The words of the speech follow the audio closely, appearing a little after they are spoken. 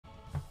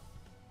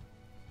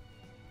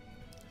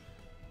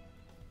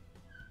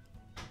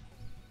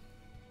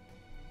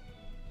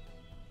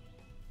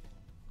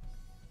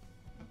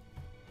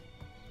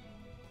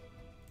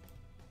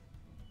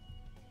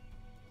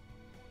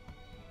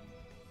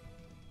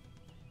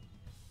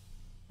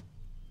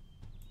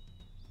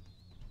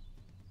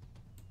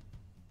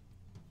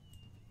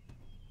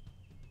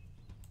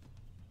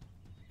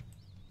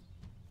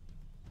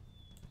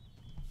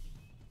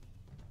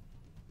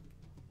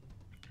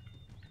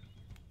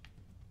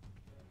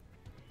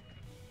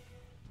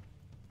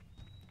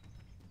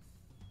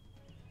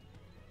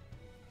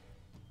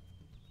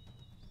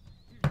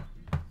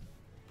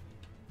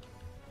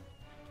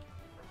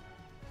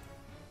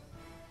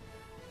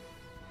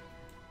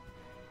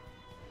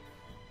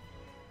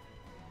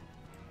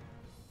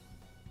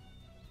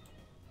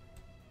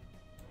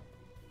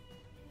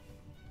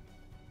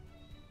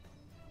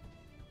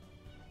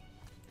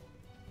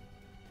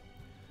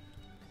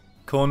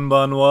こん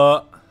ばん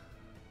は。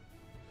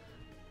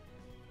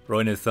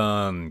ロイネ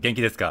さん、元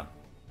気ですか?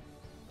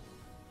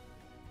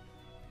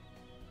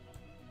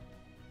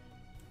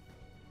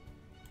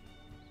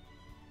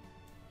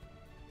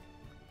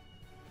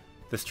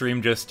 The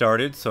stream just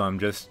started, so I'm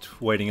just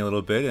waiting a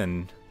little bit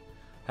and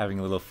having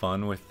a little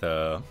fun with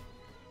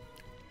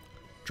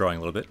drawing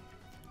a little bit.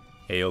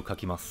 絵を描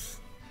きま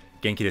す。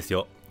元気です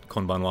よ。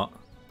こんばんは。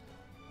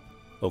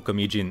おか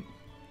みじん、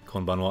こ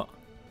んばんは。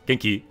元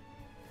気?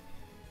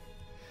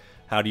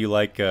 How do you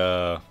like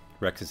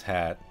Rex's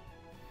hat?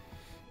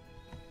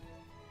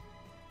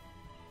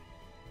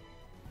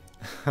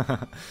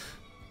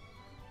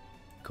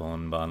 こ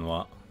んばん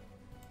は。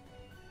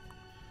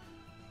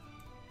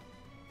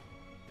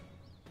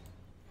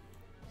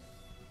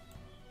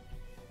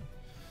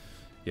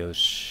よ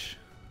し。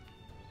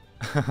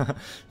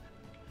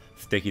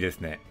素敵です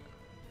ね。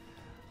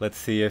Let's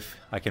see if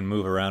I can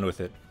move around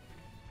with it.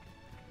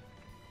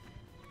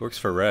 Works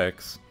for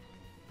Rex.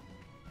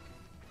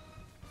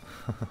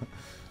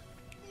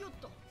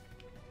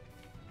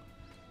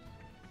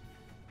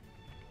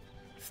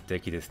 素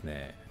敵です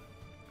ね。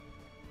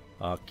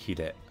あ、綺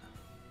麗。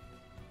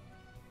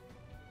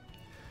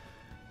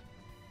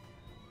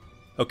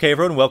Okay,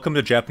 everyone, welcome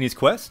to Japanese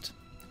Quest.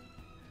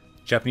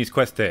 Japanese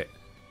Quest へ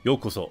よう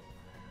こそ.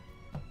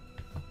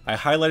 I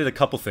highlighted a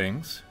couple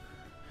things.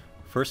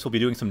 First, we'll be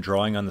doing some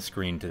drawing on the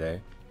screen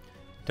today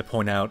to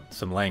point out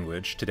some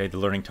language. Today, the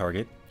learning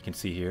target, you can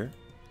see here,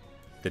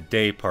 the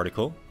day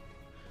particle.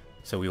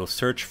 So we will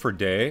search for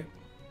day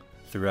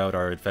throughout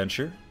our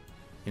adventure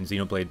in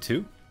Xenoblade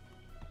 2.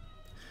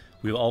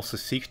 We will also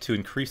seek to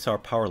increase our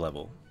power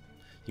level.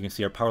 You can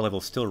see our power level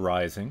is still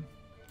rising.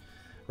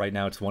 Right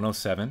now it's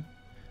 107.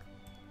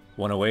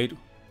 108,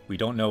 we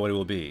don't know what it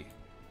will be.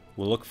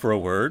 We'll look for a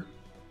word.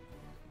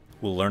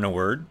 We'll learn a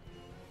word.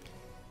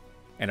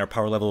 And our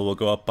power level will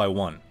go up by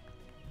 1.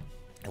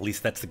 At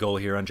least that's the goal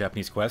here on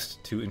Japanese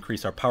Quest, to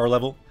increase our power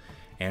level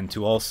and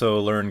to also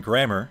learn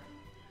grammar,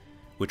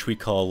 which we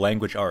call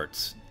language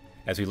arts.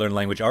 As we learn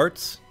language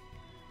arts,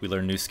 we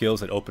learn new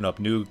skills that open up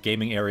new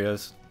gaming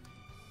areas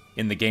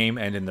in the game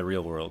and in the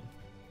real world.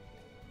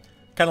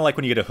 Kind of like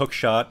when you get a hook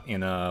shot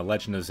in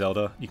Legend of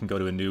Zelda, you can go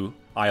to a new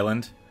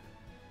island.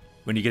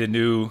 When you get a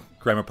new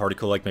grammar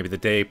particle, like maybe the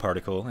day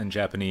particle in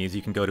Japanese,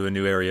 you can go to a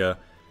new area.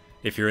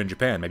 If you're in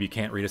Japan, maybe you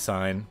can't read a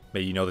sign,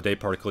 maybe you know the day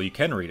particle, you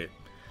can read it.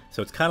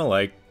 So it's kind of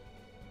like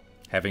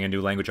having a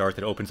new language art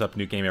that opens up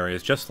new game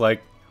areas, just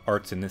like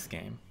arts in this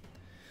game.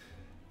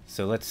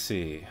 So let's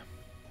see.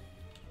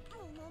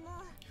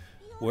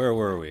 Where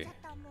were we?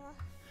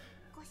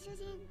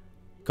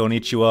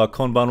 Konnichiwa,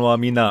 konbanwa,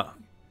 minna.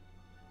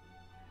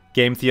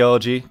 Game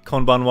theology,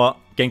 konbanwa,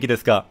 genki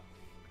desu ka?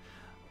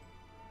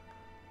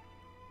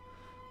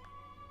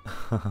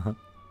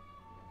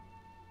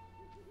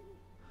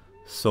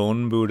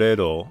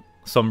 Sombrero.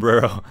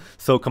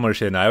 So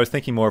kamoshirei. I was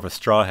thinking more of a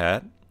straw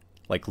hat,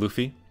 like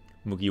Luffy,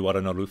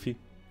 Mugiwara no Luffy.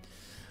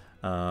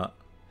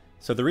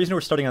 So the reason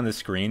we're starting on this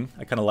screen,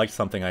 I kind of liked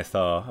something I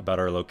saw about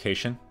our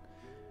location.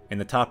 In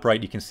the top right,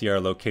 you can see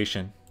our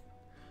location,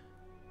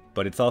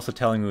 but it's also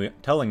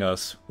telling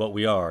us what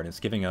we are, and it's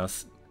giving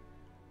us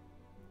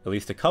at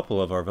least a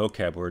couple of our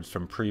vocab words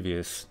from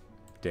previous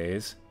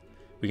days.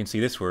 We can see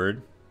this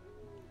word,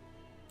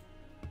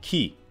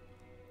 ki,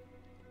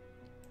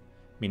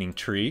 meaning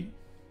tree.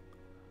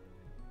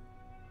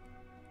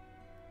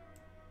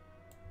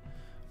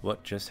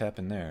 What just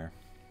happened there?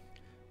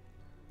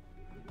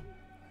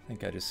 I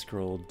think I just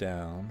scrolled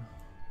down.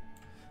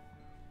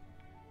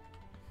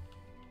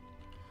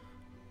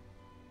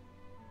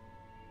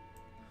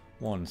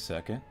 One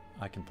second,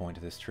 I can point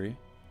to this tree.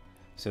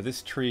 So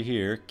this tree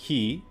here,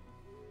 ki,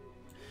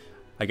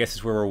 I guess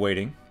is where we're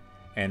waiting.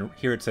 And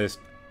here it says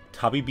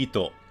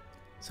tabibito.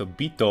 So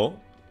bito,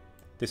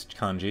 this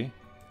kanji,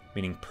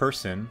 meaning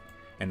person,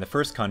 and the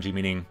first kanji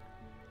meaning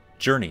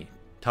journey,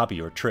 tabi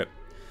or trip.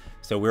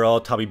 So we're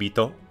all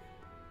tabibito.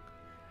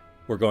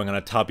 We're going on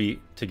a tabi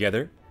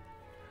together.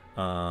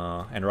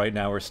 And right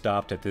now we're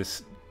stopped at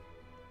this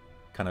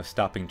kind of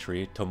stopping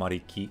tree,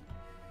 tomariki.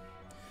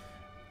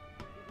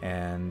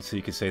 And so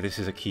you could say this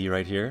is a key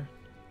right here.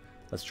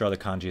 Let's draw the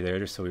kanji there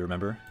just so we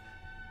remember.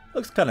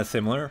 Looks kind of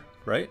similar,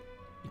 right?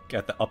 You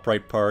got the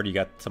upright part, you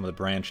got some of the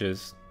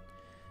branches,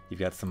 you've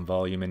got some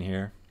volume in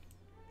here.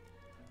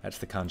 That's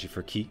the kanji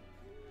for ki.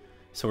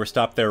 So we're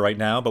stopped there right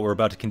now, but we're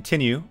about to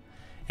continue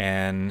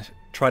and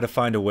try to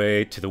find a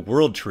way to the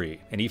world tree,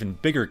 an even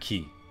bigger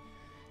ki.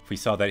 If we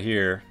saw that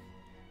here,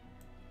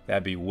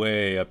 that'd be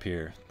way up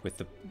here with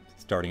the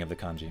starting of the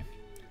kanji.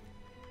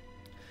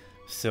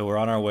 So we're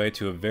on our way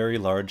to a very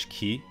large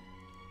ki,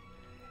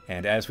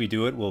 and as we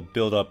do it, we'll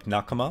build up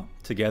nakama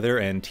together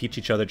and teach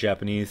each other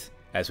Japanese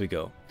as we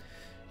go.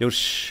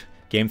 Yosh,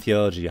 game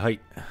theology, hai.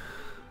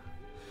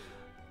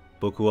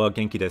 Boku wa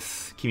genki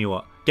desu. Kimi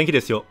wa genki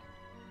desu yo.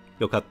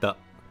 Yokatta.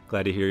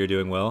 Glad to hear you're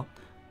doing well.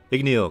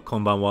 Ignil,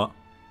 konbanwa.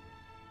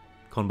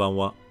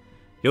 Konbanwa.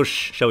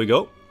 Yosh, shall we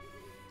go?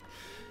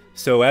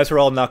 So as we're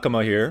all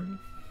nakama here,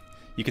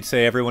 you could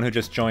say everyone who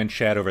just joined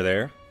chat over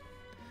there,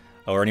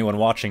 or anyone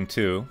watching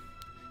too,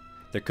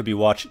 There could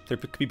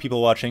be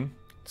people watching.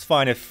 It's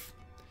fine if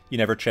you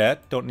never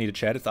chat. Don't need to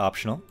chat. It's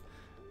optional.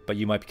 But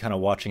you might be kind of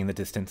watching in the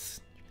distance.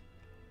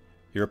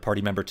 You're a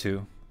party member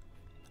too.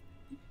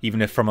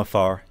 Even if from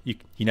afar. You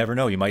never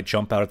know. You might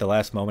jump out at the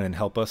last moment and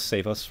help us,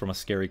 save us from a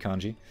scary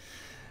kanji.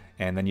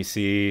 And then you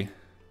see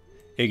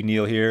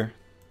Igneal here.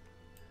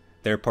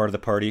 They're part of the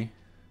party.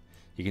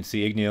 You can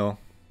see Igneal,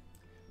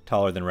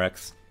 taller than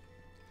Rex.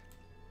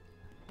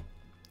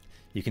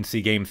 You can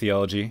see Game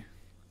Theology.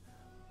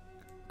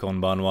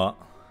 Konbanwa.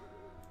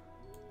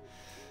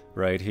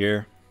 Right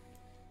here.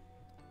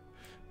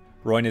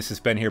 Roynus has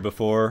been here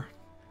before.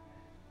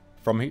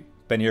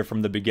 Been here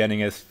from the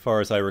beginning as far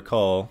as I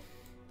recall.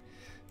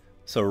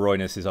 So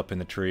Roynus is up in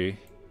the tree.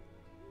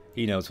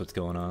 He knows what's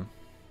going on.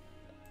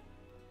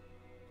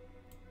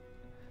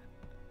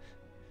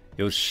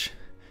 Yosh.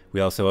 We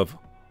also have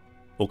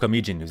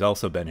Okamijin, who's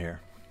also been here.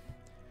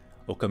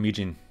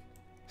 Okamijin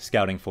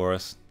scouting for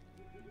us.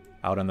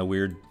 Out on the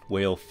weird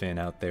whale fin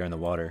out there in the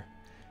water.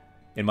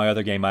 In my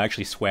other game, I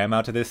actually swam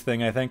out to this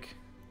thing, I think.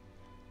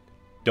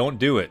 Don't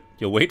do it.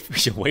 You'll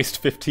waste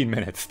 15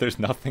 minutes. There's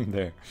nothing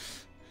there.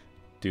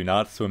 Do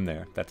not swim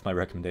there. That's my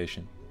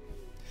recommendation.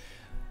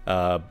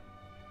 But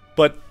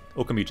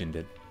Okamijin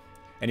did.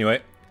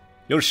 Anyway.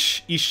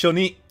 Yosh, issho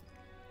ni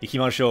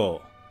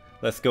ikimashou.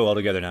 Let's go all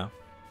together now.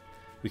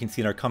 We can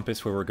see in our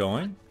compass where we're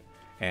going.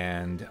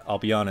 And I'll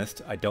be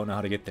honest, I don't know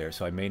how to get there,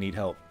 so I may need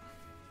help.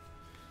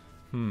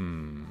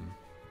 And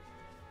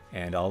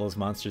all those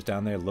monsters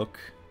down there look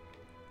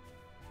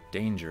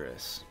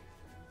dangerous.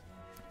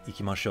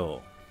 Ikimashou.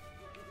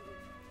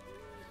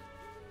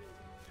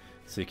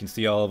 So you can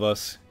see all of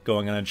us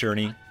going on a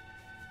journey.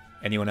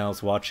 Anyone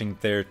else watching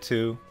there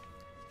too?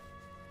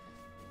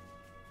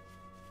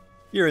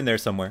 You're in there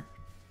somewhere.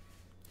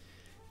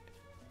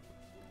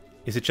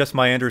 Is it just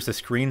my end or is the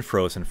screen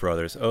frozen for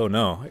others? Oh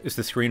no, is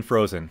the screen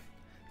frozen?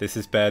 This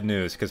is bad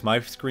news, because my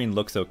screen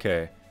looks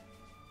okay.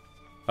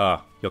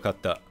 Ah,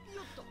 yokatta.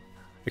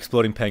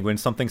 Exploding penguin,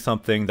 something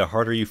something, the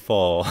harder you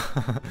fall.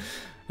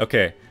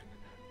 Okay.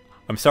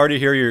 I'm sorry to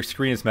hear your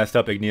screen is messed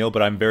up, Igneal,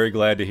 but I'm very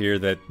glad to hear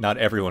that not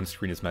everyone's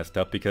screen is messed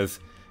up, because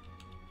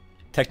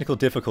technical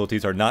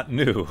difficulties are not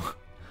new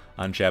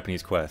on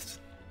Japanese Quest.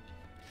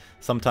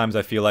 Sometimes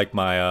I feel like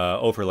my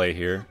overlay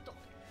here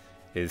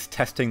is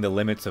testing the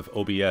limits of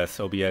OBS.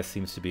 OBS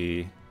seems to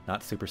be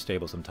not super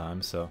stable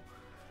sometimes, so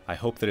I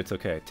hope that it's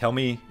okay. Tell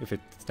me if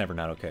it's never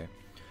not okay.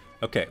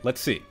 Okay,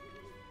 let's see.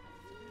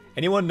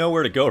 Anyone know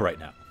where to go right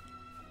now?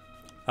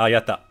 Ah,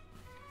 yatta.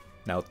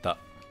 Naotta.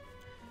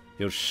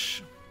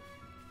 Yosh.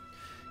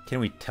 Can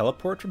we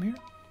teleport from here?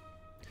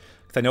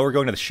 Because I know we're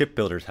going to the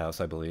shipbuilder's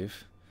house, I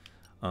believe.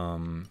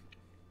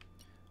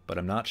 But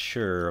I'm not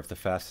sure of the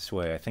fastest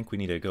way. I think we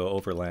need to go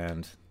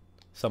overland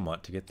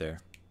somewhat to get there.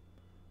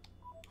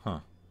 Huh.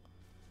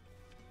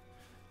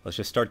 Let's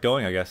just start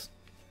going, I guess.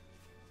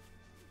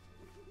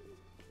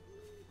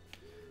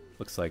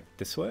 Looks like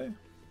this way?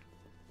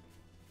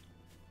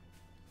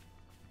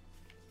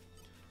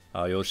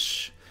 Ah,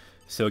 yosh.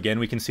 So again,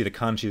 we can see the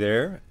kanji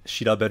there.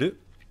 Shiraberu,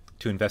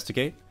 to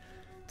investigate.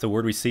 It's a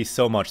word we see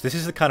so much. This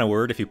is the kind of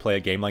word, if you play a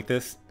game like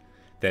this,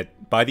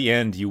 that by the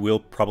end you will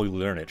probably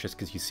learn it just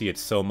because you see it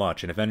so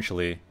much, and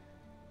eventually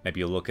maybe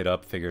you'll look it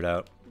up, figure it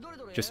out.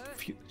 Just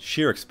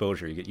sheer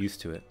exposure, you get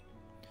used to it.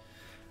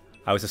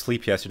 I was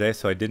asleep yesterday,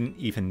 so I don't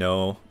even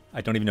know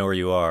where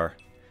you are.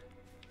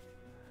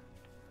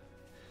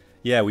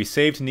 Yeah, we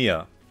saved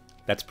Nia.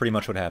 That's pretty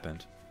much what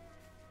happened.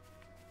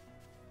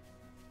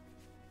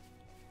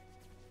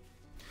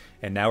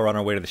 And now we're on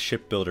our way to the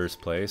shipbuilder's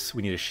place.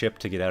 We need a ship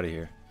to get out of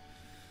here.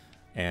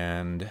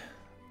 And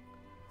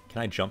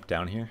can I jump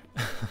down here?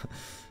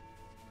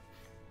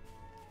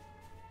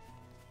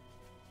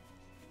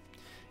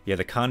 Yeah,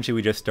 the kanji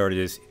we just started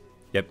is,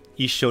 yep,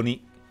 issho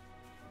ni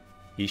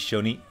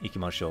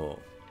ikimashou.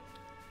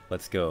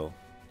 Let's go.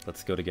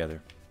 Let's go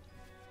together.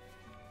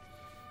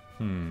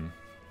 I'm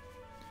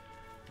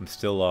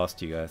still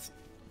lost, you guys.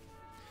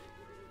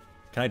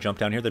 Can I jump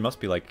down here? There must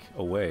be like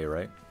a way,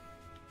 right?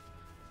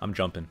 I'm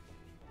jumping.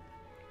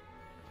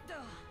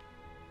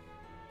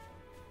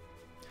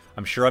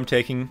 I'm sure I'm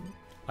taking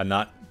a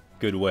not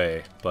good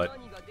way, but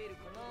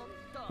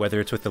whether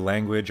it's with the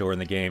language or in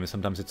the game,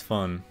 sometimes it's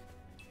fun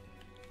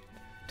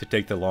to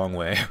take the long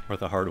way or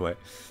the hard way.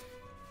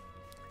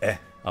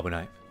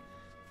 Abunai.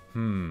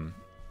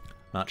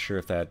 Not sure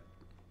if that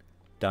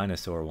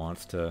dinosaur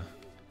wants to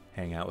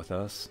hang out with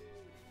us.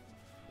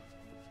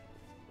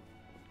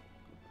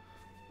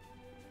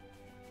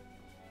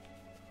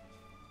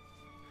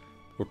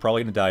 We're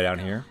probably going to die down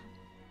here.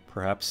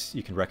 Perhaps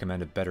you can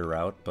recommend a better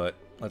route, but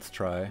let's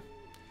try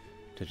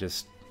to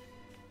just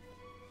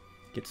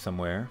get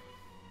somewhere.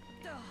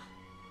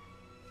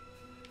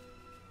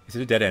 Is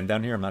it a dead end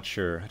down here? I'm not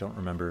sure. I don't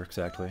remember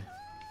exactly.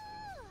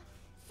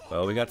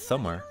 Well, we got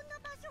somewhere.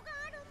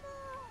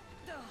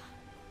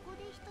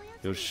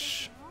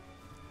 Yosh.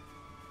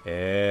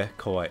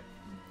 Kowai.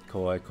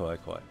 Kowai, kowai,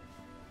 kowai.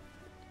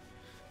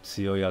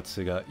 Tsuyoi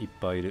yatsu ga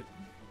ippai iru.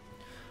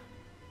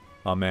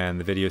 Oh man,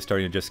 the video is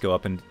starting to just go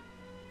up and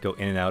go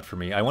in and out for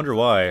me. I wonder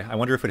why. I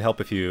wonder if it would help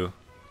if you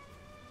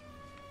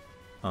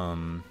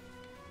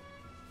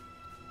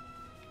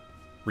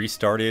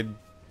restarted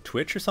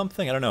Twitch or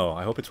something? I don't know.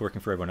 I hope it's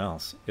working for everyone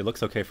else. It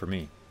looks okay for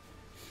me.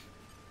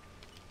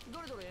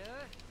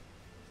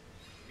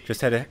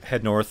 Just had to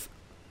head north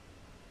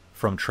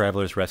from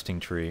Traveler's Resting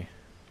Tree.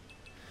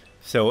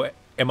 So,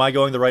 am I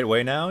going the right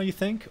way now, you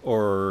think?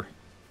 Or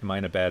am I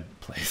in a bad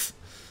place?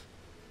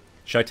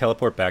 Should I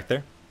teleport back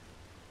there?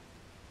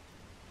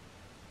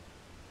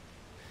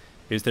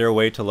 Is there a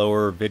way to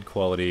lower vid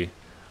quality?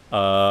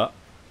 Oh,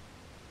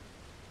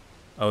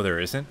 there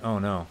isn't? Oh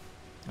no.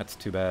 That's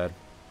too bad.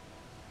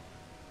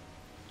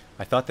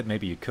 I thought that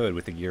maybe you could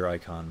with the gear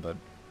icon, but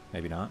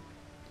maybe not.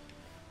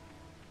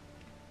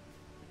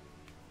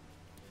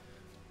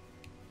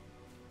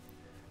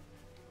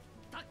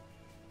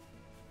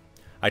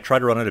 I try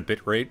to run at a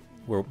bit rate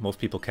where most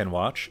people can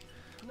watch.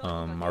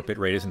 Our bit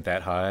rate isn't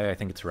that high. I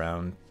think it's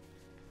around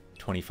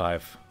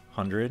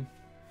 2500,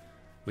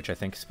 which I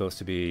think is supposed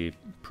to be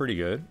pretty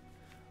good.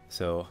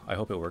 So I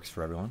hope it works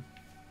for everyone,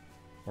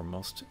 or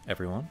most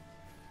everyone.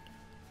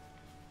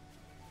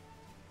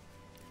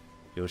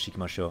 Yoshi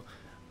ikimashou.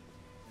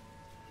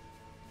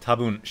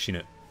 Tabun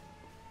shinu.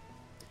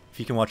 If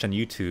you can watch on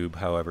YouTube,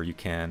 however, you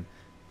can.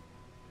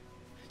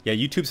 Yeah,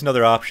 YouTube's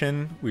another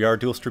option. We are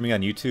dual streaming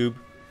on YouTube.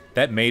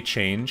 That may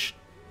change,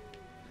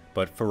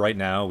 but for right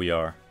now, we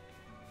are.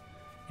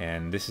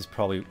 And this is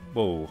probably...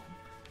 Whoa.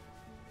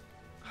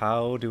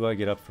 How do I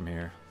get up from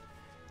here?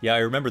 Yeah, I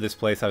remember this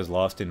place I was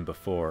lost in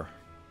before.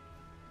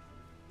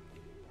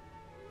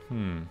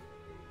 I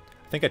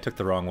think I took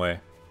the wrong way.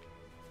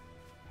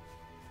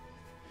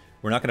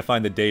 We're not going to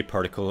find the day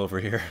particle over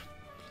here.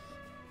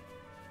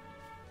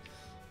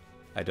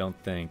 I don't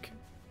think.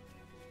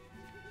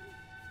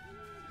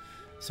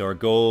 So our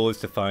goal is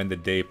to find the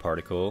day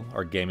particle,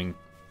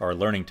 our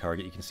learning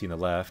target you can see on the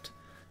left.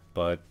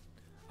 But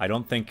I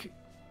don't think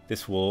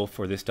this wolf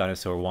or this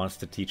dinosaur wants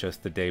to teach us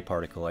the day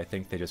particle. I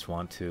think they just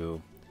want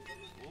to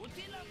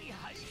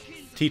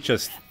teach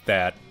us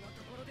that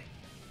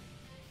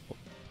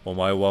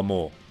omae wa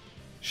mou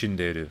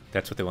shinderu.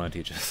 That's what they want to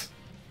teach us.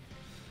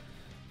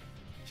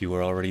 You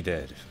are already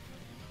dead.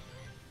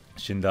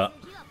 Shinda.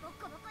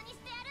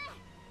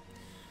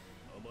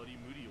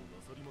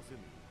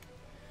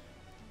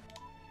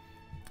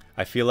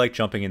 I feel like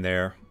jumping in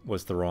there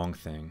was the wrong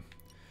thing.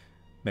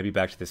 Maybe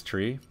back to this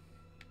tree.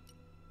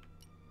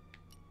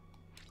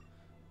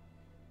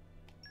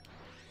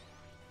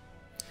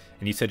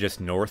 And you said just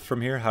north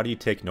from here? How do you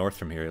take north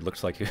from here? It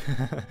looks like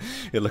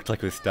it looked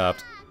like we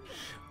stopped.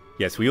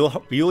 Yes, we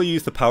will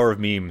use the power of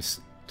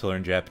memes to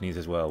learn Japanese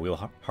as well.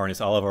 We'll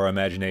harness all of our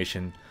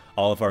imagination,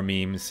 all of our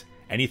memes,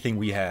 anything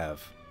we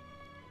have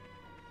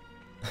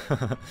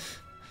to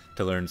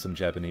learn some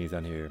Japanese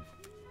on here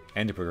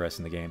and to progress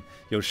in the game.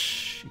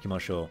 Yosh,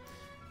 ikimashou.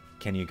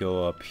 Can you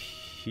go up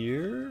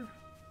here?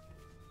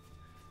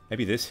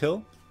 Maybe this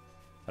hill?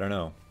 I don't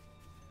know.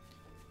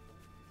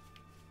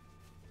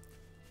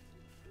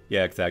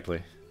 Yeah,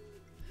 exactly.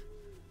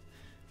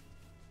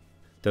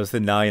 Does the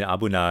nai in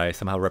abunai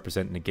somehow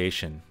represent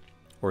negation?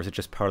 Or is it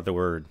just part of the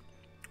word?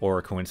 Or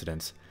a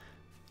coincidence?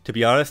 To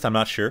be honest, I'm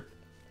not sure.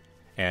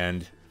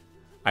 And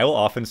I will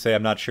often say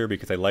I'm not sure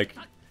because I like...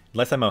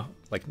 Unless I'm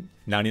like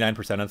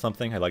 99% on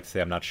something, I like to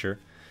say I'm not sure.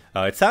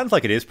 It sounds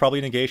like it is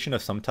probably negation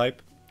of some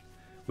type.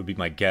 Would be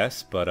my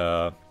guess, but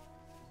I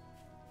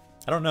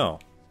don't know.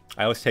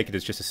 I always take it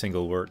as just a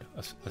single word,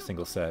 a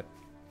single set.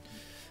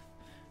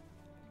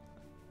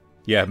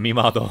 Yeah,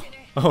 Mimado.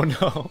 Oh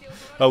no.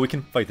 Oh, we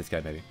can fight this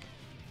guy maybe.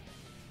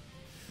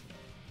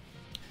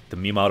 The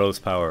Mimado's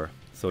power.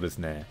 So does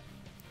Ne.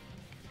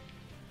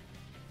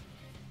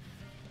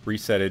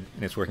 Resetted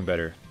and it's working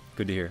better.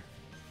 Good to hear.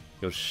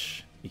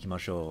 Yosh,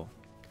 ikimashou.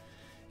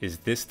 Is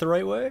this the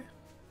right way?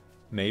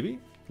 Maybe?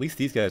 At least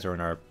these guys are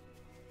in our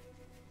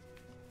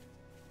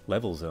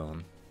level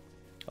zone.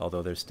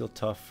 Although they're still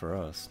tough for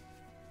us.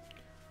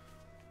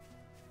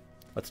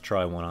 Let's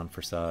try one on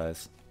for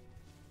size.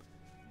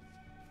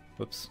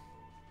 Whoops.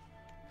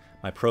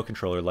 My Pro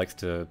Controller likes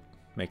to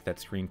make that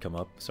screen come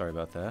up. Sorry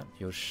about that.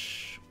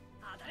 Yosh.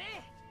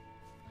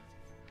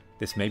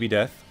 This may be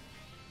death.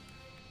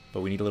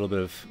 But we need a little bit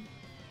of...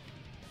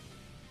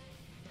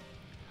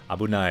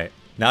 Abunai.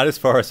 Not as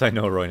far as I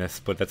know,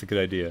 Royness, but that's a good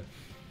idea.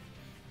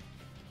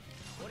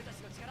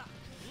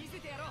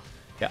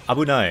 Yeah,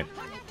 Abunai.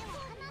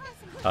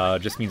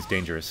 Just means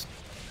dangerous.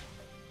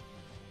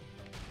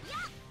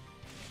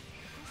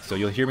 So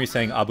you'll hear me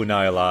saying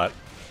Abunai a lot,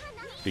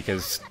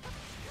 because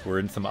we're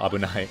in some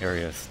Abunai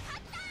areas.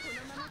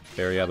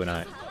 Very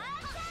Abunai.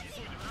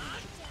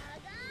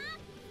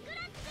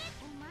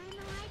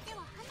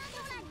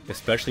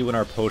 Especially when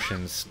our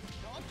potions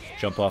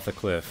jump off the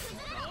cliff.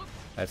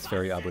 That's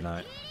very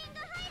Abunai.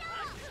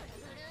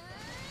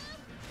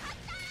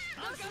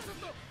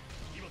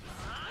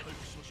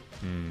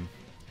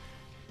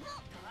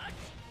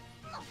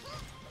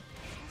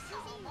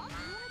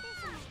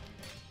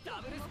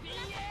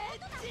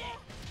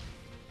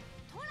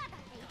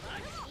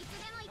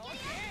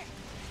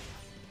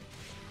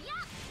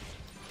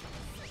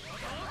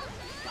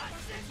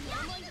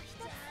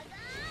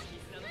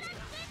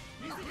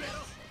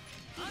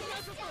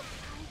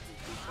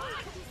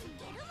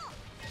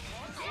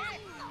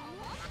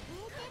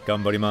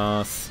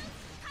 Ganbarimasu.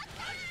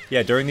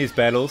 Yeah, during these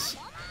battles,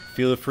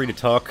 feel free to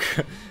talk,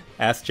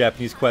 ask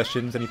Japanese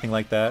questions, anything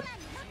like that.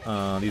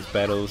 These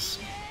battles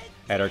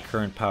at our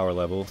current power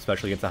level,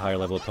 especially against a higher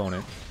level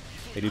opponent,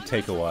 they do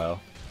take a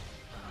while.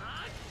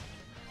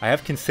 I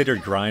have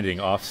considered grinding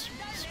off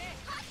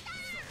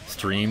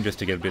stream just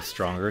to get a bit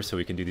stronger so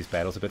we can do these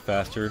battles a bit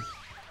faster.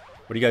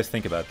 What do you guys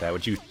think about that?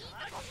 Would you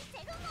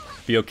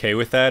be okay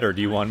with that, or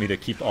do you want me to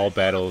keep all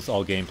battles,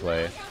 all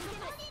gameplay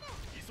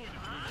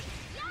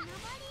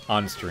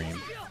on stream?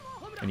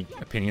 Any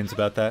opinions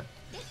about that?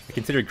 I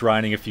considered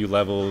grinding a few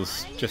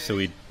levels just so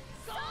we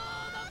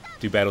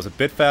do battles a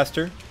bit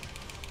faster.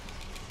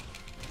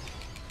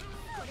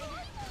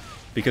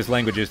 Because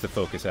language is the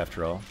focus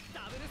after all.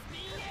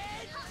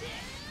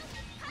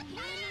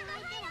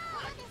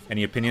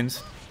 Any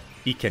opinions?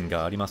 Iken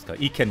ga arimasu ka?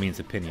 Iken means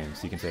opinion,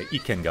 so you can say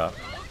Iken ga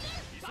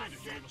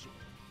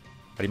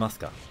arimasu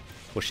ka?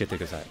 Oshiete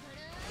kudasai.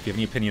 If you have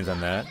any opinions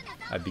on that,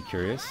 I'd be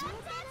curious.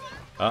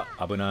 Ah,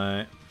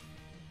 abunai.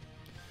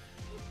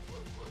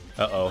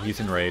 Uh-oh, he's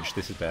enraged.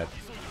 This is bad.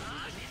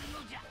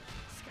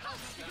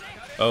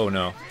 Oh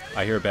no,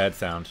 I hear a bad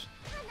sound.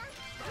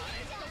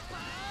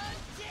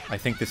 I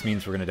think this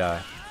means we're gonna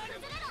die.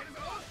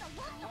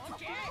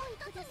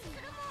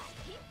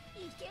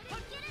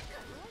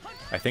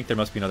 I think there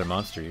must be another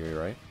monster here,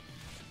 right?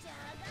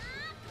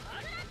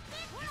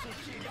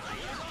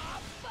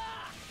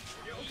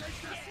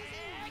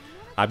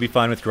 I'd be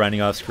fine with grinding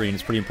off screen.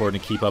 It's pretty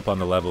important to keep up on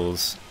the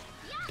levels.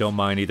 Don't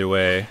mind either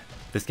way.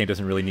 This game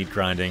doesn't really need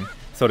grinding.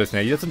 So does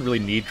It doesn't really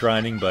need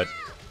grinding, but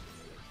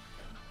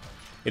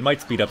it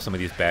might speed up some of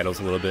these battles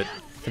a little bit.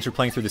 Since we're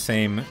playing through the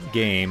same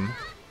game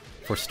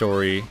for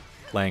story,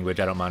 language,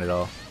 I don't mind at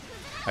all.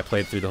 I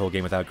played through the whole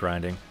game without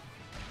grinding.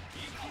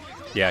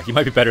 Yeah, you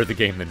might be better at the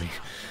game than me.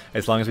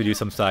 As long as we do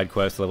some side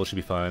quests, the level should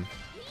be fine.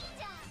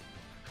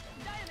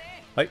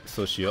 Hi,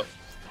 Soshio.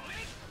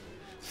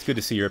 It's good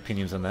to see your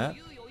opinions on that.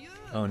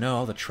 Oh no,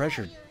 all the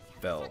treasure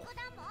fell.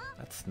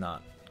 That's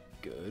not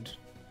good.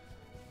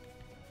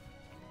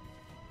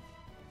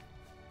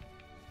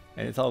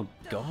 And it's all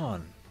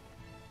gone.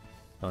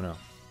 Oh no.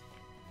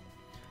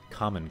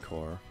 Common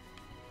core.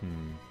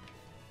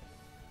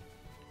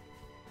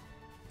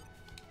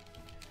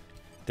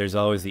 There's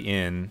always the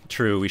inn.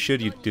 True, we should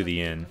do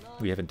the inn.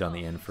 We haven't done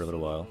the inn for a little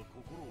while.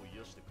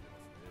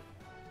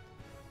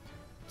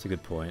 That's a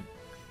good point.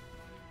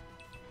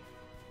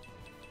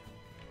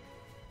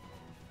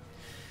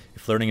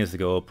 If learning is the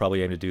goal,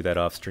 probably aim to do that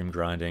off-stream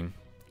grinding.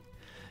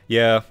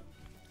 Yeah.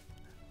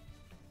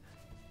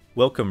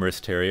 Welcome,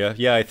 Risteria.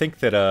 Yeah, I think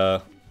that,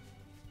 I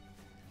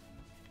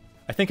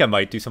think I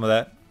might do some of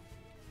that.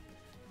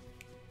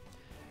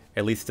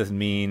 At least it doesn't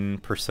mean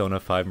Persona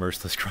 5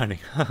 merciless grinding.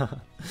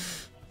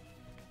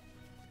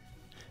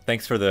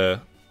 Thanks for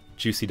the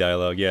juicy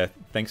dialogue. Yeah,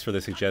 thanks for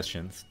the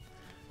suggestions.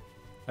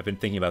 I've been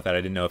thinking about that. I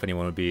didn't know if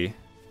anyone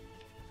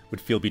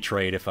would feel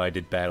betrayed if I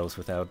did battles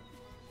without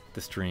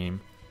the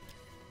stream.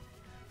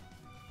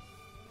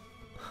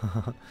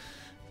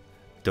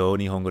 Do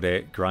Nihongo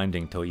de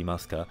grinding to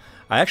imasu ka?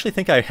 I actually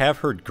think I have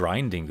heard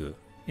grinding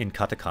in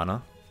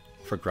katakana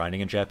for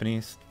grinding in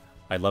Japanese.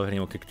 I'd love if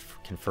anyone could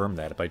confirm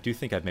that, but I do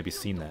think I've maybe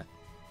seen that.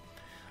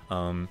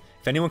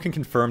 If anyone can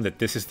confirm that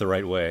this is the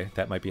right way,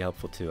 that might be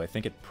helpful too. I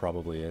think it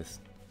probably is.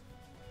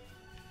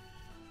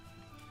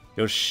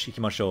 Yoshi,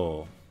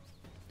 ikimashou.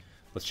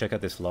 Let's check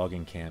out this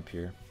logging camp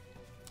here.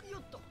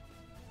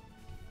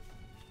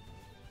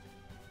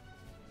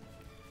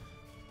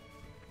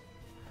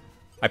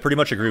 I pretty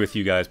much agree with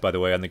you guys, by the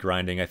way, on the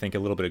grinding. I think a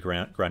little bit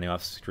of grinding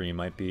off screen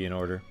might be in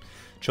order.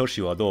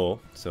 Choshi wa dou?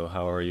 So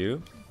how are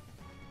you?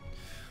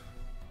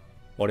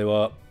 Ore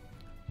wa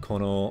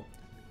kono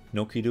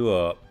nokiru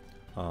wa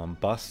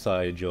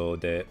bassai jou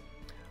de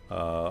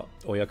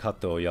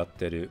oyakata o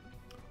yatteru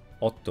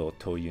Otto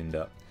to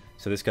yunda.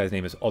 So this guy's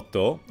name is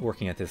Otto,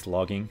 working at this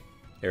logging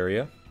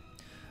area.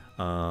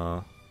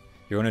 You're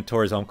going to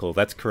Tori's uncle.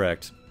 That's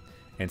correct.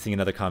 And seeing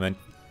another comment.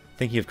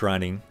 Thinking of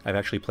grinding, I've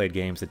actually played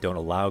games that don't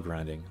allow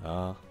grinding.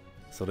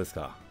 So desu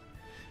ka.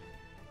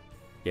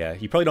 Yeah,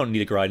 you probably don't need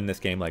to grind in this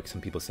game like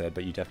some people said,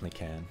 but you definitely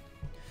can.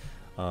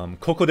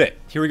 Koko de.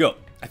 Here we go.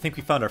 I think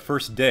we found our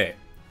first day.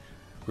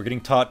 We're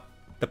getting taught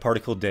the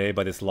particle day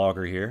by this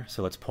logger here,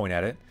 so let's point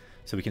at it.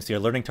 So we can see our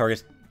learning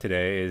target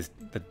today is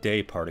the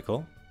day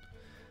particle.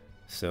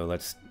 So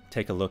let's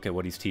take a look at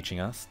what he's teaching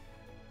us.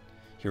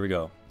 Here we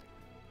go.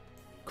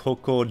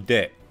 Koko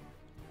de.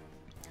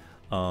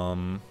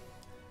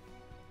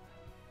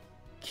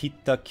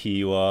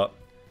 Kitaki wa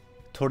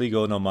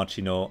Torigo no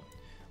machi no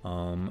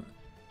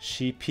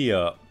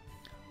Shipiya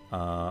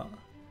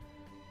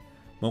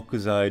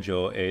Mokuzai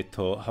jo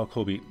to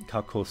hakobi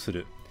kako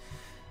suru.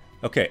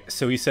 Okay,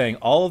 so he's saying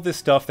all of this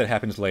stuff that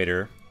happens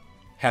later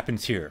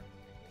happens here.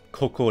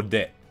 Koko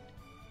de.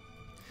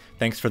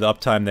 Thanks for the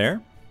uptime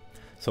there.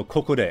 So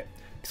koko de.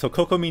 So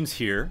koko means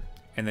here,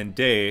 and then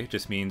de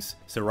just means,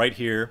 so right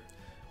here,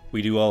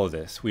 we do all of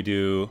this.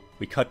 We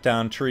cut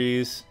down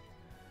trees,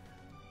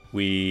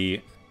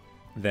 we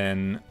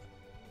then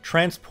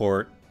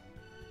transport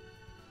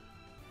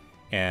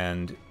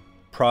and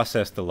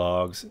process the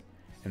logs,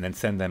 and then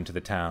send them to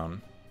the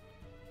town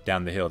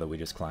down the hill that we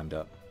just climbed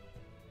up.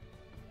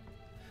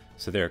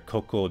 So there,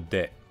 koko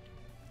de.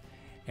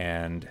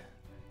 And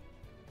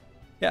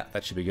yeah,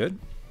 that should be good.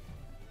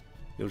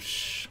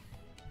 Yosh.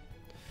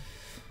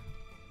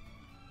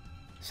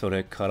 そ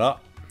れから、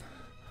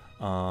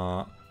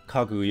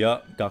家具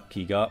や楽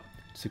器が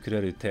作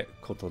れるって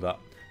ことだ.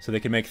 So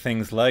they can make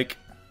things like,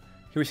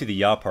 here we see the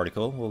ya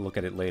particle, we'll look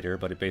at it later,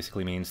 but it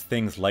basically means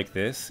things like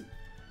this.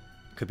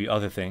 Could be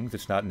other things,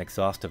 it's not an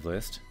exhaustive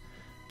list.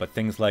 But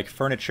things like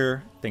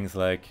furniture, things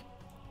like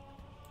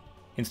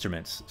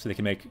instruments. So they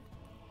can make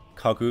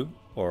kagu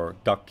or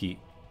gakki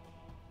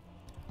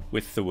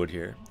with the wood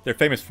here. They're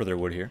famous for their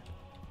wood here.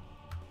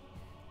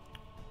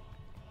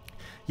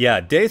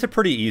 Yeah, day is a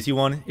pretty easy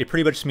one. It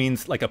pretty much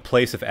means like a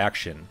place of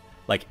action,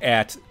 like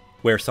at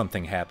where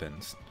something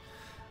happens.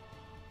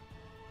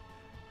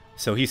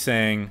 So he's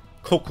saying,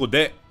 koko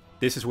de,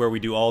 this is where we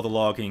do all the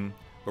logging,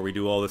 where we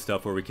do all the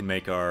stuff where we can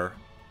make our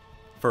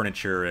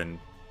furniture and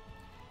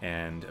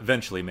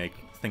eventually make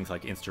things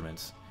like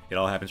instruments. It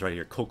all happens right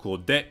here. Koko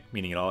de,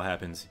 meaning it all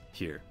happens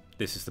here.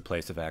 This is the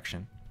place of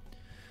action.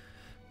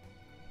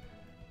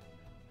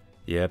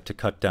 Yep, to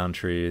cut down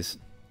trees.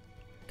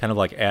 Kind of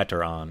like at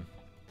or on.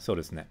 そう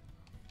ですね。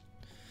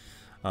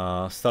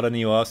さら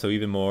には, so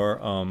even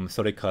more,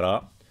 それか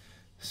ら、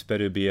スペ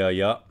ルビア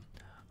や、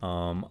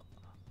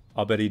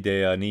アベリ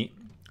デアに、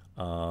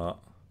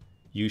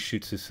輸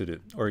出す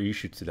る, or 輸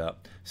出だ.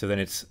 So then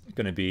it's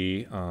going to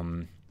be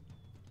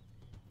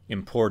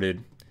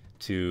imported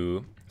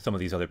to some of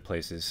these other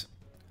places.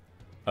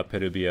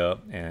 Perubia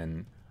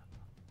and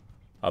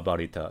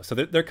Abarita. So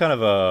they're kind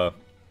of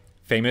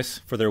famous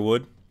for their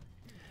wood.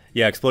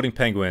 Yeah, Exploding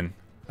Penguin.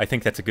 I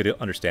think that's a good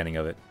understanding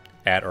of it.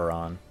 At or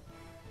on.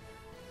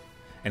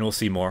 And we'll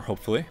see more,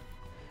 hopefully.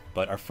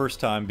 But our first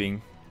time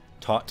being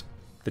taught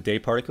the day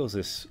particle is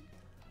this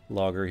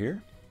logger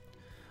here.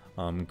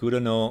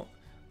 Gura no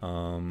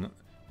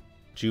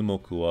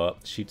Jumoku wa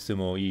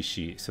Shitsumo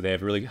Ishi. So they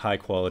have really high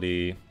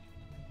quality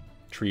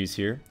trees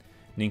here.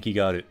 Ninki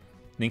garu.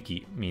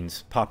 Ninki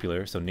means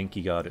popular, so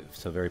ninki garu.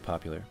 So very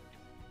popular.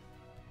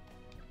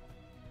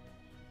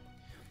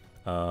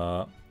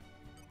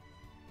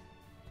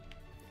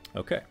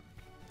 Okay.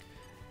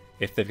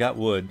 If they've got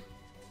wood,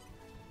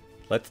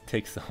 let's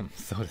take some.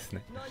 そうです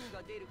ね.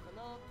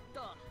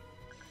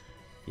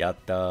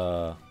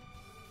 Yatta.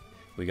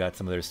 We got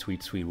some of their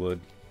sweet, sweet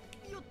wood.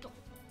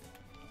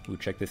 Ooh,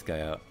 check this guy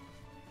out.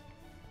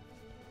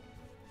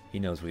 He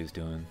knows what he's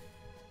doing.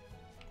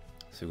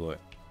 Sugoi.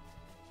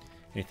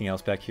 Anything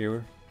else back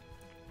here?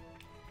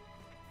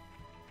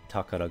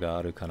 Takara ga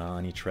aru kana?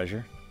 Any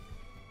treasure?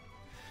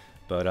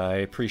 But I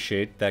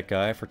appreciate that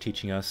guy for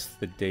teaching us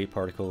the day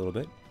particle a little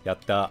bit.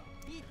 Yatta.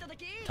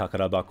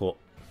 Takara bako.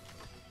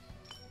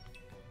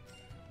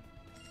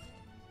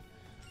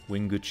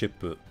 Wingu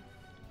chippu.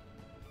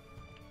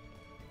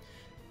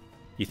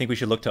 You think we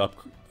should look to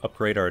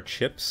upgrade our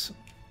chips?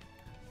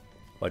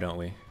 Why don't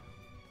we?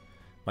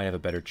 Might have a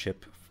better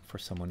chip for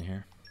someone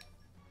here.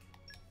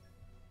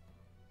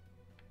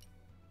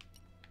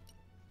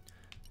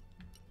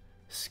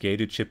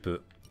 Skeiru chippu.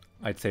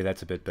 I'd say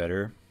that's a bit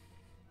better.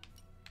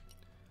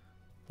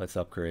 Let's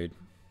upgrade.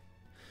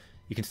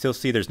 You can still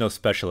see there's no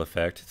special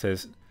effect. It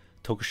says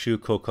Tokushu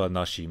Koka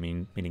Nashi,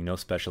 meaning no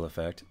special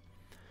effect.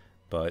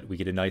 But we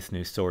get a nice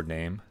new sword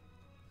name.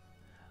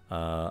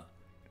 Likaon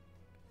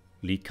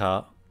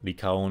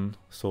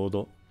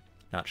Sodo.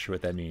 Not sure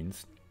what that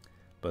means.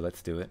 But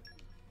let's do it.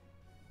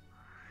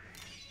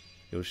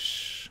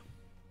 Yosh.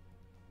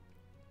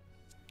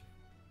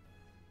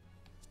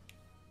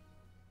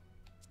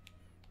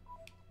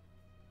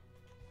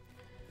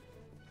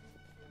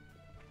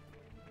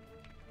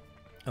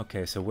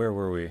 Okay, so where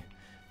were we?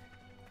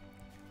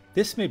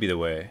 This may be the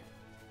way.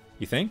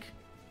 You think?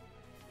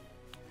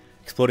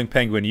 Exploding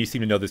Penguin, you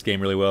seem to know this game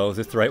really well. Is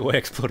this the right way,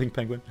 Exploding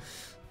Penguin?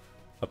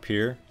 Up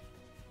here?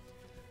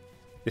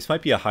 This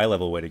might be a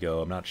high-level way to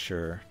go. I'm not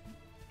sure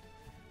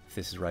if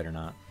this is right or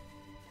not.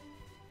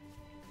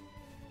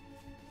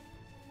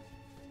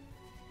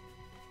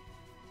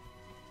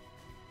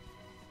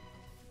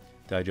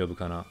 Daijoubu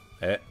kana?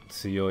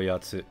 Tsuyoi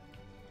yatsu.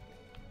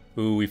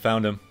 Ooh, we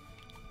found him.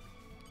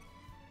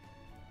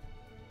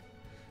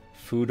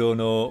 Fudo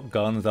no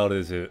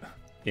Gonzalez.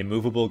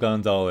 Immovable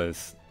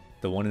Gonzalez.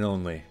 The one and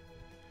only.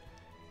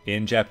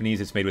 In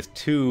Japanese, it's made with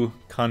 2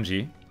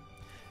 kanji.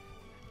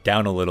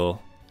 Down a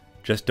little.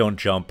 Just don't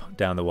jump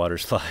down the water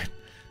slide.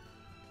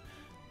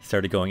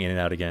 Started going in and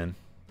out again.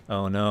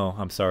 Oh no,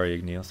 I'm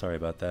sorry, Igneal. Sorry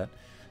about that.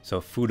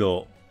 So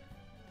Fudo.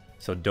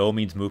 So do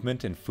means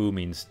movement and fu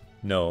means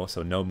no.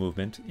 So no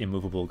movement.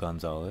 Immovable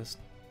Gonzalez.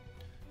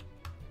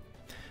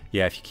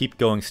 Yeah, if you keep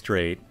going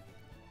straight,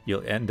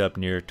 you'll end up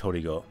near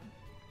Torigo.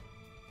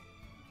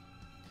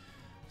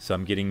 So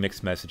I'm getting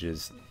mixed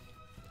messages.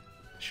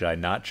 Should I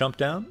not jump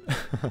down?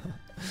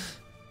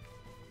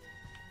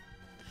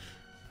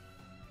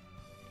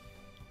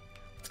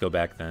 Let's go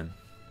back then.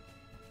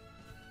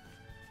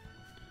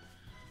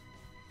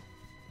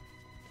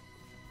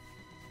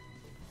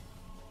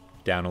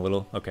 Down a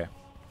little? Okay.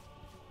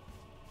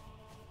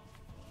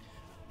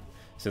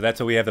 So that's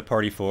what we have the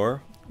party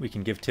for. We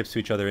can give tips to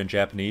each other in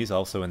Japanese,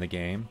 also in the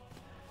game.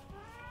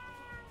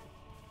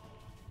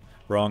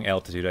 Wrong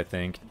altitude, I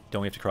think.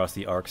 Don't we have to cross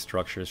the arc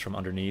structures from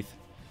underneath?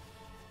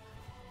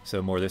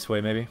 So more this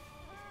way, maybe?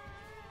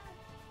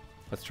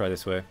 Let's try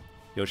this way.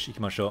 Yoshi,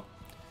 ikimashou.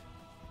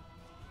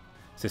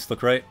 Does this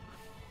look right?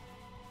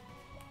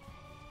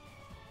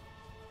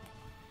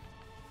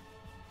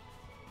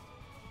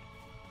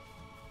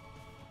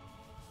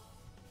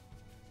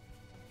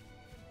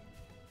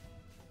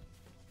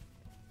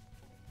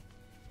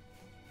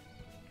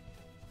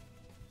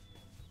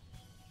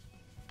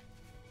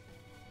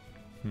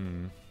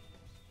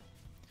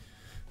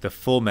 The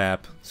full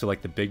map, so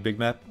like the big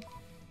map.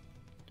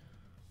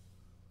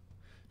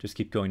 Just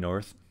keep going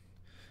north.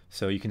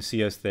 So you can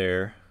see us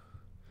there.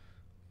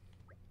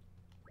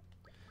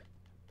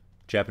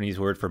 Japanese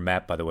word for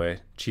map, by the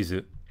way,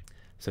 chizu.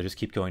 So just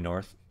keep going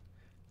north.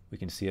 We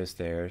can see us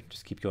there.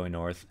 Just keep going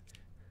north.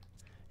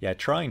 Yeah,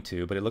 trying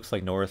to, but it looks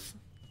like north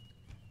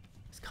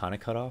is kind of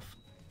cut off.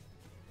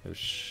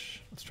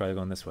 Let's try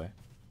going this way.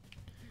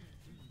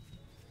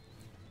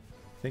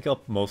 I think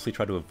I'll mostly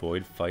try to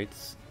avoid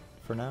fights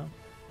for now.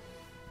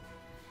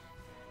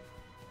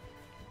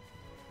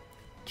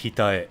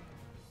 Kitae.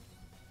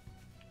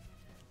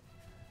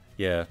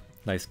 Yeah,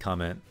 nice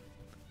comment,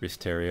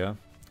 Risteria.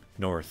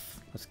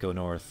 North. Let's go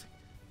north.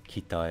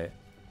 Kitae.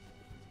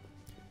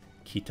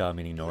 Kita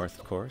meaning north,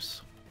 of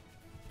course.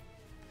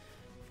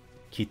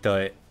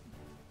 Kitae.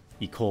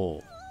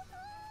 Ikou.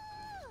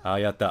 Ah,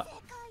 yatta.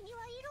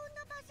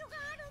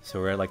 So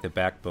we're at like the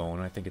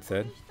backbone, I think it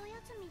said.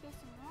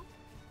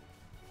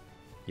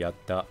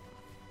 Yatta.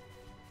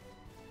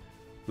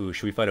 Ooh,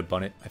 should we fight a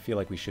bunnet? I feel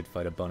like we should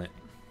fight a bunnet.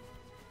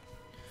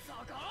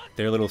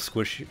 They're a little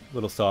squishy, a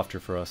little softer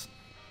for us.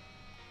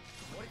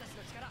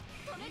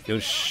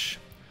 Yosh.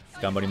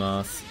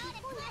 Ganbarimasu.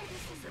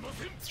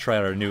 Let's try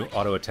out our new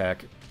auto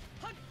attack.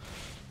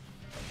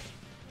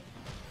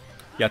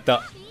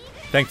 Yatta.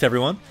 Thanks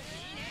everyone.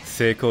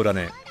 Seiko da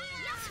ne.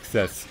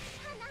 Success.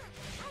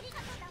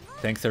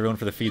 Thanks everyone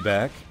for the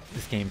feedback.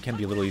 This game can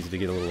be a little easy to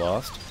get a little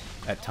lost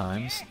at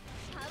times.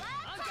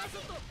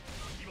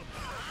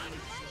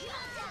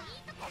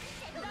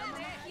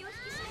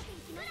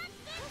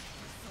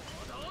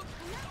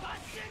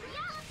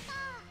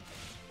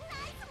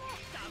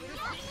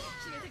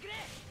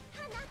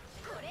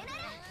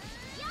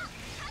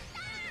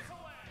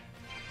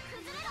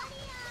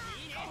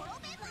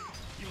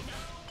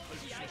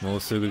 Mo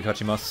sugu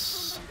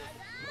kachimasu.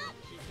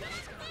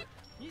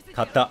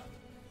 Katta.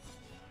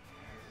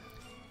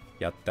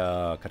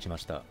 Yatta,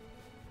 kachimashita.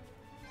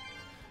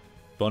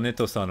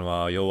 Bonneto-san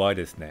wa yowai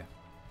desu ne.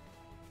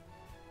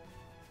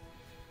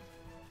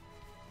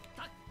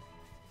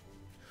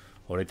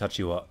 Ore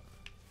tachi wa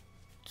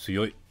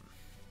tsuyoi.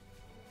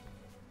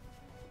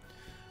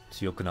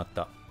 Tsuyoku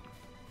natta.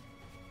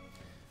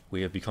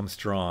 We have become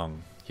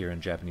strong here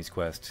in Japanese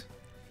Quest.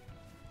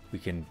 We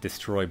can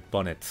destroy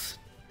bonnets.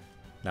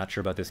 Not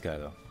sure about this guy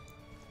though.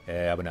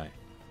 Abunai.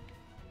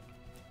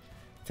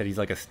 Said he's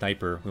like a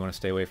sniper. We want to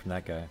stay away from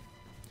that guy.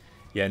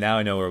 Yeah, now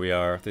I know where we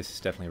are. This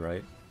is definitely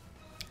right.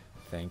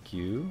 Thank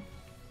you.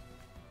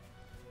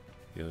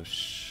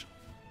 Yosh.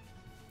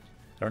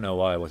 I don't know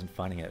why I wasn't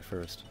finding it at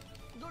first.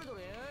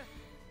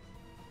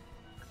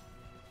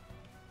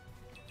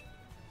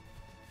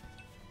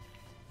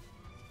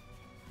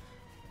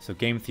 So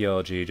game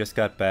theology, just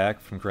got back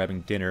from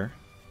grabbing dinner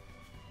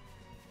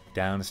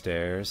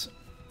downstairs.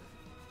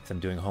 I'm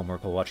doing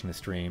homework while watching the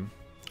stream.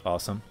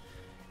 Awesome.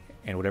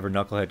 And whatever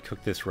knucklehead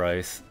cooked this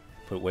rice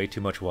put way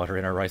too much water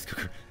in our rice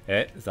cooker.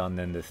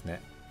 Zannen desu ne.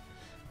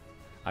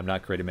 I'm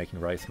not great at making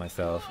rice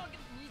myself.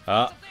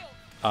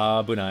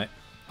 Abunai.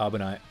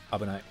 Abunai.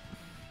 Abunai.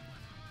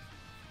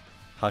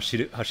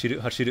 Hashiru.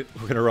 Hashiru. Hashiru.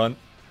 We're gonna run.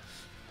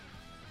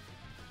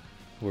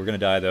 We're gonna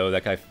die though.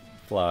 That guy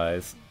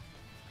flies.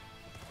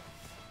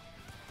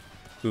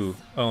 Ooh.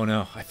 Oh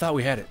no. I thought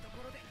we had it.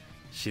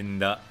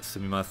 Shinda.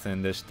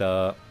 Sumimasen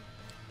deshita.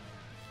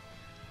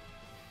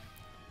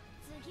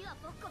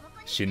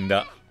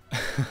 Shinda.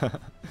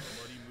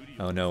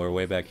 Oh no, we're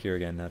way back here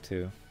again now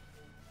too.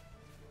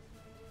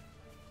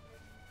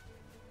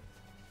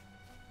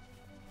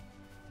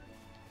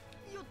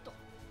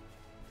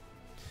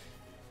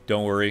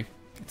 Don't worry,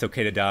 it's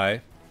okay to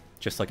die.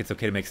 Just like it's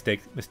okay to make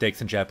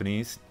mistakes in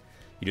Japanese.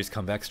 You just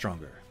come back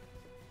stronger.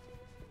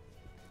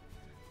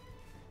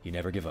 You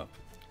never give up.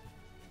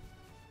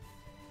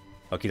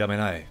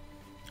 Akiramenai.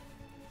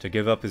 To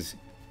give up is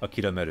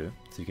akirameru,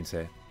 so you can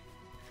say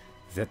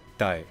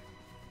zettai.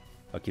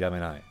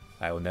 Akiramenai.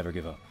 I will never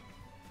give up.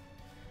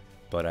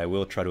 But I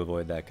will try to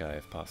avoid that guy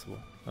if possible.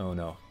 Oh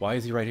no. Why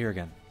is he right here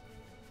again?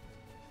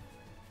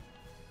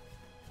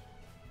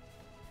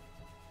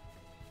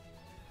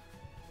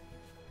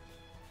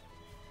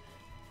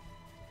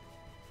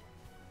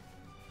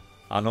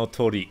 Ano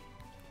tori.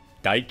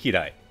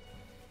 Daikirai.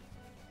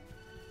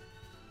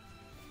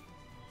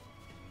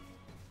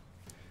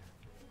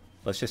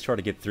 Let's just try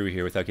to get through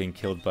here without getting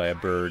killed by a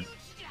bird.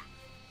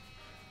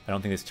 I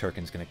don't think this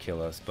Turkin's gonna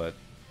kill us, but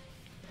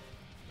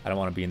I don't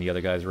want to be in the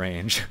other guy's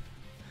range.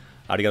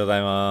 Arigatou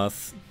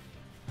gozaimasu.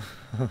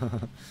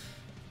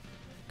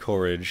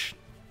 Courage.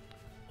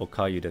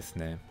 Okayu desu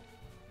ne.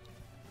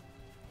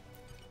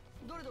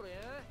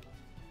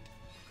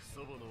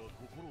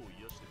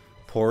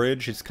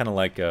 Porridge is kind of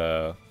like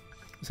a...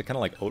 Is it kind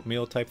of like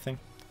oatmeal type thing?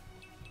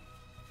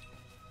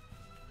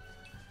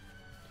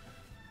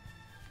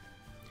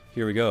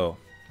 Here we go.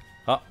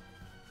 Ah!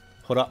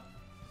 Hora!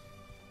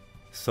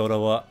 Sora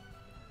wa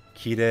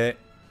kirei.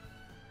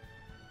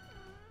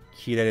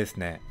 Kirei desu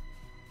ne.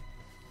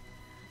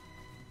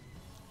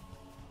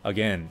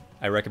 Again,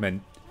 I recommend...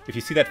 If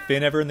you see that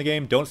fin ever in the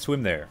game, don't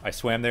swim there. I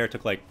swam there, it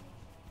took like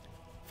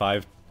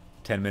 5-10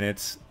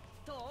 minutes.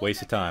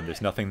 Waste of time,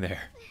 there's nothing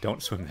there.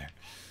 Don't swim there.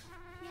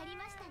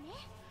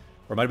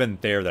 Or it might have been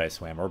there that I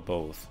swam, or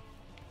both.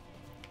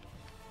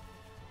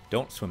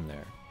 Don't swim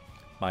there.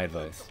 My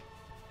advice.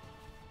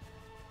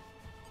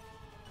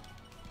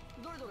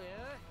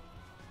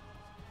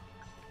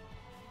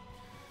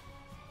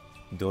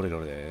 Dore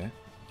dore.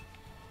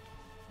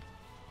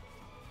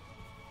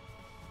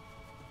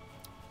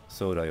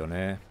 So da yo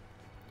ne.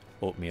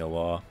 Oatmeal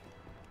wa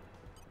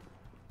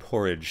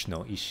porridge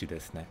no issue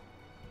desu ne.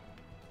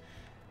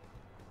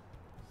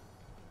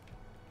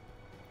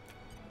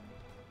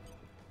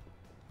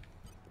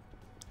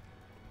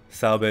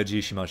 Salvage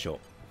shimashou.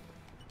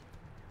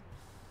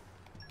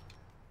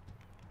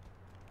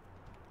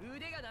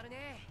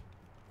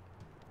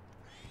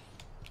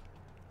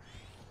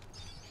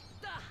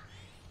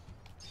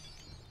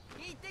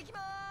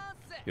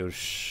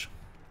 Yosh.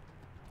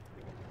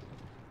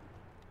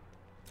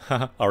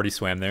 Already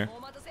swam there.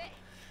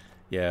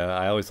 Yeah,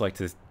 I always like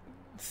to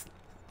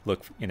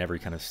look in every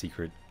kind of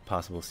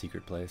possible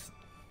secret place.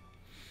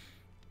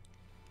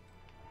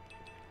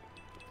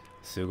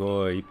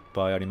 Sugoi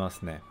ippai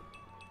arimasu ne.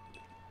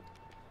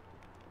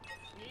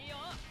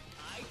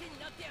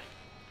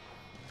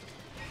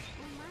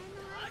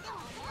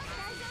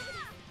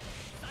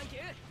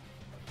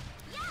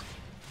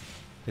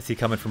 Is he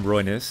coming from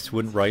Roynist?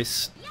 Wouldn't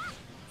rice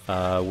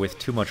with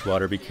too much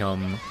water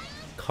become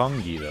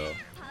kongi though?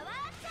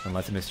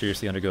 Unless it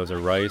mysteriously undergoes a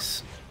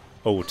rice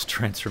oat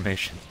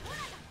transformation.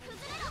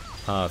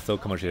 So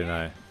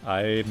kamoshirenai.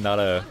 I'm not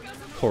a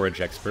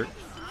porridge expert.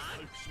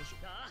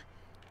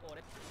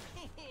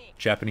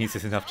 Japanese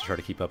is enough to try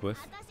to keep up with.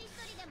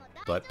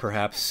 But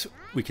perhaps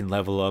we can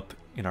level up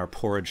in our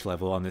porridge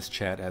level on this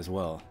chat as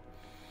well.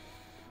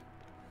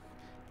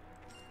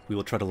 We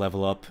will try to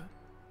level up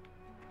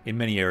in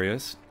many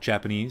areas.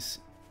 Japanese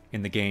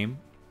in the game.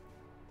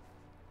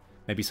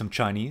 Maybe some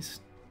Chinese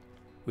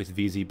with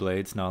VZ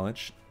Blade's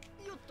knowledge.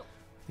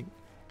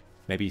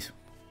 Maybe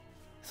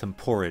some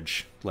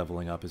porridge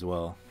leveling up as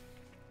well.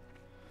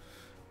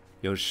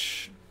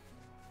 Yosh.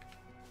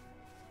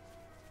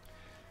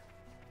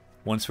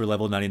 Once we're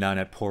level 99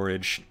 at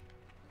porridge,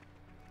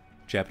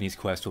 Japanese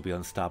quest will be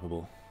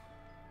unstoppable.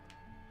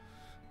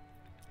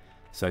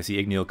 So I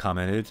see Igneal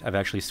commented, I've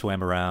actually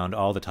swam around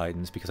all the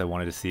Titans because I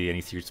wanted to see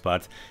any secret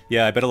spots.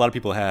 Yeah, I bet a lot of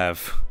people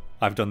have.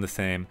 I've done the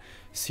same.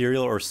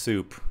 Cereal or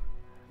soup?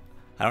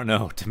 I don't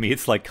know. To me,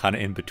 it's like kind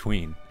of in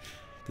between.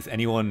 Is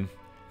anyone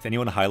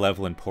high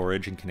level in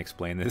porridge and can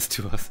explain this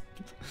to us?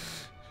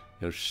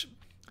 Yosh.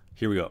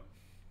 Here we go.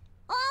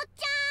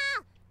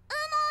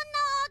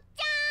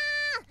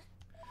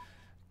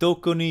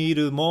 Doko ni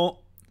iru mo?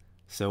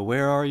 So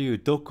where are you?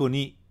 Doko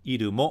ni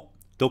iru mo?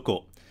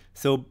 Doko.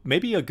 So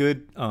maybe a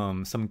good,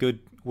 some good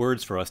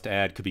words for us to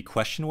add could be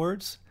question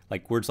words,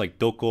 like words like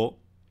doko.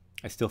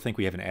 I still think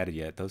we haven't added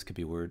yet. Those could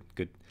be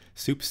good.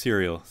 Soup,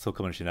 cereal, so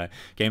kamoshirei.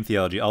 Game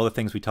theology, all the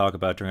things we talk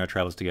about during our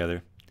travels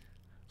together.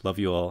 Love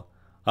you all.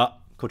 Ah,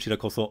 kochira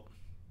koso.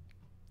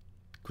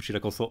 Kochira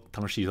koso,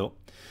 tanoshii zo.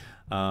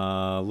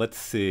 Let's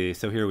see.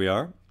 So here we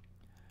are.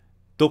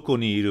 Doko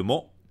ni iru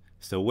mo?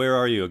 So where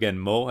are you? Again,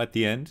 mo at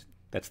the end.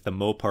 That's the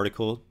mo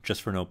particle,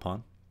 just for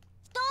Nopon.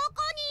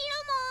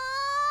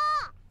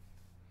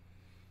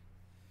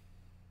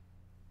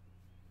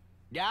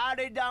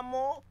 Dare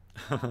damo.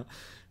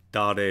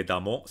 Dare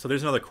damo. So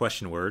there's another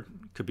question word.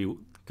 Could be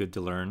good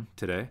to learn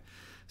today.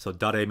 So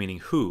dare meaning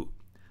who.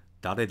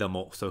 Dare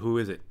damo. So who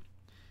is it?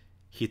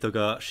 Hito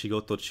ga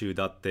shigoto chu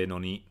datte no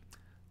ni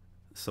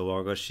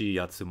sawagashi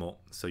yatsu mo.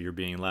 So you're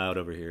being loud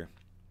over here.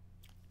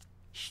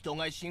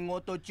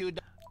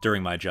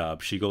 During my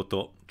job.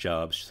 Shigoto,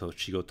 job. So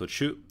shigoto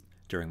chu,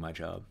 during my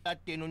job.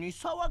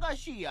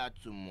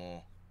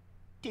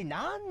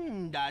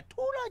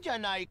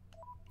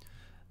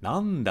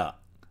 Nanda.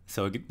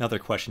 So another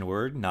question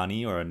word,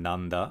 nani or a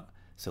nanda.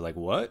 So like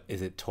what?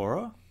 Is it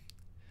Torah?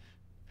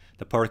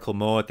 The particle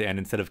mo at the end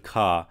instead of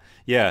ka.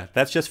 Yeah,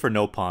 that's just for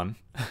Nopon.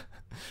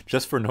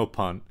 Just for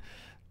Nopon.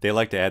 They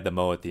like to add the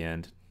mo at the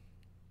end.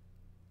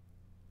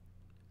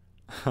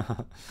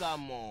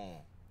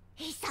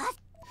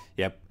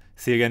 Yep.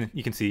 See again,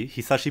 you can see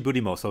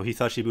hisashiburi mo. So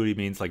hisashiburi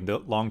means like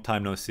long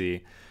time no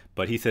see.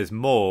 But he says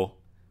mo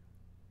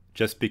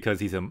just because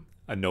he's a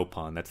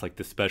Nopon. That's like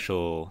the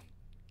special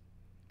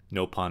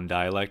Nopon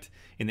dialect.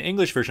 In the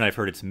English version, I've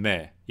heard it's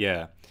me.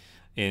 Yeah.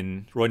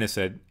 Royna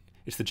said,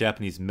 it's the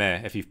Japanese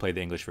me if you've played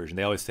the English version.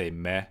 They always say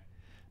me,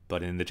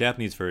 but in the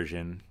Japanese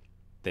version,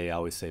 they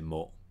always say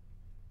mo.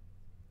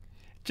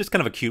 Just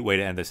kind of a cute way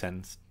to end the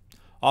sentence.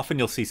 Often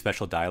you'll see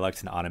special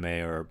dialects in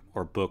anime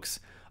or books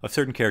of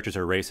certain characters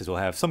or races will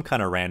have some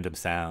kind of random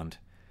sound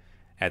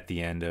at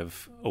the end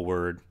of a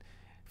word.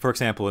 For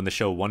example, in the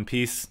show One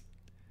Piece,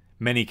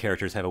 many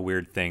characters have a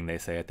weird thing they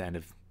say at the end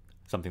of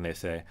something they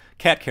say.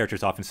 Cat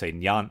characters often say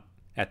nyan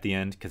at the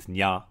end because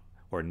nya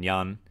or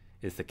nyan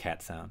is the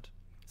cat sound.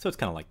 So it's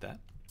kind of like that.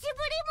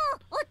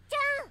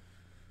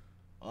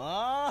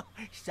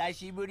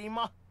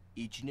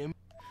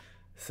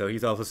 So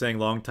he's also saying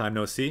long time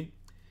no see.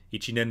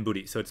 Ichinen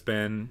buri. So it's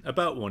been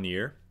about 1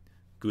 year.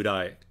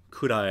 Gurai.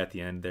 Kurai at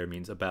the end there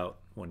means about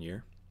 1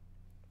 year.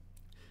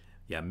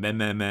 Yeah,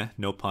 me.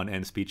 No pun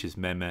end speech is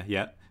me.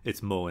 Yeah,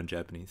 it's mo in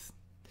Japanese.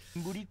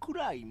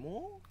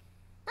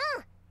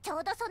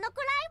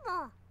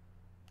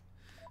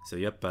 So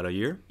yep, about a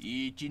year.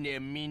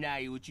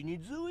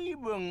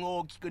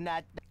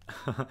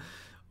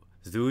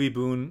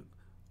 Zuibun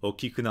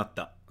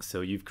okikunatta.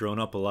 So you've grown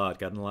up a lot,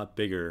 gotten a lot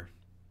bigger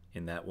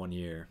in that 1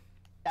 year.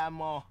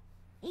 So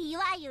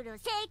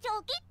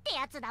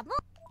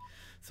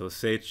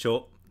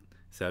seicho,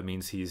 so that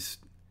means he's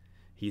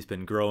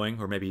been growing,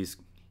 or maybe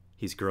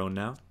he's grown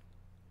now.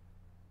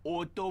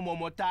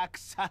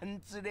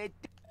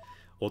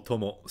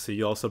 Otomo. So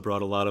you also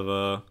brought a lot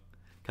of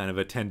kind of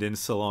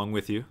attendants along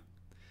with you.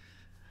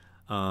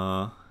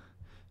 So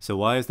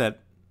why is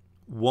that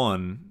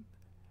 1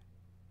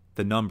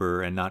 the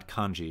number and not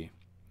kanji?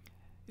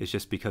 It's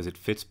just because it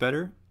fits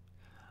better?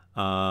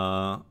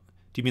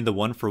 Do you mean the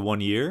 1 for 1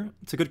 year?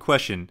 It's a good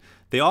question.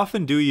 They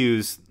often do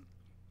use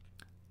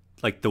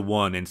like the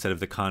 1 instead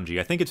of the kanji.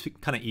 I think it's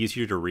kind of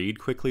easier to read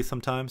quickly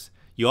sometimes.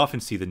 You often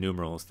see the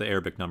numerals, the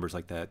Arabic numbers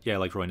like that. Yeah,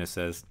 like Royna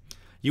says.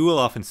 You will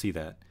often see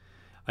that.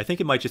 I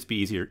think it might just be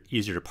easier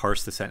to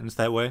parse the sentence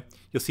that way.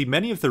 You'll see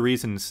many of the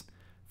reasons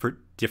for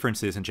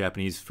differences in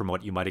Japanese from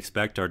what you might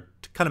expect are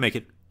to kind of make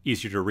it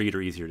easier to read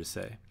or easier to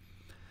say.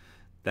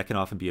 That can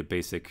often be a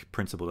basic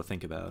principle to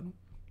think about.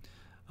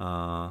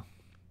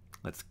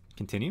 Let's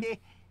continue.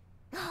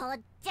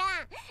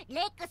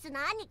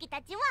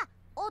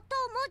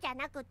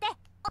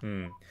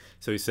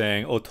 So he's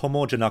saying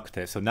otomo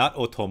janakute. So not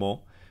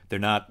otomo. They're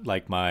not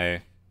like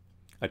my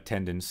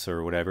attendants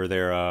or whatever.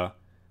 They're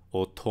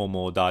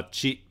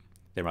otomodachi.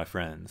 They're my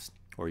friends.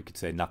 Or you could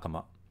say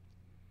nakama.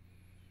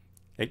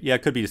 Yeah,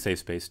 it could be to save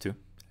space too,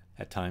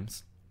 at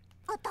times.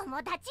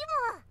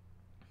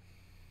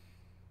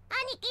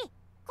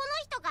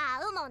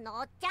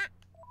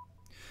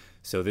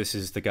 So this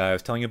is the guy I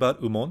was telling you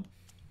about, Umon.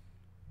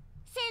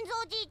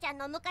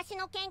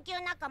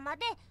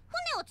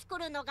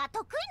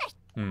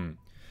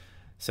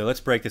 So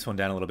let's break this one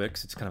down a little bit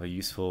because it's kind of a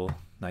useful,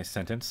 nice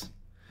sentence.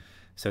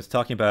 So it's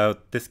talking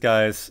about this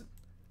guy's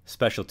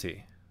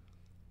specialty.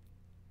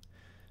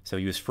 So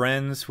he was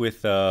friends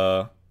with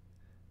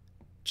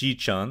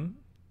Ji-chan,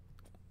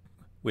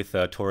 with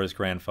Tora's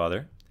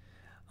grandfather.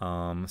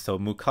 So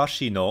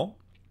mukashi no.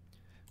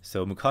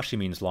 So mukashi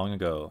means long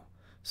ago.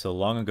 So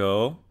long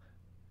ago,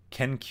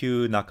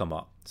 kenkyu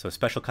nakama. So a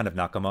special kind of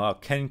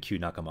nakama, kenkyu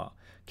nakama.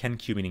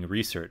 Kenkyu meaning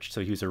research.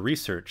 So he was a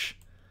research,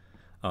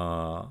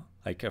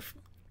 like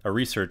a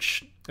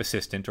research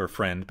assistant or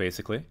friend,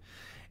 basically.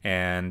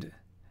 And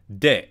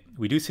de,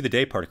 we do see the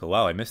de particle.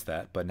 Wow, I missed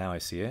that, but now I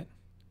see it.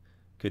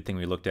 Good thing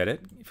we looked at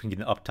it. If we can get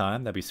an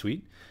uptime, that'd be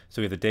sweet.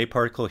 So we have the de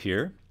particle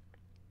here.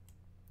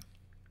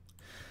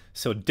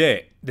 So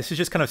de, this is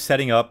just kind of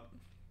setting up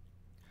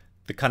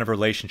the kind of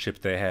relationship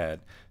they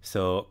had.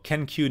 So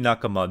kenkyu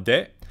nakama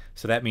de,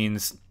 so that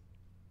means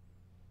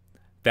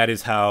that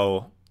is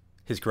how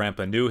his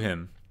grandpa knew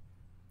him.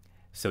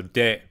 So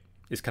de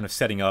is kind of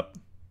setting up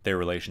their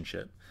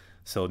relationship.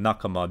 So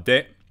nakama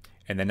de,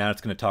 and then now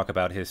it's going to talk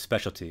about his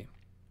specialty.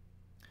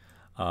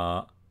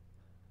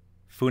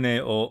 Fune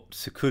o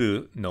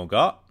tsukuru no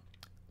ga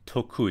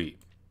tokui.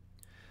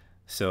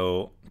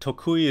 So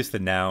tokui is the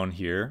noun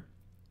here,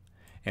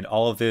 and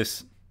all of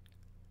this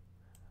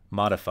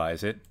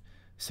modifies it.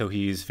 So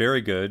he's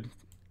very good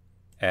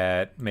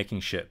at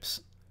making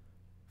ships.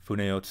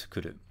 Fune o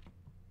tsukuru.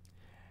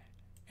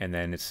 And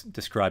then it's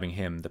describing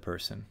him, the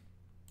person.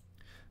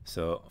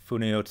 So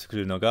fune o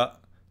tsukuru no ga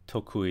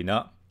tokui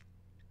na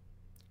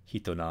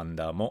hito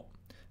nanda mo.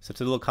 So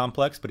it's a little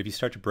complex, but if you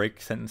start to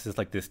break sentences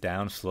like this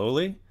down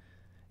slowly,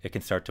 it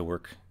can start to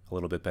work a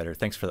little bit better.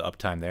 Thanks for the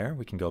uptime there.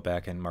 We can go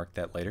back and mark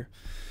that later.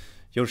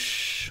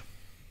 Yosh.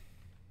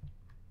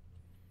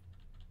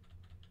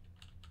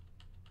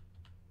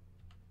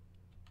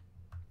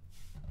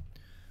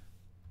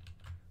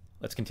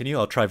 Let's continue.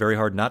 I'll try very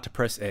hard not to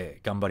press A.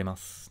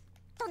 Ganbarimasu.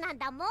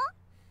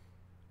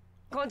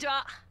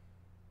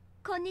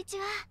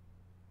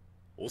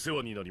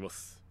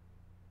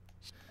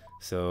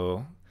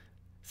 So,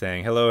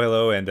 saying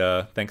hello, and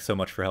thanks so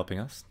much for helping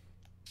us.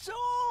 So,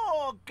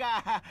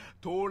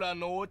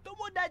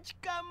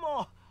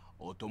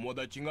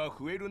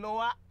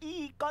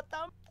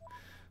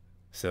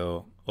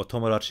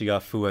 otomodachi ga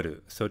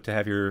fueru. So to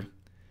have your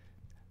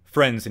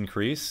friends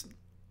increase.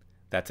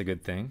 That's a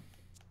good thing.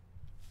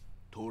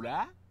 ト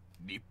ラ、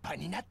立派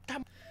になった。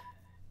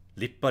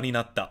立派に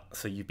なった.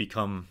 So you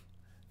become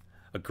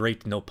a great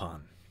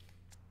Nopon.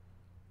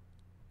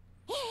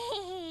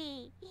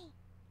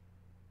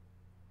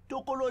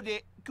 ところ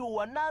で、今日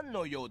は何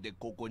の用で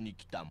ここに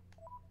来た?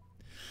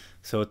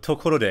 So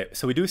tokorode.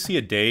 So we do see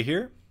a day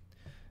here,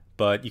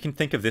 but you can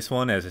think of this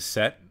one as a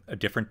set, a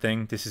different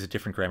thing. This is a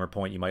different grammar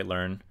point you might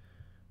learn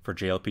for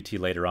JLPT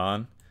later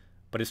on,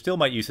 but it still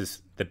might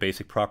use the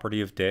basic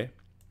property of de.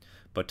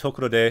 But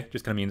tokorode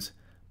just kind of means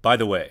by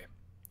the way.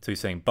 So he's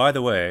saying by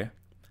the way,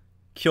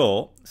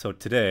 kyo, so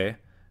today,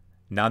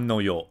 nan no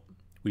yo.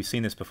 We've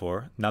seen this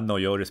before. Nan no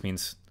yo just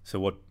means, so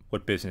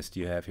what business do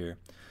you have here?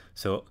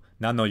 So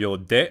nan no yo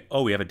de,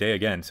 oh, we have a day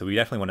again, so we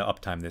definitely want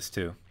to uptime this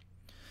too.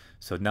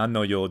 So nan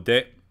no yo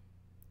de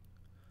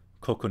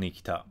koko ni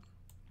kita.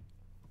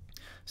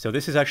 So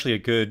this is actually a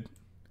good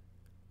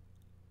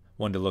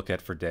one to look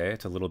at for de.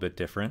 It's a little bit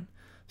different.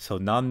 So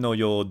nan no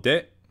yo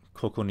de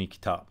koko ni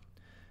kita.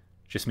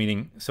 Just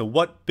meaning, so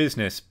what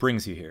business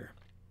brings you here?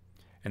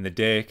 And the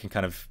de can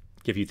kind of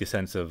give you the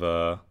sense of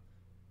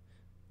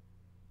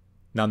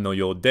nan no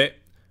yo de.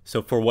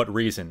 So for what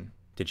reason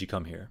did you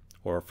come here?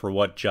 Or for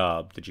what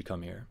job did you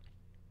come here?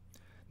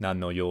 Nan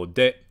no yo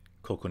de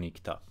koko ni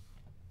kita.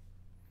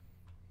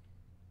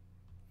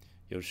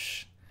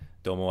 Yosh.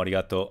 Domo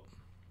arigato.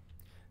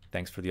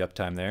 Thanks for the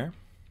uptime there.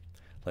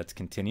 Let's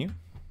continue.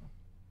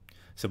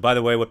 So by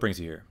the way, what brings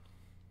you here?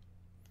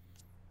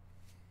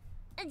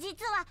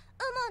 実は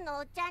ウモの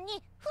お茶に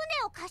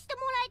船を貸して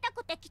もらいた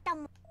くて来た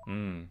も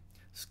ん。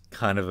It's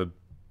kind of a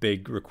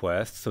big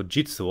request. So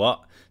jitsu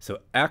wa. So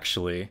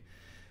actually,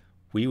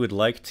 we would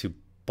like to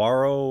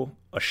borrow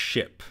a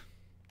ship.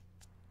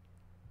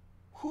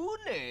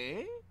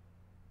 船？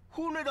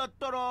船だっ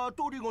たら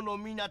トリゴの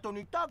港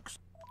にたくさ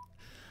ん。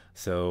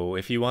So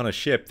if you want a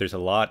ship, there's a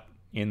lot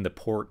in the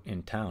port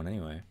in town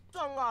anyway.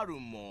 ある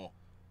も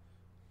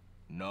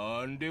ん。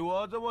なんで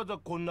わざわざ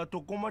こんな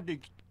とこまで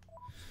来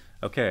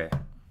た? Okay.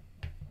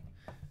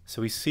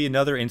 So we see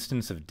another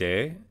instance of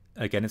de.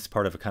 Again, it's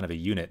part of a kind of a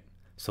unit.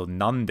 So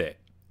nande.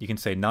 You can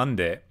say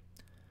nande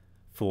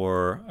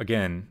for,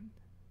 again,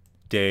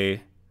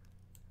 de,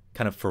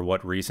 kind of for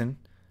what reason.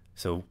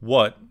 So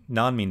what,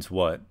 nan means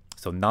what.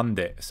 So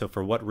nande. So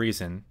for what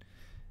reason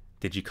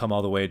did you come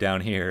all the way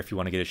down here if you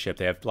want to get a ship?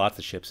 They have lots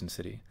of ships in the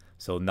city.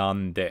 So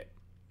nande.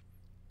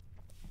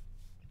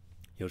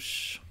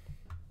 Yosh.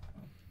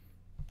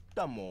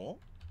 だもん。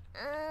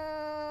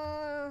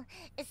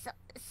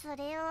そ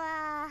れ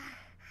は。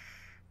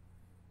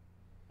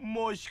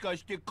もしか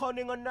して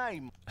金がない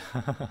もん。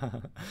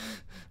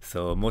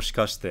So もし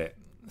かして.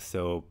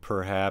 So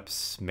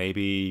perhaps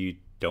maybe you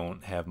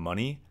don't have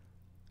money?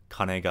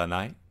 金が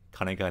ない?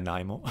 金がな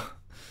いも?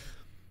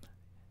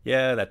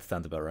 Yeah, that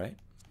sounds about right.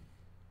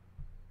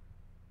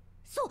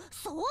 そう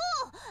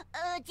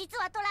実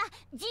はトラ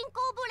人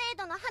工ブ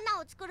レードの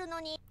花を作るの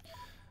に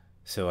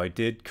So I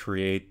did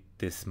create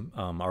this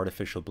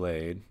artificial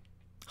blade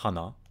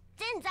花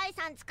全財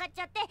産使っ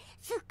ちゃって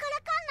すっから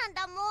かん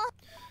なんだもん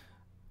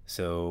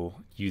So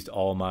used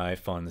all my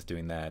funds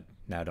doing that.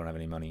 Now I don't have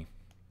any money.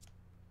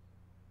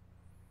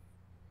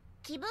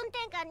 気分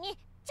転換に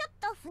ちょっ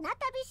と船旅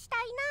したい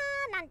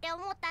なーなんて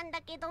思ったん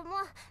だけども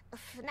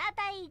船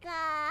代が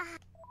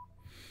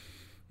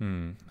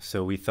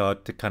So we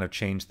thought to kind of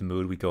change the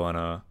mood, we go on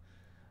a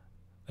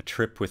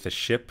trip with a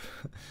ship,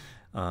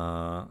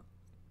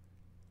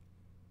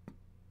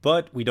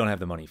 but we don't have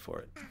the money for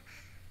it.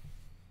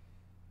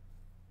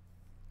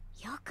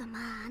 よく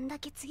まああんだ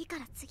け次か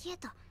ら次へ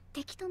と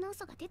適当な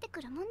嘘が出てく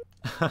るもん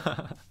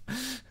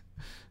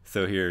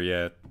So here,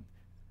 yeah,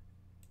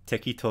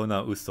 tekito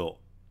na uso.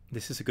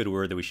 This is a good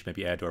word that we should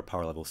maybe add to our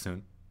power level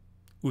soon.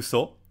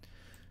 Uso.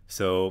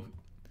 So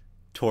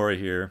Tora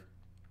here,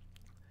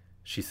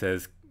 she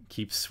says,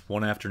 keeps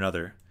one after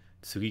another.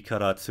 Tsugi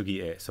kara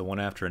tsugi e. So one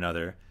after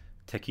another.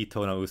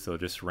 Tekito na uso,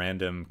 just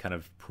random kind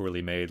of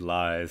poorly made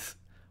lies,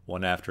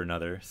 one after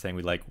another, saying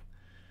we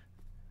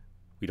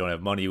don't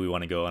have money, we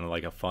want to go on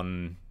like a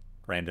fun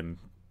random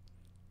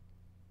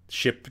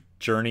ship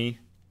journey.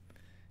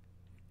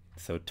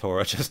 So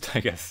Tora just, I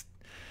guess,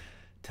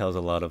 tells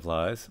a lot of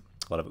lies,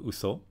 a lot of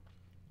uso.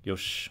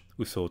 Yosh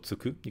uso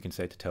tsuku, you can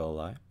say to tell a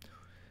lie.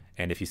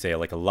 And if you say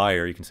like a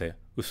liar, you can say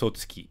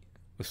usotsuki.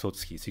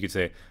 Usotsuki. So you could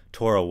say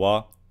Tora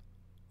wa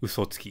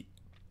usotsuki.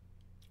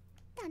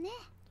 だね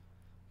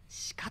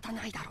仕方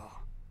ないだろう。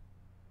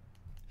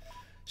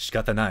仕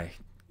方ない.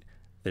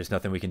 There's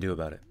nothing we can do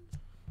about it.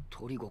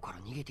 トリゴから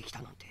逃げてき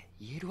たなんて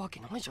言えるわけ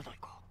ないじゃない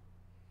か。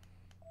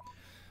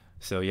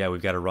So yeah,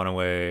 we've got to run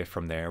away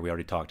from there. We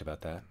already talked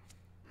about that.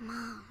 ま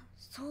あ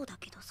そうだ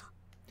けどさ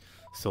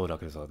So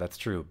that's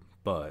true,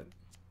 but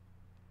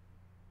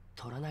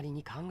トラなり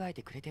に考え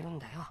てくれてるん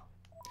だよ。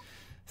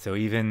 so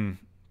even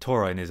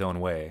Tora in his own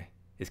way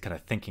is kind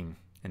of thinking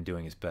and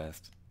doing his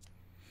best.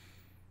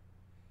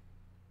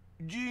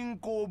 人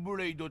工ブ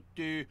レイドっ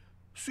て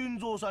先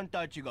蔵さん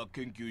たちが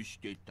研究し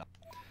てた。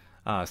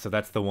Ah, so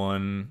that's the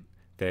one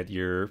that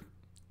your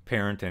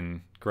parent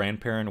and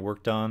grandparent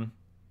worked on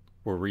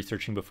were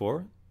researching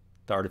before,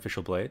 the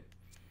artificial blade.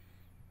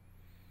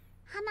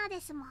 花で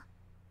すもん。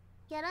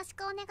よろし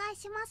くお願い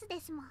しますで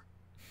すもん。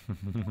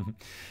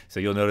So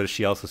you'll notice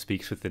she also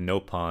speaks with the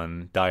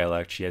Nopon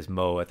dialect. She has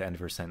mo at the end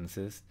of her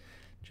sentences.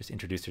 Just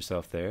introduce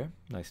yourself there.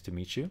 Nice to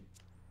meet you.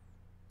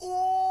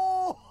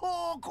 お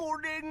お、こ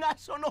れが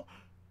その。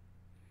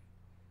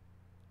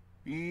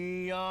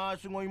いやー、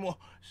すごいも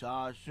う。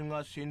さす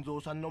が仙蔵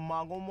さんの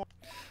孫も。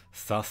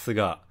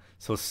Sasuga.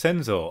 So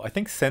Senzo, I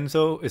think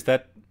Senzo, is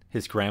that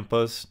his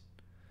grandpa's?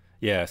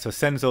 Yeah, so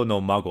Senzo no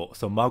Mago.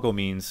 So Mago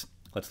means,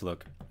 let's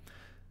look.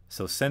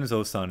 So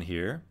Senzo-san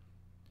here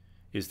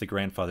is the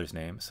grandfather's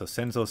name. So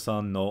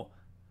Senzo-san no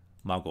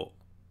Mago.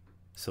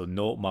 So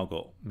no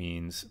Mago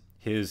means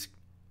his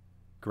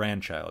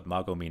grandchild.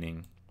 Mago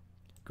meaning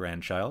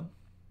grandchild.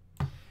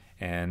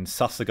 And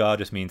Sasuga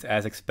just means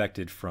as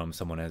expected from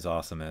someone as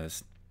awesome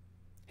as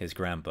his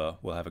grandpa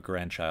will have a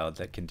grandchild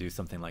that can do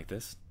something like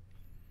this.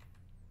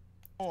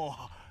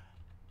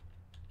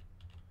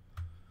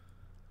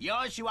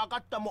 よし、わか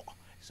ったも。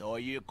そ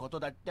ういうこと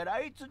だったら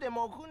いつで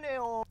も船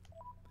を。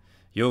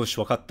Yosh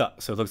wakatta.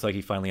 So it looks like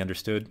he finally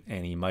understood,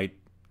 and he might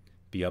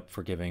be up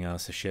for giving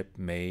us a ship,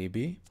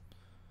 maybe.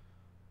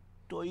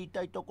 と言い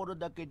たいところ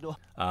だけど。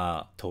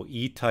To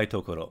itai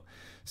tokoro.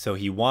 So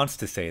he wants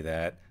to say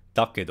that,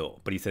 dakedo,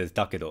 but he says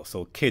dakedo,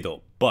 so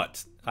kedo,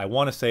 but. I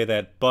want to say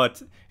that,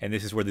 but, and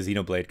this is where the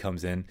Xenoblade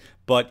comes in,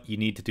 but you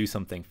need to do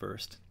something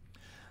first.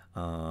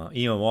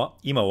 Ima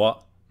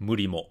wa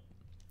muri mo.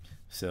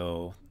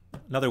 So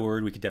another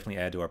word we could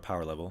definitely add to our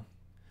power level.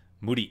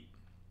 Muri.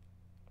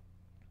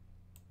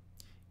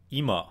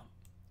 Ima.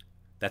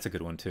 That's a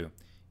good one too.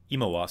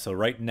 Ima wa. So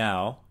right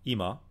now,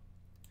 ima,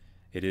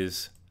 it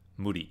is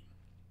muri.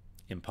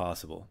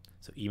 Impossible.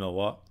 So ima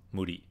wa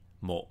muri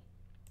mo.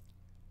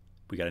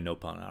 We got a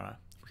nopon.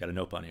 We got a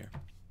nopon here.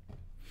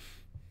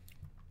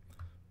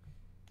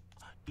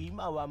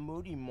 今は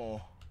無理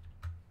も。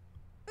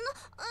な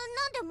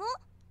んでも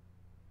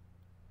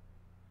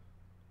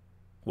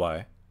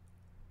Why?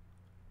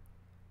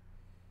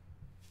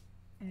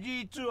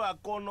 実は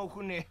この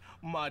船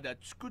まだ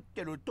作っ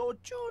てる途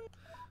中。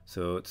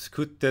So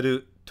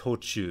tsukutteru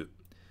tochu.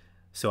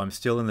 So I'm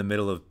still in the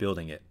middle of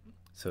building it.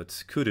 So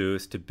tsukuru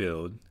is to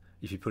build.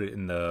 If you put it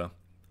in the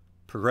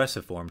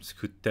progressive form,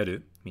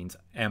 tsukutteru means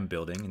am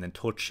building, and then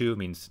tochu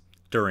means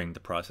during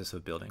the process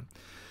of building.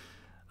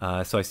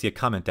 So I see a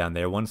comment down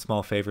there. One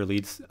small favor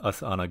leads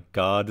us on a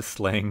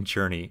god-slaying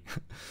journey.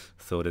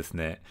 So desu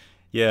ne.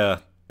 Yeah,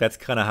 that's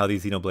kind of how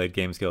these Xenoblade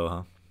games go,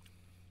 huh?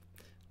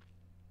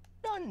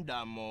 なん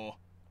だもう。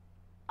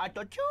あ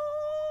とちょ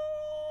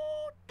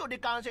っとで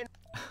完成。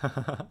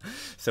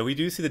So we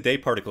do see the day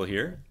particle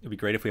here. It would be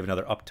great if we have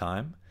another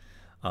uptime.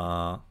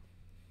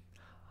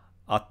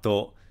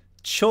 Ato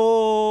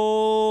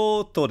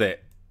chotto de.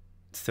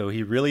 So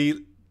he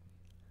really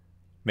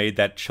made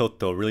that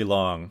chotto really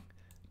long.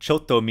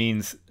 Chotto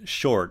means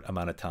short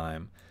amount of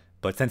time.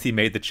 But since he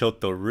made the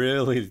chotto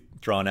really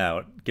drawn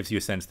out, it gives you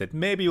a sense that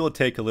maybe it will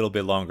take a little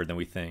bit longer than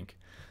we think.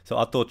 So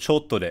ato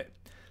chotto de.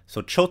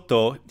 So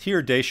chotto,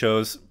 here day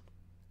shows.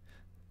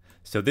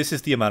 So this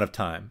is the amount of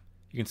time.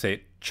 You can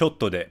say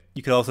chotto de.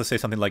 You could also say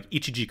something like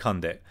ichijikan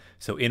de.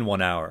 So in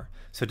 1 hour.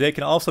 So de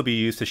can also be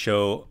used to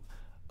show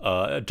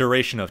a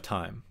duration of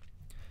time.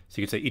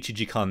 So you can say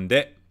ichijikan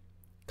de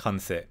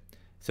kanse.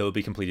 So it will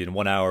be completed in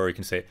 1 hour. You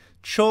can say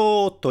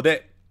chotto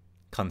de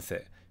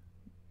kanse,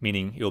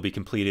 meaning it will be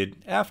completed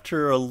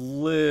after a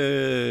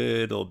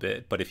little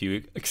bit. But if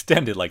you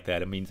extend it like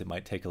that, it means it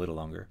might take a little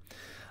longer.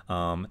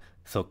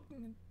 So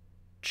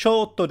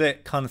chotto de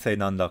kanse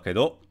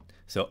nandakedo.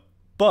 So,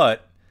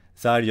 but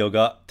zairyo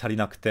ga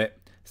tarinakute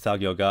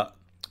sagyo ga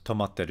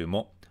tomatteru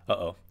mo.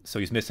 Uh-oh. So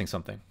he's missing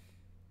something.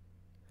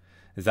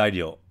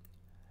 Zairyo,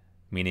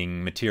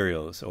 meaning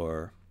materials,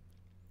 or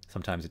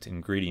sometimes it's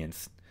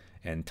ingredients.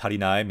 And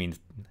tarinai means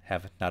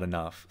have not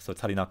enough. So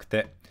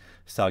tarinakute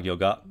sagyo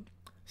ga.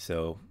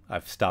 So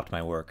I've stopped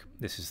my work.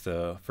 This is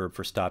the verb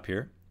for stop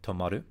here.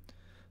 Tomaru.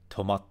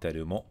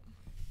 Tomatteru mo.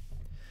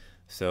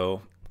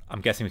 So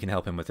I'm guessing we can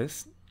help him with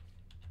this.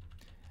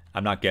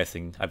 I'm not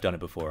guessing. I've done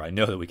it before. I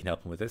know that we can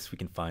help him with this. We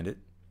can find it.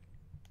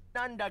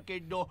 なんだけ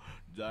ど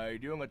材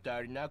料が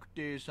足りなく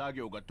て作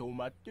業が止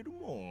まってる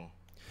もん。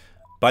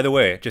By the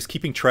way, just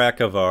keeping track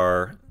of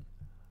our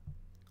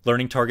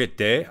learning target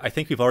day, I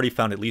think we've already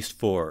found at least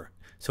 4.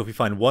 So if we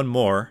find one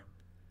more,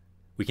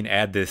 we can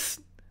add this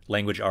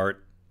language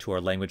art to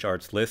our language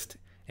arts list,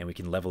 and we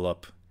can level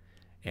up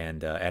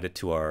and add it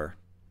to our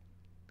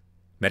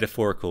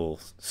metaphorical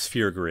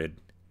sphere grid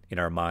in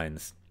our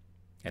minds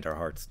and our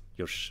hearts.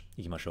 Yosh,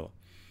 ikimashou.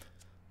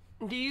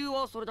 理由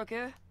はそれだ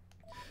け?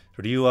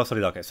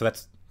 So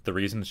that's the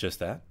reason, it's just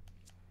that?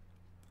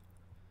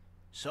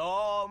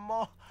 そう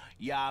も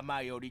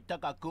山より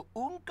高く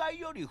雲海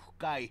より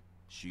深い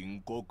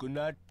深刻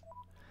な。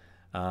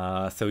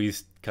So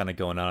he's kind of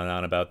going on and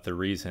on about the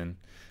reason.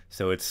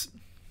 So let's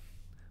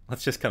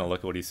just kind of look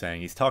at what he's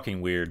saying. He's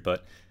talking weird,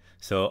 but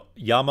so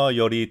yama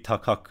yori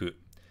takaku.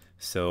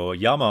 So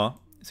yama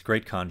is a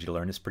great kanji to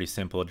learn. It's pretty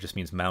simple. It just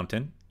means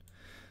mountain.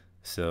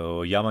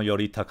 So yama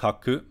yori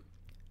takaku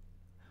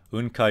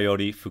Unka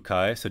yori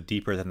fukai, so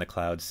deeper than the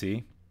cloud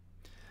sea.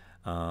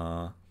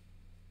 That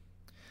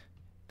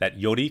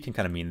yori can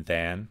kind of mean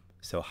than,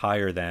 so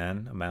higher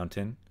than a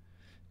mountain,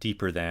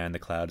 deeper than the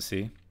cloud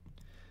sea.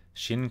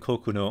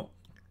 Shinkoku no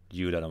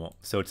Yudaramo.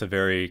 So it's a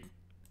very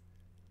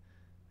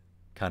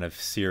kind of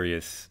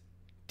serious,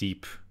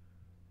 deep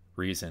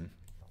reason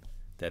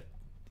that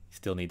he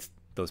still needs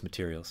those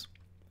materials.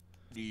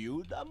 理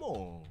由だ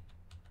もん。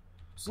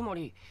つま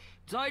り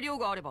材料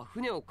があれば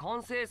船を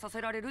完成さ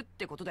せられるっ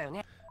てことだよ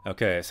ね。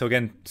 Okay, so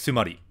again,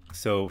 sumari.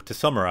 So to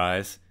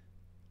summarize,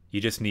 you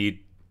just need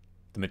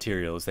the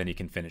materials, then you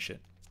can finish it.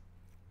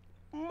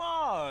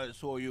 まあ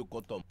そういう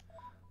こと。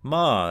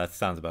 Ma, that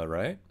sounds about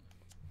right.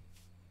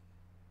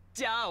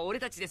 じゃあ俺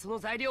たちでその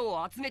材料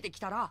を集めてき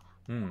たら。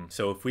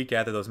 So if we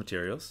gather those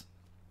materials,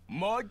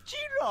 もち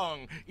ろ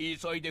ん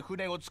急いで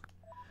船を作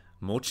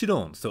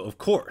mochiron, so of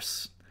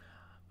course,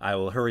 I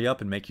will hurry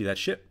up and make you that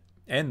ship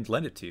and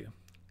lend it to you.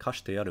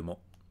 Kashite yaru mo.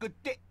 っ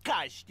て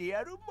貸して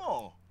やる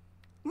も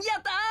や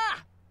った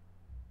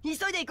ー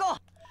急いで行こ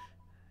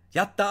う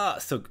Yatta!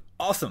 So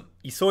awesome!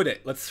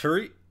 Isoide, let's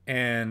hurry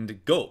and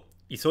go.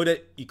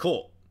 Isoide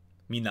iko.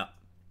 Mina.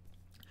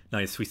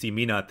 Nice, we see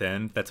mina at the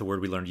end. That's a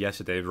word we learned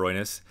yesterday,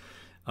 Roynus.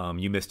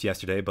 You missed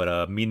yesterday,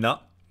 but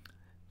mina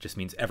just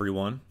means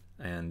everyone.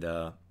 And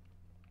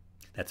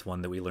that's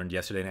one that we learned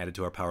yesterday and added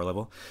to our power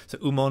level. So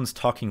Umon's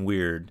talking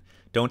weird.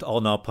 Don't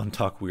all Naupon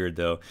talk weird,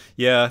 though.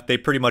 Yeah, they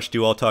pretty much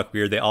do all talk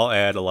weird. They all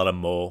add a lot of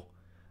mo,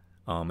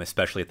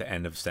 especially at the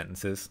end of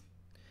sentences.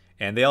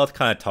 And they all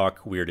kind of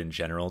talk weird in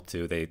general,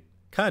 too. They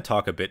kind of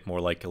talk a bit more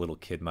like a little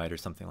kid might or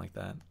something like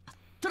that.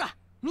 トラ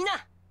みんなわ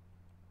か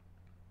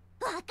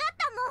っ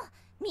たもん。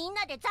みん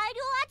なで材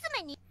料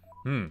集めに。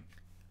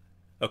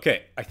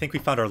Okay, I think we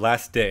found our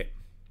last day.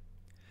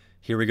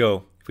 Here we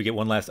go. If we get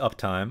one last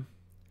uptime.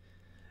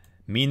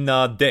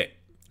 Minna de.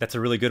 That's a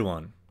really good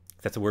one.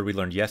 That's a word we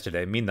learned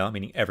yesterday. Minna,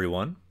 meaning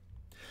everyone.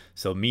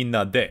 So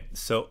minna de.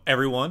 So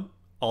everyone,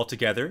 all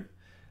together.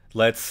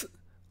 Let's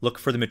look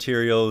for the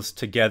materials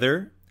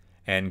together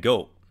and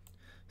go.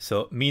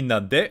 So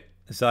minna de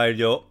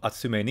zairyo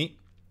atsume ni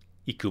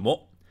iku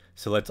mo.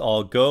 So let's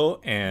all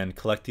go and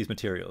collect these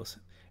materials.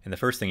 And the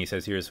first thing he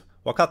says here is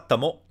wakatta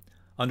mo.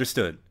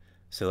 Understood.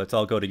 So let's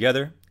all go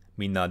together.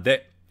 Minna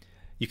de.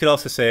 You could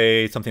also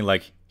say something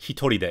like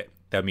hitori de.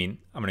 That would mean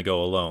I'm going to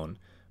go alone.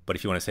 But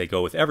if you want to say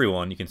go with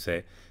everyone, you can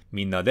say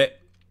minna de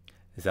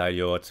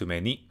zairyo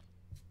atsume ni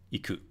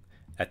iku.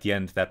 At the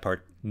end, that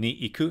part ni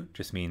iku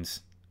just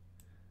means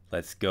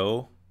let's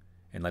go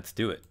and let's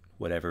do it.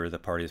 Whatever the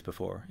part is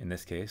before. In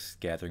this case,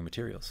 gathering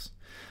materials.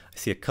 I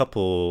see a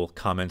couple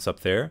comments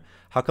up there.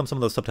 How come some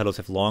of those subtitles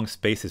have long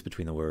spaces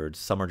between the words?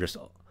 Some are just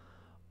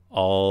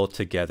all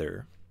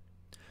together.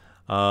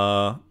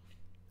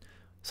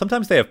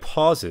 Sometimes they have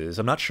pauses.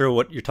 I'm not sure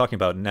what you're talking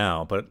about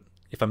now, but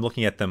if I'm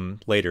looking at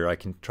them later, I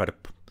can try to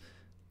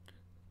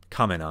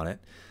comment on it.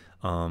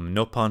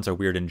 Nopons are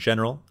weird in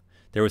general.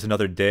 There was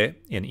another de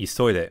in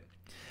isoide.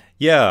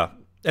 Yeah,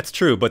 that's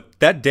true, but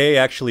that de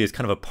actually is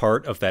kind of a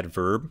part of that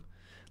verb.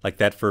 Like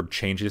that verb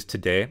changes to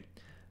de.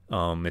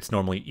 It's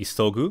normally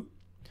isogu.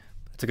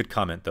 That's a good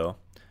comment though.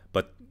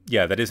 But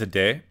yeah, that is a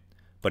de,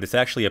 but it's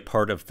actually a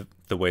part of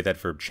the way that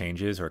verb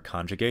changes or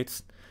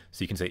conjugates.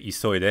 So you can say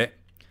isoide.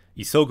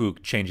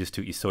 Isogu changes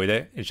to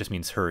isoide. It just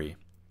means hurry.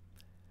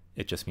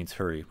 It just means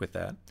hurry with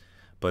that.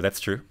 But that's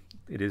true.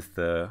 It is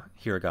the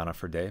hiragana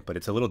for de, but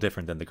it's a little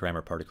different than the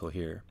grammar particle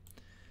here.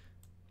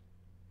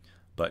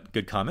 But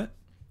good comment.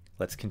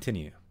 Let's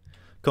continue.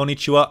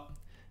 Konnichiwa.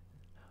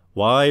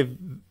 Why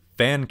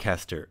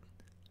Vancaster?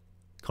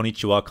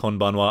 Konnichiwa,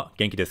 konbanwa,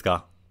 genki desu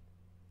ka?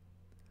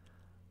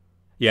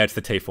 Yeah, it's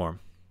the te form.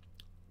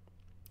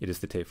 It is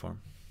the te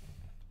form.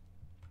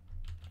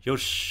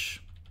 Yosh.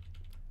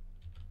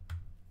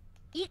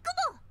 行くぞ。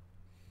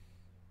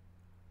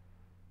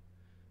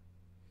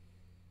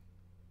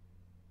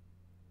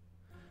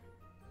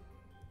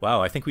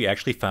 Wow, I think we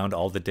actually found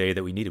all the day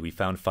that we needed. We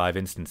found 5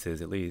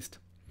 instances at least.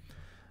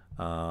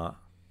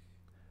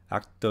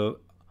 Octave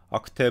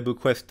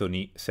quest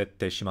ni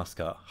sette shimasu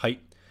ka? Hai.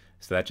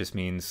 So that just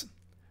means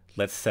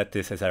let's set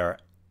this as our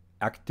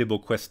active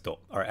quest,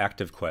 our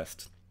active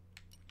quest.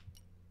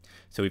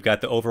 So we've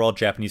got the overall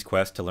Japanese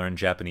quest to learn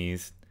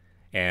Japanese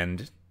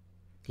and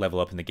level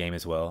up in the game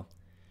as well.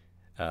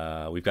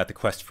 We've got the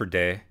quest for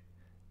day,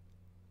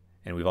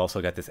 and we've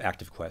also got this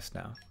active quest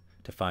now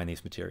to find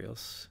these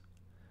materials.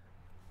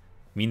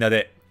 みんな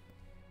で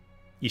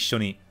一緒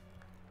に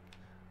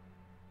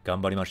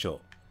頑張りまし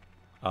ょ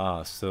う.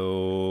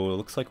 So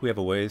looks like we have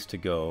a ways to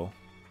go.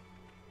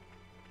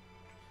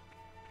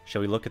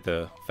 Shall we look at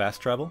the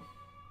fast travel?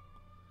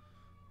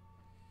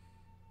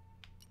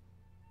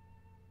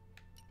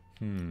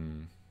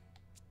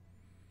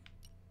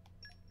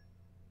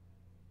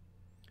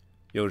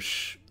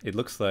 Yosh, it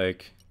looks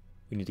like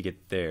we need to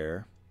get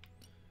there.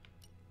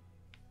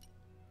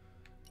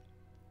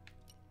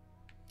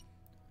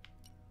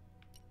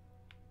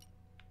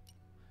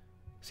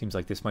 Seems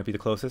like this might be the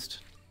closest.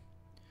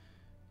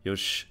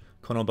 Yosh,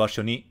 kono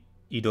basho ni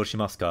idou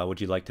shimasu ka?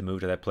 Would you like to move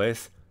to that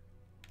place?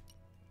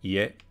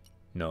 Ie.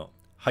 の。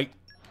はい、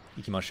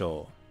行きまし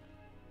ょ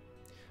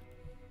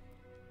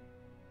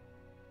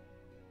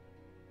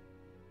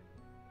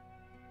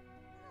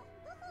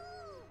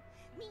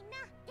みんな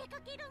出か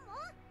けるもん。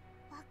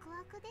ワク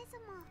ワクです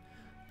もん。う。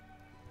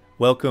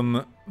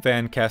Welcome,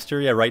 Van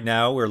Caster. Yeah, right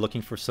now we're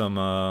looking for some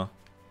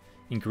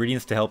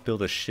ingredients to help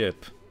build a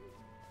ship.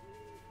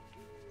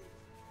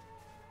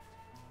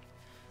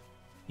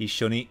 一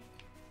緒に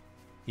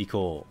行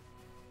こう。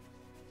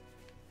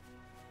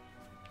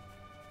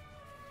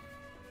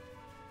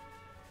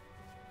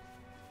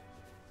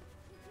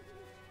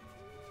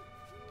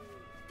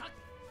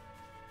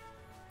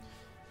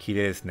綺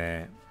麗です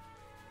ね。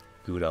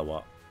グラ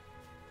は。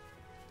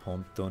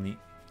本当に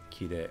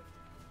綺麗。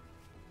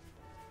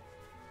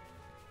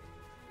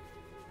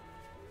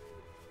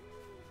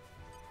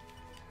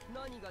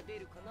何が出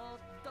るかな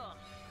と。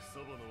草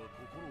花は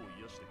心を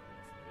癒してくれ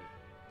ま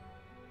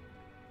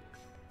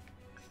す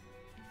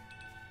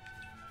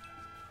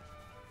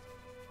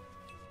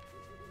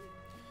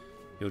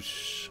ね。よ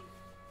し。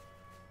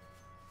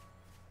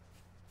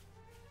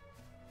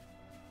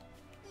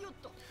よっ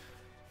と。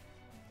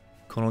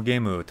このゲ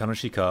ーム楽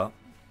しいか？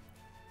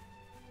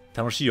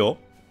楽しいよ。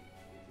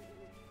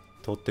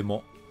とって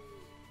も。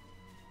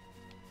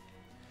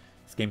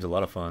This game's a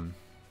lot of fun.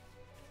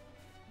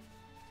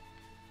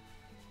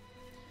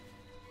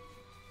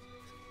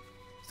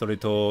 それ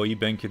といい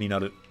勉強にな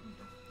る。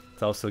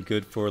It's also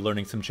good for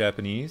learning some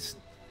Japanese.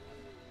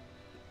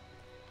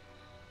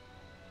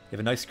 You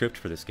have a nice script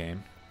for this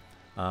game.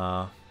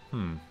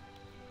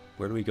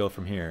 Where do we go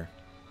from here?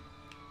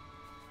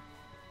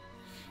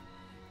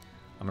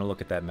 I'm gonna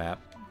look at that map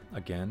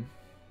again.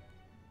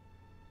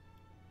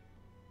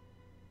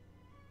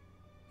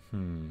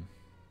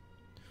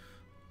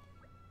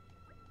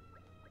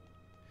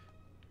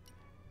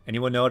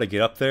 Anyone know how to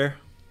get up there?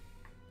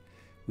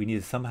 We need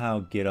to somehow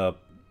get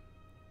up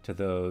to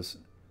those.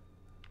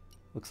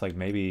 Looks like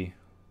maybe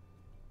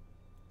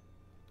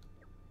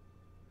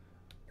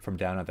from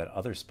down at that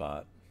other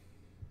spot.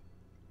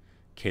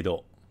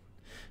 Kedo.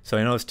 So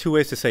I know there's two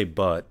ways to say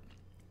but.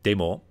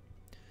 Demo,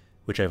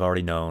 which I've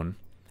already known,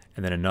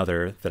 and then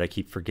another that I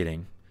keep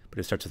forgetting, but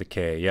it starts with a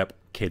K. Yep,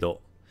 kedo.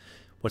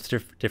 What's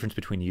the difference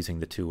between using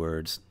the two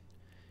words?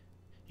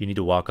 You need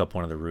to walk up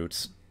one of the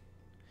routes.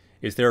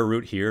 Is there a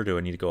route here, or do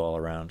I need to go all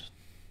around?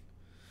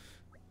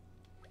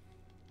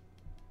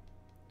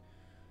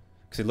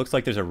 Because it looks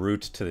like there's a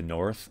route to the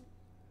north,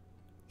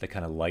 the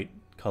kind of light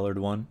colored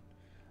one.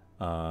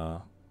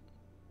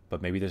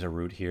 But maybe there's a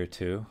route here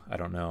too. I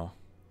don't know.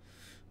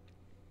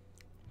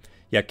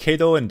 Yeah,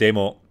 Keido and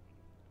Demo,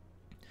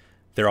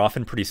 they're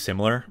often pretty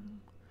similar,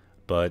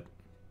 but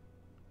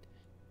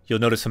you'll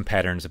notice some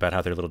patterns about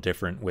how they're a little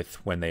different with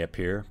when they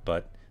appear,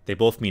 but they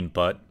both mean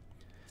but.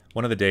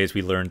 One of the days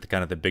we learned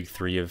kind of the big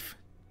three of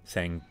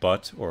saying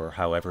but, or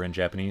however in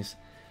Japanese,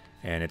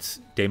 and it's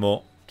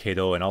Demo,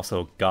 Keido, and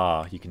also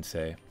ga, you can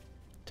say,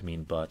 to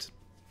mean but.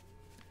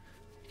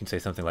 You can say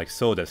something like,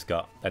 so desu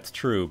ka, that's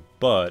true,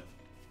 but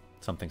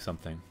something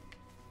something.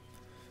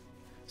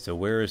 So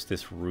where is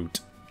this route?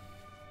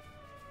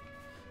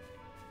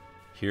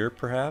 Here,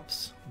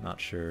 perhaps? Not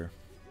sure.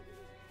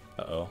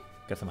 Uh-oh.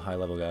 Got some high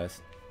level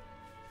guys.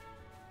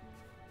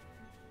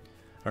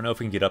 I don't know if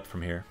we can get up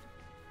from here.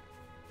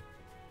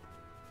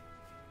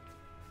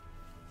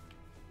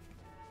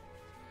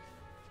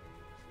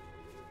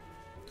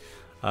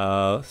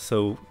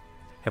 So,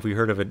 have we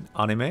heard of an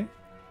anime?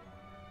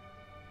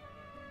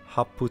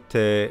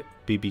 Hapute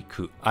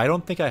Bibiku. I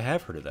don't think I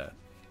have heard of that.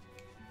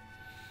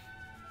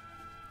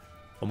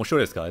 面白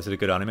いですか? Is it a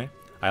good anime?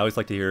 I always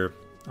like to hear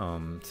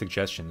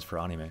suggestions for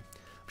anime. I'm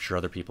sure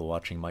other people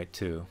watching might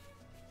too.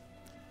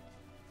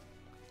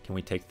 Can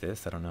we take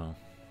this? I don't know.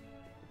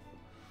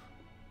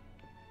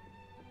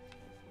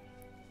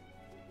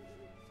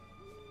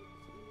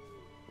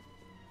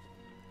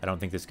 I don't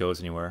think this goes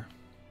anywhere.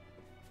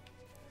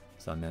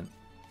 残念.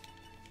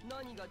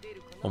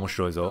 面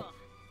白いぞ.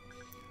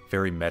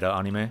 Very meta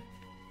anime.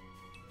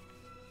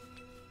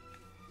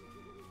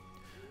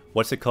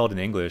 What's it called in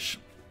English?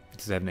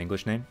 Does it have an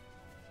English name?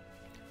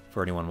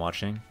 For anyone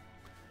watching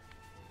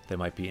that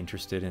might be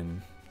interested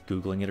in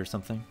Googling it or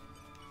something.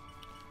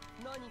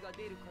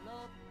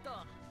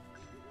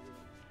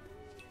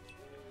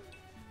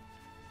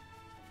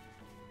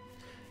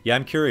 Yeah,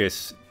 I'm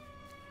curious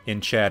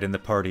in chat, in the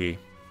party,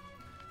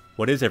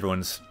 what is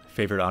everyone's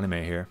favorite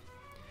anime here?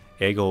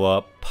 Eigo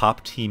wa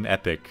Pop Team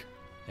Epic.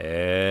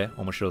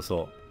 面白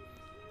そう.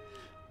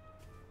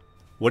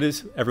 What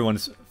is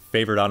everyone's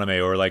favorite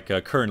anime, or like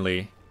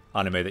currently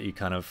anime that you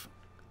kind of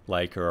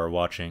like or are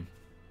watching?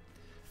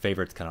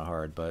 Favorite's kind of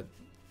hard, but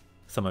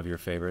some of your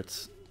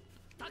favorites.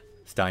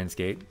 Steins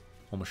Gate.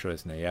 面白いで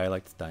すね. Yeah, I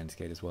like Steins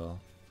Gate as well.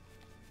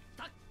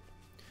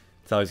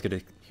 It's always good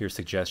to hear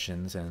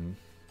suggestions, and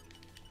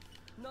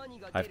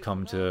I've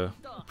come to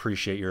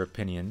appreciate your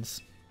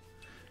opinions.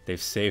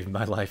 They've saved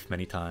my life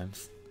many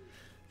times.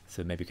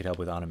 So maybe it could help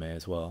with anime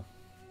as well.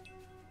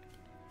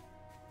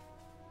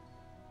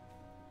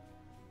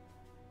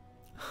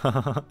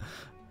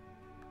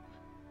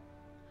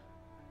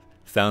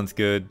 Sounds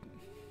good.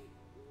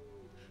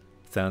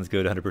 Sounds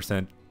good.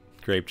 100%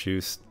 grape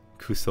juice.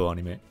 Kuso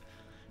anime.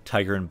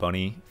 Tiger and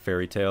Bunny.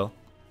 Fairy Tale.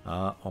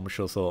 Ah, 面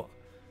白そ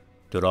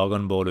う。ドラゴ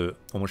ンボール。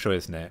面白い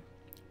ですね。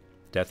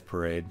Death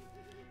Parade.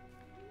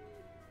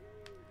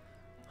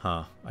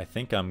 Huh. I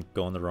think I'm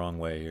going the wrong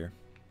way here.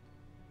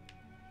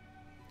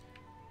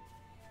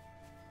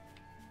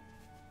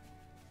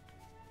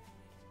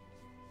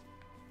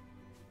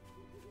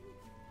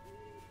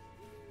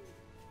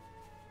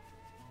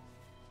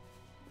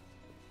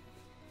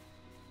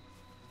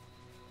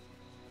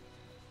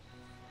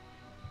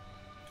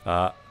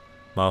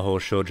 Mahou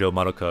Shoujo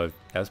Madoka.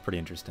 That's pretty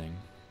interesting.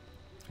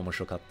 面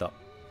白かった。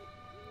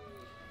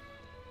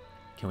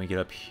Can we get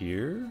up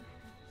here?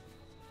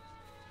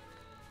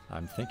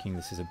 I'm thinking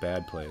this is a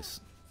bad place.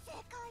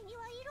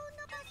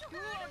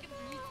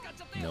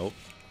 Nope.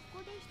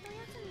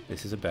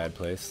 This is a bad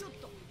place.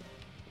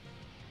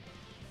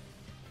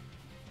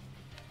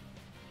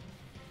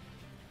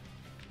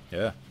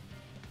 Yeah.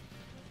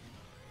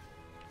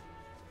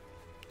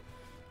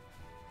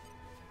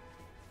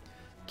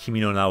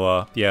 Kimi no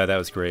Nawa. Yeah, that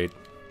was great.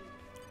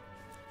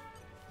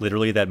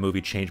 Literally, that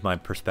movie changed my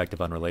perspective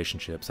on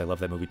relationships. I love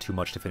that movie too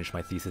much to finish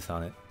my thesis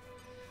on it.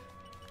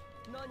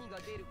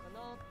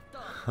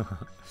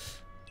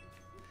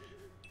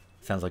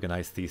 Sounds like a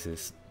nice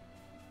thesis.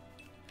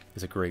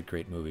 It's a great,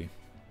 great movie.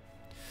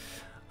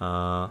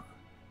 今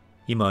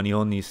日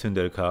本に住ん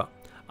でるか?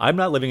 I'm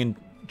not living in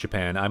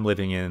Japan. I'm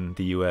living in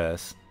the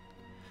US.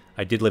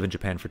 I did live in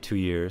Japan for 2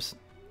 years.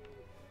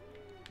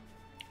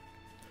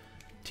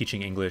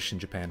 Teaching English in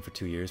Japan for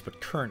 2 years,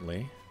 but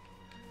currently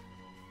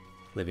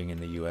living in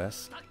the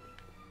US.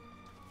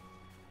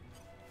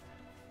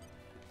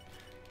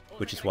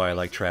 Which is why I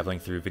like traveling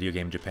through Video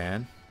Game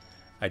Japan.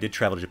 I did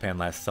travel to Japan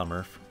last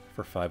summer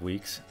for 5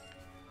 weeks.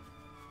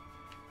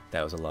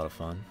 That was a lot of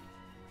fun.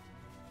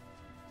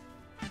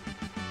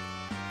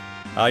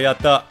 Ah,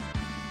 yatta!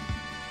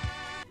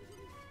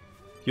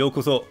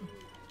 Yokoso!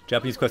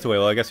 Japanese Quest away.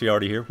 Well, I guess you're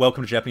already here.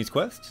 Welcome to Japanese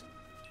Quest.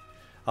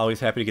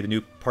 Always happy to get a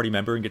new party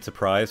member and get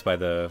surprised by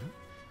the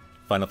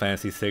Final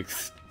Fantasy VI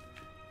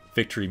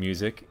victory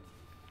music.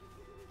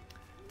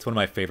 It's one of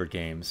my favorite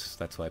games.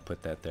 That's why I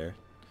put that there.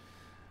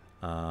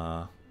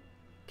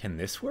 Can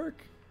this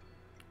work?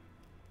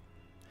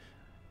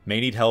 May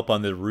need help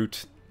on the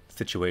route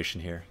situation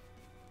here.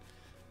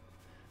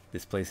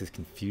 This place is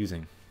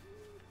confusing.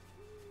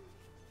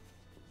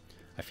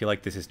 I feel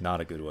like this is not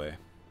a good way.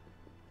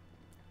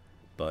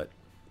 But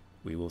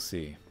we will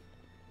see.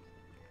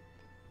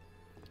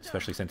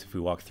 Especially since if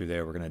we walk through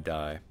there, we're gonna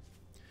die.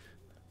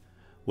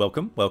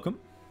 Welcome, welcome.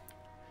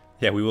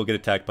 Yeah, we will get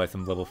attacked by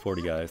some level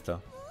 40 guys,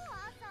 though.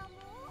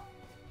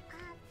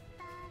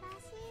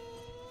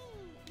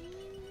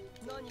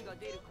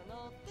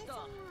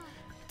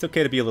 It's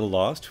okay to be a little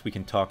lost. We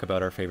can talk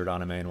about our favorite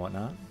anime and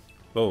whatnot.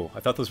 Whoa, I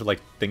thought those were like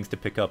things to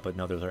pick up, but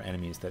no, those are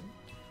enemies that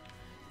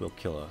will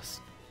kill us.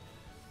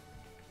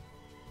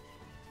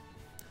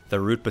 The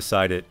route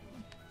beside it.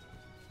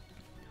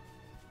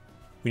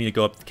 We need to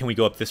go up. Can we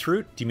go up this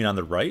route? Do you mean on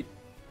the right?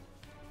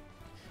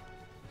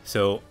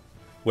 So,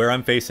 where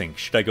I'm facing,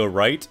 should I go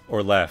right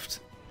or left?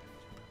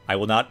 I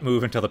will not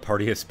move until the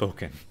party has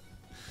spoken.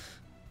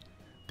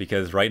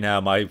 Because right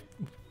now my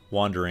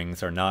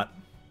wanderings are not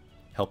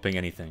helping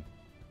anything.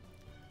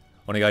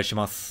 Onegai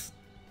shimasu.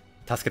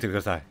 Tasukete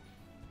kudasai.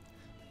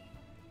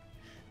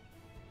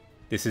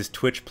 This is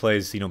Twitch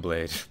Plays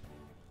Xenoblade.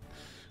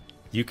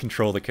 You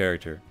control the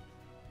character.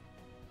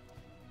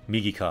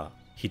 Migi ka,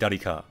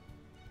 hidari ka.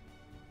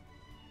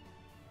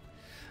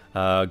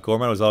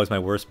 Gorman was always my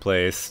worst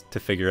place to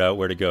figure out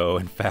where to go.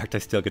 In fact, I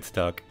still get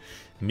stuck.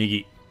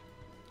 Migi.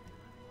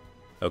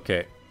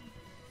 Okay.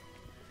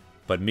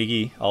 But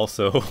Migi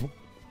also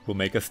will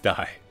make us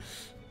die.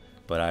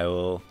 But I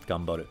will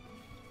ganbaru.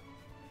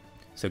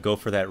 So go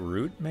for that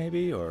route,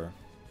 maybe? Or...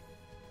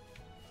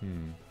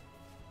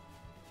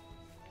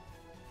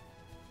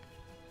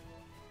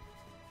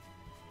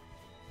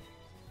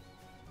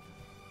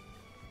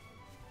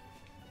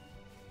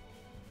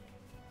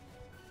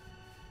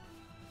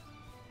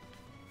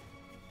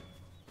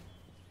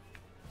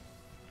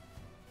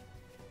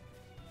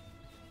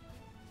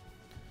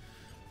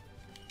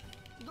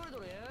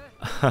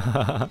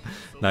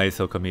 Nice,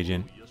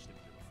 Okamijin.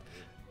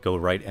 Go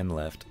right and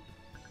left.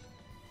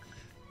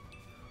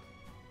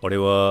 俺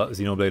は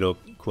Xenoblade を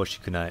詳し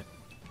くない.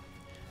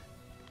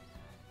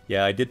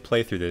 Yeah, I did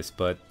play through this,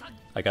 but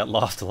I got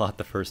lost a lot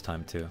the first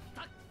time too.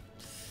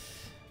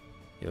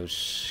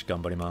 Yosh,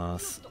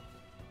 ganbarimasu.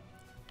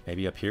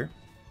 Maybe up here?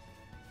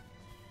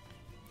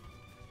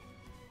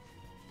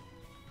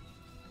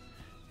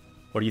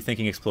 What are you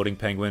thinking, Exploding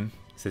Penguin?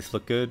 Does this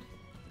look good?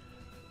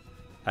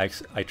 I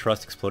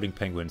trust Exploding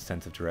Penguin's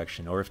sense of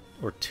direction, or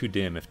Too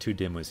Dim, if Too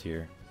Dim was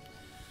here.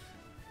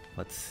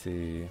 Let's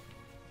see.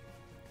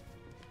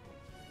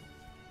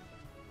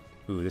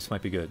 Ooh, this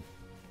might be good.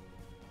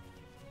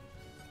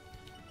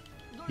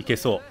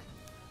 Ikeso.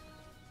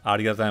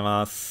 Arigatou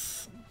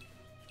gozaimasu.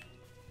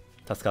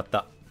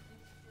 Tasukatta.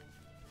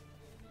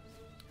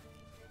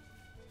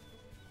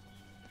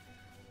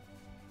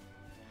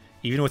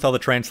 Even with all the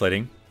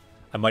translating,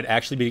 I might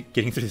actually be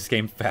getting through this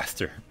game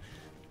faster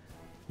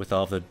with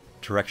all the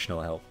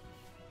directional help.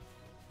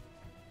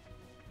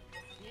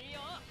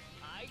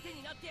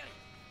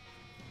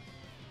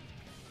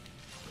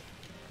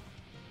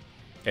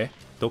 Eh?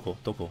 Doko?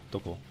 Doko?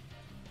 Doko?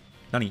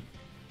 Nani?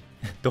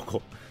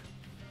 Doko?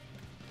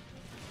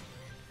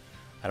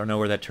 I don't know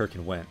where that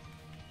Turkin went.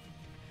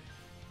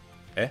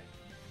 Eh?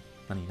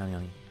 Nani? Nani?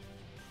 Nani?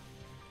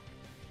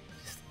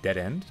 Dead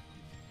end?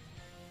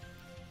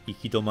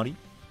 Ikidomari?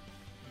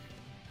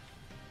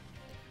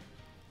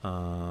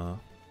 I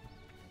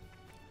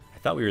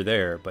thought we were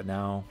there, but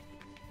now...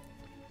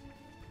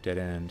 Dead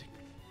end.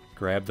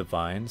 Grab the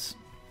vines.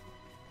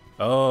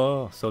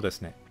 Oh, so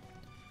desu ne.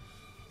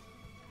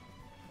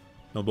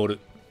 Noboru.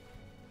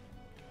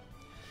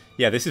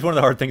 Yeah, this is one of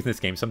the hard things in this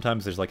game.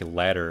 Sometimes there's like a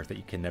ladder that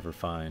you can never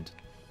find.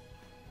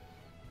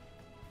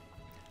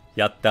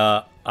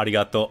 Yatta.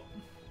 Arigato.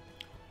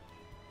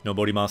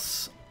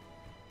 Noborimasu.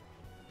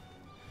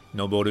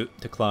 Noboru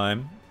to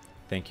climb.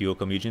 Thank you,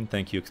 Okamijin.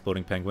 Thank you,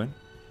 Exploding Penguin.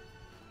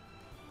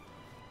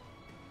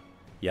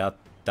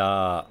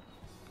 Yatta.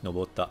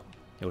 Nobotta.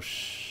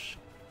 Yosh.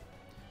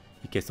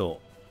 Ikesou.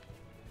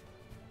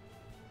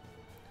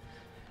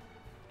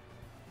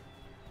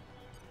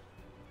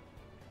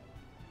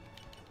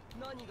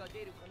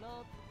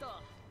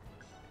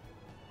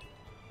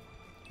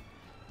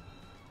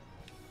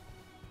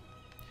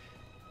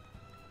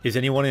 Is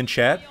anyone in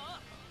chat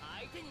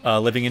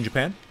living in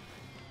Japan?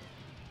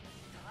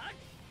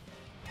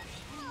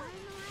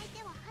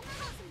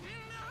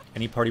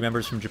 Any party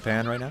members from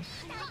Japan right now?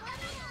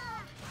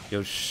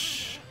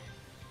 Yosh.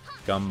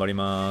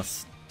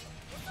 Ganbarimasu.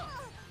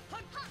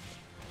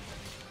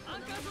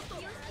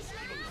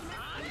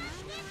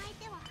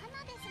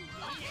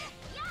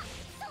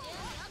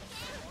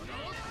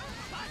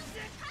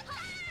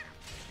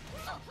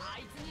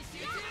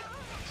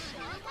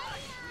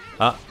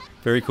 Ah,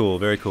 very cool,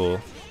 very cool.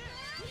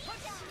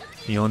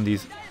 日本に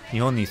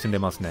住んで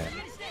ますね。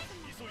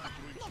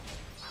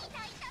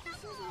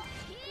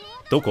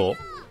どこ？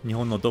日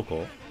本のど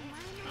こ？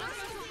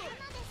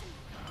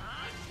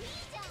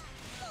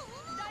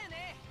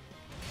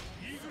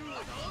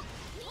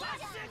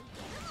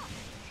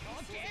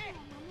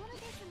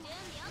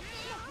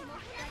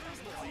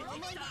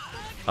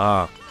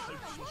ああ、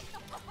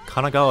神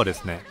奈川で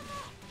すね。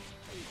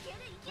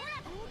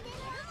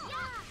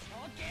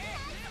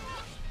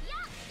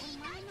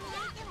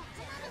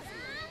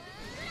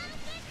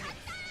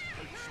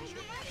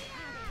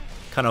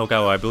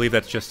Kanagawa, I believe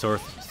that's just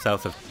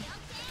south of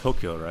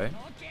Tokyo, right?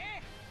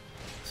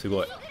 す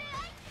ごい。神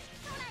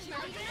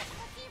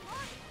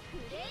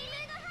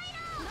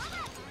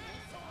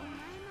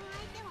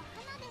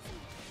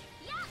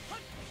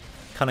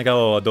奈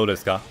川はどうで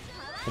すか？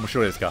面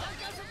白いですか？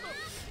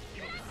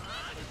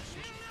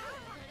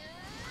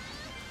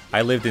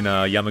 I lived in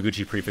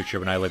Yamaguchi Prefecture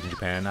when I lived in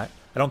Japan. I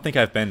don't think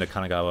I've been to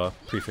Kanagawa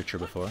Prefecture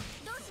before.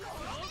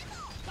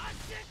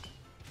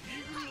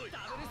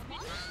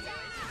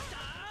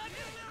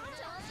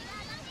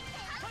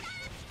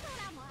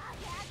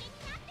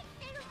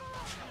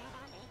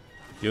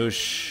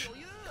 Yosh,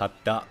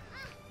 katta.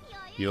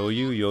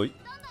 Yoyu, yoyu.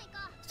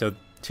 So,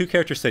 two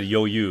characters said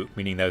yoyu,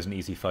 meaning that was an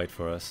easy fight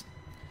for us.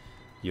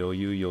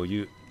 Yoyu,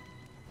 yoyu.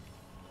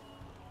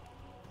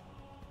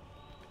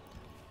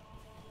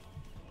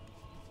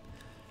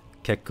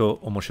 Kekko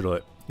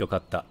omoshiroi.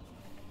 Yokatta.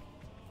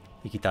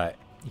 Ikitai.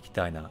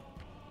 Ikitai na.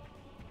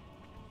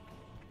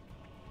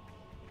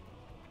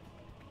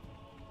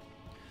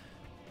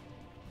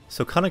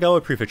 So,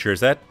 Kanagawa Prefecture,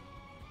 is that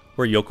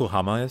where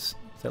Yokohama is?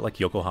 Is that like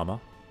Yokohama?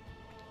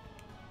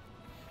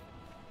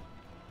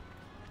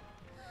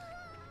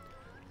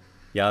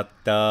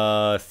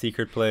 Yatta!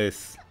 Secret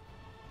place.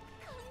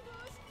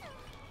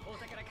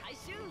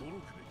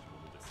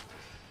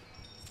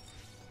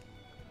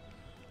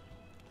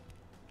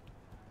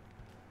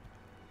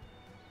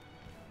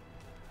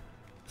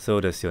 So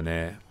desu yo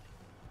ne.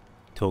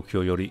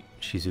 Tokyo yori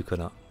shizuka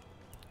na.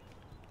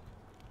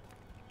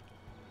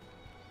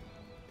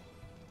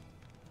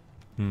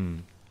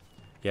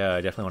 Yeah, I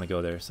definitely want to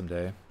go there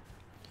someday.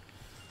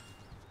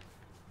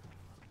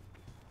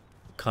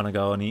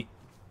 Kanagawa ni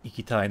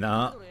ikitai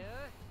na.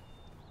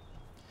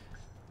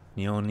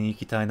 Nihon ni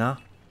ikitai na.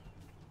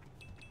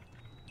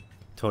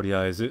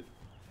 Toriaezu,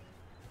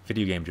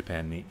 video game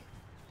Japan ni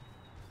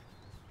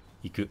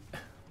iku.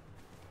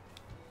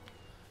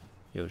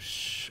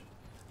 Yosh.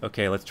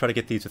 Okay, let's try to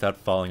get these without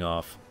falling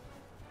off.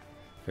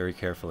 Very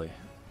carefully.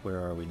 Where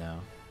are we now?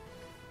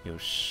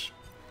 Yosh.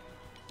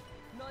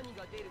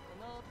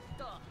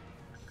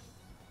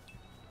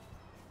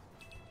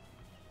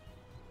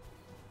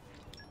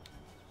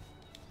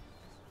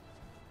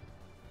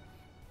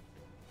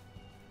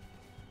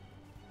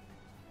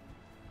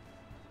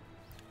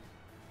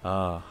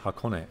 Ah,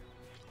 Hakone.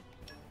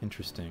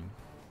 Interesting.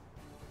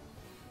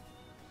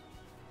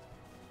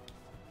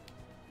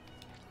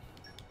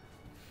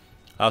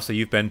 Oh, so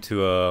you've been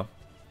to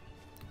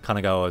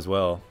Kanagawa as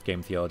well,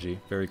 Game Theology.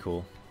 Very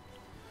cool.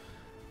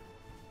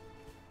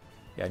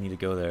 Yeah, I need to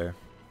go there.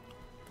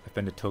 I've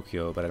been to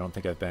Tokyo, but I don't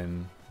think I've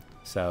been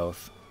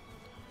south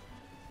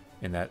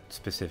in that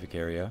specific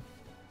area.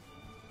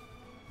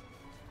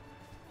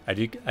 I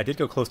did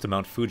go close to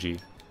Mount Fuji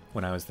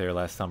when I was there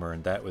last summer,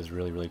 and that was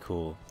really, really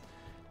cool.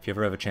 If you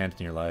ever have a chance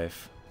in your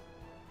life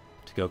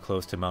to go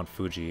close to Mount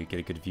Fuji, get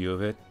a good view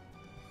of it,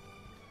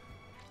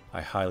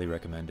 I highly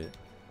recommend it.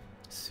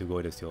 すご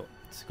いですよ。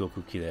すご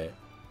く綺麗、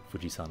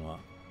富士山は。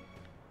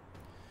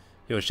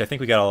よし、I think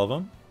we got all of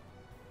them.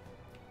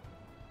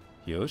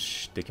 よ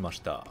し、できまし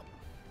た。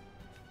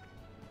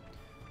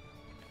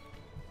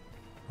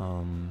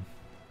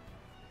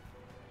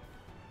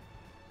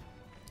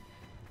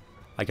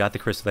I got the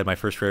crystal that my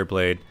first rare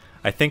blade.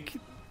 I think,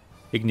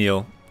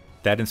 Igneel,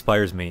 that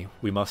inspires me.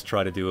 We must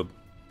try to do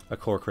a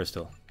core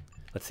crystal.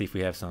 Let's see if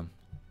we have some.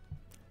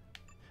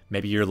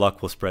 Maybe your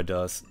luck will spread to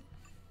us.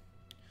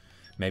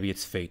 Maybe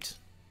it's fate.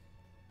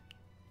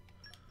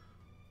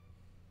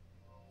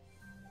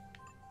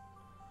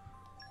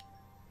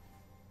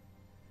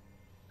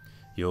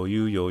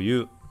 Yoyu,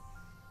 yoyu.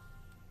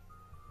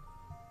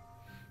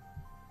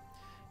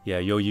 Yeah,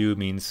 yoyu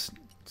means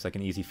it's like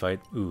an easy fight.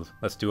 Ooh,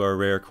 let's do our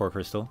rare core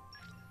crystal.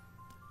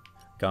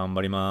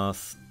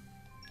 Ganbarimasu.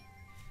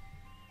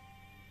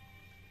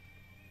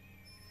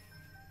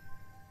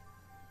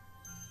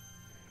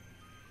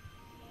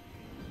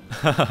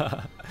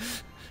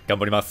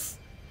 Ganbarimasu.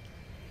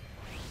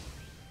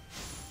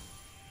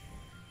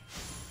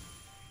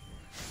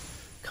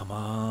 Come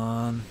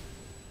on.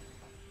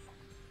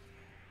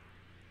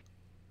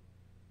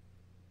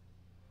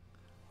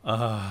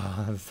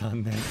 Ah,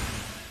 Sunday.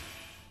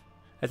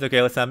 That's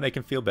okay, let's not make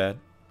him feel bad.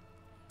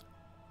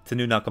 It's a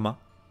new Nakama.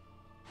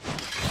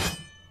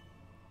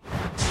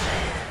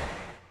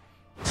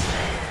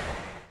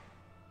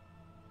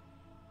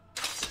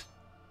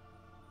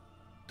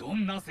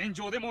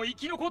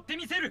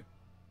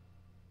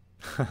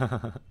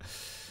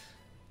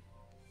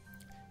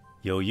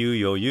 Yoyu,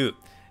 yoyu.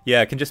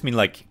 Yeah, it can just mean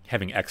like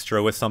having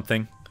extra with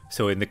something.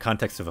 So in the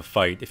context of a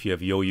fight, if you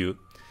have yoyu,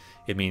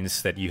 it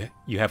means that you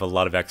have a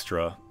lot of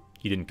extra.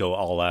 You didn't go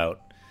all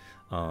out.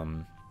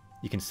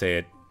 You can say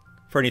it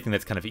for anything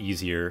that's kind of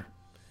easier.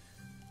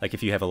 Like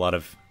if you have a lot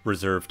of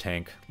reserve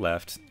tank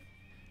left,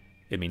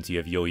 it means you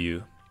have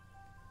yoyu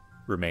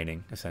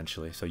remaining,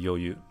 essentially. So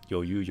yoyu,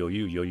 yoyu,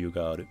 yoyu, yoyu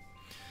got it.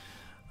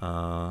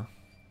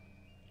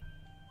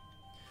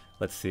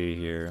 Let's see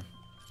here.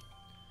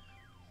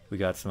 We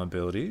got some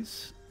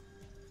abilities.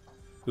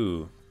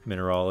 Ooh,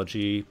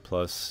 mineralogy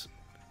plus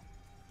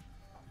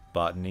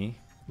botany.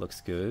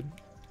 Looks good.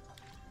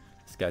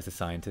 This guy's a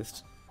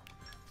scientist.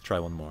 Let's try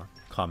one more.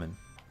 Common.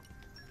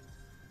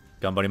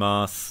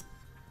 Ganbarimasu.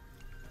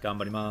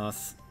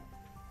 Ganbarimasu.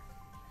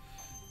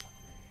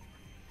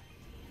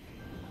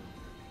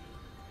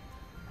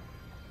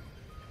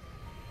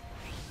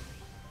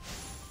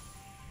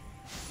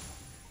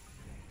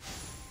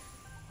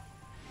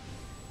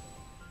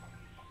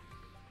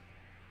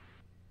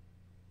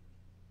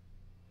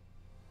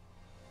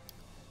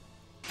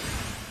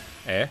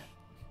 Eh?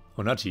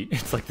 Onachi?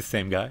 It's like the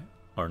same guy?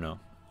 Or no?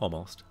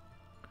 Almost.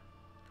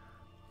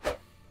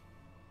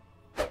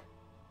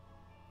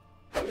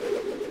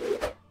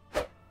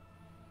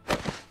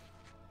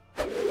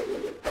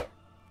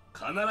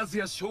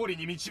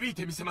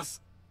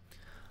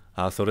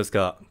 Ah, そうです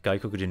か。外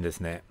国人で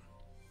すね。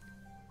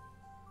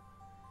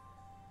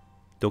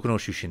どこの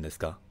出身です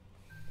か？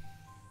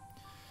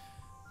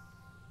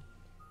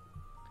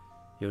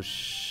よ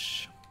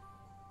し。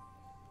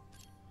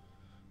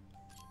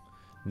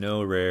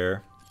No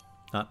rare.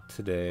 Not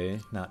today.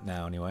 Not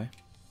now, anyway.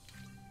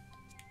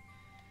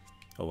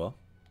 Oh well.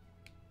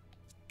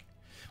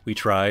 We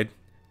tried.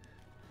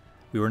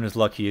 We weren't as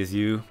lucky as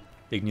you,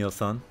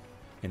 Igneel-san,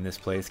 in this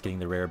place, getting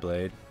the rare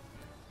blade.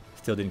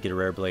 Still didn't get a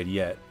rare blade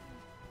yet.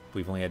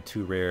 We've only had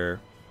 2 rare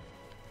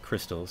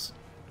crystals.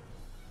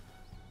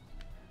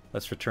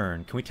 Let's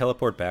return. Can we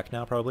teleport back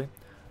now, probably?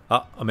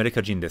 Ah,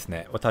 America-jin desu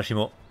ne. Watashi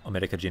mo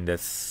America-jin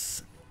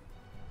desu.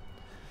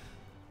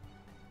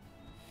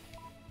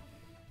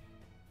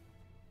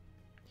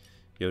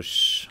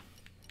 Yosh.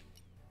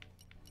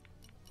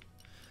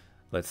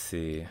 Let's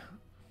see.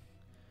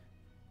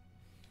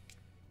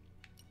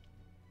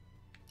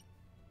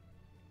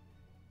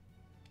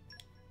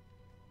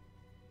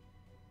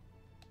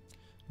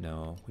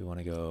 No, we want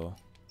to go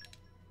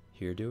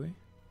here, do we?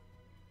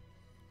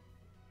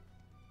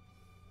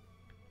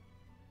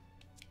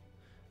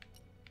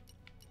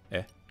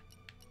 Eh?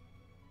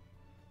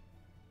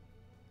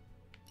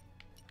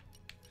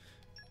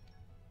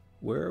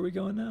 Where are we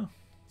going now?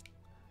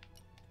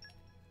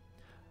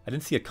 I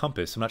didn't see a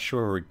compass. I'm not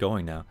sure where we're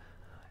going now.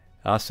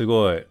 Ah, す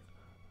ごい。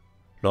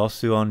ロ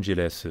スアンジェ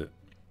レス。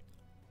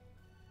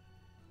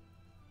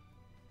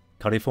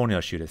カリフォルニ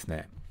ア州です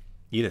ね。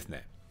いいです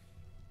ね。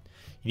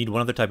You need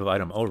one other type of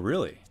item. Oh,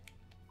 really?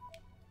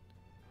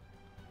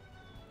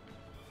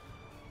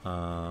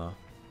 Ah,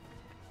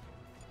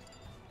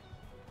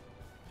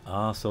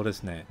 そうで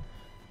すね。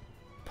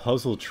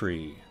Puzzle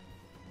tree.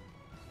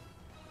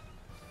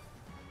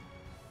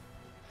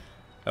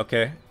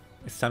 Okay.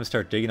 It's time to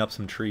start digging up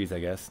some trees, I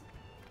guess.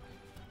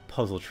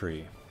 Puzzle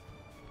tree.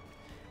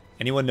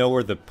 Anyone know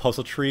where the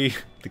puzzle tree,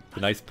 the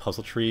nice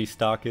puzzle tree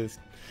stock is?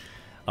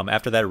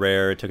 After that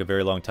rare, it took a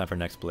very long time for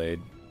next blade.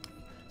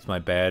 So my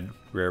bad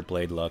rare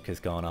blade luck has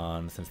gone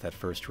on since that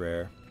first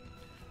rare.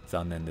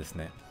 Zannen desu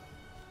ne.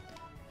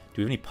 Do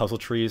we have any puzzle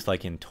trees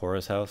like in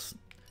Tora's house?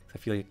 I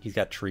feel like he's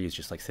got trees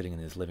just like sitting in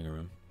his living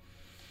room.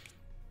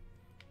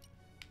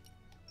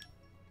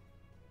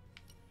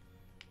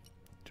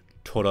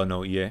 Tora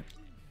no ie,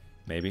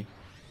 maybe.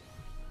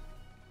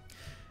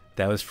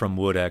 That was from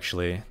wood,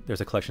 actually.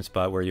 There's a collection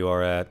spot where you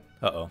are at.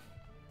 Uh-oh.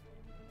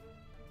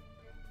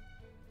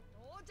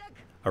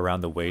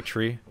 Around the way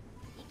tree.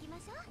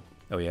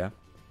 Oh yeah.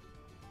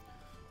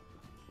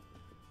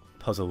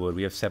 Puzzle wood.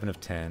 We have 7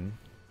 of 10.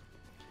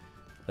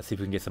 Let's see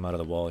if we can get some out of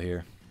the wall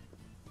here.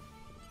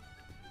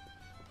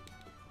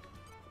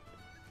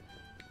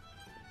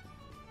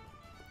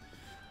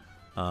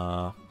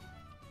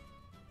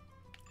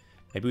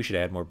 Maybe we should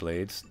add more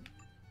blades.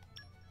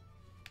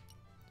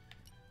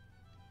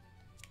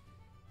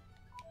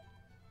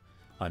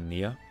 On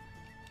Nia.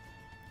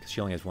 Because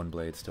she only has 1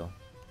 blade still.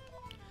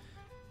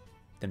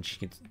 Then she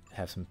can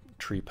have some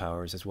tree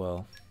powers as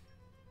well.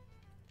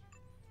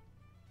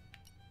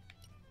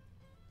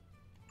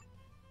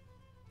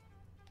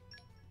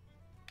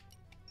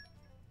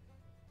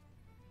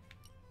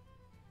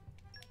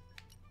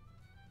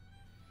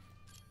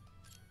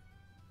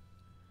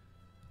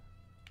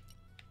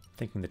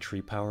 Thinking the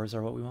tree powers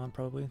are what we want,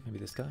 probably. Maybe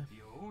this guy.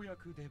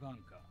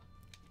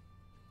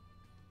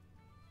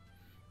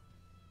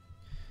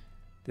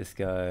 This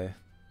guy.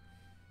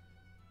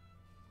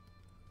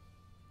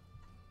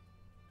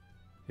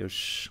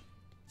 Yosh.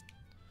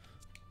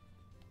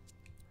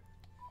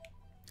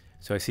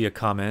 So I see a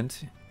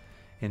comment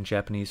in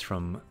Japanese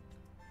from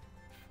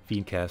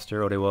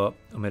Fiendcaster. 俺は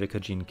アメリカ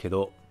人け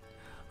ど、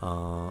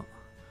ロ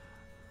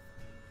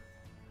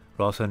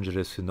サンゼ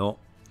ルスの、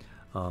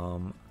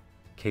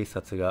警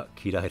察が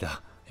嫌い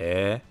だ。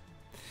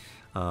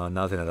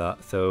なぜなら、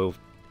so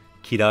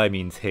嫌い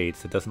means hate,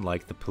 so it doesn't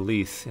like the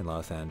police in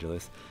Los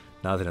Angeles.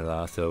 なぜな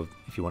ら, so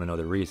if you want to know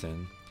the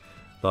reason,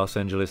 Los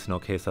Angeles の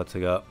警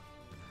察が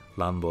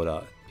乱暴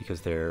だ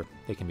because they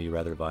can be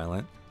rather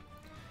violent.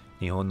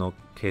 日本の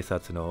警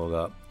察の方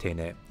が丁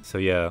寧. So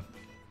yeah,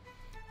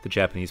 the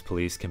Japanese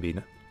police can be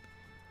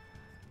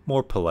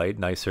more polite,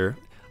 nicer.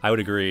 I would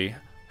agree.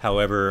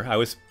 However, I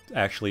was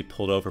actually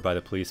pulled over by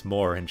the police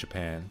more in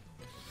Japan.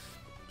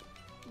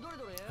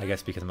 I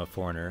guess because I'm a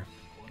foreigner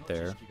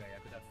there.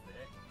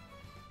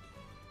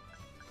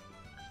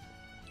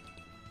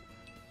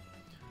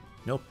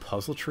 No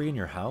puzzle tree in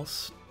your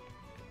house?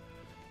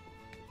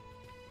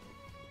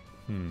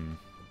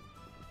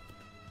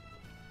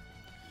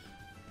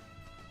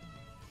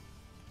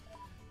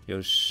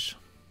 Yosh.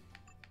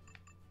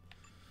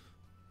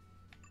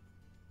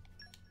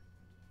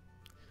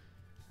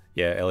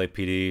 Yeah,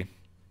 LAPD.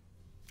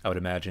 I would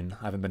imagine.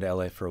 I haven't been to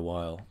LA for a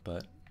while,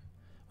 but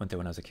went there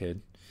when I was a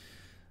kid.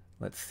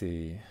 Let's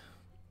see.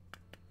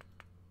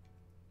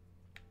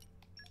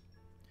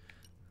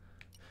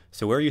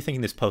 So where are you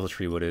thinking this puzzle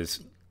tree wood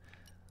is?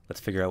 Let's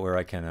figure out where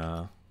I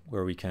can,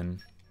 where we can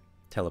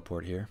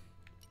teleport here.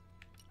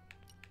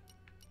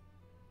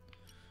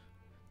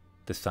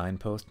 The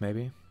signpost,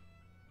 maybe?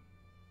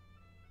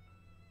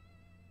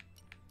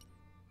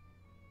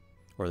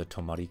 Or the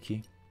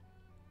Tomariki?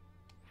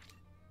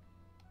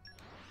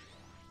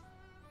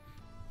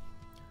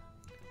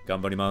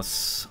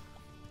 Ganbarimasu.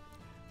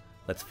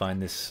 Let's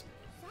find this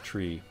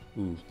tree.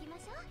 Ooh.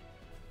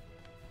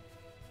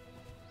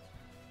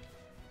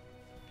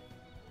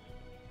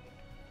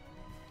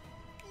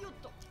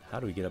 How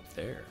do we get up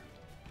there?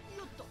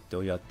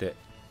 Doyatte.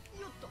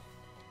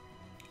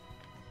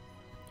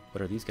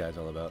 What are these guys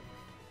all about?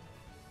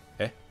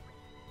 Eh?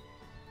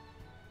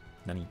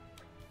 Nani?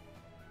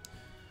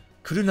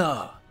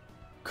 Kuruna!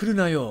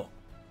 Kuruna yo!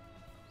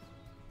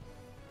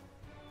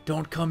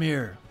 Don't come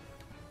here!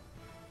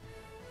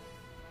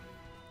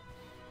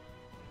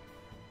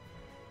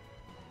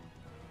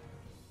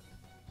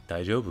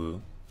 Daijoubu?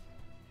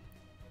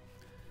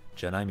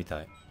 Janai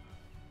mitai.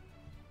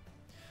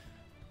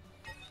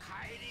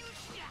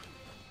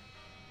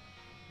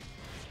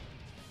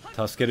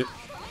 Taskeru.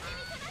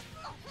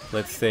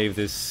 Let's save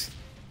this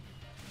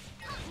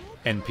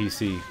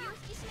NPC.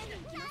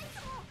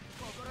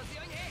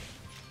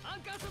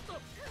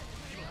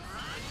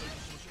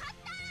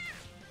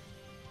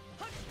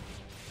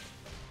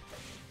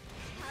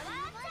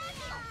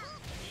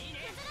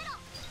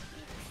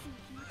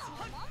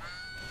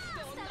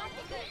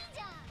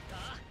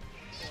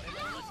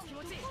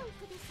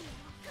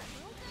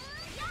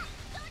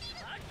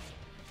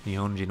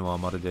 Nihonjin wa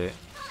marude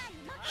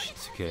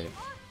shitsuke.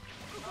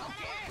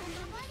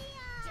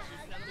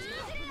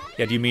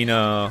 Yeah, do you mean,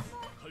 yeah,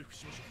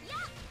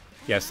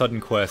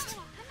 Sudden Quest.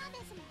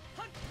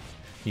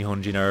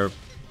 Nihonjin are a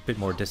bit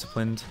more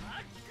disciplined.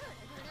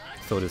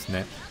 So it is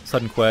net.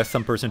 Sudden Quest,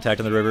 some person attacked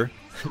on the river.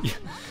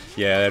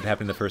 Yeah, that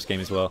happened in the first game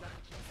as well.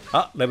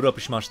 Ah, leveled up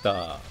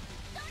shimashita.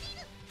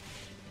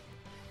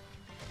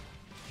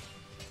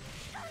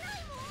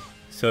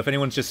 So if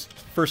anyone's just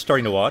first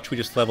starting to watch, we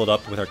just leveled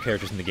up with our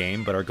characters in the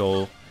game, but our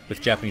goal with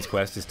Japanese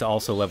Quest is to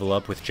also level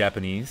up with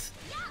Japanese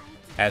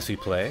as we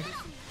play.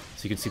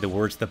 So you can see the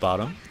words at the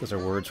bottom. Those are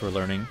words we're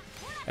learning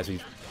as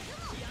we...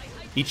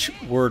 Each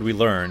word we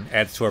learn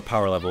adds to our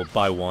power level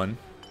by 1.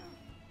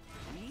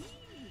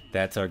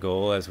 That's our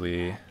goal as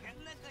we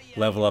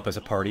level up as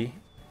a party.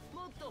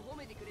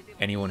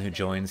 Anyone who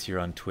joins here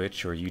on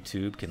Twitch or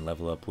YouTube can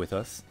level up with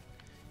us.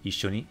 一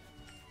緒に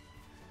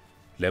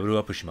レベルア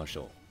ップしまし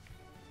ょ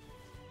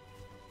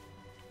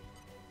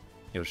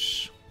う。よ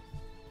し。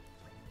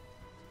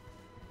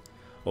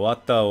終わ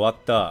った終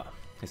わった。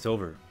It's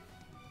over.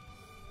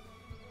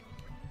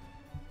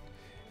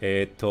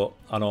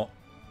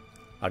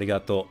 ありが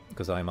とう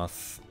ございま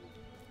す。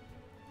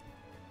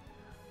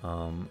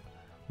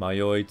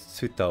迷い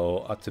ツタ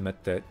を集め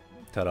て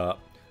たら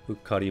うっ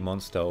かりモン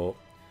スターを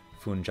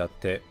踏んじゃっ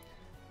て。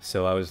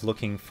So I was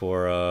looking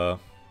for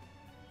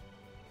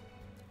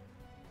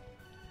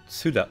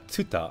Tsuta.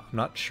 I'm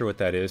not sure what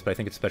that is, but I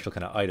think it's a special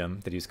kind of item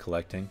that he's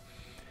collecting.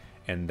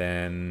 And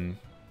then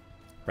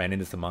ran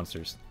into some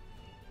monsters.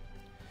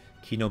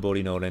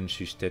 Kinobori no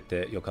renshu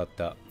shitete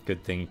yokatta.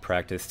 Good thing he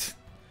practiced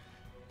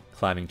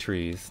climbing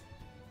trees.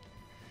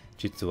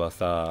 Jitsu wa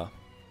sa.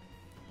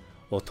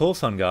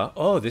 Otou-san ga.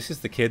 Oh, this is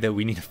the kid that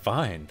we need to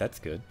find. That's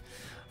good.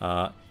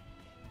 Ikenai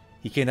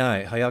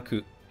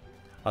hayaku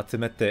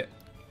atsumete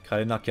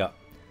karenakia.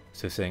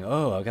 So saying,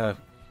 oh, I got a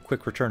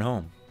quick return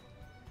home.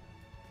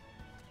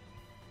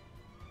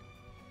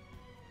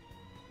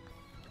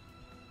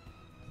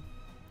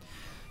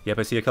 Yep,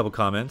 I see a couple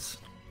comments.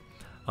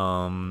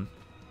 So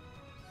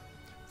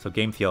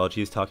Game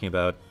Theology is talking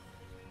about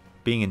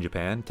being in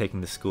Japan,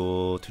 taking the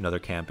school to another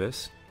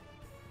campus.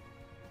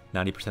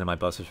 90% of my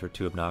buses were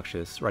too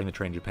obnoxious. Riding the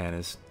train in Japan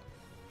is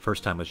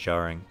first time was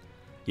jarring.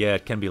 Yeah,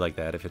 it can be like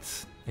that if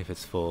it's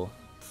full.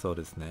 So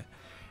desu ne.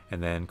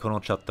 And then こ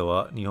のチャット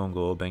は日本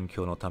語を勉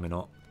強のため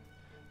の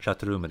チャッ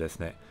トルームで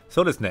すね。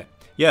そうですね.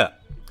 Yeah.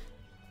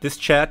 This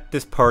chat,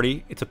 this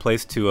party, it's a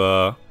place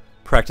to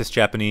practice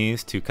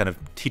Japanese, to kind of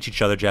teach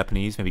each other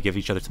Japanese, maybe give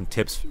each other some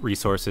tips,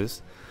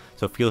 resources.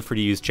 So feel free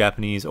to use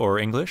Japanese or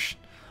English,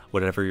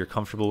 whatever you're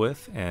comfortable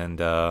with. And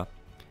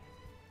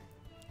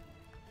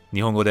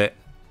日本語で、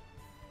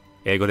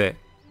英語で、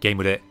ゲー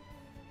ムで、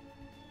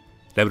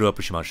レベルアッ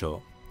プしまし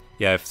ょ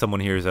う. Yeah, if someone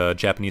here is a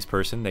Japanese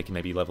person, they can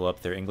maybe level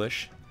up their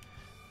English.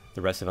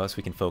 The rest of us,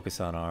 we can focus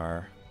on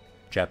our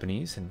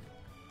Japanese and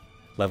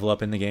level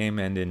up in the game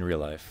and in real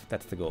life.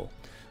 That's the goal.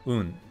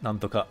 なん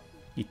とか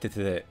言って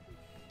て、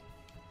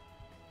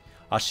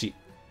足、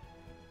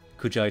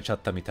くじゃいちゃっ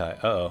たみたい.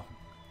 Uh-oh.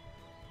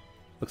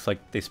 Looks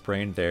like they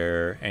sprained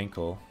their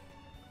ankle.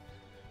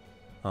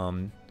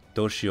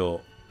 どうし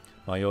よ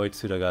う。迷い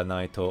面が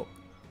ないと、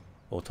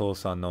お父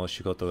さんの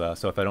仕事が.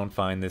 So if I don't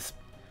find this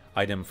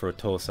item for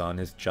Otou-san,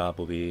 his job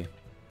will be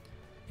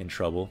in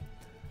trouble.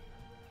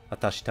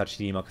 私た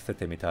ちに任せ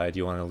てみたい. Do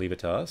you want to leave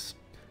it to us?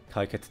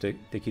 解決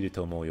できる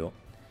と思うよ.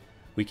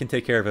 We can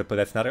take care of it,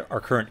 but that's not our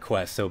current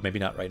quest, so maybe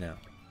not right now.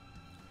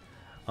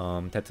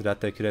 手伝っ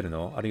てくれる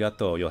の? ありが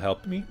とう. You'll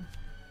help me?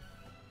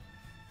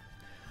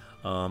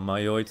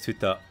 迷いつい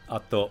た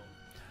あと、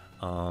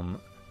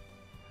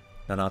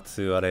7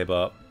つあれ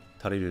ば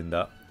足りるん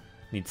だ.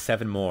 Need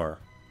 7 more.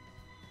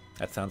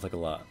 That sounds like a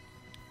lot.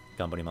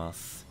 頑張りま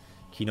す.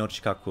 木の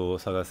近くを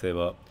探せ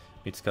ば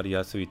見つかり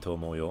やすいと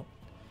思うよ.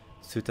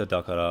 ツタ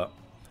だから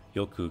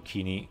よく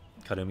木に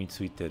絡み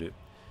ついてる.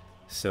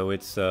 So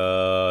it's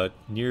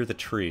near the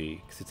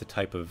tree, because it's a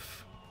type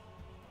of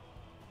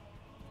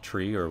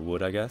tree or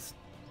wood, I guess.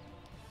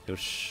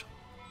 Yosh.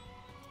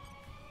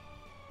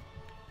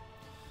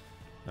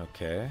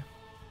 Okay.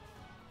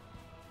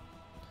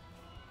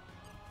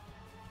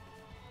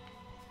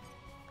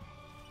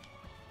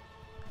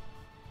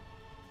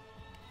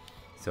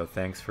 So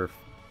thanks for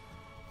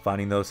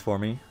finding those for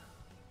me.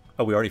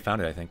 Oh, we already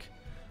found it, I think.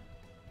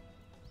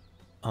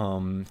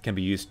 Can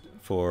be used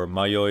for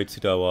Mayoi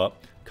Tsudawa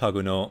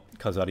Kagu no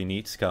Kazari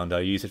ni Tsukaunda.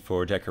 I use it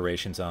for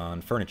decorations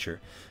on furniture.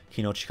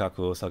 Kino Chikaku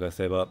o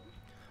Sagaseba.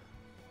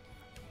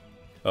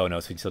 Oh no,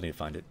 so we still need to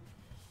find it.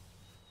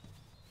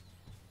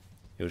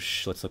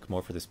 Yosh, let's look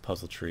more for this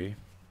puzzle tree.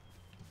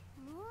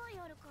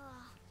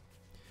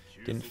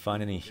 Didn't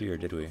find any here,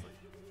 did we?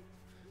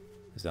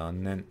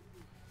 Zannen.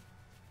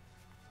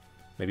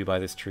 Maybe by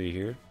this tree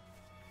here?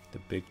 The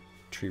big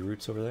tree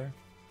roots over there?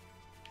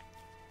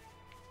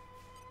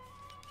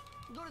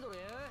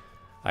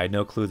 I had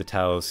no clue the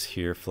Taos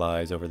here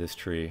flies over this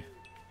tree.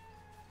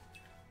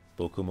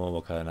 Boku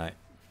mo wakaranai.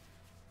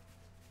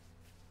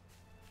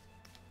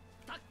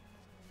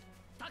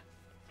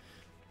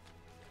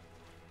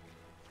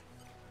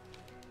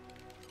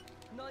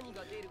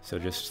 So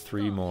just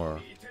 3 more.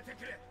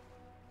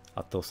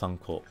 Ato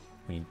sanko.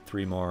 We need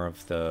 3 more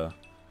of the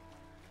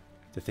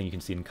thing you can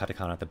see in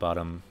katakana at the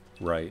bottom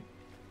right.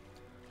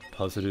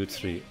 Puzzle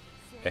 3.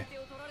 Eh?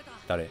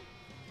 Dare?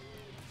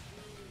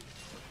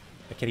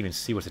 I can't even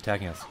see what's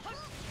attacking us.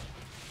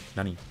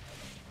 Nani?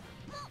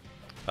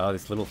 Oh,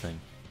 this little thing.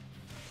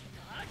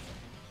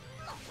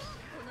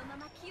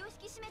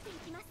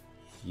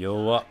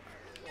 Yo.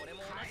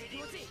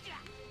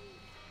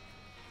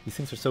 These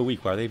things are so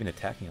weak. Why are they even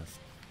attacking us?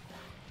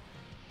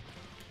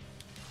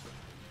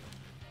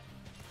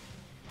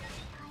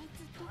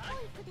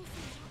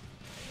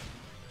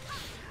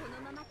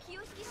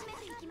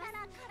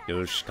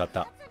 Yosh,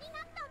 kata.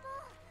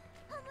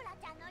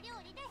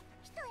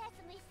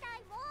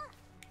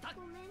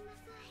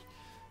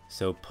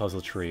 So,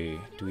 puzzle tree.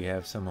 Do we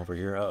have some over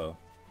here? Uh-oh.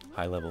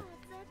 High level.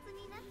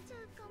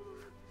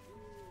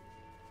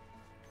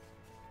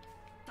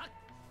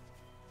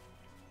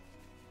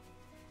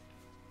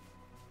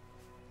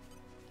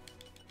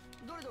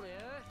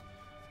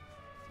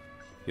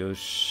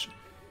 Yosh.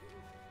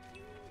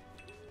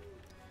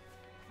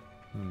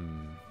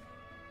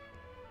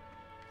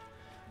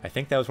 I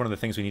think that was one of the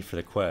things we need for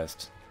the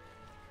quest.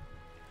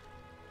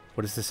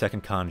 What is the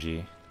second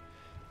kanji?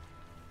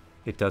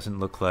 It doesn't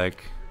look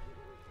like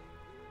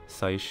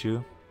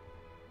Saishu.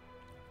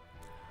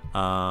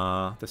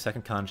 The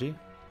second kanji?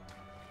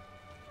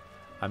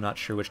 I'm not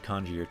sure which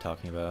kanji you're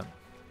talking about.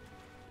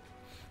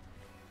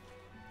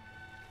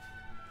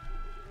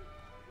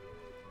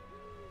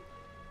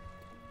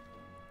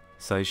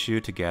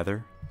 Saishu to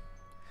gather.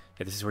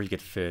 Yeah, this is where you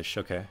get fish.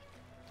 Okay.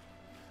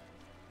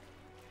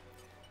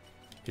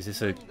 Is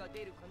this a...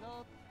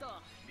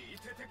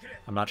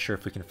 I'm not sure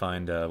if we can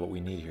find what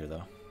we need here,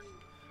 though.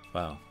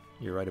 Wow,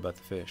 you're right about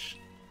the fish.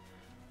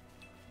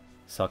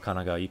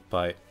 Sakana ga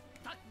ippai.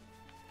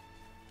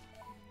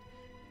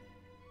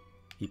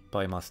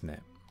 Ippai masu ne.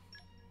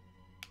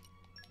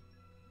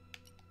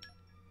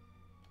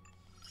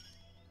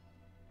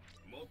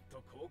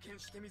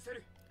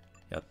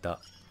 Yatta.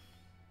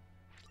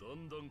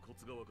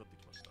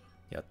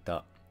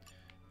 Yatta.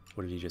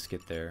 What did he just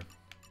get there?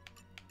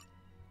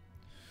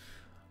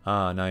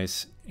 Ah,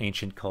 nice.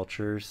 Ancient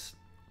cultures.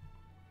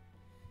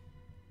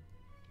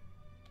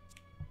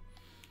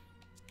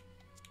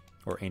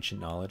 Or ancient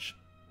knowledge.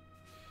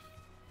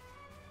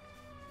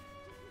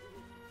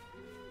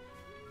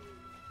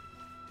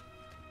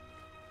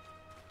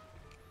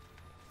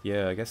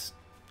 Yeah, I guess...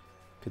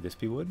 Could this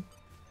be wood?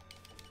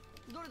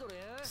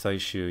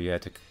 Saishu, yeah,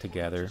 to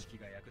gather.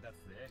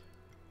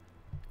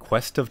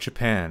 Quest of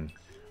Japan.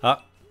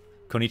 Ah,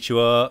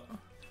 konnichiwa.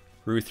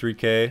 Ru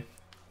 3K.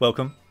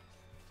 Welcome.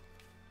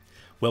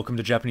 Welcome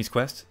to Japanese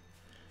Quest.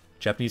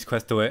 Japanese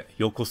Quest e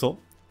yokoso.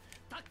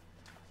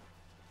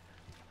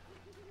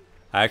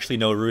 I actually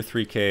know Ru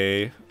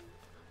 3K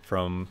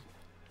from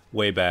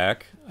way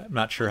back. I'm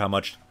not sure how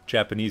much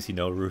Japanese you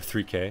know Ru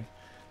 3K,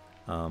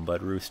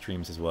 but Ru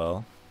streams as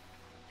well.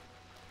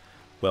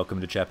 Welcome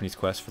to Japanese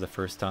Quest for the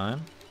first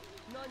time.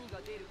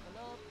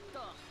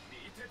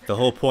 The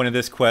whole point of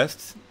this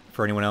quest,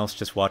 for anyone else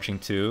just watching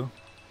too,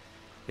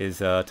 is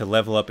to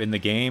level up in the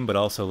game, but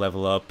also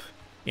level up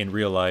in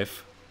real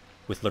life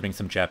with learning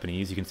some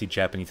Japanese. You can see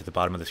Japanese at the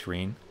bottom of the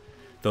screen.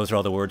 Those are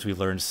all the words we've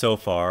learned so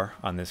far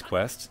on this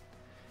quest,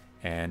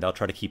 and I'll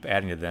try to keep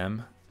adding to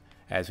them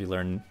as we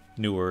learn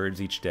new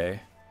words each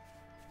day.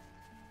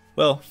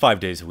 Well, 5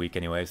 days a week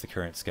anyway is the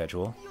current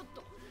schedule,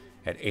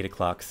 at 8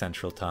 o'clock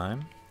Central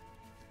Time.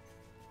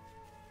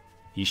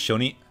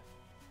 Ishoni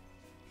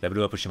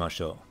level up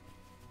shimashou.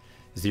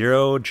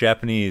 0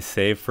 Japanese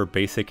save for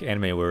basic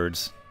anime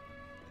words.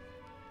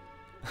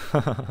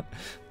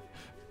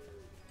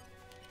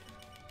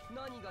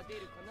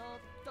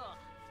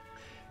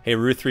 Hey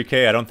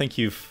Ru3K, I don't think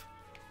you've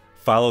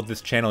followed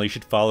this channel. You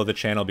should follow the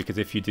channel, because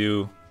if you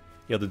do,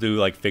 you'll be able to do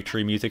like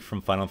victory music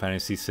from Final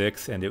Fantasy VI,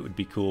 and it would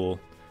be cool.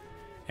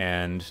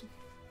 And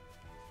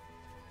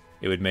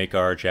it would make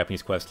our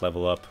Japanese quest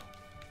level up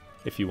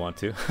if you want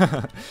to.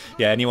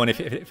 Yeah, anyone,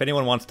 if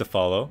anyone wants to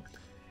follow,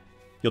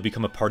 you'll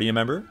become a party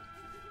member,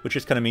 which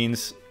just kind of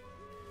means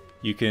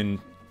you can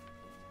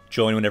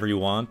join whenever you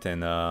want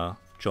and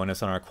join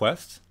us on our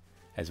quest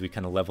as we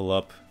kind of level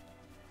up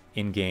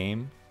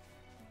in-game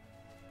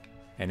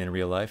and in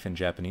real life in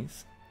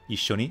Japanese.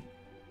 Ishoni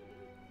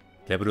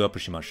level up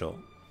shimashou.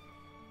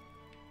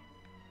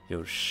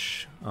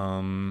 Yosh.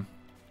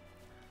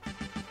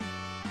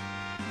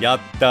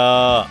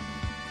 Yatta!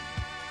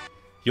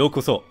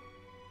 Yokoso!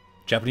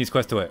 Japanese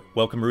quest away.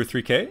 Welcome Ru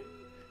 3K.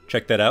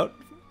 Check that out.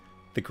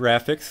 The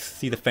graphics,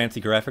 see the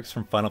fancy graphics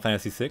from Final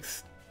Fantasy VI.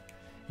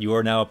 You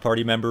are now a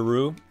party member,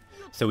 Ru.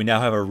 So we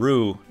now have a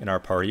Ru in our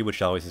party,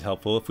 which always is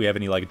helpful. If we have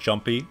any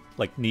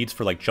like needs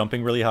for like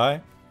jumping really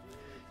high.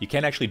 You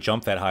can't actually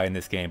jump that high in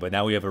this game, but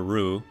now we have a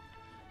Ru,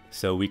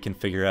 so we can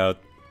figure out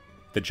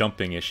the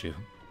jumping issue.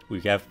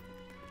 We have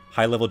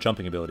high-level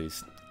jumping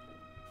abilities.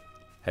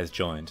 Has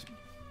joined.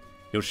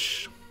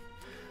 Yosh.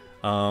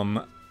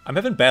 I'm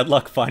having bad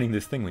luck finding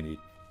this thing we need.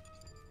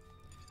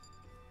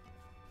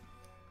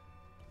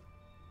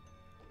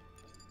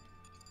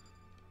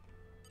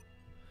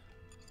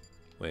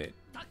 Wait.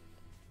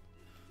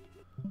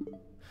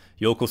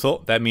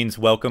 Yokoso. That means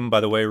welcome,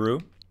 by the way,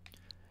 Ru.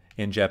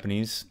 In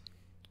Japanese.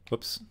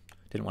 Whoops.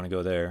 Didn't want to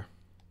go there.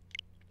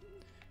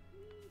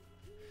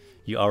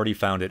 You already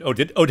found it. Oh,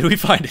 did we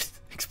find it?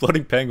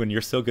 Exploding Penguin,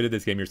 you're so good at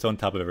this game. You're so on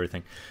top of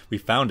everything. We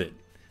found it.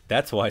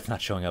 That's why it's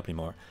not showing up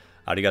anymore.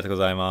 Arigatou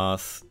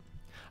gozaimasu.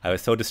 I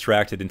was so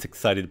distracted and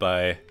excited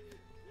by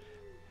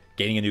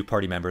Gaining a new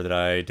party member that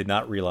I did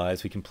not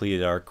realize we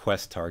completed our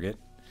quest target.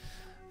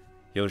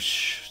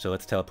 Yosh, so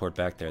let's teleport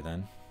back there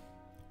then.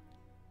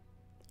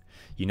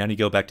 You now need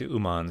to go back to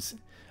Uman's.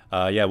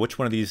 Yeah, which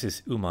one of these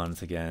is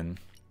Uman's again?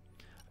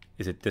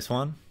 Is it this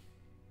one?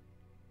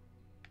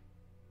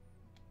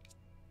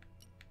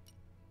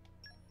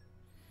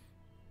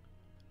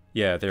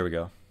 Yeah, there we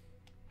go.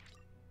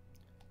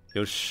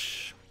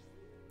 Yosh.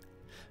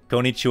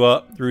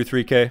 Konnichiwa, Rue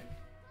 3K.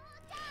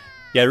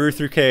 Yeah, Rue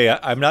 3K,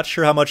 I'm not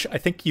sure how much. I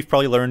think you've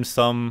probably learned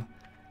some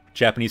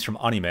Japanese from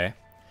anime.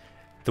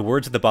 The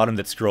words at the bottom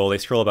that scroll, they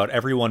scroll about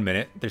every 1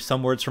 minute. There's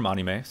some words from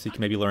anime, so you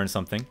can maybe learn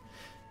something.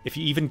 If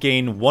you even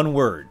gain one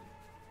word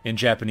in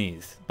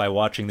Japanese by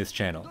watching this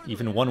channel,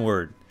 even one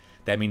word,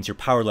 that means your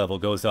power level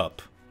goes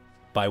up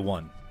by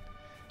 1.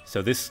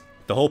 So the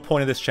whole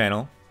point of this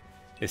channel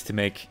is to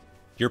make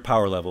your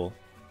power level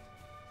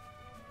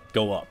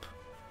go up.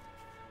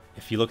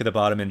 If you look at the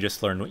bottom and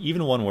just learn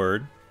even one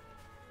word,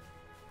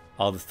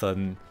 all of a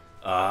sudden,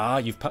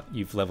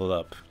 you've leveled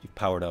up. You've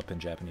powered up in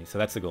Japanese. So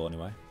that's the goal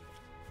anyway.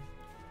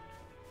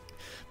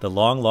 The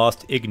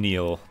long-lost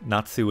Igneal.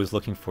 Natsu was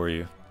looking for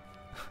you.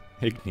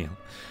 Igneal.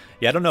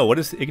 Yeah, I don't know. What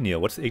is Igneal?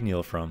 What's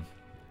Igneal from?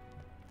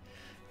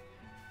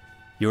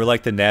 You were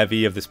like the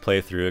Navi of this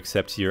playthrough,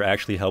 except you're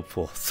actually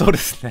helpful. So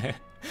does that.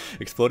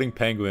 Exploding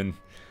penguin.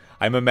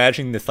 I'm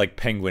imagining this like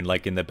penguin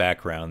like in the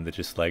background that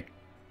just like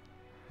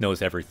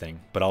knows everything,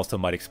 but also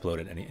might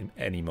explode at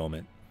any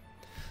moment.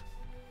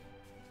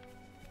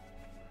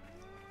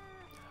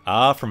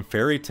 Ah, from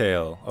Fairy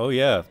Tail. Oh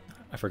yeah,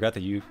 I forgot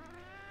that you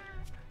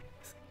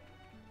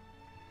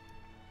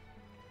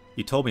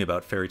told me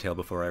about Fairy Tail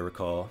before, I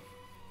recall.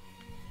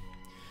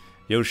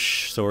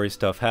 Yosh, sorry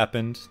stuff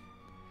happened.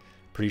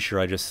 Pretty sure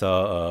I just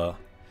saw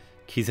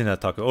Kizuna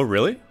Taku. Oh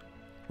really?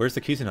 Where's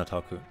the Kizuna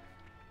Taku?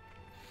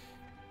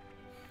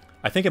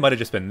 I think it might have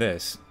just been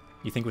this.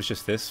 You think it was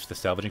just this, the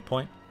salvaging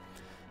point?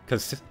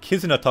 Because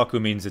Kizuna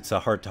Taku means it's a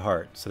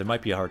heart-to-heart, so there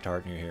might be a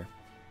heart-to-heart near here.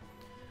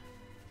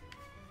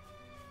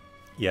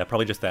 Yeah,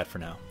 probably just that for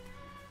now.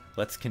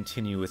 Let's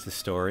continue with the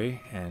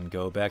story and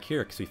go back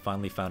here, because we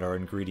finally found our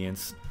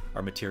ingredients,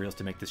 our materials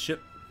to make this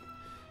ship.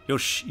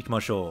 Yosh,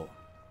 ikimashou.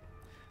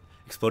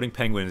 Exploding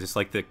penguins, it's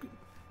like the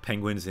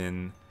penguins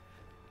in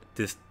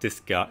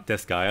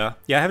Disgaea.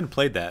 Yeah, I haven't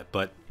played that,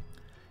 but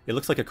it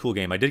looks like a cool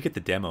game. I did get the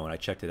demo and I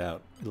checked it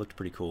out. It looked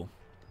pretty cool.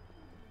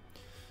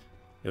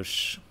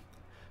 Yosh.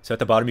 So at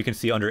the bottom you can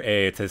see under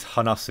A it says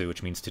hanasu,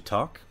 which means to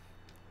talk.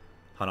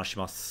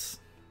 Hanashimasu.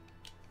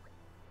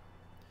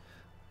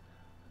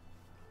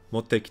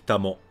 Motte kita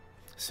mo.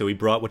 So we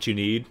brought what you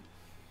need.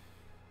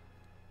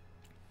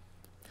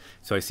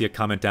 So I see a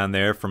comment down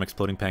there from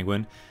Exploding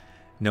Penguin.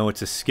 No,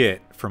 it's a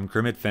skit from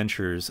Grim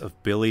Adventures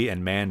of Billy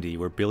and Mandy,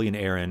 where Billy and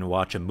Aaron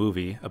watch a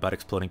movie about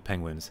exploding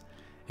penguins.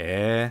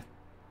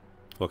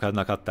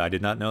 Wakaranakatta. I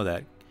did not know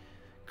that.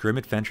 Grim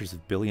Adventures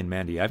of Billy and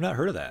Mandy. I've not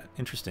heard of that.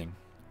 Interesting.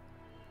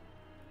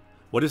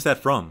 What is that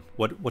from?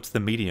 What's the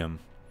medium?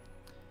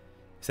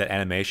 Is that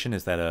animation?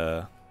 Is that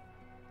a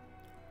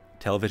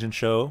television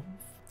show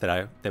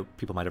that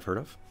people might have heard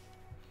of?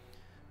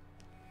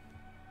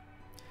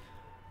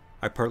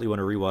 I partly want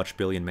to rewatch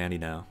Billy and Mandy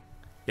now.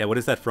 Yeah, what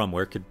is that from?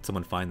 Where could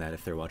someone find that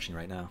if they're watching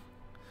right now?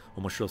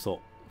 Omoshirosou.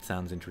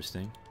 Sounds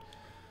interesting.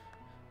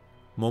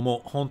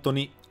 Momo, honto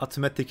ni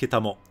atsumete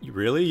kita mo.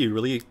 Really? You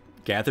really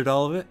gathered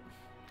all of it?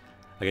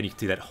 Again, you can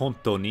see that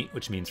honto ni,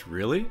 which means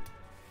really?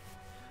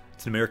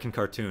 It's an American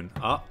cartoon.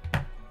 Ah.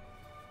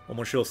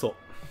 Omoshirosou.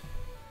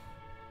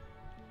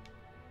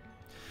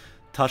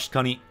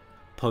 Tashika ni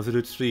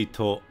puzzle tree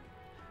to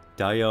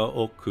daya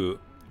oku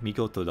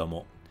migoto da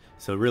mo.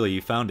 So really,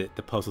 you found it.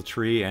 The puzzle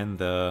tree and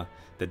the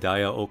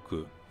daya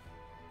oku.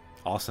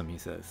 Awesome, he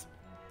says.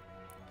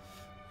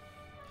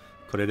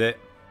 Korede.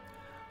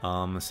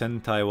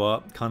 Sentai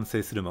wa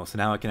kansei suru mo. So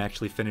now I can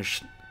actually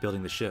finish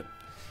building the ship.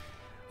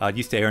 It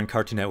used to air on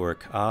Cartoon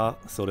Network. Ah,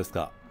 so desu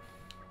ka.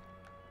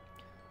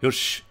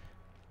 Yosh.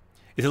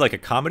 Is it like a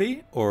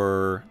comedy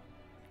or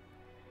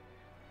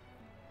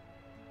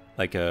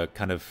like a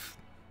kind of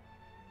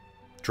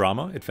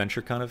drama,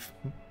 adventure kind of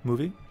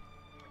movie?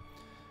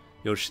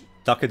 Yosh.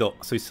 Dakedo.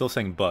 So he's still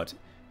saying but.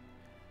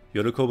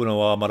 Yorokobu no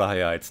wa mada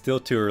hayai. It's still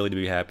too early to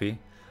be happy.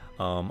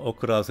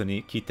 Okurazu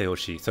ni kite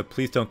hoshii. So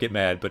please don't get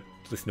mad, but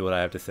listen to what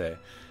I have to say.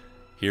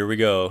 Here we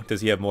go.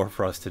 Does he have more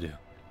for us to do?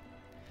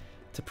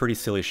 It's a pretty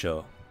silly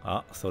show.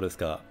 Ah, so desu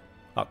ka.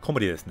 Ah,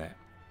 komedi desu ne.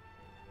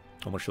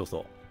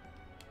 Omoshirosou.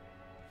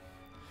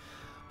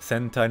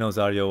 Sentai no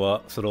zaryou wa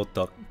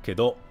sorotta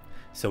kedo.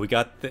 So we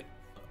got the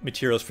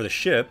materials for the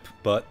ship,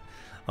 but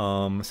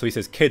so he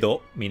says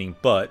kedo, meaning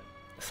but.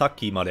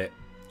 Saki made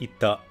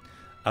itta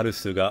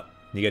arusu ga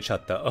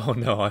nigechatta. Oh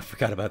no, I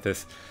forgot about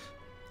this.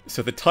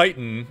 So the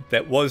Titan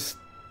that was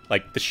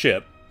like the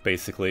ship,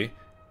 basically,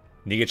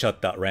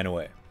 nigechatta, ran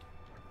away.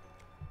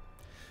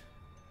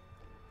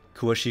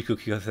 Kuwashiku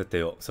kikasete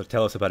yo. So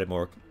tell us about it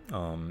more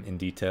in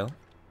detail.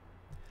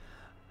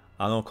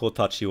 Ano ko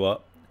tachi wa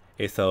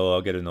esa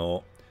o ageru no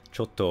o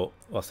chotto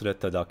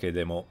wasureta dake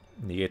de mo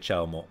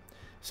nigechau mo.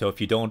 So if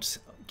you don't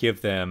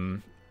give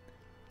them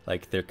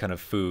Like they're kind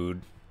of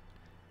food.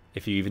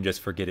 If you even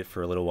just forget it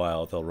for a little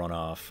while, they'll run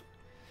off.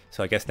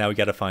 So I guess now we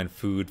gotta find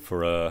food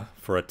for a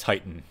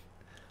Titan.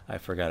 I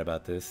forgot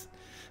about this.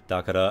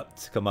 Dakara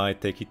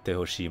tsukamaete kitte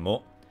hoshii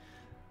mo.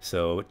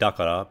 So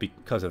dakara,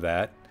 because of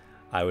that,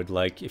 I would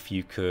like if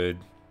you could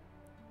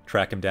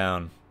track him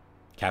down,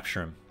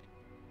 capture him.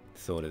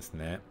 So desu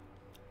ne.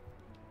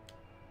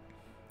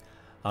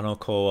 あの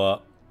子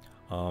は、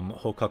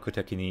本格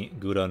的に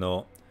グラ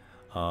の、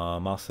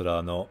マスラ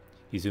ーの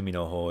泉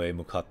の方へ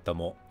向かった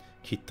も、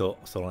きっと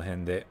その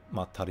辺で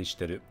まったりし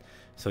てる。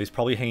So he's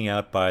probably hanging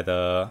out by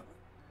the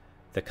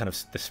kind of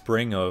the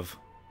spring of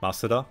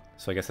Masuda.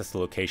 So I guess that's the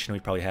location we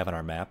probably have on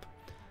our map.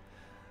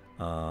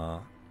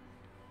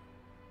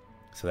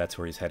 So that's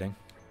where he's heading.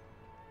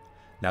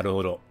 なる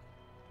ほど.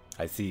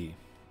 I see.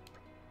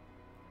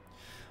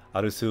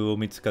 アルスを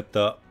見つかっ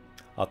た。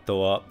あ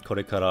とはこ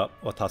れから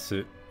渡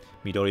す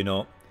緑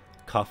の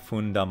花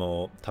粉玉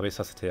を食べ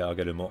させてあ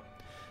げるも。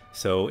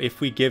So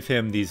if we give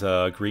him these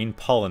green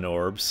pollen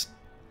orbs,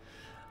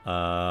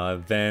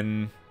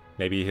 then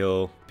maybe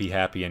he'll be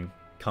happy and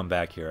come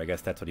back here. I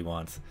guess that's what he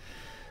wants.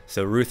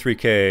 So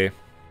Ru3K,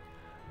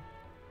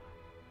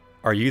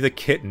 are you the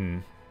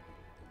kitten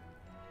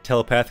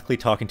telepathically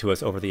talking to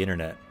us over the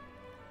internet?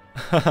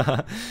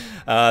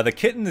 The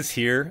kitten is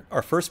here.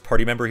 Our first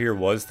party member here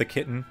was the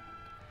kitten.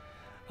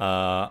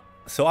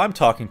 So I'm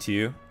talking to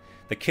you.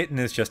 The kitten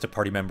is just a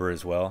party member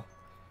as well.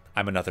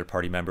 I'm another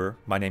party member.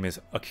 My name is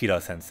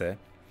Akira-sensei.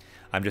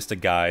 I'm just a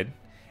guide,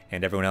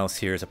 and everyone else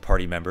here is a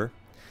party member.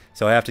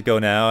 So I have to go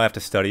now, I have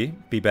to study,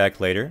 be back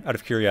later. Out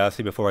of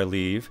curiosity, before I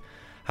leave,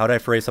 how would I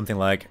phrase something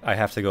like, I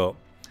have to go?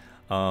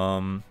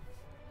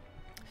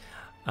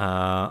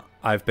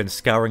 I've been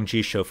scouring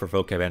G-Show for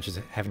vocab answers,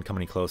 haven't come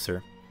any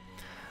closer.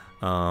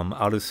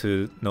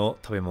 Arusu no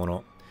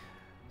tabemono.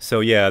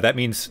 So yeah, that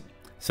means,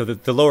 so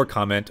the lower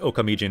comment,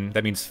 okamijin,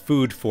 that means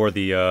food for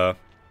the,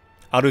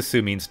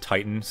 Arusu means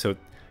Titan, so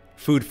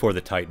food for the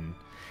Titan.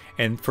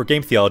 And for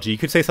game theology, you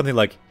could say something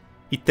like,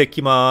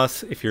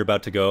 ittekimasu, if you're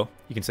about to go.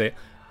 You can say,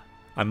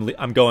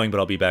 I'm going,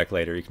 but I'll be back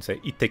later. You can say,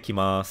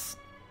 ittekimasu.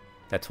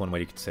 That's one way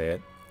you could say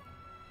it.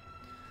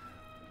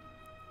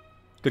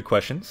 Good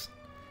questions.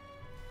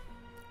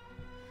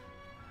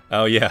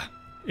 Oh yeah,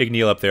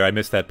 Igneal up there, I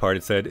missed that part.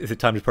 It said, is it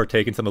time to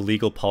partake in some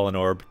illegal pollen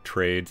orb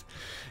trades?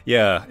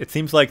 Yeah, it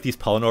seems like these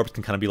pollen orbs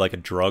can kind of be like a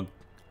drug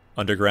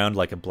underground,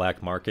 like a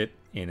black market,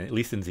 at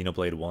least in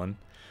Xenoblade 1.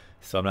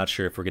 So I'm not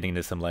sure if we're getting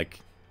into some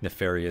like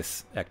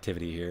nefarious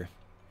activity here.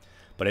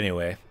 But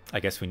anyway, I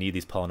guess we need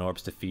these pollen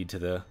orbs to feed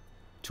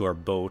to our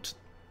boat.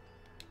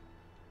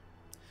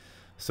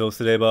 So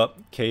sureba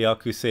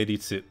keiyaku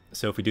seiritsu.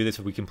 So if we do this,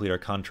 if we complete our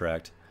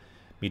contract,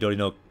 midori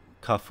no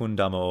kafun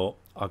dama o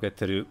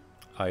ageteru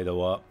aida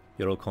wa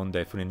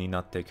yorokonde fune ni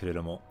natte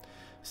kureru mo.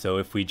 So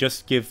if we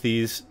just give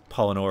these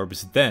pollen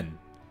orbs, then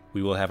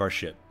we will have our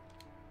ship.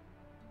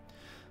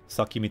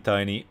 Saki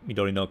mitai ni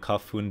midori no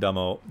kafun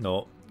dama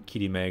no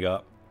kirime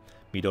ga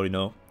midori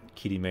no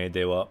kirime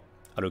de wa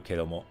aru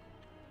kedo mo.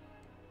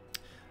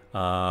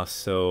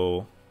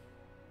 So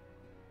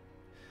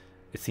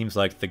it seems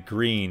like the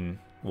green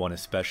one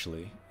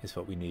especially is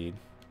what we need.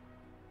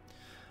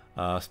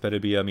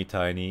 Sperubia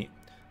mitai ni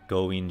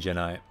gouin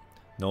janai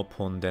no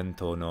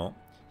pondento no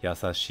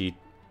yasashi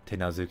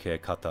tenazuke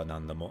kata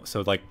nandamo.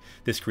 So like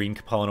this green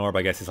pollen orb,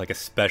 I guess, is like a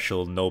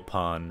special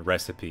Nopon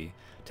recipe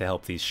to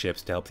help these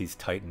ships, to help these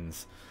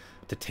Titans,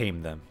 to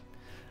tame them.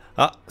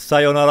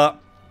 Sayonara,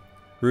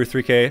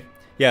 Ru3K.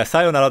 Yeah,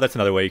 sayonara, that's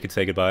another way you could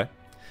say goodbye.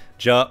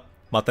 Ja,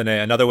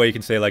 matane. Another way you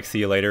can say like see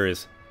you later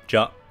is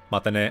ja,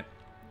 matane.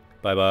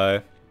 Bye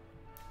bye.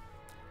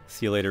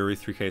 See you later,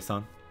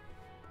 Ru3K-san.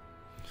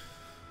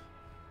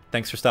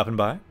 Thanks for stopping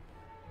by.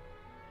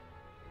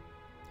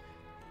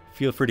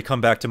 Feel free to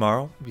come back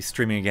tomorrow. We'll be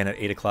streaming again at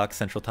 8 o'clock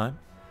Central Time.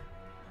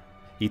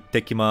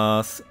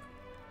 Ittekimasu.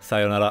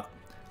 Sayonara.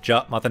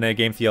 Ja, matane,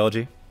 game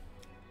theology.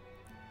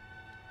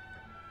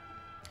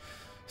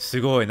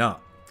 Sugoi na.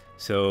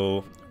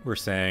 So we're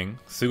saying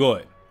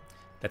sugoi.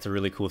 That's a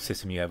really cool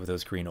system you have with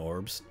those green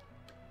orbs.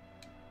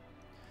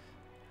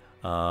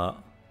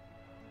 Mongai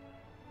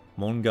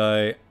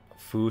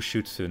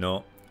fushutsu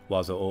no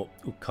waza o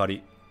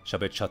ukkari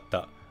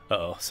shabechatta.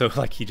 Uh-oh. So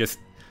like he just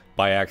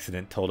by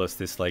accident told us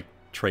this like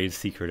trade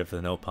secret of the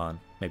Nopon.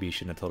 Maybe he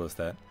shouldn't have told us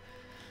that.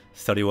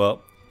 Study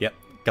well. Yep.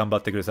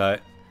 Ganbatte kudasai.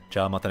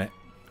 Ja, mata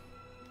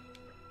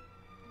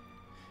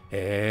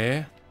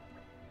ne.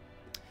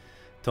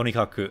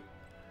 Tonikaku.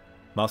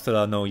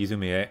 Masura no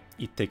Izumi e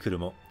itte kuru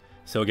mo.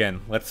 So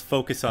again, let's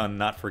focus on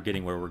not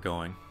forgetting where we're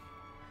going.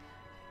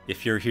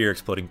 If you're here,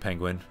 Exploding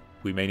Penguin,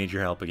 we may need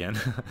your help again.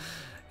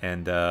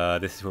 And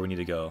this is where we need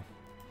to go.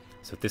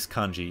 So this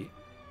kanji,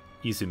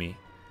 Izumi,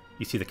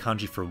 you see the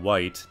kanji for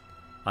white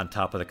on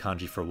top of the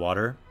kanji for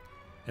water,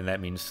 and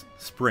that means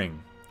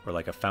spring, or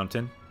like a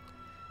fountain.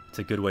 It's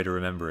a good way to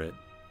remember it.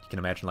 You can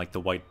imagine like the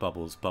white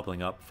bubbles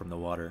bubbling up from the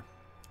water.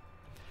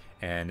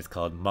 And it's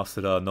called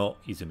Masura no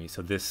Izumi,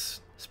 so this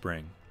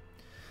spring.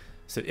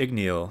 So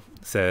Igneal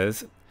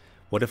says,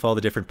 what if all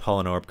the different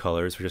pollen orb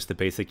colors were just the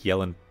basic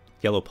yellow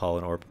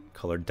pollen orb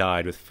color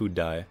dyed with food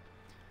dye.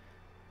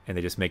 And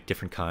they just make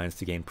different kinds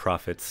to gain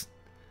profits.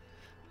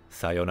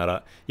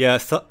 Sayonara. Yeah,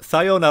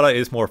 sayonara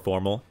is more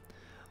formal.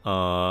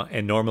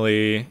 And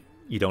normally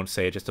you don't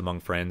say it just among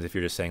friends if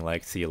you're just saying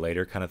like, see you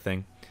later kind of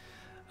thing.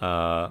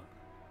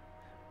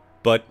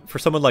 But for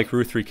someone like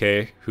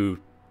Ru3K, who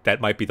that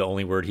might be the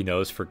only word he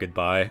knows for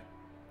goodbye,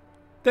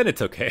 then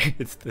it's okay.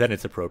 Then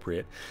it's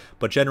appropriate.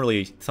 But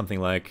generally something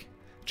like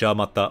ja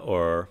mata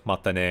or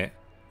mata ne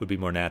would be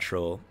more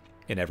natural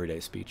in everyday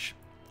speech.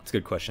 It's a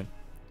good question.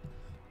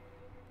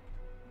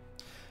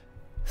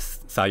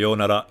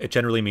 Sayonara, it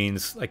generally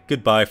means like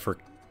goodbye for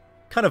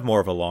kind of more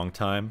of a long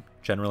time,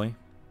 generally.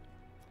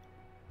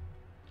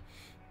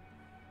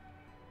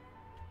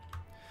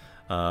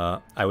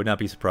 I would not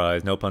be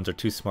surprised. No puns are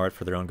too smart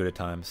for their own good at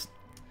times.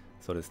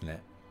 So desu ne.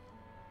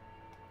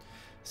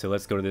 So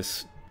let's go to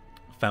this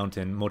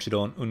fountain.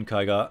 Mochiron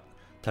unkai ga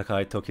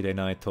takai toki de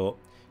nai to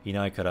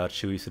inai kara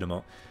chui suru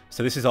mo.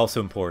 So this is also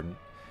important.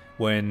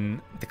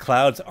 When the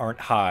clouds aren't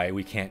high,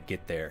 we can't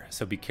get there.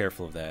 So be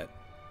careful of that.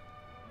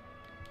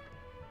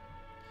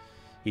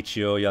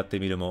 Ichio yatte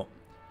miru mo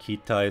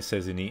kitai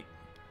sezu ni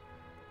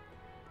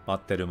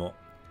matteru mo.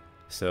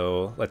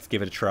 So let's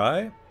give it a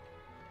try.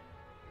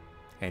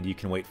 And you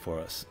can wait for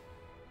us.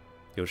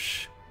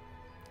 Yosh.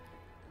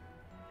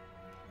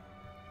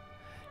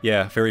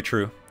 Yeah, very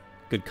true.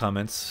 Good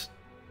comments.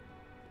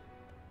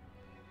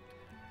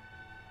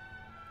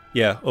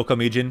 Yeah,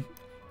 Okamijin,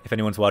 if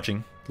anyone's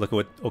watching, look at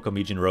what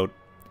Okamijin wrote.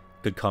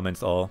 Good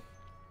comments all.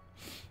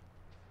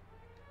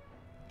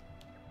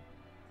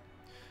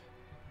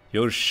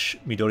 Yosh,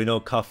 Midori no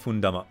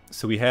Kafundama.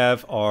 So we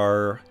have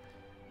our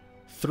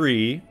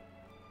 3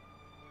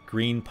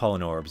 green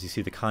pollen orbs. You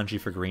see the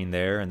kanji for green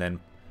there, and then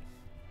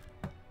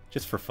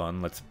just for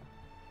fun,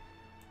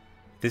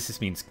 this just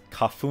means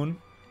kafun,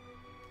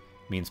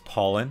 means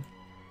pollen,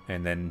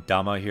 and then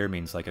dama here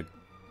means like an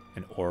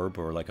orb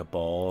or like a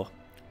ball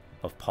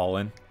of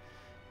pollen.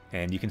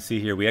 And you can see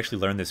here, we actually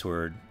learned this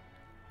word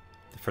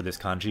for this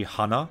kanji,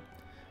 hana.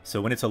 So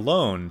when it's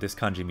alone, this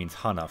kanji means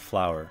hana,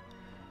 flower.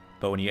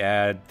 But when you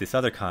add this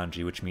other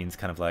kanji, which means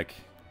kind of like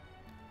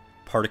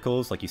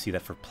particles, like you see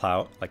that for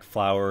like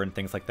flower and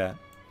things like that,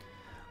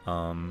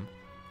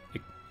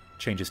 it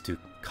changes to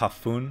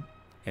kafun.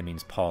 It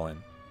means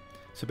pollen.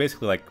 So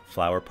basically like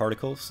flower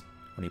particles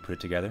when you put it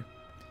together.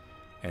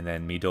 And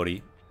then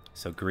midori,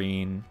 so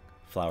green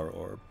flower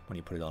orb when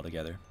you put it all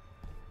together.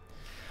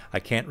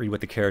 I can't read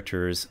what the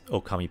characters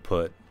Okami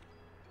put.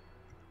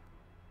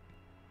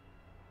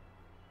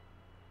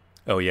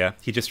 Oh yeah,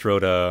 he just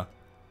wrote a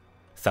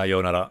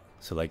sayonara,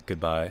 so like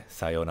goodbye,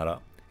 sayonara,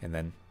 and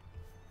then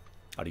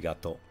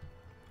arigato.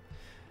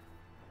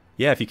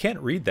 Yeah, if you can't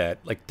read that,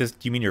 like, do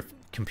you mean your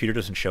computer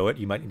doesn't show it?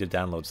 You might need to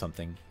download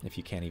something if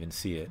you can't even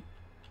see it.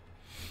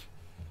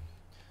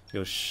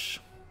 Yosh.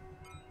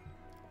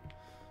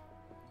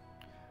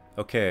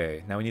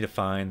 Okay, now we need to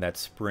find that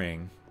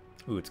spring.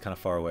 Ooh, it's kind of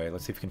far away.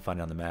 Let's see if we can find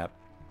it on the map.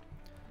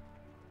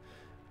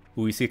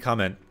 Ooh, we see a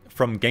comment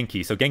from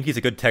Genki. So Genki's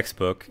a good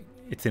textbook.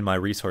 It's in my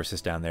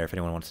resources down there if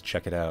anyone wants to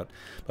check it out.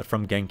 But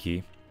from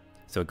Genki,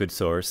 so a good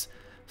source.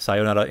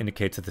 Sayonara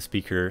indicates that the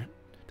speaker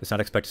does not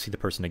expect to see the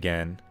person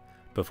again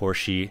before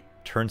she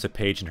turns a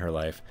page in her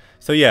life.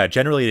 So yeah,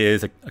 generally it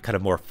is a kind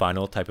of more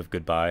final type of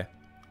goodbye.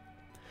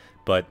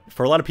 But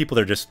for a lot of people,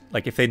 they're just,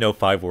 like, if they know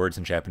 5 words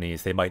in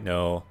Japanese, they might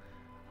know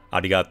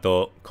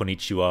arigato,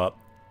 konnichiwa,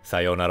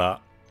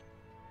 sayonara.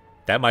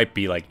 That might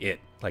be like it,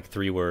 like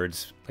 3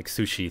 words, like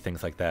sushi,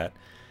 things like that.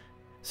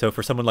 So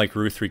for someone like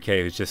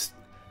Ru3K who's just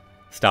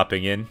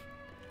stopping in,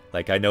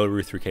 like I know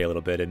Ru3K a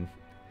little bit and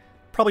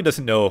probably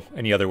doesn't know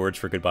any other words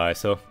for goodbye,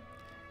 so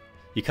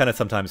you kind of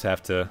sometimes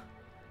have to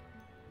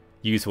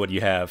use what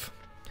you have.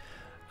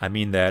 I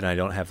mean that, and I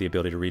don't have the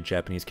ability to read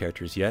Japanese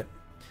characters yet.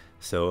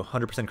 So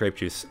 100% grape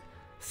juice.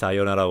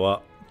 Sayonara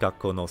wa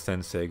gakko no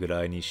sensei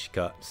gurai ni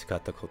shika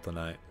tsukata koto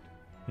nai.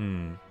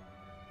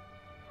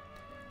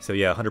 So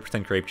yeah,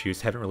 100% grape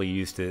juice. Haven't really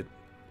used it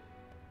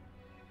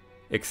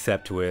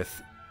except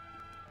with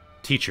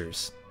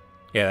teachers.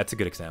 Yeah, that's a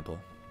good example.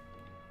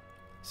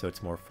 So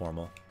it's more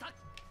formal.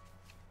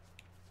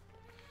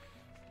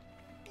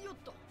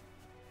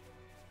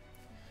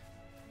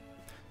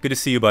 Good to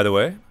see you, by the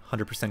way.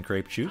 100%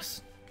 grape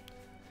juice.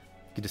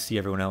 Good to see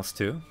everyone else,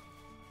 too.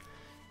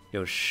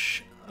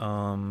 Yosh.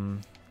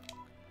 Shunkan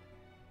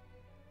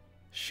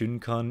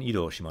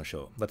ido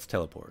shimashou. Let's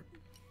teleport.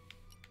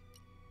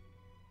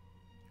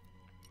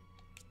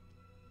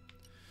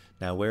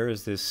 Now, where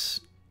is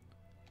this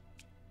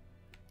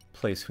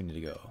place we need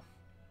to go?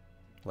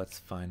 Let's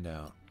find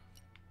out.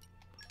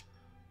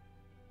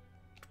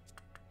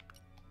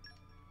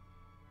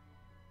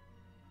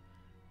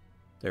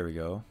 There we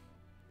go.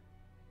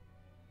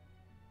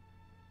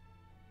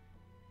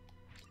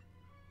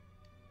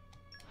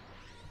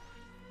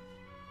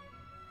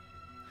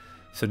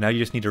 So now you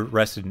just need to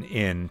rest at an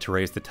inn to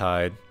raise the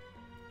tide.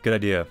 Good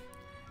idea.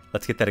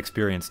 Let's get that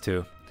experience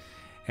too.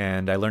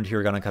 And I learned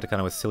hiragana and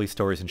katakana with silly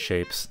stories and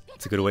shapes.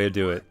 It's a good way to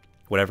do it.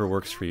 Whatever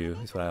works for you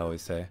is what I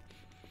always say.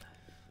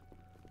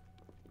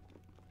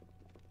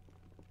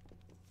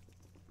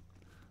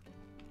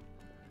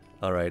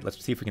 Alright,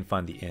 let's see if we can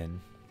find the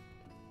inn.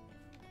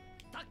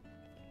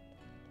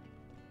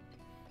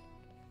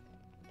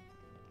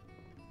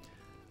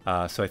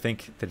 So I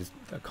think that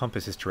the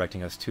compass is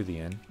directing us to the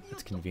inn.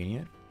 It's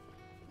convenient.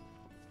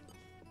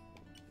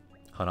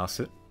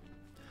 Hanasu.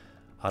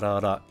 Ara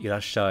ara,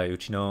 irashai,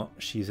 uchi no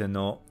shizen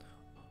no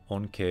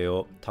onkei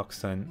o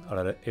takusan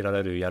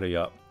erareru yaru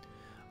ya.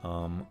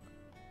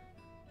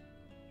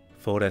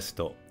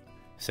 Foresto.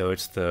 So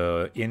it's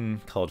the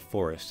inn called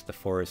Forest, the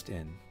Forest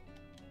Inn.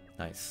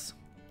 Nice.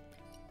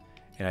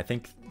 And I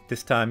think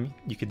this time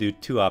you could do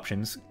two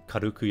options.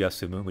 Karuku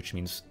yasumu, which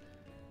means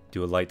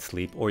do a light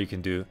sleep, or you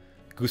can do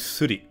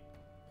Gussuri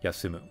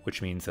yasumu,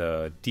 which means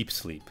deep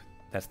sleep.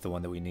 That's the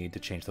one that we need to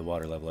change the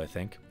water level, I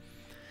think.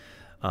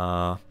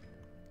 I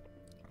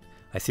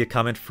see a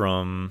comment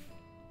from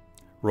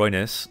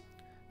Royness.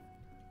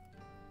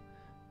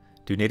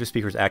 Do native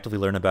speakers actively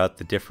learn about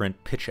the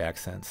different pitch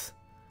accents,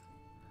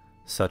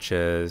 such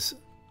as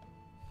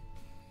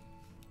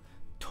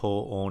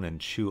to-on and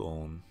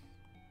chu-on?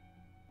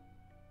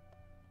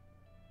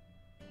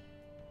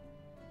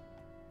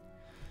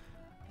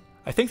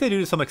 I think they do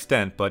to some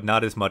extent, but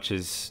not as much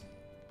as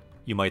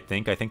you might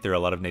think. I think there are a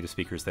lot of native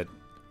speakers that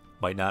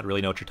might not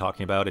really know what you're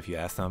talking about if you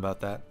ask them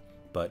about that,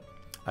 but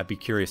I'd be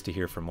curious to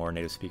hear from more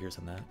native speakers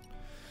on that.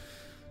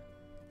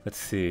 Let's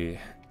see.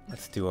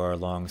 Let's do our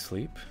long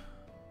sleep.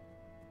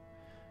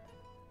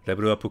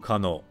 Level up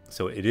kano.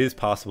 So it is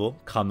possible,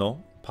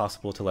 kano,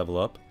 possible to level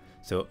up.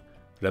 So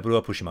level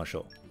up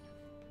shimashou.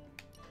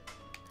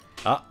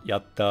 Ah,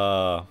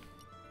 yatta.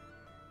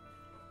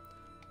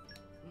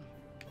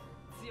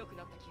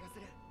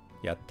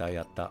 Yatta,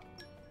 yatta.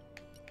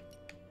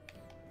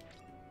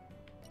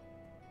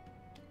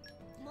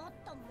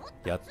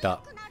 Yatta.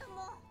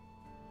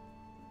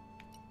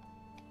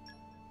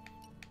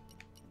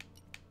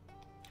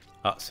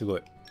 Ah, sugoi.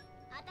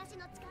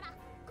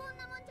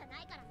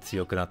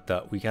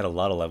 Tsuyokunatta. We got a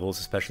lot of levels,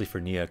 especially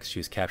for Nia, because she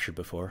was captured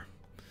before.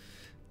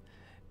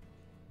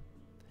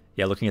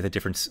 Yeah, looking at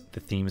the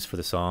themes for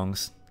the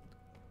songs.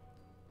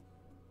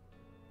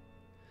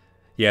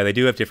 Yeah, they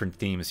do have different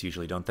themes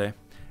usually, don't they? And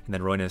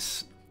then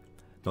Royness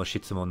no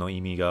shitsumo no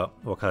imi ga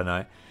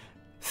wakaranai.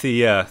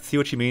 See, yeah, see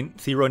what you mean?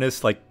 See,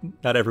 Royness, like,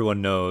 not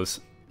everyone knows.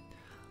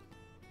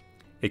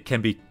 It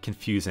can be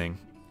confusing.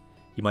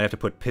 You might have to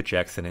put pitch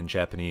accent in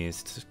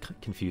Japanese. It's a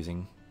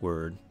confusing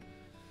word.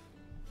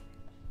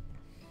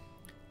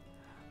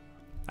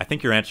 I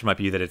think your answer might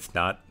be that it's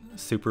not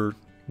super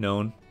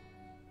known.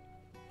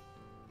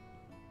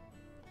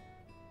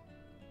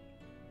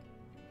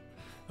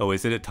 Oh,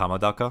 is it a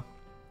Tamadaka?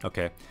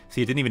 Okay.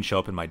 See, it didn't even show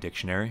up in my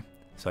dictionary,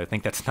 so I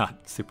think that's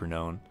not super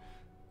known.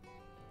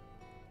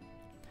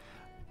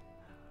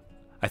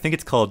 I think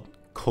it's called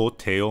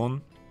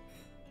koteon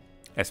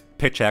as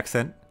pitch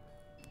accent.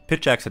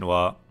 Pitch accent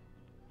wa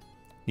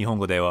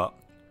Nihongo de wa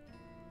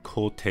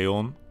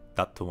koteon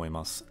dato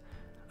omoimasu.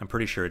 I'm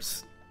pretty sure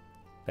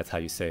that's how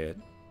you say it.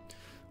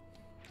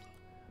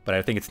 But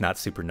I think it's not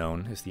super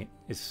known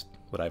is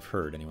what I've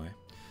heard anyway.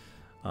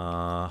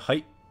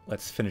 Hi,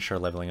 let's finish our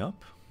leveling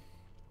up.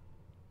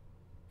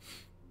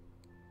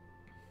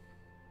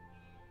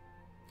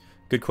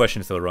 Good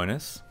questions though,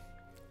 Royness.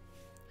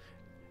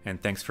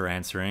 And thanks for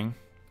answering.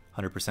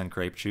 100%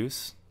 grape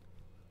juice.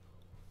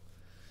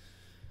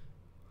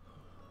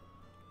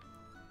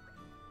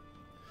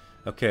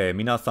 Okay,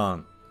 皆さ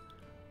ん、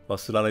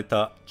忘れられ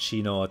た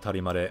地のあた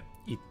りまで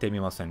行ってみ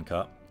ません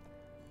か?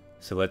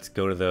 So let's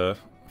go to the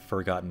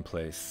forgotten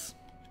place.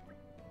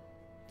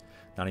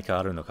 何か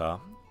あるの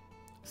か?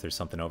 Is there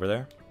something over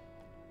there?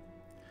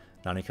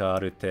 何かあ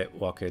るって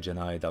わけじゃ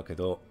ないだけ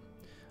ど、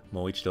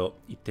もう一度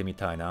行ってみ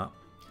たいな。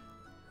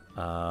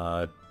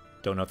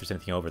Don't know if there's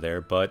anything over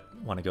there, but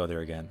want to go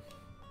there again.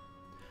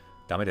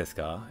 ダメです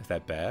か? Is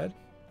that bad?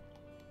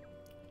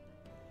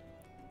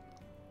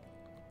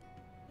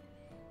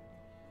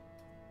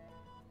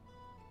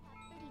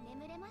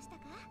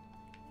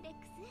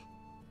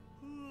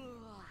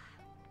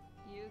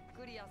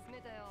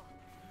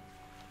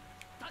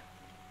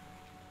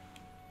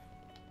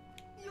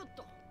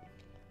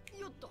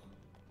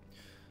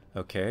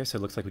 Okay, so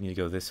it looks like we need to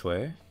go this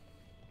way.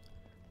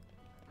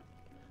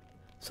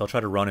 So I'll try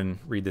to run and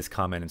read this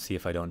comment and see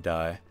if I don't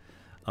die.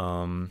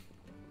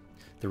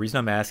 The reason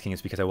I'm asking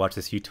is because I watched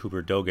this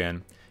YouTuber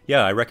Dogen.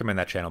 Yeah, I recommend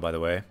that channel, by the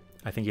way.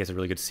 I think he has a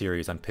really good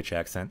series on pitch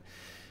accent.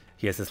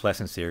 He has this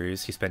lesson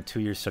series. He spent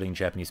 2 years studying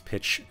Japanese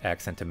pitch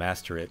accent to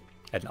master it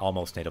at an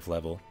almost native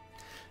level.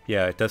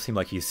 Yeah, it does seem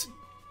like he's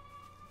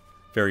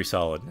very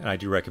solid, and I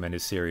do recommend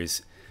his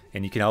series.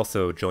 And you can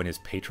also join his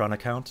Patreon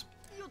account,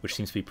 which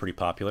seems to be pretty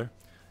popular.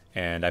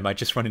 And I might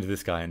just run into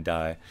this guy and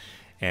die.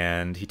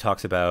 And he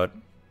talks about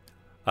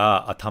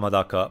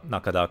Atamadaka,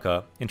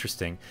 Nakadaka.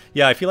 Interesting.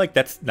 Yeah, I feel like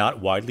that's not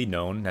widely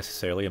known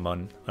necessarily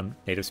among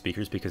native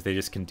speakers because they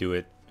just can do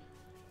it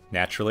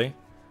naturally.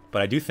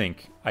 But I do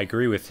think, I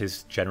agree with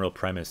his general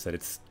premise that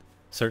it's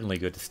certainly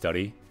good to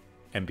study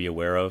and be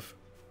aware of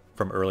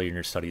from early in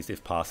your studies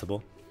if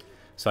possible.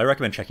 So I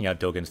recommend checking out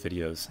Dogen's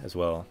videos as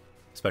well,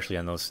 especially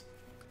on those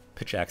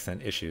pitch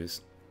accent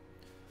issues.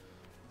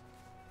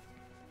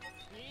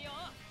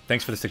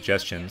 Thanks for the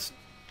suggestions.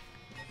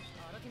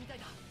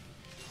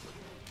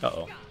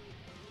 Uh-oh.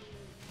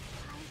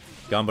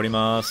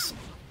 Ganbarimasu.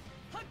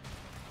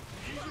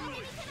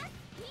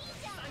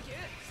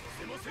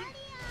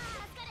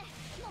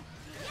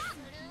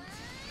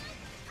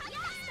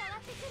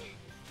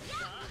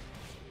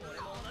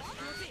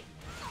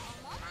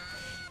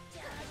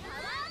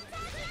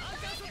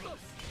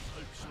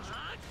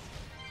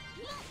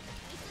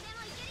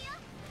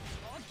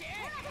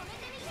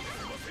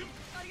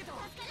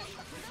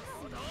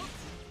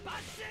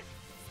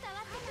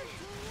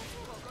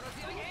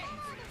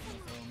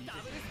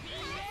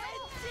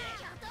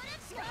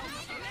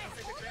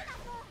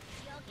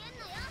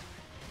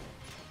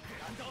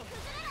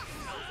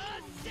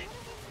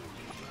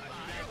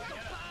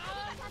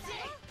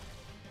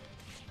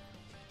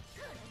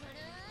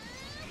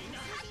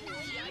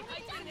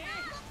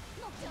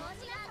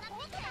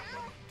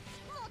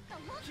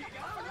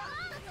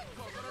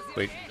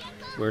 Wait,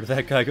 where did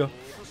that guy go?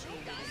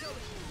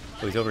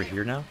 Oh, he's over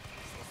here now?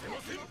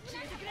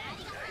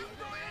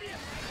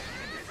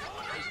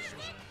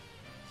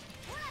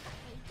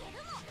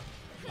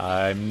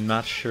 I'm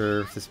not sure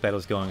if this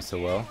battle's going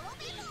so well.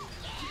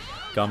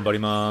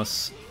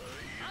 Ganbarimasu.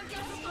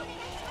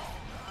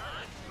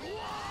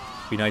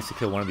 Be nice to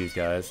kill one of these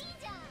guys.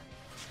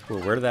 Oh,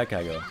 where did that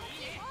guy go?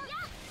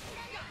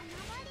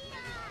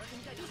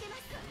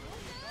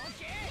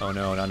 Oh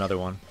no, not another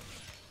one.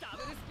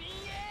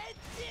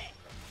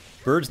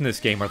 Birds in this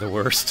game are the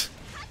worst.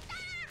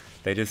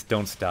 They just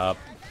don't stop.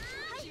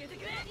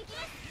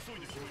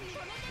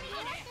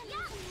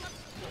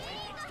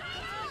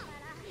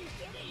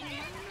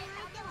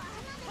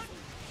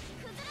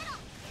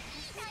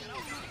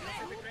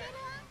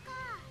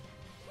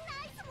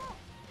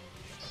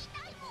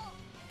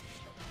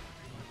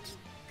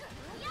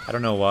 I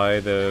don't know why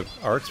the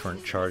arcs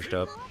weren't charged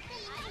up.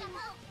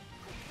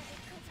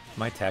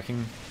 Am I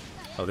attacking?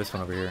 Oh, this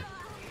one over here.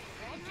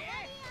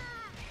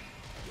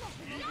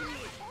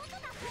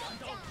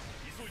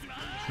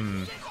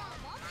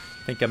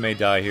 I think I may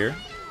die here.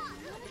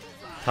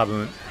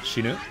 Tabun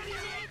shinu.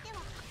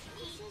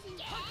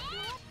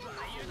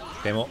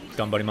 Demo,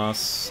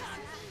 ganbarimasu.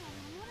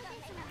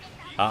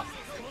 Ah.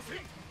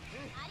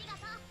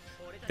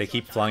 They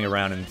keep flying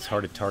around and it's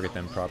hard to target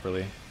them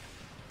properly.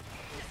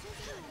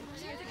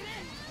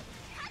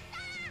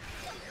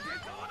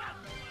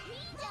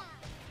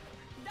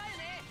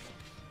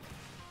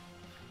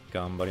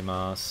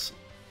 Ganbarimasu.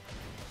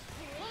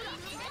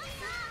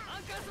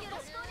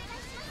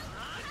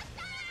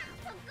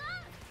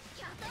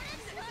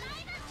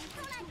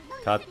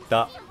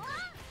 Katta.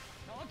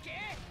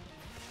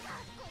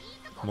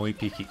 Mo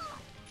ippiki.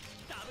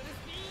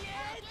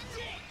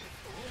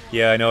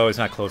 Yeah, I know I was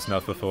not close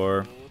enough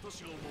before.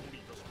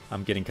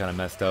 I'm getting kind of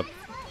messed up,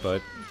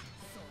 but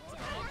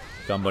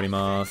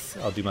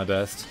ganbarimasu. I'll do my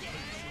best.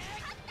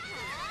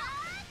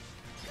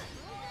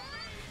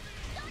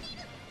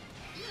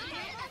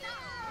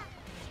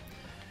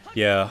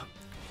 Yeah,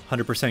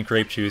 100%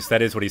 grape juice.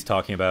 That is what he's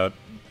talking about.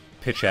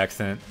 Pitch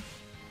accent.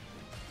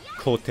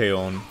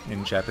 Koteon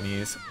in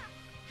Japanese.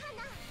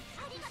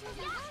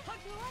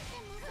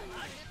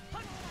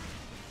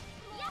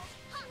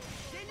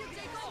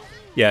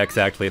 Yeah,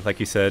 exactly. Like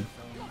you said.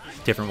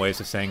 Different ways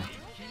of saying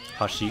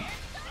hashi.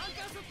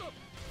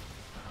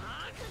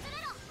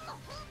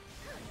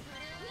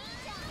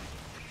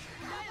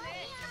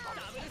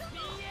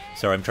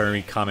 Sorry, I'm trying to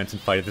read comments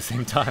and fight at the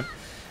same time.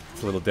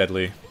 It's a little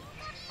deadly.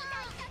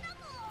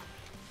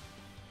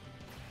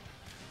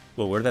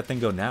 Well, where did that thing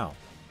go now?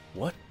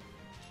 What?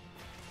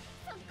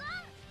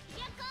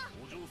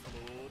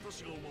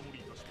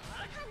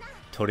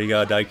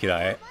 Toriga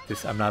daikirai.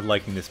 I'm not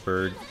liking this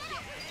bird.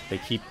 They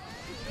keep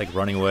like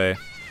running away.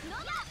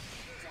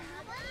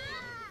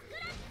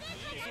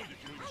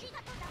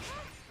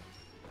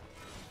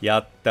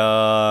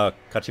 Yatta!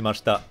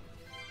 Kachimashita.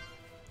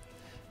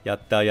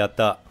 Yatta,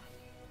 yatta.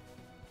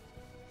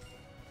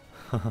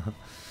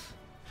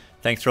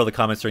 Thanks for all the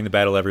comments during the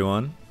battle,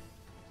 everyone.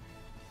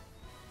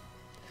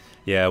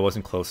 Yeah, I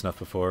wasn't close enough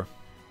before.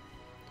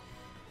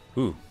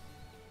 Ooh.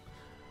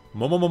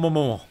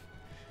 Momomomomo.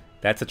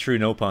 That's a true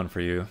no pun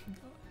for you.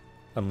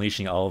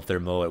 Unleashing all of their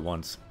mo at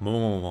once.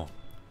 Momomomo.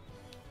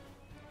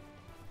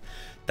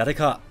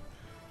 Dareka,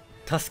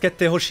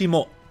 tasukete hoshii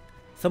mo.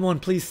 Someone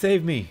please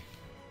save me.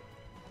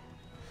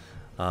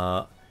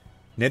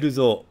 Neru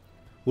zo.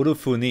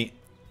 Wolfu ni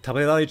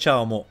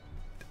taberarechau mo.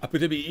 I'm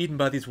going to be eaten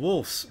by these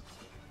wolves.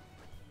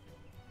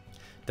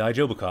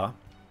 Daijoubu ka?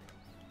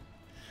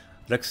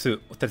 Rexu,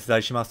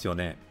 otetsudai shimasu yo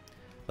ne.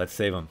 Let's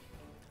save him.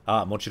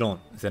 Ah, mochiron,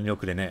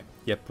 zenryoku de ne.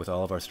 Yep, with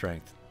all of our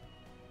strength.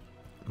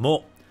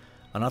 Mo,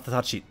 anata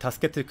tachi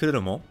tasukete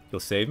kureru mo?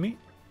 You'll save me?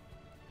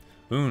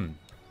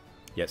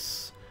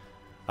 Yes.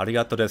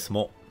 Arigato desu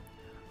mo.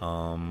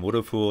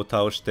 Wolfu o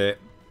taoshite.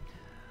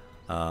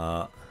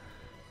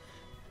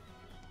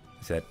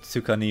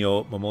 Tsukani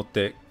o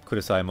momotte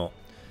kudasai mo.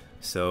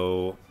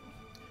 So,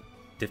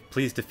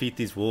 please defeat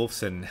these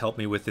wolves and help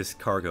me with this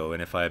cargo.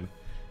 And if I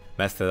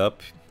mess that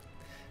up,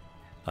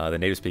 the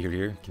native speaker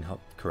here can help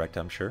correct,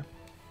 I'm sure.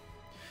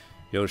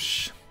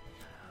 Yosh.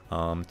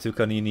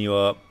 Tsukani ni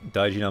wa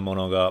daiji na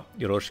mono ga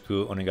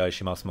yoroshiku onegai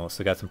shimasu mo. So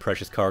we got some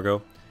precious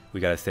cargo. We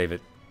gotta save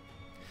it.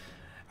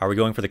 Are we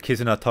going for the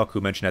Kizuna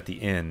Toku mentioned at the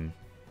inn?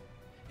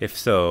 If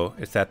so,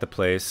 it's at the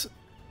place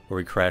where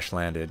we crash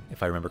landed,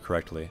 if I remember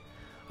correctly.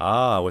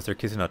 Ah, was there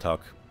Kizuna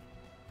Toku?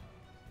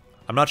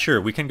 I'm not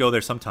sure. We can go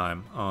there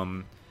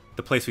sometime.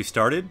 The place we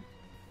started?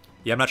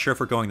 Yeah, I'm not sure if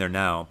we're going there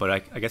now, but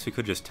I guess we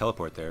could just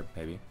teleport there,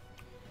 maybe.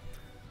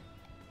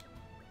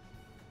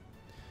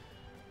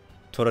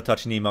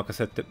 Toratachi ni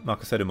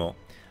makaseru mo.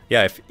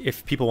 Yeah,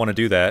 if people want to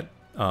do that,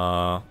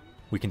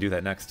 we can do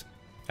that next,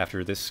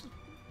 after this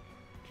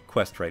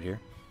quest right here.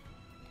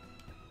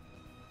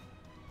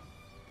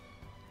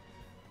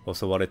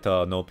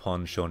 Osawareta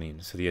Noppon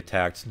Shonin, so the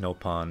attacked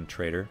Noppon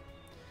trader.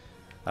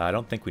 I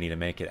don't think we need to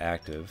make it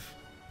active.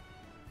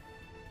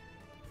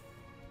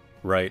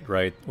 Right,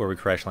 where we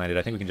crash landed.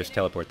 I think we can just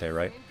teleport there,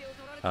 right?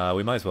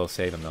 We might as well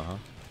save him though, huh?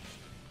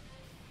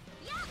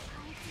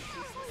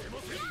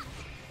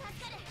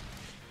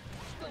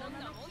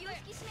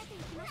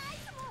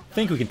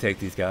 Think we can take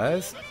these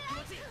guys.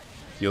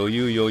 Yo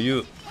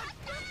you.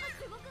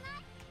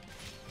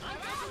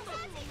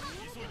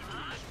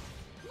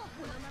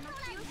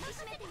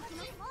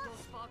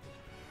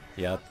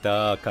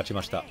 Yatta,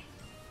 kachimashita.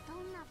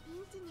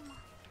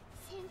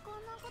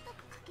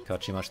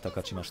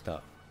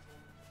 Kachimashita.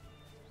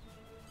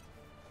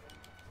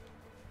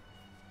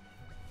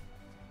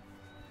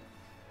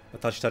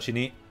 私たち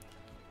に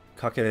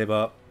かけれ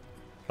ば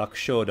楽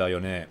勝だ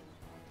よね.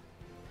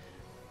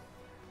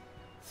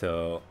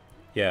 So,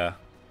 yeah,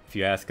 if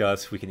you ask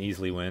us, we can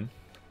easily win.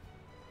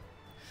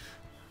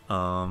 ち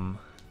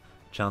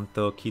ゃん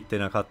と聞いて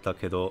なかった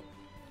けど、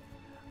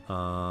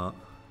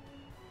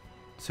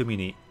罪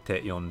にっ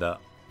て読んだ.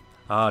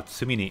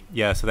 Tsumi ni.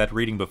 Yeah, so that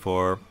reading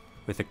before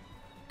with the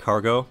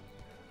cargo,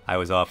 I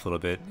was off a little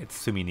bit. It's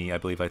Tsumi ni, I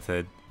believe I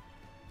said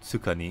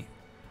Tsuka ni.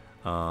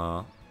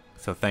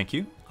 So thank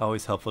you.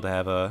 Always helpful to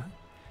have a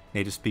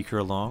native speaker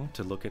along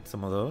to look at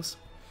some of those.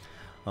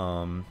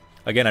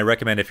 Again, I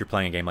recommend if you're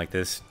playing a game like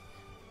this,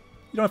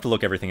 you don't have to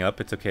look everything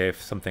up. It's okay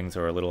if some things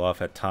are a little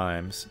off at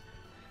times.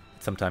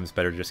 It's sometimes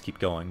better to just keep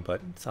going,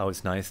 but it's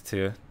always nice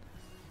to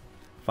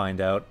find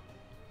out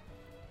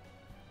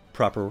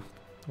proper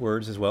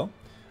words as well.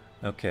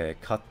 Okay,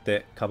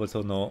 katte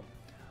kabuto no,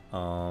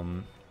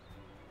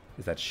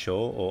 is that sho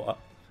or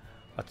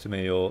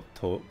atsumeyo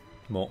to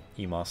mo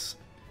imasu?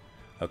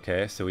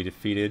 Okay, so we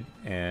defeated,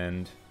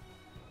 and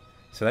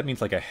so that means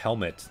like a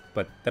helmet,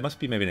 but that must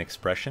be maybe an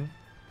expression.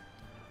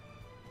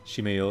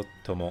 Shimeyo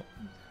tomo.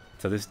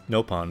 So this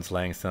Noppon's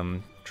laying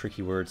some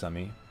tricky words on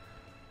me,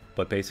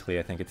 but basically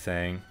I think it's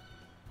saying,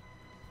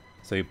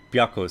 so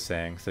Byaku's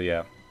saying, so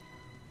yeah,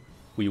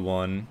 we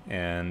won,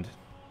 and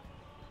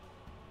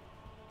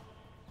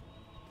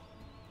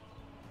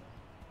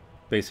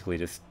basically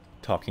just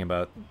talking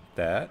about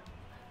that,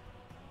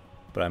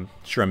 but I'm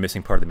sure I'm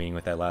missing part of the meaning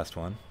with that last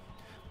one.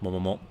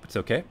 Momomo, it's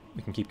okay,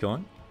 we can keep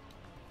going.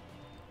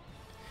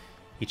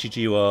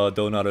 Ichiji wa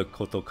dou naru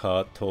koto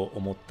ka to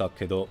omotta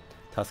kedo,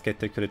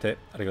 tasukete kurete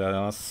arigatou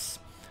gozaimasu.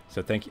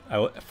 So thank you.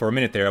 For a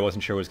minute there, I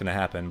wasn't sure what was going to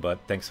happen, but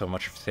thanks so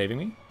much for saving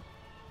me.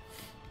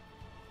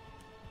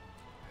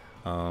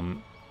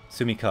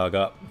 Sumika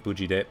ga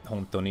buji de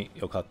hontou ni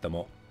yokatta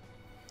mo.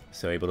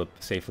 So able to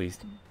safely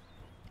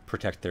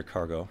protect their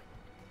cargo.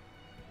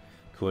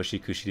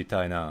 Kuoshiku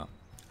shiritai na.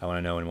 I want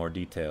to know in more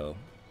detail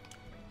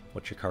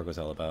what your cargo's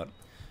all about.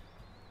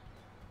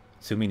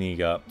 Tsumi ni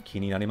ga ki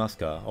ni narimasu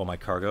ka? Oh, my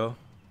cargo?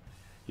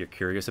 You're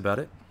curious about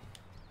it?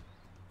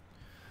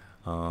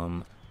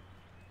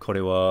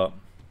 Kore wa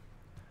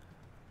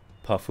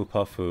Pufu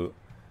Pufu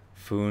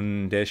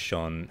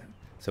Foundation.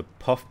 So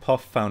Puff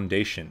Puff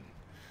Foundation.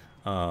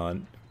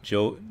 Jueki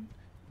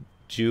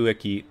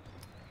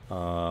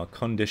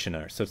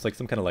conditioner. So it's like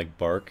some kind of like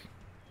bark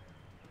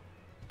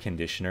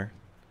conditioner.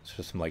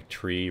 So some like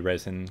tree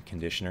resin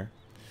conditioner.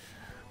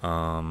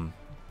 Katte.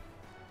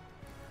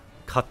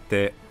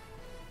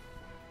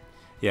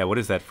 Yeah, what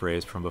is that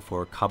phrase from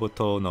before?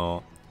 Kabuto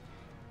no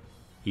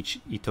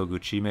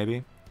itoguchi,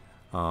 maybe?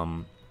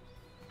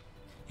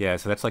 Yeah,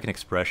 so that's like an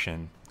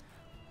expression.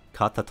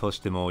 Kata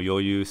toshite mo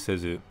yoyu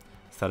sezu,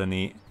 sara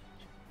ni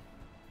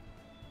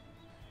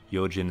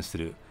yojin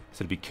suru.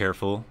 So to be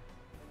careful.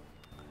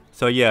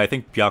 So yeah, I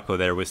think Byako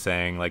there was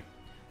saying, like,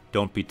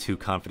 don't be too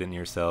confident in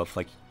yourself.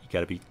 Like, you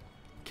gotta be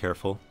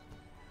careful.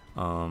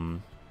 Yeah,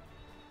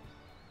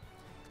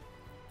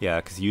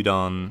 because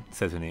Yudon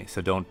sezu ni,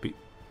 so don't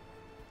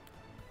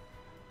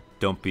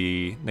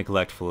be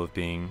neglectful of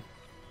being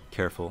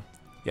careful.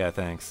 Yeah,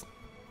 thanks.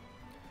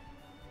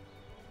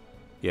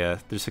 Yeah,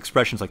 there's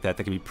expressions like that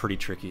that can be pretty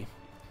tricky.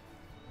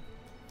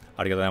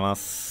 Arigatou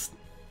gozaimasu.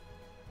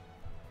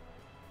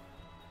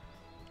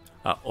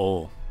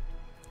 O.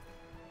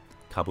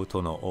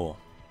 Kabuto no o.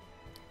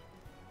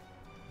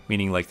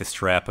 Meaning like the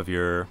strap of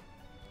your...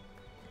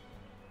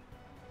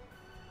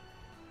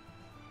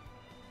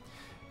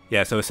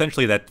 Yeah, so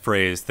essentially that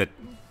phrase that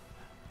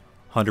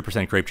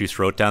 100% grape juice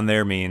wrote down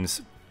there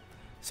means,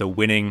 so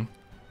winning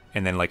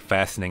and then like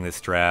fastening the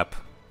strap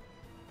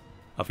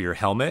of your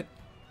helmet.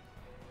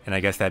 And I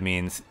guess that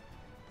means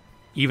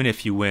even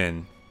if you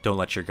win, don't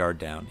let your guard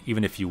down.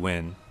 Even if you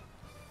win,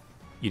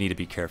 you need to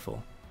be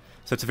careful.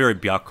 So it's a very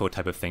Byakko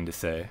type of thing to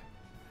say.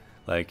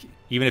 Like,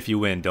 even if you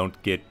win,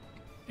 don't get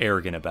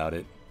arrogant about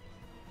it.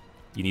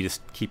 You need to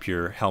keep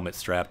your helmet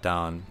strapped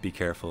on. Be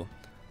careful.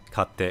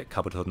 Katte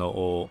kabuto no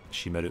o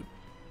shimeru.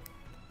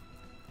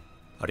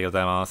 ありがとうご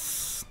ざいま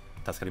す。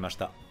助かりまし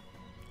た。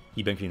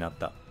いい勉強になっ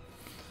た。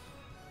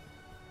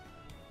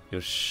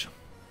よし。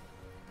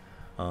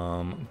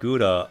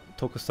Gura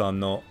Toku-san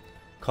no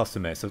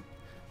costume. So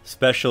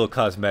special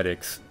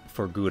cosmetics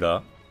for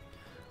Gura.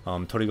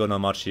 Torigo no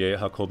machi e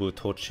hakobu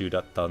tochu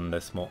dattan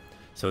desu mo.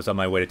 So it's on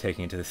my way to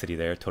taking it to the city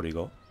there,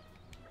 Torigo.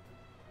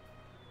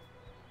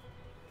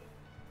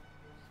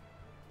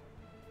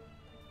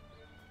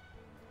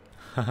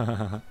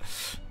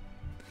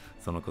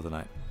 そのこと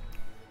ない。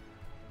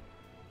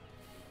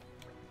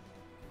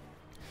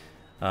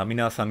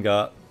皆さん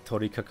が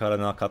取り掛から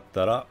なかっ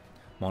たら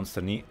モンス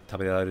ターに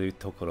食べられる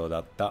ところだ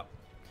った。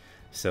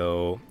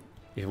So,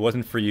 if it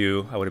wasn't for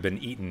you, I would have been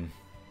eaten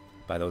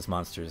by those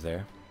monsters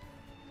there.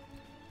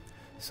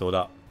 そう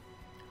だ。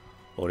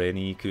俺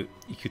にいく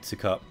つ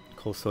か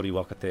こっそり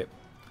分けて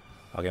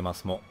あげま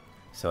すも。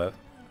So,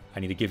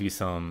 I need to give you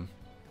some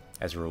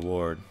as a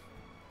reward.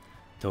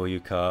 とい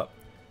うか、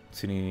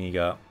次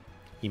が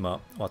今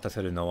渡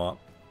せるのは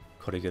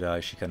これぐら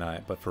いしかな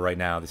い。But for right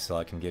now, this is all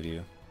I can give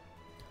you.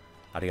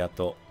 ありが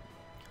と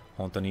う。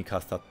本当に助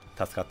か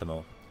った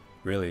も。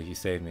Really, you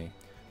saved me.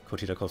 こ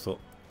ちらこそ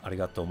あり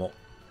がとうも。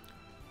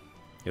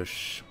よ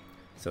し。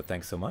So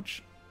thanks so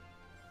much.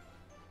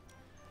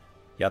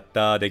 やっ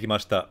たー、できま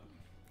した。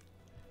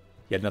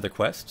Yet another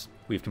quest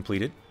we've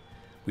completed.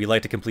 We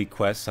like to complete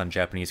quests on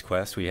Japanese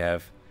quests. We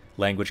have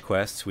language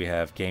quests, we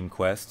have game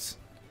quests.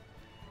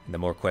 And the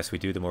more quests we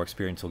do, the more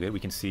experience we'll get. We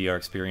can see our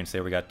experience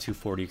there. We got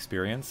 240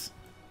 experience.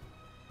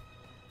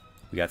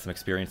 We got some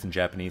experience in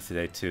Japanese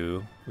today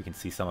too. We can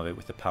see some of it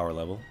with the power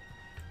level.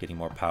 Getting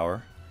more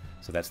power.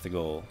 So that's the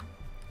goal.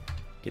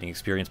 Getting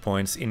experience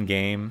points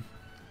in-game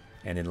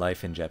and in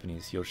life in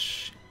Japanese.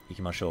 Yosh,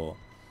 ikimashou.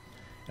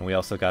 And we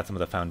also got some of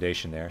the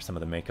foundation there, some of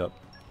the makeup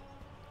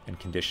and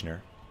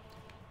conditioner.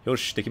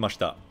 Yosh,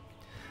 dekimashita.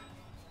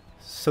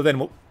 So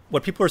then,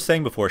 what people were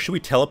saying before, should we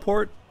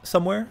teleport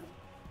somewhere?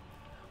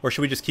 Or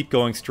should we just keep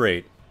going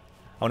straight?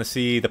 I want to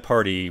see the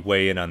party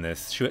weigh in on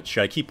this. Should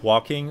I keep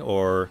walking,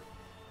 or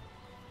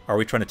are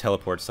we trying to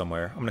teleport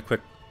somewhere? I'm going to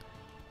quick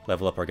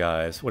level up our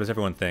guys. What does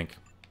everyone think?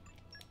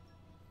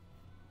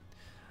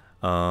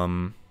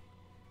 The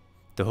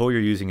hoe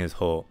you're using is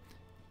hoe.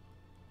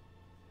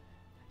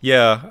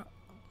 Yeah.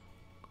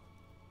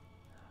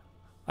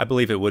 I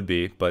believe it would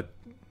be, but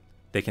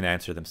they can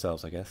answer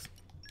themselves, I guess.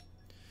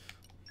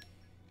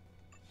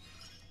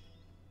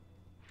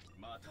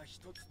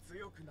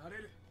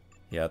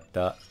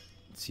 Yatta.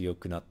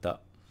 Tsuyoku natta.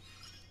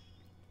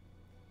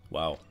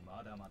 Wow.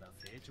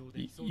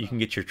 You can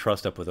get your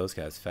trust up with those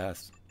guys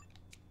fast.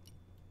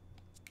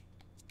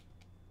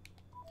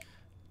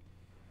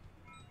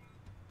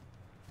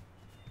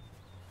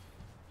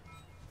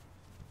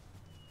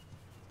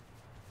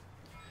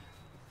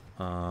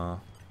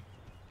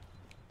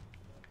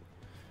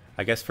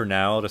 I guess for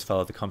now I'll just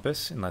follow the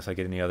compass unless I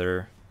get any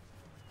other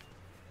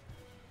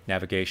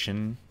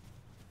navigation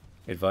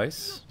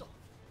advice.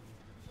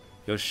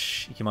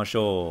 Yosh,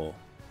 ikimashou.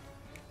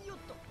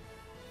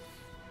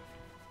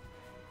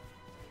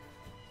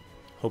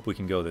 Hope we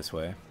can go this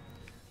way.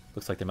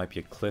 Looks like there might be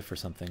a cliff or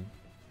something.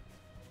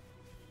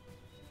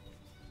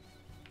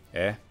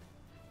 Eh?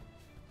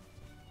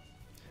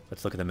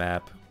 Let's look at the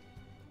map.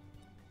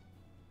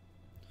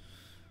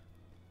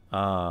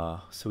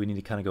 Ah, so we need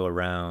to kind of go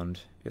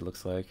around, it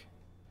looks like.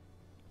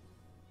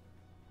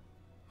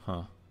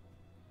 Huh.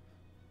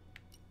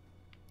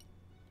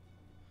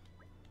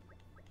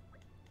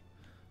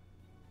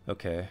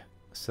 Okay,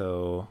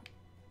 so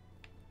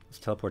let's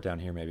teleport down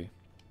here maybe.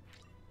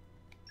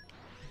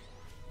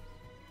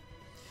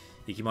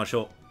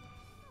 Ikimashou.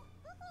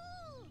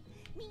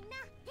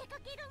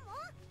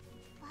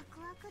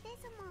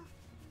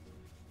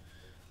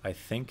 I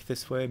think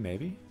this way,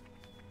 maybe?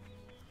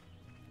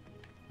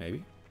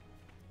 Maybe?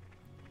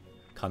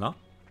 Kana?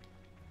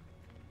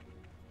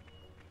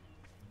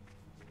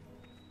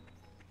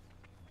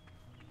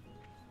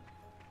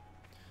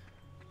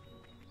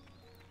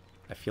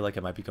 I feel like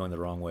I might be going the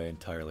wrong way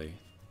entirely,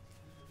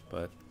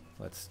 but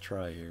let's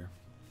try here.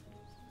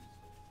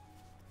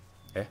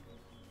 Eh?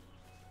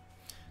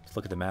 Let's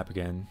look at the map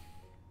again.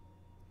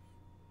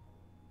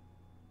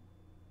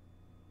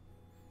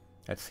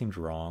 That seemed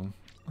wrong.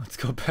 Let's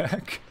go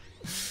back.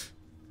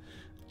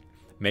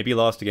 Maybe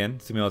lost again.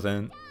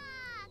 Sumimasen.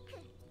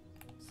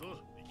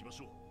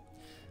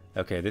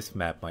 Okay, this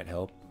map might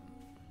help.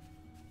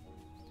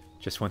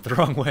 Just went the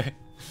wrong way.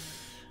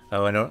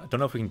 Oh, I don't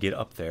know if we can get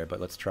up there, but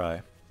let's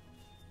try.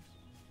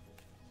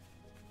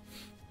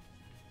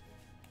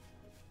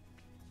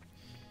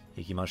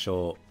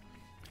 Ikimashou.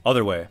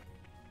 Other way.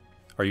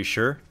 Are you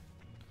sure?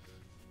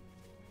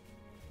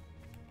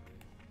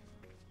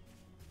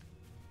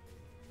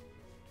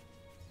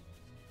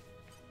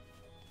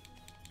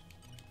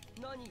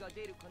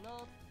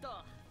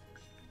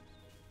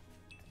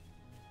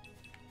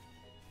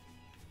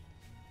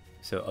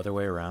 So other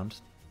way around.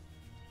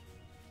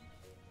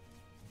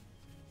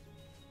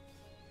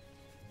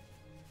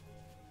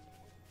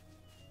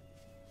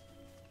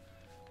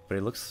 But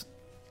it looks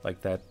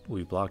like that will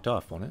be blocked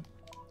off, won't it?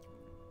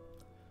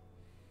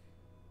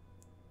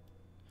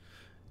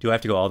 Do I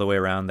have to go all the way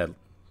around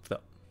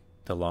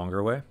the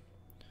longer way?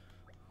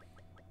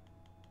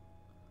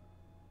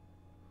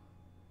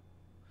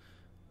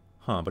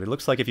 Huh, but it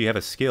looks like if you have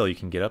a skill, you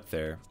can get up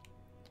there.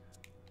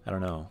 I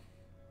don't know.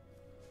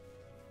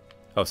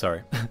 Oh,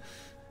 sorry.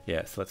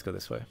 Yeah, so let's go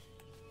this way.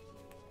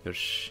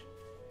 Yosh.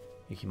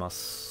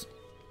 Ikimasu.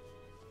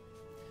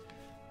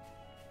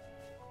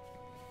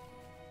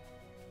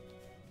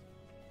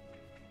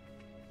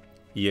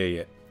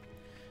 Yeah.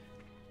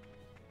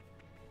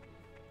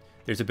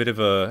 There's a bit of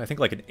a, I think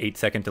like an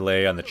 8-second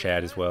delay on the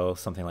chat as well,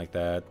 something like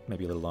that,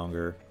 maybe a little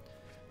longer.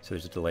 So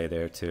there's a delay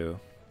there too.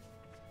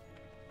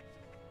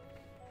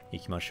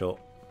 Ikimashou.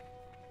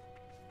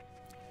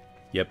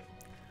 Yep,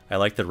 I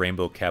like the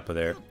rainbow kappa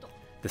there.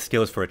 The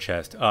skill is for a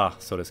chest. Ah,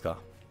 so desu ka.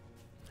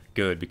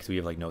 Good, because we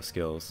have like no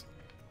skills.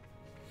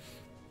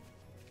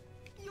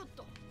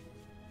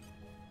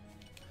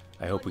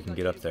 I hope we can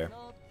get up there.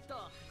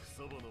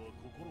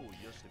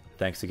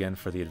 Thanks again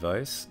for the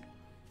advice.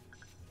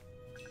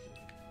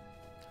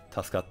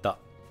 Tasukatta.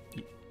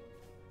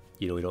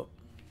 Iroiro.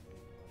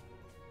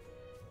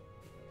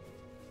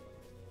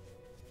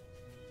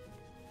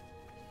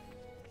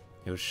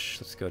 Yosh,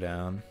 let's go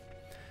down.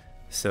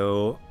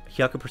 So,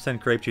 100%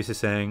 grape juice is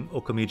saying,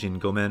 Okamijin,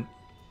 gomen.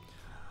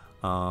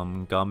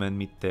 Gamen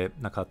mitte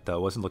nakatta. I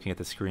wasn't looking at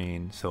the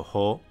screen. So,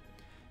 ho.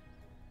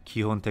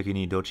 Kihon teki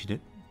ni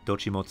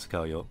dochi mo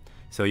tsukau yo.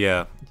 So,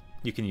 yeah,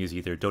 you can use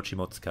either. Dochi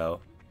mo tsukau.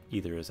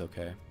 Either is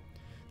okay.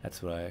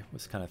 That's what I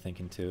was kind of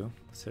thinking too.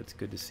 So it's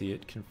good to see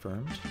it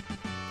confirmed.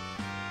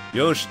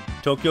 Yosh,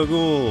 Tokyo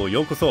Ghoul,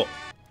 yokoso.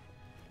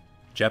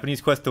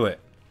 Japanese Quest to it.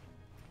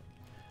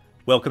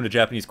 Welcome to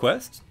Japanese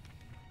Quest.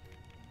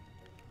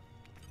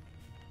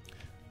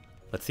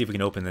 Let's see if we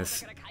can open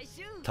this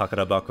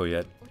Takarabako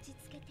yet.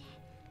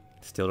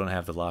 Still don't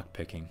have the lock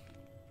picking.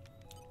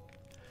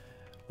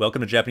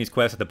 Welcome to Japanese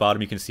Quest. At the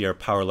bottom you can see our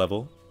power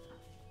level.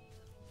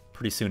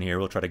 Pretty soon here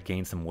we'll try to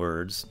gain some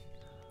words.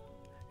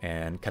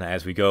 And kind of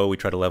as we go, we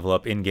try to level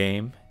up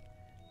in-game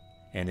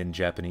and in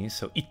Japanese.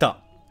 So, Ita!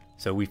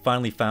 So we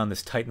finally found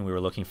this Titan we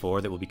were looking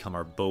for that will become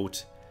our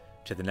boat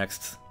to the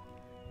next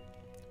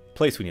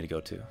place we need to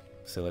go to.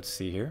 So let's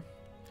see here.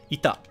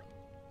 Ita!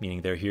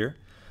 Meaning they're here.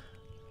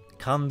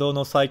 Kando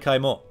no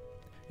saikai mo.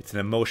 It's an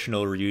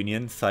emotional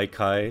reunion.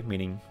 Saikai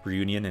meaning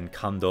reunion and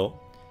kando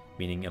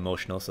meaning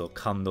emotional. So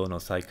kando no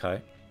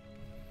saikai.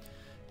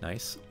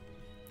 Nice.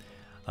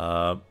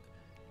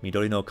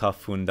 Midori no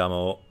kafun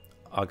damo.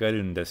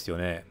 Agarun desu yo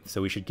ne.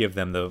 So we should give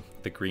them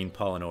the green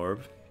pollen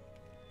orb.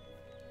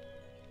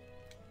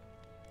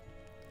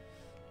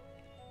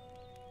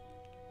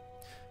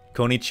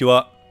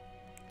 Konnichiwa.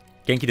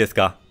 Genki desu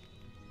ka?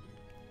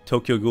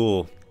 Tokyo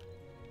Ghoul.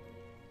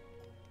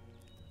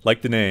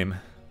 Like the name.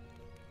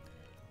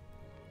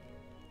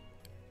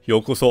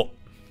 Yokoso.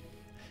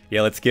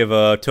 Yeah, let's give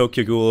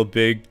Tokyo Ghoul a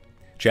big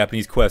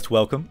Japanese Quest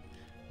welcome.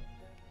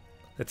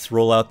 Let's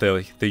roll out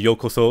the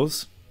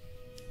Yokosos.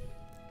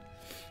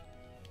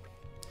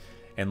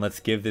 And let's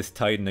give this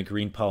Titan a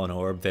green pollen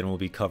orb, then we'll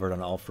be covered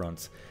on all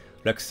fronts.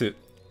 Rexu,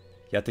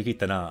 yatte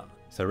kita na.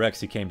 So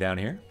Rex, you came down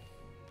here.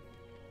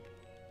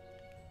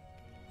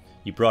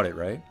 You brought it,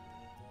 right?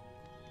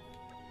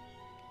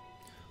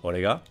 Ore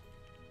ga?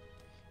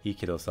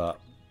 Ikido sa.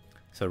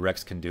 So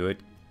Rex can do it.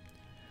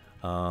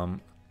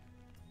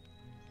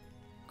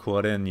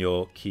 Koren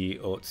yo ki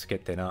o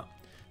tsukete na.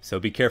 So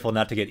be careful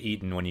not to get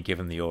eaten when you give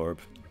him the orb.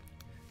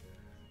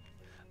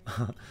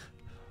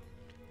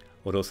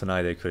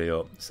 Orosanai de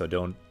kureo. So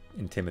don't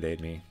intimidate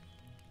me.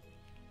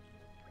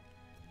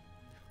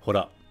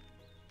 Hora.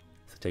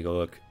 So take a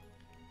look.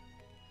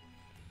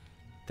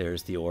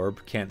 There's the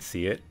orb. Can't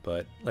see it,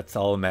 but let's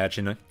all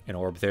imagine an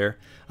orb there.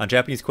 On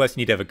Japanese Quest,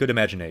 you need to have a good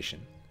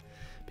imagination.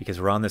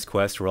 Because we're on this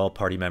quest, we're all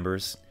party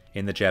members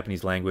in the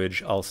Japanese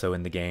language, also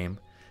in the game.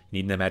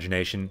 You need an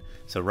imagination.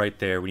 So right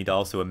there, we need to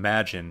also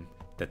imagine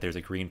that there's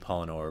a green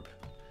pollen orb.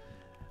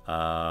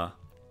 I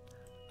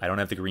don't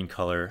have the green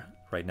color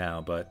right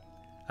now, but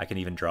I can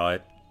even draw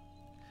it.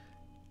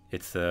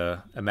 It's,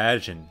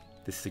 imagine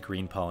this is a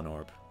green pollen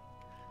orb.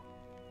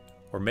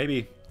 Or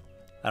maybe,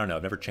 I don't know,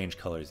 I've never changed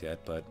colors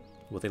yet, but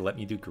will they let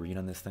me do green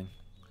on this thing?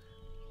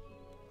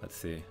 Let's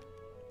see.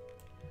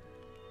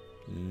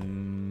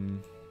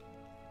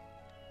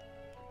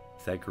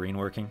 Is that green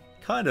working?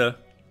 Kinda.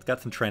 It's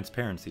got some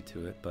transparency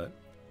to it, but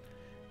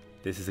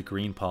this is a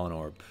green pollen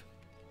orb.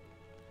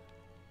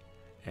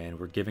 And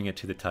we're giving it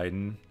to the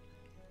Titan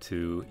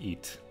to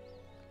eat.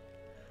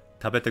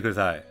 Tabete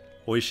kudasai.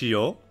 Oishii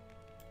yo?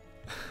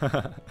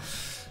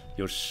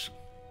 Yosh.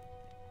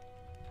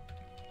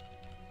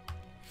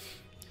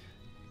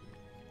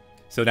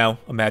 So now,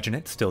 imagine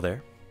it, still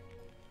there.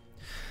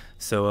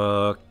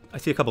 So, I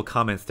see a couple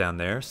comments down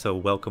there. So,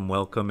 welcome,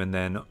 welcome, and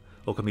then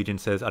Okamijin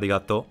says,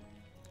 arigato.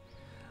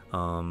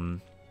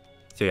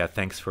 So yeah,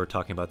 thanks for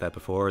talking about that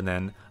before. And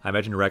then I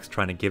imagine Rex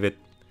trying to give it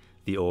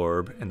the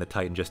orb, and the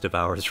Titan just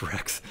devours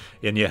Rex.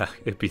 And yeah,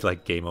 it'd be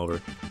like game over.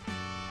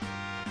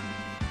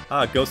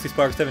 Ah, Ghostly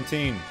Sparks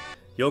 17.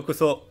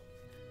 Yokoso.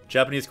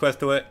 Japanese quest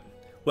to it.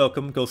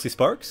 Welcome, Ghostly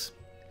Sparks.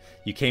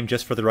 You came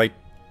just for the right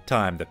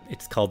time.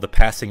 It's called the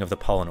Passing of the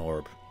Pollen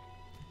Orb.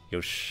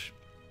 Yosh.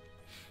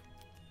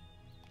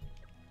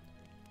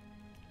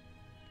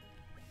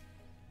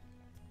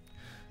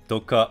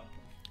 Dokka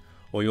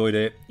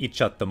oyoide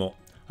ichatta mo.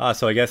 Ah,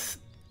 so I guess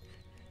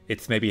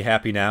it's maybe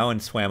happy now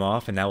and swam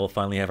off, and now we'll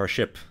finally have our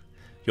ship.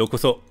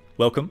 Yokoso,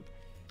 welcome.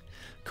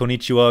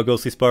 Konnichiwa,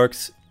 Ghostly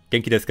Sparks.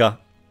 Genki desu ka?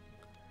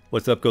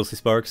 What's up, Ghostly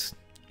Sparks?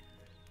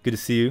 Good to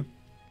see you.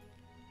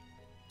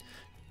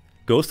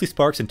 Ghostly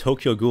Sparks and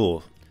Tokyo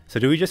Ghoul. So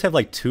do we just have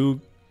like two,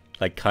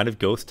 like kind of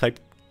ghost type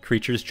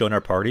creatures join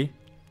our party?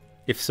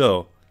 If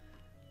so,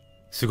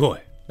 sugoi.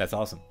 That's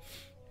awesome.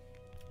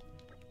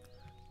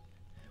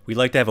 We'd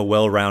like to have a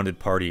well-rounded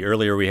party.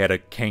 Earlier we had a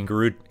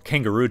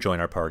kangaroo join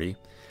our party.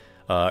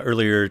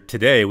 Earlier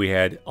today we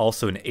had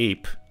also an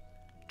ape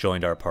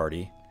joined our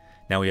party.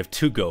 Now we have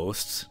two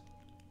ghosts.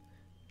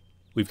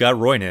 We've got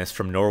Royness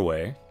from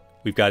Norway.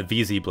 We've got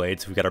VZ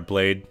Blade, so we've got our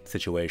blade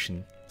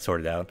situation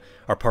sorted out.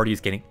 Our party is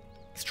getting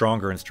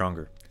stronger and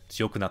stronger.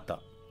 Tsuyokunatta.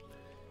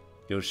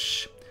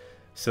 Yosh.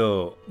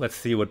 So let's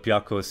see what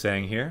Byako is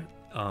saying here.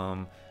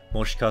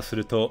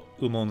 Moshikasuru to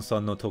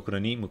Umon-san no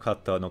tokoro ni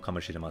mukatta no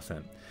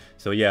kamoshimasen.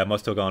 So yeah,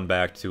 must have gone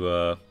back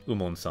to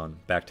Umon-san,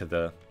 back to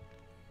the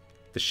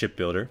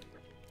shipbuilder.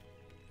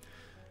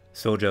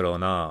 Soujaro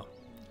na.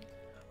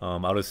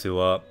 Arusu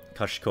wa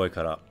kashikoi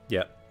kara.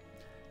 Yeah.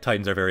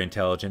 Titans are very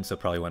intelligent, so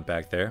probably went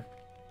back there.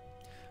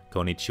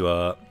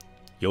 Konnichiwa.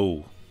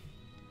 Yo.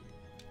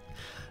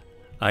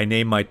 I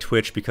named my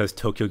Twitch because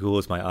Tokyo Ghoul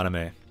is my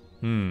anime.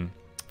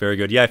 Very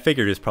good. Yeah, I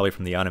figured it's probably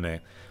from the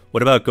anime.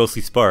 What about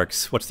Ghostly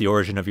Sparks? What's the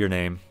origin of your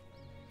name?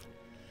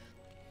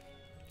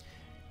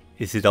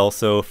 Is it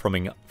also from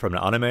an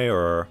anime,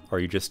 or are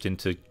you just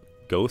into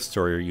ghosts,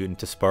 or are you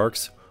into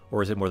sparks?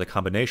 Or is it more the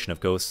combination of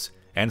ghosts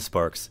and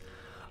sparks?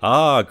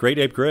 Ah, Great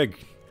Ape Greg.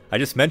 I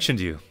just mentioned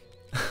you.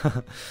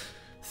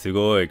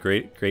 Sugoi,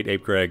 Great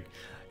Ape Greg.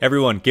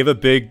 Everyone, give a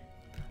big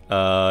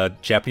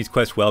Japanese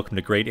Quest welcome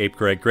to Great Ape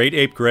Greg. Great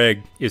Ape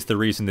Greg is the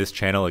reason this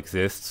channel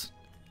exists.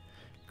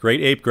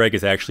 Great Ape Greg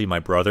is actually my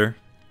brother,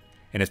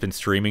 and has been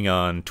streaming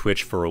on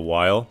Twitch for a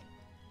while.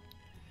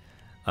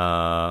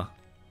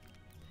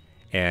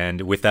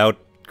 And without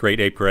Great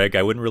Ape Greg,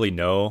 I wouldn't really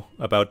know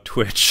about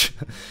Twitch,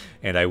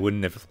 and I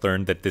wouldn't have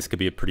learned that this could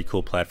be a pretty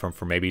cool platform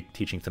for maybe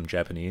teaching some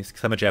Japanese.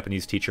 Because I'm a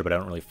Japanese teacher, but I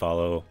don't really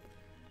follow...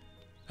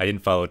 I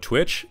didn't follow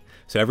Twitch.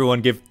 So everyone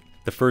give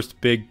the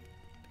first big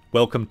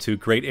welcome to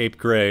Great Ape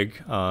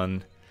Greg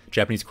on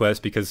Japanese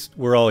Quest, because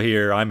we're all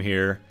here, I'm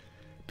here,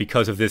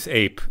 because of this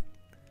ape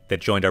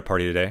that joined our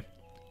party today.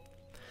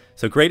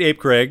 So Great Ape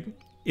Greg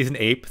is an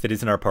ape that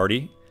is in our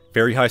party.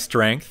 Very high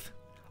strength,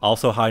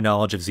 also high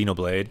knowledge of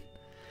Xenoblade.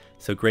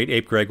 So Great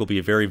Ape Greg will be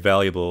a very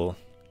valuable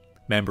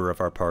member of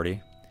our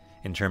party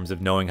in terms of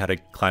knowing how to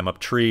climb up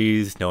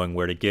trees, knowing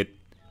where to get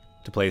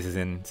to places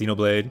in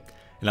Xenoblade,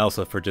 and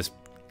also for just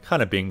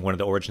kind of being one of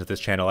the origins of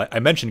this channel. I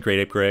mentioned Great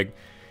Ape Greg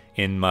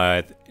in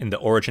the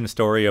origin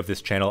story of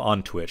this channel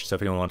on Twitch, so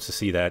if anyone wants to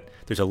see that,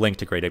 there's a link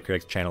to Great Ape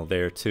Greg's channel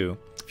there too,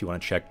 if you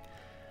want to check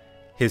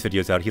his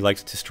videos out. He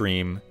likes to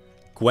stream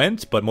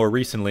Gwent, but more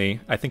recently,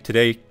 I think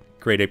today,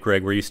 Great Ape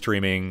Greg, were you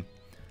streaming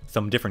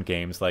some different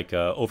games, like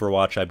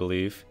Overwatch, I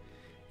believe,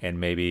 and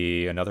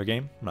maybe another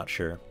game? I'm not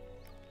sure.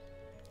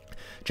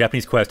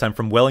 Japanese Quest, I'm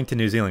from Wellington,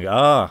 New Zealand.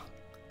 Ah,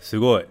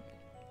 sugoi.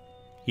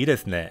 Ii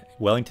desu ne.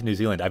 Wellington, New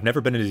Zealand. I've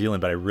never been to New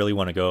Zealand, but I really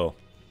want to go.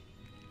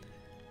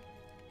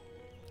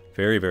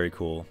 Very, very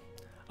cool.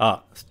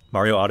 Ah,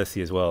 Mario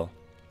Odyssey as well.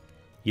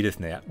 Ii desu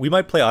ne. We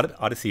might play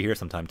Odyssey here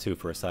sometime too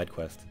for a side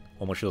quest.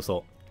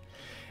 Omoshirosou.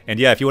 And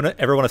yeah, if you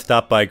ever want to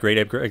stop by Great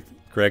Ape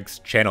Greg's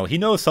channel, he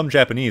knows some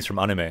Japanese from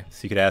anime,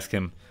 so you could ask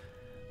him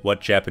what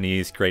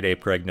Japanese Great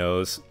Ape Greg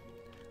knows.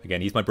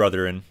 Again, he's my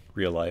brother in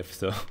real life,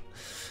 so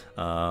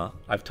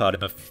I've taught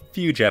him a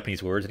few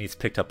Japanese words, and he's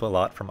picked up a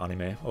lot from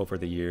anime over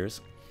the years.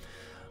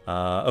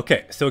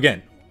 Okay, so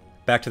again,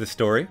 back to the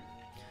story.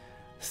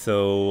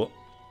 So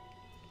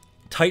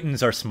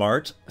Titans are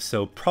smart,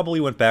 so probably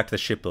went back to the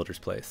shipbuilder's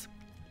place.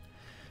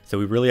 So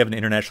we really have an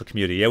international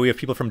community. Yeah, we have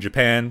people from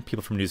Japan,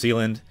 people from New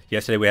Zealand.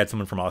 Yesterday we had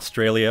someone from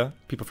Australia,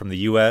 people from the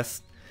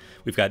US.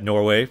 We've got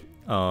Norway.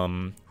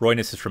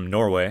 Royness is from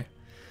Norway.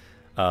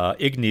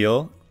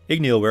 Igneal,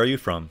 where are you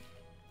from?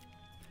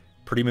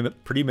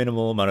 Pretty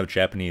minimal amount of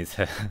Japanese.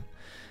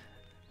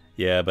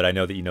 Yeah, but I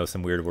know that you know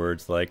some weird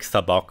words like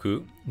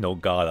Sabaku no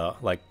Gara,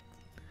 like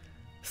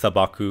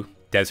Sabaku,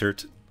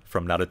 desert,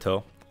 from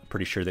Naruto. I'm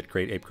pretty sure that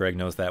Great Ape Greg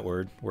knows that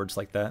word. Words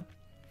like that.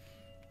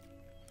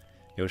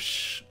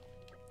 Yosh.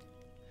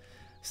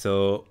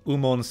 So,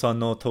 Umon-san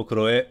no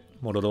tokoro e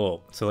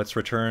mororo. So let's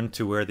return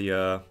to where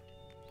the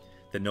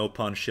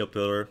Nopon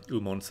shipbuilder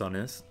Umon-san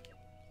is.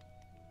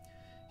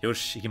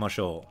 Yosh,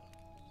 ikimashou.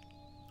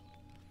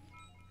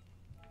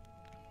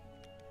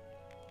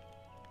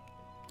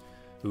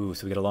 Ooh,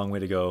 so we got a long way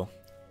to go.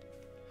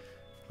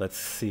 Let's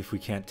see if we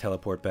can't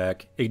teleport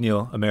back.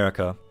 Ignio,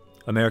 America.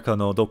 America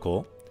no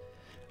doko?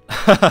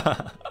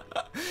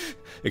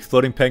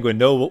 Exploding Penguin,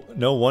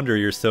 no wonder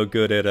you're so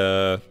good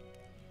at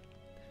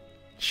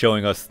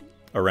showing us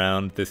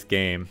around this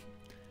game.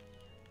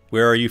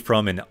 Where are you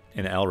from in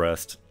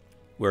Alrest?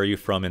 Where are you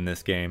from in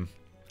this game?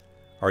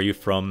 Are you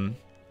from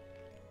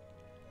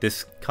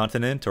this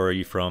continent, or are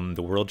you from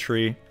the World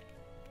Tree?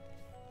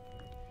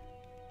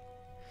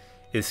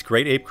 Is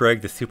Great Ape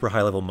Greg the super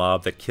high level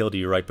mob that killed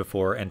you right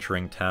before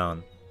entering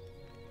town?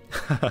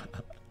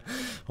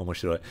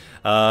 Omoshiroi.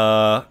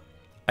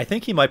 I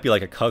think he might be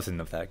like a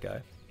cousin of that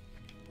guy.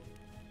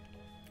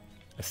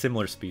 A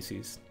similar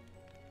species.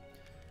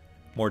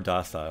 More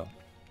docile.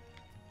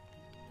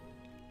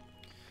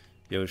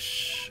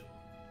 Yosh.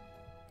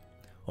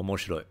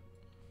 Omoshiroi.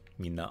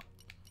 Minna.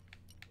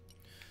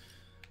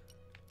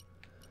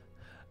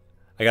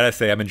 I gotta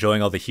say, I'm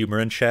enjoying all the humor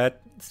in chat.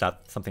 It's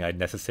not something I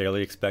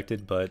necessarily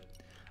expected, but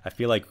I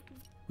feel like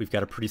we've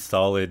got a pretty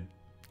solid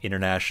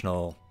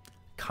international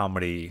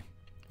comedy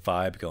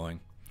vibe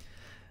going.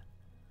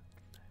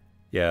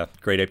 Yeah,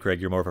 Great Ape Greg,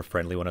 you're more of a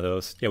friendly one of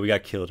those. Yeah, we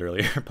got killed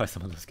earlier by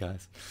some of those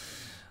guys.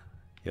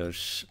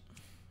 Yosh.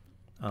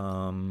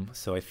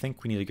 So I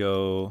think we need to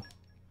go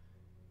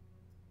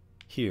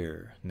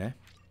here, ne?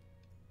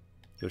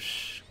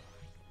 Yosh.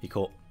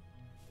 Iko.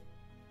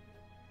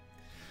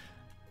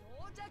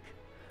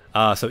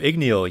 So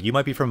Igneal, you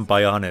might be from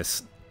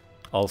Bionis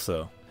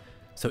also.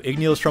 So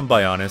Igneal's from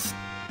Bionis.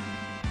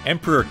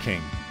 Emperor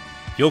King.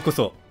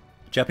 Yokoso.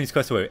 Japanese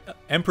quest away.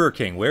 Emperor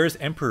King. Where is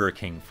Emperor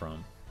King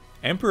from?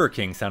 Emperor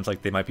King sounds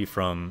like they might be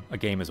from a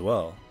game as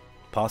well.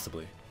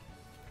 Possibly.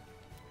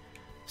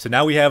 So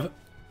now we have...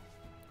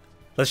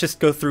 Let's just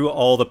go through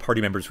all the party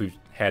members we've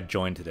had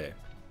join today.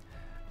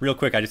 Real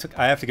quick, I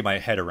have to get my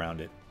head around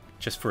it.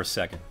 Just for a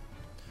second.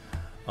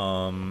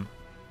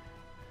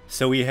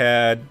 So we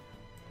had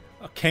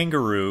a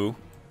kangaroo.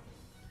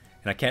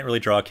 And I can't really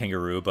draw a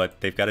kangaroo,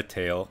 but they've got a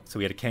tail. So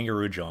we had a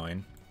kangaroo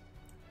join.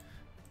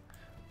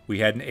 We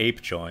had an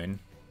ape join.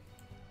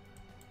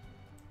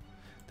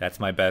 That's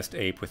my best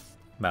ape with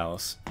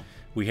mouse.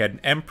 We had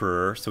an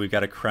emperor, so we've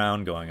got a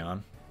crown going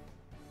on.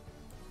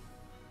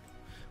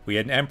 We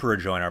had an emperor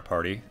join our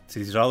party.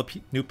 So these are all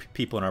the new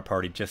people in our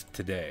party just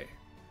today.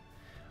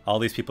 All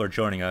these people are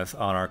joining us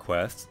on our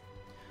quests.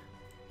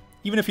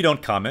 Even if you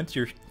don't comment,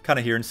 you're kind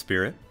of here in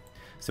spirit.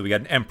 So we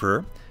got an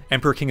emperor.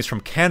 Emperor King is from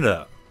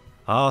Canada.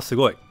 Ah,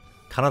 sugoi.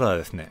 Canada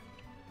desu ne.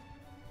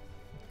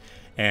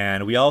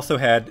 And we also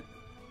had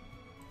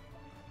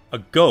a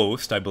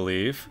ghost, I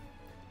believe.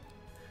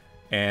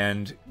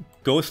 And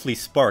ghostly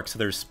sparks. So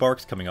there's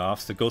sparks coming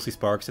off. So ghostly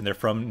sparks, and they're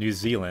from New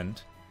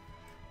Zealand.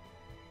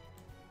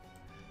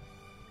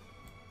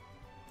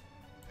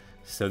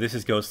 So this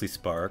is ghostly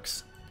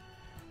sparks.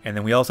 And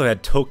then we also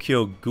had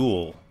Tokyo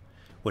Ghoul,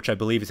 which I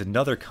believe is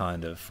another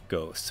kind of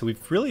ghost. So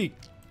we've really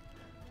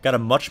got a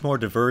much more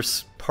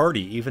diverse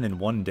party, even in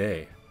one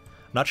day.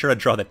 I'm not sure I'd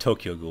draw that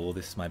Tokyo Ghoul.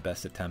 This is my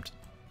best attempt.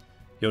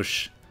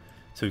 Yosh.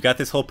 So we've got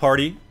this whole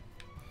party, and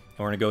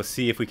we're going to go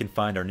see if we can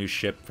find our new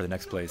ship for the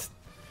next place.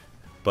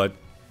 But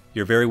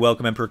you're very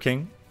welcome, Emperor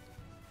King.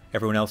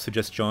 Everyone else who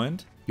just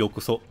joined,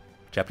 yokoso,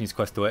 Japanese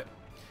quest to it.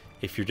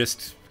 If you're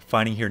just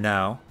finding here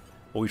now,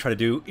 what we try to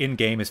do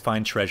in-game is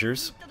find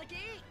treasures.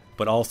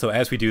 But also,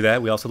 as we do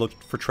that, we also look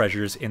for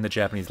treasures in the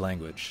Japanese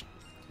language.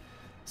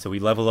 So we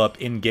level up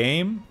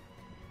in-game,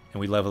 and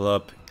we level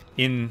up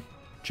in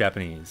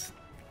Japanese.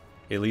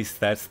 At least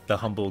that's the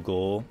humble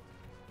goal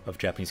of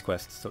Japanese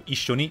quests. So,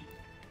 issho ni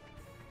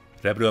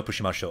level up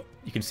shimashou.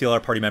 You can see all our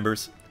party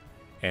members,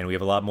 and we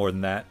have a lot more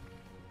than that.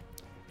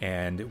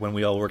 And when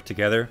we all work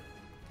together,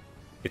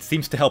 it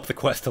seems to help the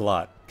quest a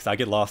lot. Because I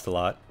get lost a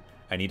lot.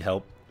 I need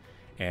help.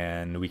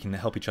 And we can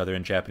help each other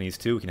in Japanese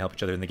too. We can help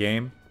each other in the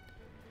game.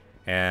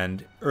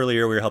 And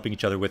earlier we were helping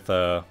each other with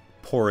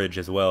porridge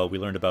as well. We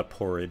learned about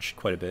porridge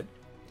quite a bit.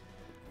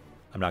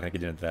 I'm not going to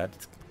get into that.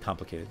 It's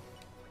complicated.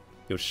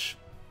 Yosh.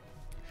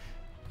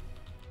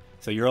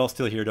 So you're all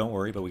still here, don't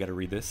worry, but we got to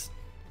read this.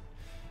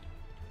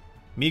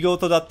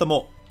 Migoto datta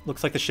mo.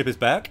 Looks like the ship is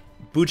back.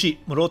 Buji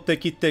morotte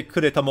kitte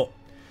kureta mo.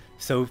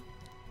 So,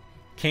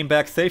 came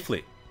back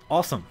safely.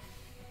 Awesome.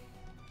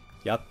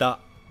 Yatta.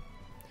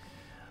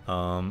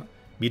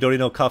 Midori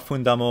no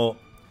kafun da mo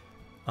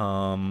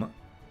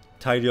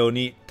tairyo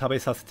ni tabe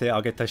sasete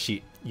ageta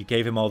shi. You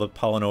gave him all the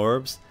pollen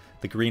orbs,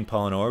 the green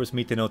pollen orbs.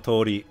 Mite no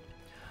tori.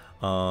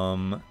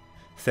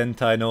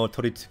 Sentai no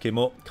toritsuke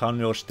mo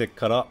kanryo shite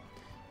kara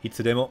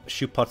itsudemo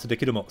shuppatsu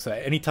dekiru mo. So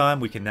at any time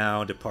we can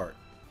now depart.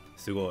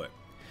 Sugoi.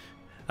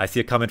 I see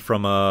a comment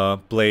from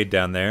Blade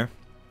down there.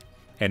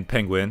 And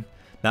Penguin.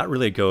 Not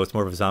really a ghost,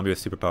 more of a zombie with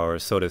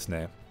superpowers. So desu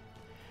ne.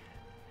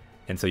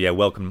 And so yeah,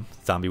 welcome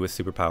zombie with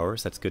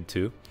superpowers. That's good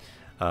too.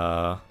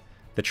 The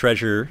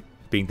treasure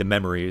being the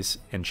memories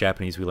in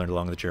Japanese we learned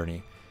along the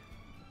journey.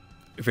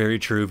 Very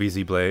true,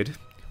 VZ Blade.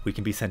 We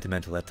can be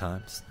sentimental at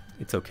times.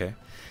 It's okay.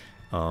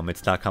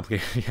 It's not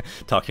complicated.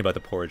 Talking about the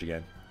porridge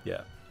again.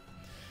 Yeah.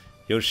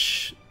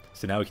 Yosh.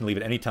 So now we can leave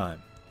at any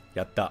time.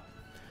 Yatta.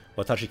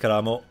 Watashi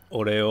kara mo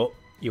ore o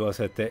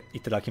iwasete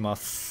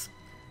itadakimasu.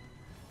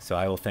 So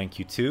I will thank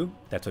you too.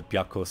 That's what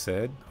Byakko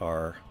said,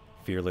 our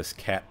fearless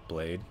cat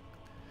blade.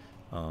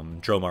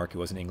 Dromark, it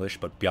was in English,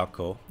 but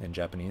Byakko in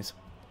Japanese.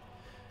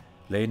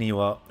 Rei ni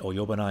wa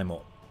oyobanai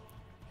mo.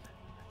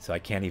 So I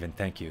can't even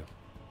thank you.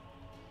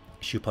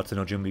 Shupatsu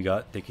no junbi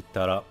ga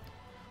dekitara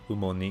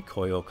umon ni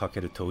koi o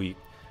kakeru to ii.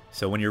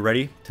 So when you're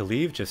ready to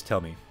leave, just tell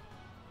me.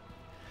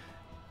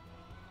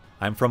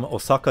 I'm from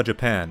Osaka,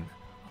 Japan.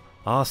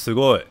 Ah,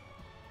 sugoi.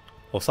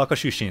 Osaka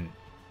shushin.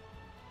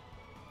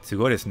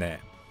 Sugoi desu ne.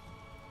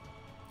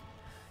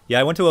 Yeah,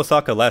 I went to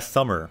Osaka last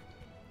summer.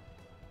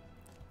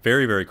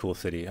 Very, very cool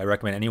city. I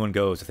recommend anyone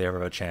goes if they ever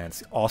have a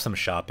chance. Awesome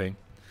shopping.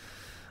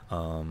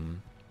 A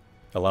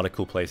lot of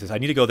cool places. I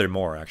need to go there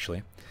more,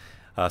 actually.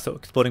 So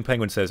Exploding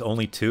Penguin says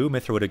only 2.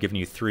 Mithra would have given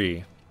you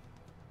 3.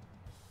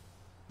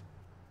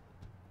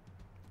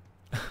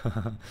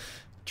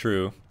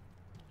 True.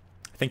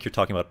 I think you're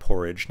talking about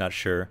porridge, not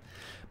sure.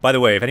 By the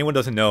way, if anyone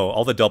doesn't know,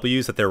 all the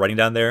W's that they're writing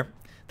down there,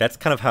 that's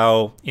kind of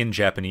how in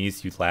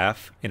Japanese you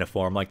laugh in a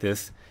form like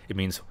this. It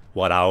means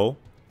warao,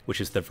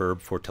 which is the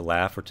verb for to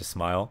laugh or to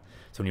smile.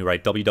 So when you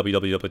write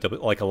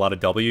www, like a lot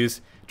of W's,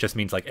 it just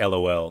means like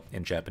LOL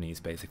in Japanese,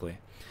 basically.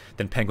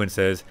 Then Penguin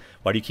says,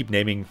 why do you keep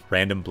naming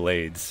random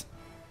blades?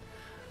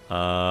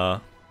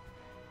 Wakaranai.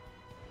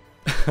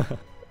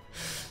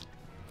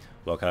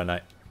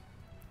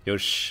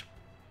 Yosh.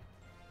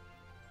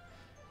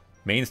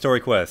 Main story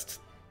quest.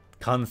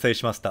 Kansei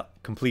shimashita.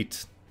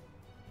 Complete.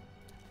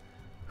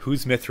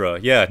 Who's Mithra?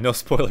 Yeah, no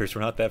spoilers.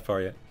 We're not that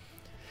far yet.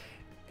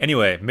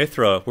 Anyway,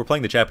 Mithra, we're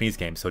playing the Japanese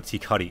game, so it's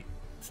Hikari.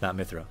 It's not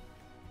Mithra.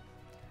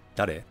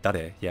 Dare?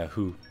 Dare? Yeah,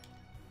 who?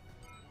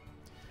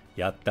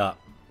 Yatta.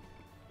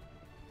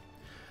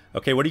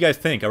 Okay, what do you guys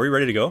think? Are we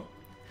ready to go?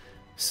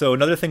 So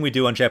another thing we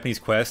do on Japanese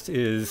Quest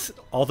is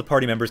all the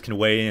party members can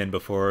weigh in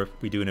before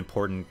we do an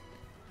important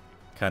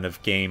kind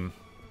of game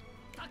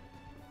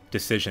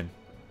decision.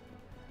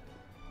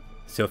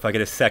 So if I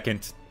get a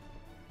second,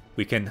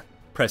 we can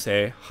press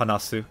A,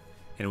 Hanasu,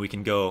 and we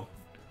can go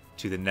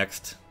to the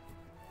next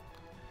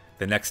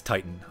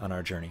Titan on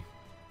our journey.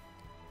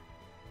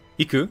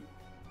 Iku?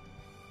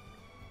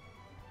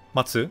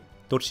 Matsu?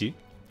 Dochi?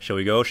 Shall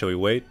we go? Shall we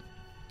wait?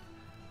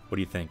 What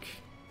do you think?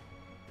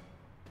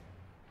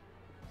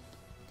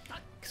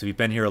 Because we've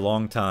been here a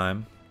long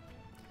time.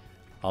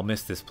 I'll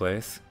miss this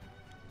place.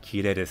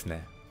 Kirei desu ne.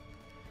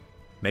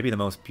 Maybe the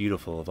most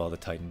beautiful of all the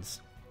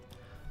Titans.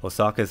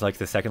 Osaka is like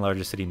the second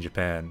largest city in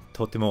Japan.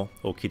 Totemo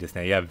oki desu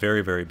ne. Yeah,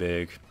 very, very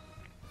big.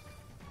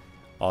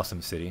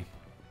 Awesome city.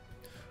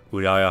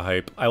 Uraya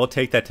hype. I will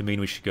take that to mean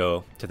we should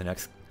go to the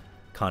next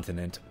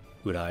continent.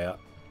 Uraya.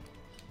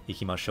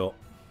 Ikimashou.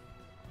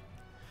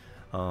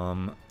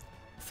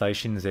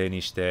 Saishin zei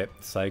ni shite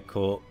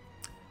saikou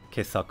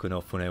kesaku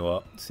no fune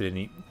wa sudeni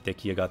ni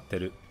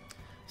dekiagatteru.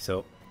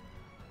 So,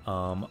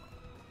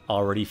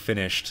 already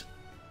finished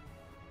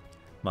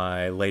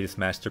my latest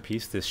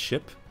masterpiece, this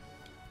ship.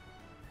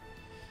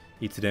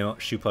 Itsudemo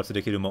shupatsu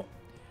dekiru mo.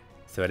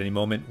 So at any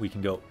moment we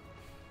can go.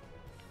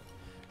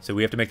 So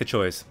we have to make the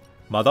choice.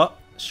 Mada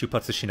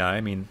shupatsu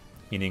shinai,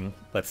 meaning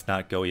let's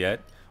not go yet,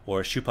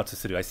 or shupatsu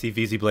suru. I see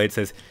VZ Blade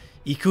says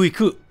iku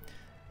iku.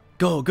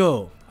 Go,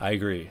 go. I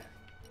agree.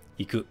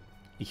 Iku.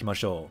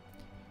 Ikimashou.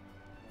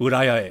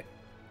 Uraya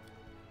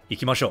e.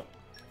 Ikimashou.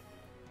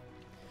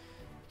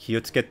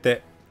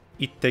 Kiyotsukete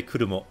itte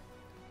kuru mo.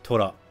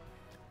 Tora.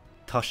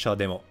 Tasha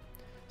demo.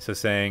 So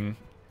saying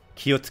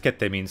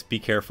kiyotsukete means be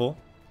careful.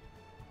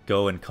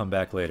 Go and come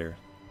back later.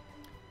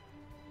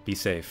 Be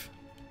safe.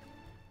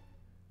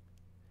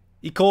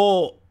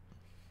 Iko!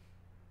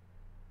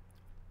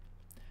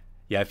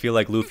 Yeah, I feel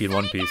like Luffy in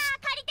One Piece.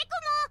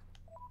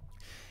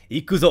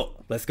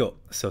 Ikuzo! Let's go.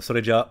 So,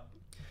 Soreja.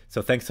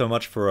 So, thanks so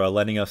much for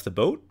lending us the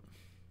boat.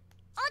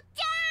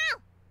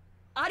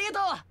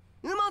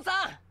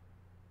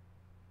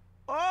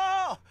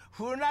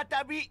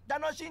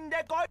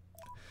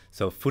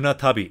 So,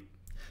 funatabi.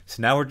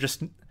 So now we're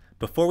just...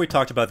 Before we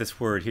talked about this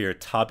word here,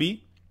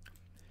 tabi.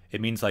 It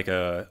means like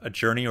a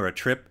journey or a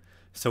trip.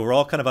 So we're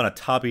all kind of on a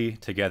tabi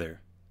together.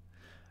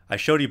 I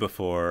showed you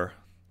before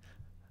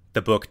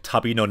the book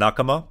Tabi no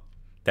Nakama.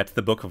 That's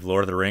the book of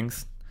Lord of the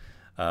Rings.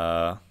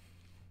 And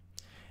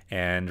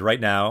right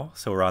now,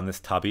 so we're on this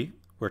tabi.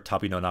 We're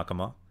Tabi no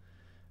Nakama.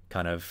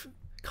 Kind of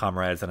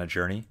comrades on a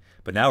journey.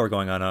 But now we're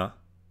going on a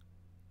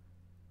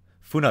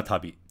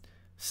funatabi.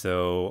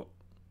 So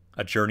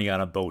a journey on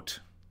a boat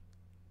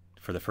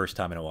for the first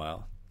time in a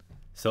while.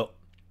 So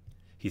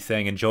he's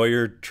saying enjoy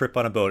your trip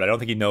on a boat. I don't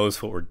think he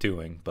knows what we're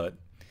doing, but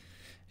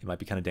it might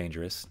be kind of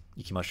dangerous.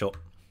 Ikimashou.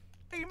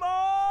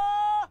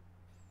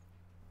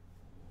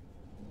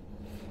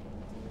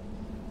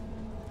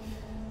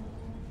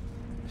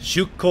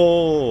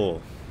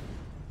 Shuko!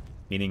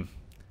 Meaning,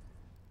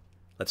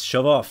 let's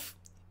shove off.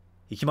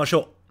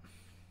 Ikimashou.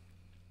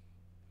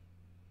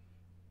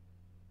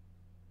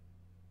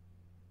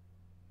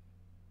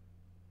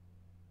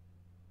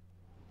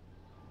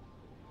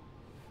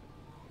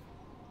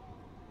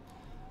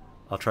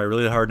 I'll try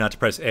really hard not to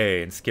press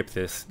A and skip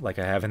this like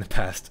I have in the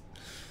past.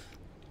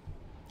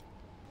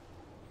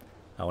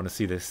 I want to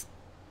see this.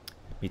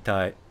 見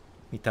たい。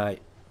見た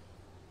い。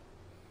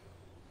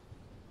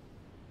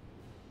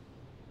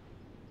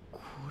こ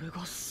れ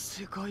が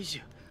世界中。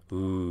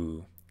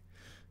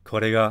こ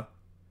れが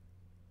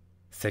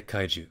世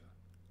界中。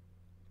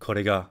こ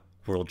れが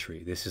World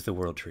Tree. This is the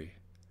World Tree.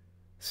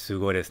 す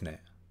ごいです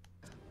ね。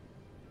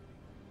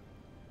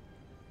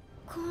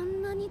こ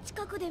んなに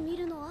近くで見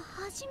るのは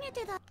初め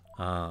てだ。あ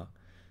あ、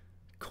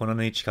こん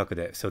なに近く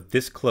で。So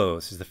this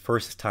close is the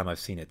first time I've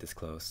seen it this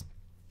close.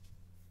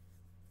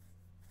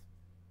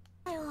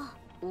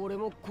 俺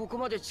もここ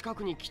まで近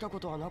くに来たこ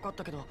とはなかっ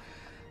たけど、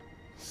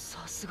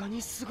さすが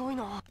にすごい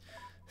な。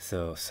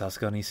So, さす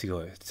がにす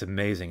ごい. It's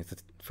amazing. It's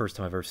the first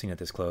time I've ever seen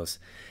it this close.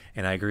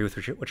 And I agree with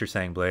what you're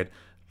saying, Blade.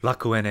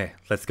 Rakuen,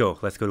 let's go.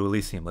 Let's go to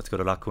Elysium. Let's go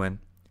to Rakuen.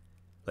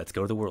 Let's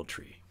go to the World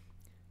Tree.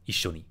 一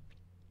緒に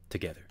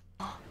together.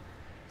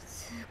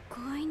 す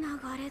ごい流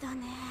れだ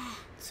ね。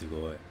す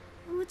ごい。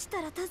落ち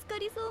たら助か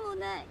りそうも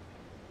ない。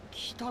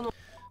来たの。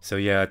So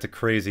yeah, it's a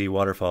crazy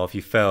waterfall. If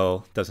you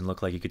fell, doesn't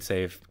look like you could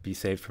be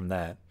saved from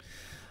that.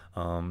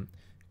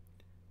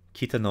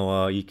 来たの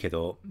はいいけ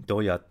ど、ど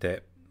うやっ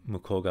て向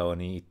こう側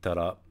に行った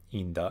らい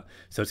いんだ?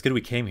 So it's good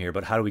we came here,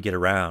 but how do we get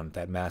around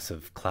that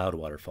massive cloud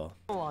waterfall?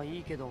 はい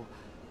いけど、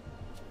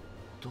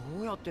ど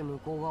うやって向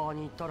こう側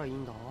に行ったらいい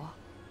んだ？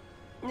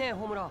ねえ、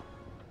ホムラ。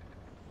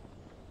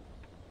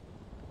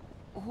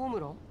ホム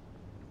ラ？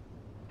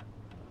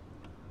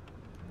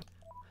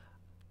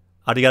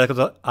ありがとう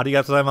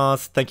ございま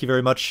す. Thank you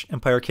very much,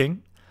 Empire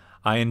King.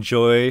 I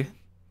enjoy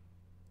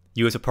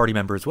you as a party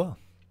member as well.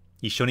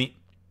 一緒に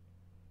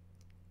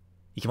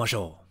行きまし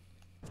ょ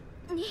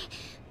う。逃げて、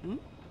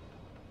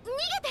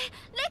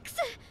レックス。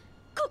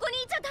ここ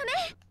にいちゃダ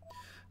メ。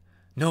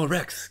No,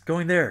 Rex,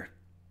 going there.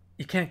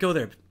 You can't go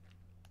there.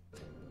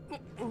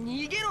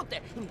 逃げろって、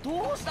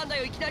どうしたんだ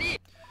よいきなり。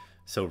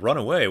So run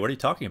away. What are you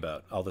talking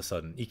about? All of a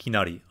sudden, いき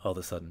なり all of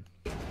a sudden.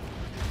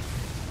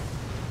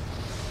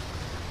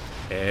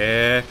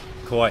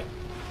 怖い。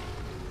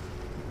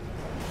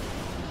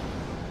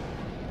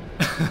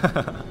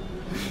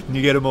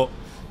逃げるも。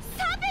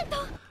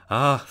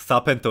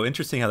Sapento.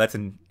 Interesting how that's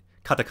in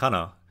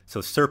katakana.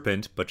 So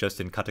serpent, but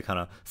just in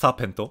katakana.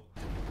 Sapento.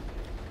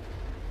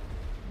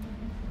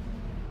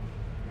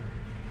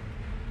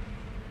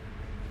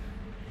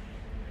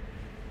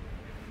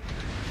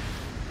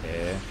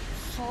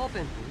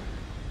 Serpent?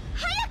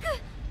 早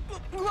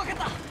く！わかっ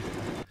た。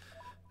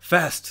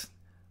Fast.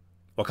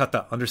 わかっ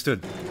た。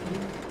Understood.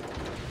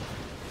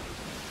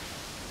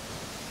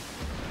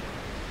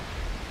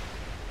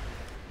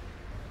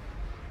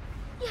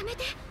 やめ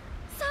て、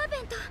サーベ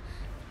ント。ど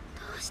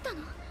うした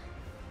の？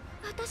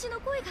私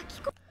の声が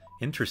聞こ。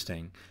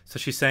Interesting. So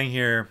she's saying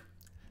here,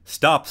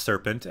 stop,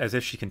 serpent, as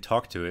if she can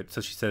talk to it.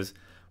 So she says,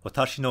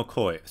 watashi no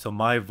koi. So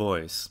my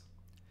voice.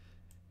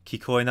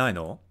 Kikoe nai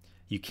no?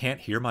 You can't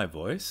hear my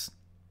voice?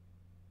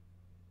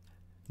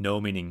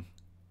 No meaning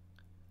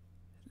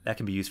that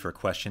can be used for a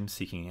question,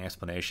 seeking an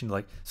explanation.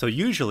 Like, so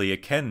usually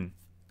it can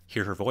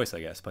hear her voice,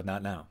 I guess, but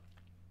not now.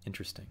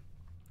 Interesting.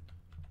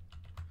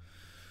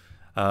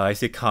 I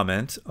see a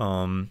comment.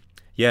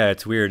 Yeah,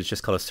 it's weird. It's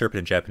just called a serpent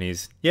in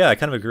Japanese. Yeah, I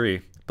kind of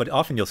agree. But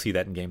often you'll see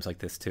that in games like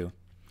this too.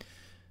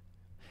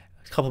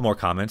 A couple more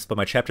comments. But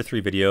my Chapter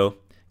 3 video,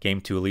 Game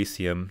 2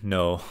 Elysium,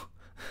 no.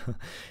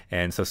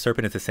 And so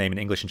serpent is the same in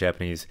English and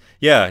Japanese.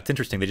 Yeah, it's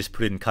interesting. They just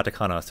put it in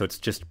katakana, so it's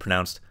just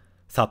pronounced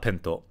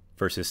sapento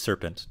versus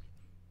serpent.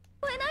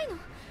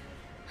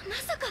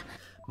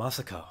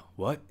 Masaka,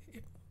 what?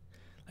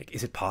 Like,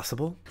 is it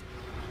possible?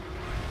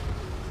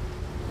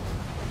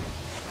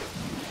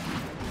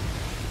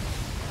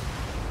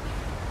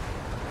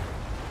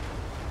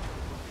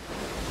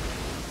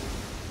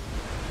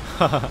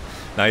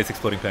 Nice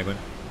exploding penguin.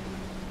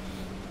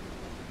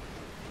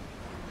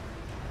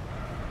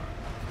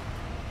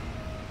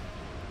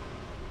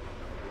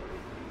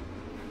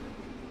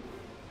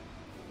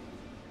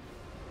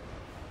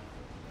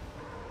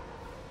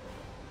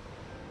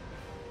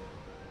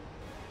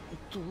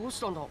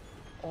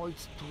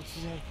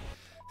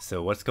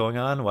 So what's going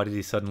on? Why did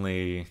he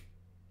suddenly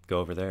go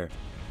over there?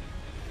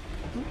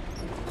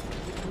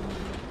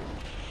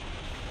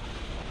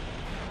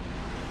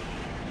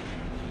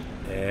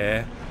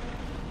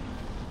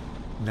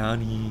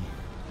 Nani?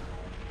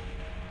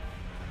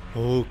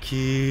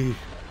 Oki.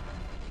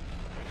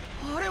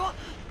 あれは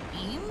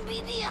イン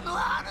ビディアの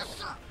アル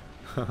ス。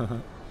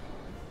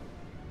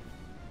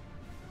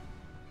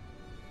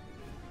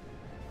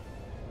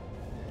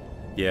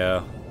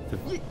Yeah.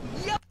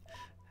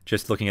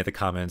 Just looking at the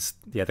comments,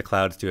 yeah, the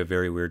clouds do have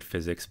very weird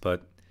physics,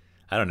 but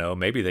I don't know,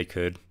 maybe they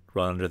could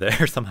run under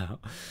there somehow.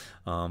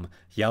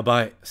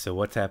 Yabai, so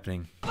what's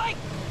happening?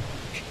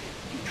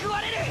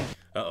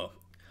 Uh-oh.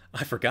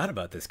 I forgot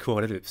about this.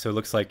 Cool. So it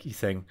looks like he's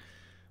saying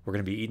we're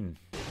going to be eaten.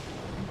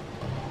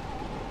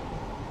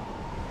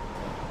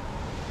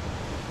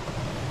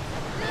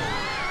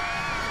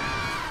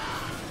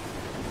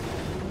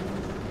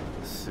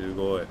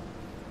 Sugoi.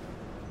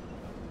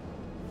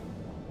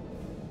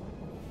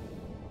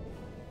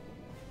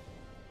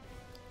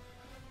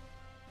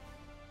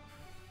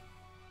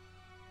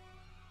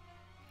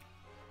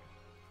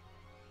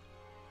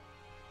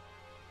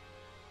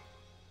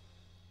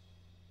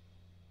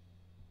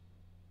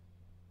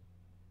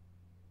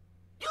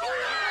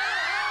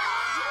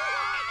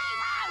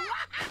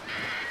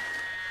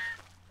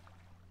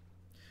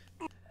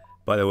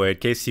 By the way, in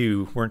case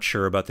you weren't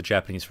sure about the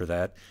Japanese for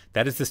that,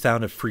 that is the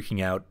sound of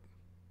freaking out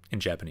in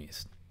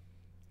Japanese.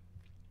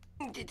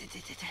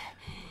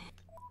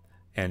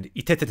 And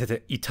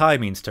itetetete, itai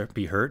means to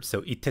be hurt,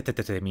 so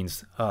itetetete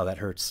means, oh, that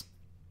hurts.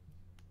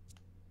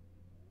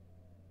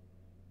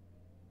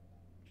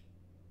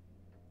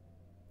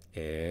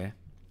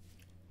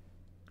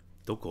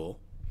 Doko?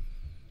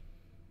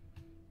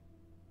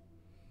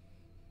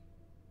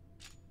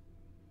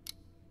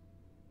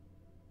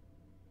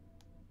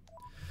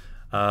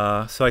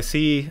 So I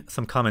see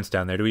some comments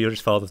down there. Do we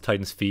just follow the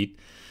Titan's feet?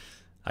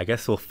 I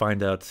guess we'll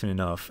find out soon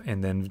enough.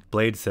 And then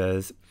Blade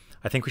says,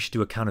 I think we should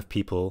do a count of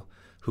people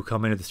who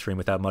come into the stream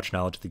without much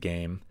knowledge of the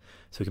game,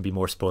 so we can be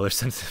more spoiler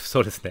sensitive.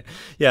 So does it.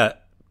 Yeah, a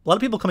lot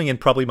of people coming in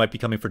probably might be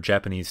coming for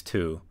Japanese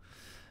too.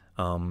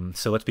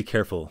 So let's be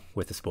careful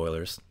with the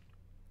spoilers.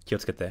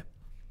 Kyotsukete.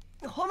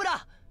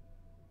 Homura!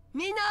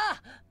 Minna!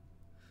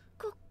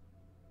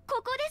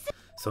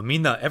 So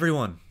Minna,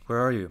 everyone, where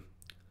are you?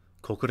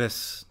 Koko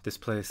desu, this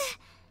place.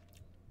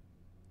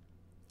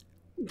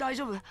 大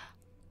丈夫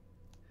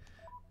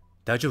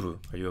Daijobu,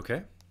 are you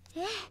okay?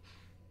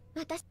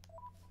 私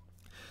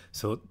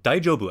So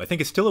daijobu, I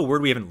think it's still a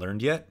word we haven't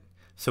learned yet.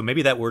 So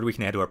maybe that word we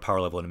can add to our power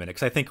level in a minute.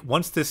 Because I think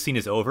once this scene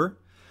is over,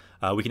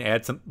 we can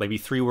add some maybe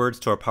 3 words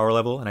to our power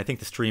level. And I think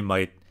the stream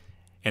might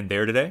end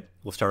there today.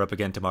 We'll start up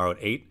again tomorrow at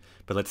 8.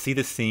 But let's see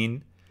this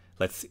scene.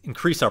 Let's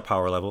increase our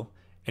power level.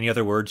 Any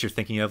other words you're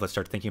thinking of, let's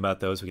start thinking about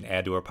those. We can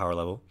add to our power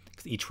level.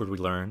 Because each word we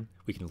learn,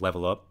 we can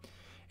level up.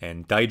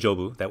 And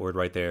daijobu, that word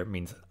right there,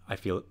 means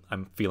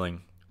I'm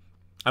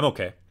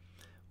okay.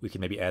 We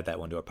can maybe add that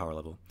one to our power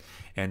level.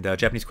 And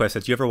Japanese Quest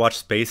says, do you ever watch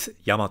Space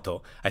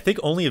Yamato? I think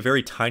only a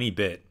very tiny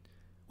bit.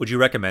 Would you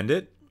recommend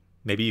it?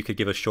 Maybe you could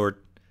give a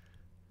short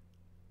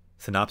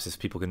synopsis.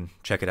 People can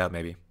check it out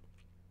maybe.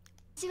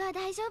 私は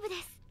大丈夫で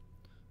す。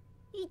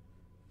いって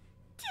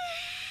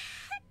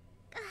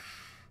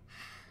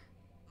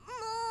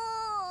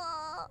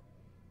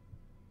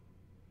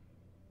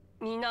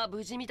もうみんな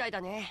無事みたいだ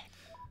ね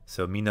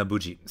So Mina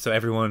Buji. So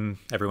everyone's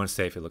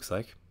safe, it looks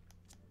like.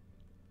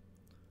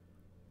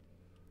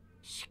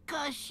 し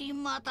かし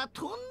また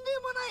とんで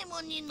もないも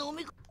んに飲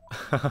み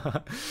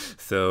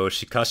So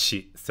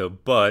shikashi. So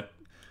but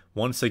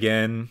once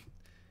again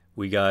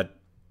we got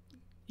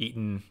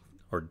eaten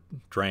or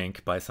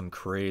drank by some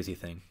crazy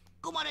thing.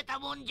 込まれた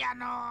もんじゃ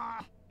の。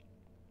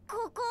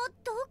ここ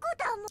どこ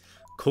だもん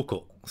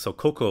Koko. So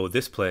Koko,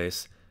 this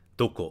place.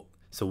 Doko.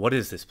 So what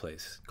is this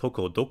place?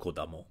 Koko doko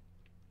damo.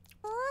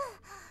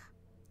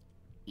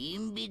 イ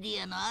ンビデ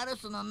ィアのアル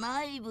スの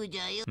内部じ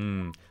ゃよ。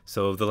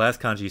So the last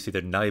kanji you see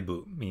there,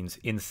 naibu, means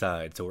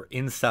inside. So we're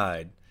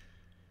inside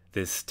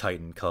this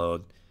titan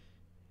called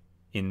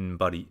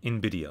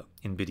Invidia.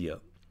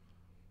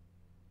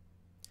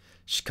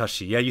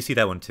 Shikashi. Yeah, you see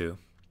that one too.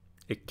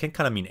 It can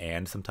kind of mean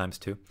and sometimes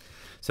too.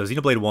 So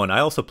Xenoblade 1, I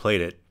also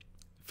played it.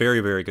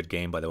 Very, very good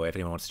game, by the way, if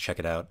anyone wants to check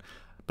it out.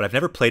 But I've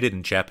never played it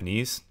in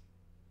Japanese.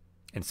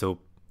 And so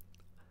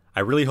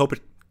I really hope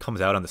it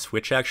comes out on the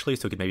Switch, actually,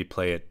 so we could maybe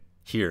play it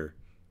here.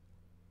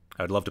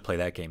 I would love to play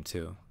that game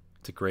too.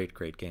 It's a great,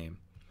 great game.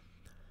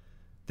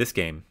 This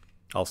game,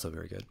 also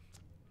very good.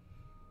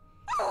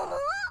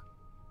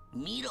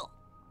 見ろ。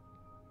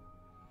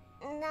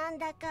なん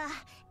だか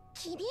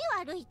気味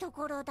悪いと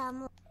ころだ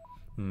も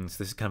ん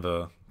So this is kind of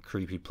a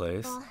creepy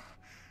place.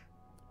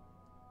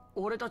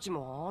 俺たち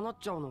もああなっ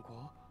ちゃうの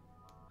か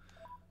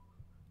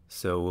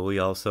So will we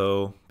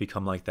also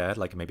become like that?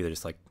 Like maybe they're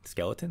just like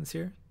skeletons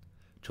here?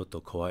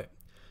 Chotto kowai.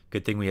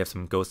 Good thing we have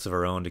some ghosts of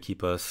our own to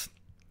keep us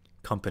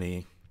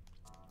company.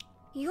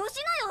 よし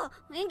なよ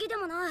縁起で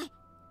もない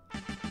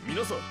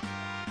皆さん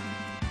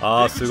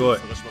Ah, sugoi.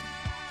 探します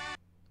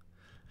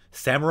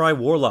Samurai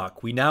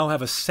Warlock. We now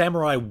have a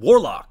Samurai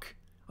Warlock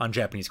on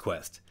Japanese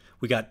Quest.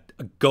 We got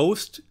a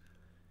ghost.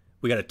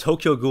 We got a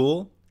Tokyo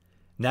Ghoul.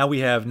 Now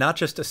we have not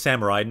just a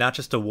samurai, not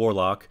just a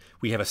warlock.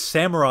 We have a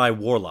Samurai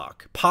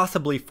Warlock.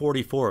 Possibly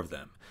 44 of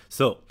them.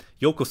 So,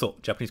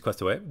 yokoso, Japanese Quest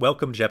away.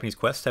 Welcome to Japanese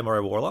Quest, Samurai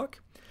Warlock.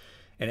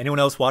 And anyone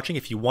else watching,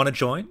 if you want to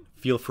join,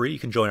 feel free. You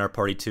can join our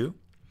party too.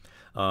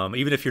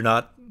 Even if you're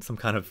not some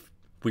kind of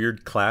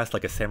weird class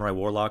like a Samurai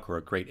Warlock or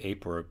a Great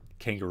Ape or a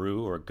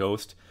Kangaroo or a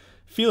Ghost,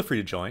 feel free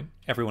to join.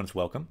 Everyone's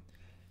welcome.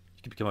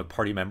 You can become a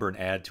party member and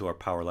add to our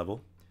power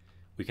level.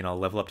 We can all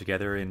level up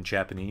together in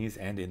Japanese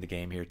and in the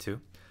game here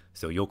too.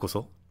 So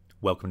yokoso,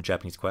 welcome to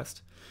Japanese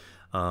Quest.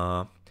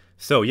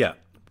 So yeah,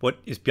 what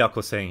is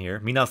Byako saying here?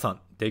 Minasan,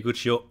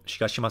 deguchi o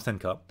shigashimasen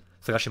ka?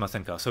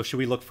 Sagashimasen ka? So should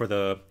we look for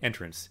the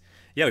entrance?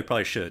 Yeah, we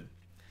probably should.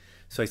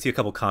 So I see a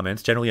couple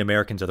comments. Generally,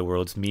 Americans are the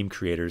world's meme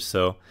creators,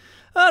 so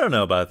I don't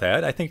know about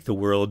that. I think the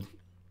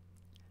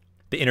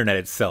internet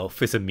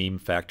itself is a meme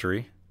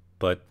factory,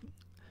 but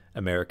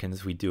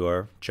Americans, we do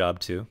our job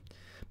too.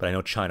 But I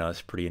know China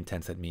is pretty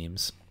intense at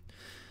memes.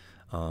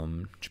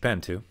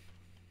 Japan too.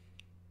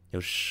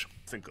 Yosh.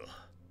 せんか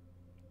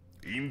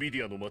インビデ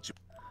ィアの街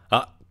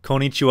Ah,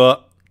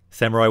 konnichiwa,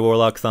 Samurai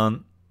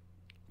Warlock-san.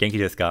 Genki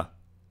desu ka?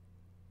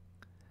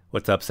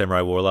 What's up,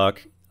 Samurai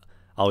Warlock?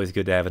 Always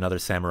good to have another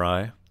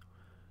samurai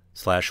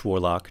 /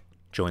 warlock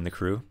join the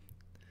crew.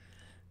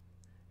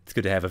 It's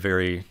good to have a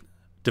very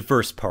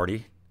diverse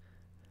party.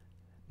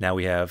 Now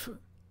we have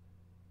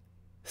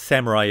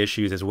samurai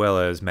issues as well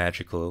as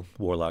magical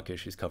warlock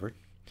issues covered.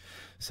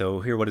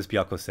 So here, what is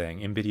Byako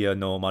saying? Inbidia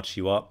no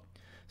machi wa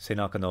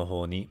senaka no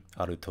hou ni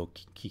aru to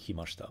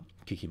kikimasu.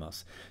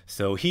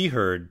 So he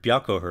heard,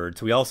 Byako heard.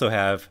 So we also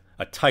have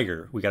a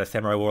tiger. We got a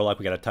samurai warlock.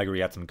 We got a tiger. We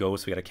got some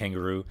ghosts. We got a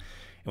kangaroo.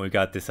 And we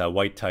got this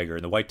white tiger.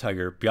 And the white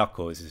tiger,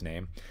 Byako is his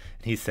name.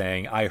 And he's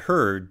saying, I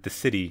heard the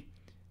city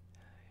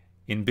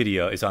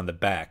Inbidia is on the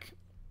back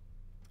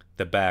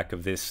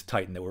of this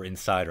Titan that we're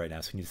inside right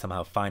now. So we need to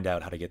somehow find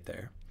out how to get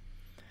there.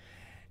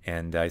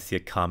 And I see a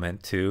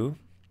comment too.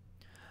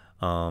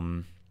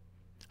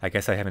 I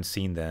guess I haven't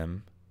seen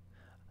them.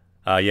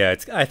 Yeah,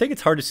 I think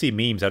it's hard to see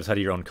memes outside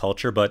of your own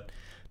culture, but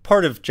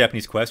part of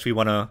Japanese Quest, we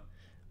want to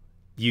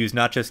use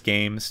not just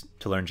games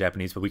to learn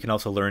Japanese, but we can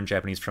also learn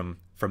Japanese from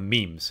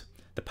memes.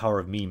 The power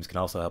of memes can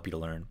also help you to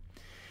learn.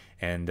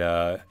 And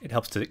it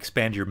helps to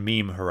expand your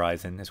meme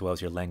horizon as well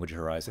as your language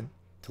horizon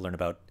to learn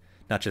about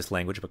not just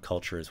language, but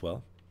culture as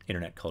well.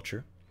 Internet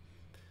culture.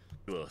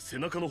 背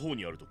中の方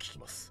にあると聞き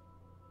ます。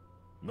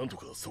なんと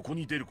かそこ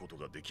に出ること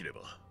ができれ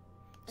ば。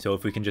So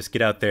if we can just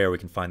get out there, we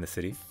can find the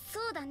city. そ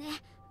うだね。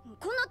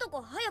こんなと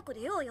こ早く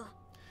出ようよ。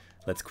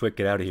Let's quick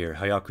get out of here.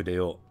 Hayaku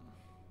deo.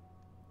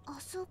 あ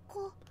そ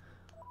こ。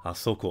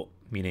Asoko,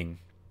 meaning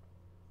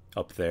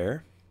up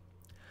there.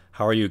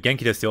 How are you?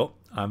 Genki desu yo.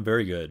 I'm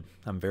very good.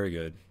 I'm very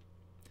good.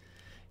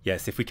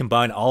 Yes, if we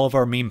combine all of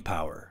our meme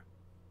power,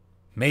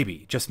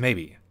 maybe, just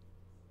maybe,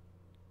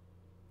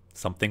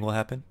 something will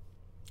happen.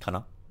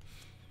 Kana?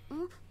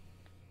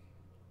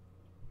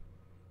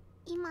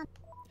 今。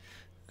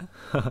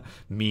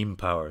Meme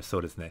power, そ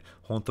うですね。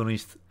本当に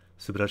素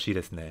晴らしい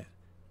ですね。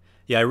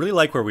Yeah, I really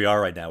like where we are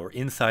right now. We're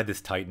inside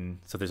this Titan,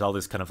 so there's all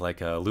this kind of like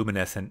a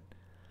luminescent,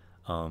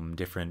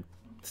 different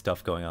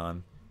stuff going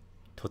on.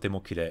 とて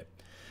も綺麗.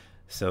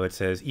 So it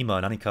says,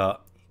 今何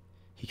か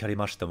光り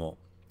ましたも。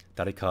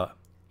誰か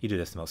いる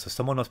ですも。So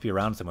someone must be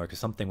around somewhere because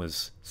something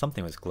was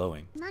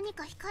glowing. 何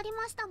か光り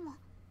ましたもん。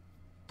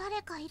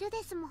誰かいる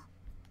ですもん。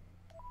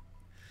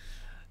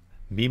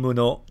ミム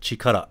の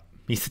力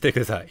見せてく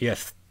ださい.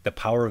 Yes, the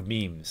power of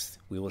memes.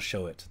 We will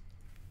show it.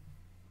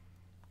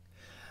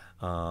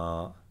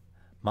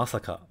 まさ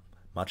か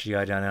間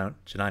違いじゃな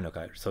いの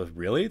かい? So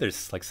really?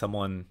 There's like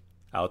someone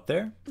out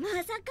there? ま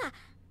さか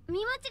見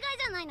間違い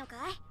じゃないのか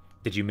い?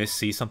 Did you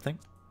missee something?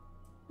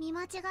 見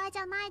間違いじ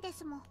ゃないで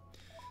すもん。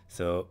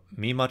So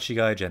見間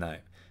違いじゃな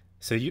い.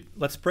 So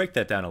let's break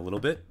that down a little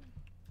bit.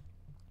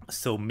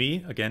 So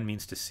mi again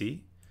means to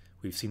see.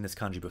 We've seen this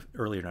kanji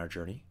earlier in our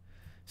journey.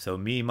 So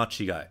mi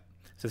machigai.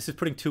 So this is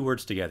putting two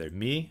words together.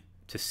 Mi,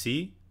 to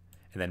see,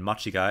 and then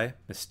machigai,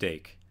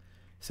 mistake.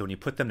 So when you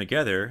put them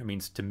together, it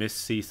means to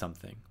missee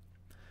something.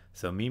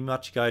 So mi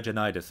machigai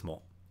janai desu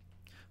mo.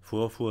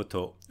 Fuo fuo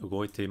to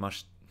ugoite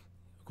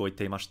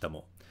imashita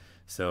mo.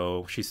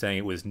 So she's saying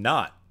it was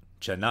not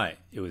janai.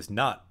 It was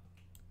not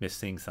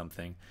missing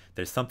something.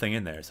 There's something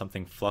in there.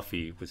 Something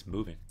fluffy was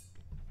moving.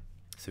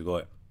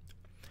 Sugoi.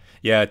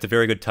 Yeah, it's a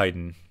very good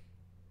Titan.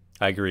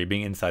 I agree.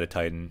 Being inside a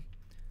Titan,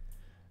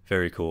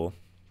 very cool.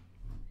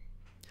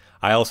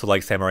 I also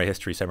like Samurai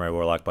History, Samurai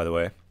Warlock, by the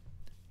way.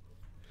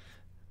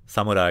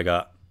 Samurai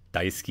ga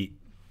daisuki.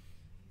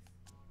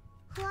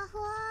 ふわふ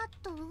わーっ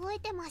と動い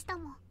てました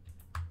もん。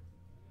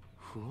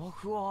ふわ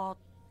ふわ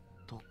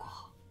と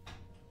か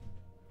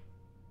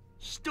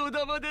人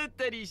玉だっ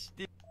たりし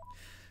て。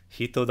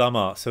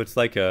 Hitodama. So it's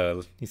like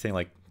he's saying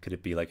like, could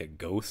it be like a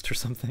ghost or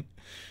something?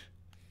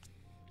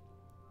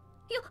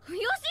 よしな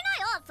よ、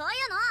そうい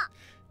うの。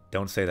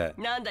 Don't say that.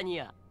 なんだに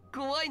や、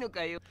怖いの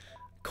かよ。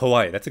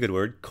 Kawaii, that's a good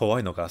word.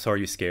 Kawaii no ka. So are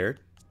you scared?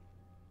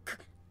 く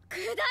だ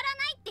ら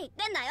ないって言っ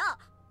てんだよ。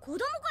子供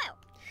かよ。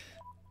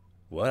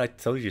 What? I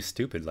told you you're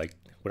stupid. Like,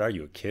 what are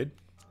you, a kid?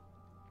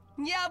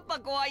 やっぱ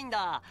怖いん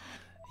だ。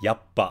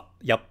 Yappa.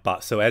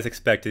 So as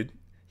expected,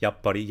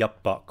 yappari,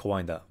 yappa,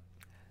 kawaii da.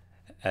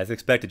 As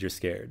expected, you're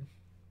scared.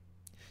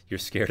 You're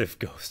scared of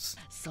ghosts.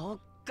 そっ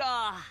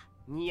か。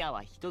ニヤ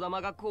は人玉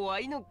が怖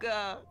いの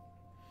か。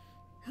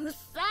うっ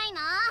さい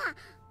な。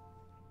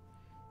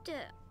って、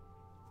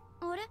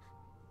あれ？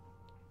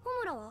ホ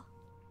ムラは？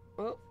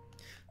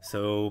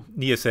 So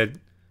Nia said,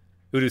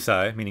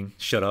 "Urusai," meaning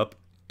shut up.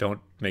 Don't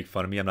make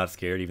fun of me. I'm not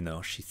scared, even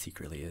though she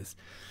secretly is.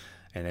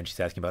 And then she's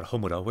asking about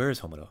Homura. Where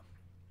is Homura?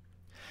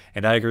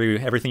 And I agree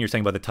with everything you're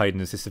saying about the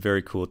Titans. This is a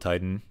very cool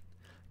Titan.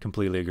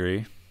 Completely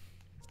agree.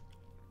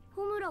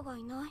 ホムラが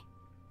いない。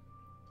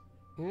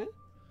え？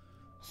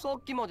さ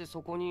っきまで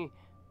そこに。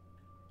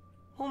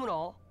ホムラ？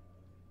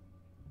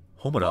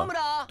 Homura?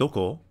 Homura!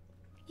 Doko?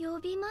 呼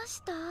びま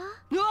した？う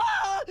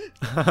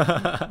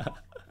わ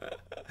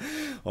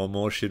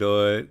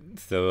Omoshiroi.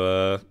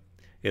 So,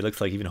 it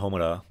looks like even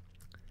Homura,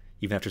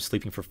 even after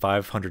sleeping for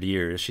 500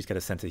 years, she's got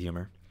a sense of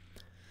humor.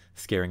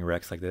 Scaring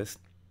Rex like this.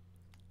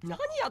 何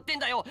やってん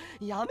だよ。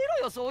やめ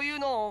ろよそういう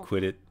の。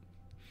 Quit it.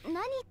 何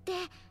って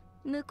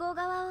向こう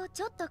側を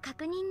ちょっと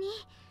確認に。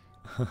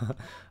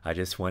I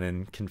just went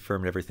and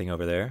confirmed everything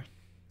over there.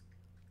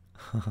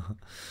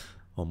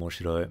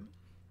 Omoshiroi.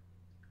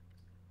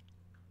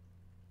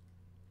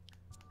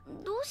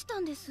 うした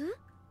んです？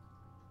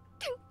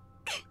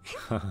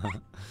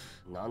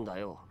なんだ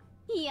よ。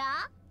いや、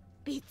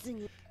別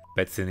に。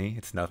Betsuni,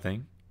 it's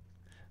nothing.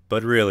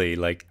 But really,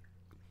 like,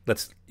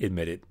 let's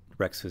admit it,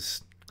 Rex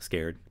was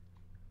scared.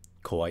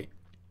 Quite.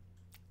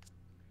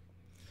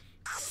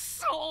 く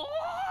そ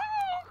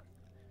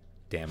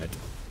Damn it.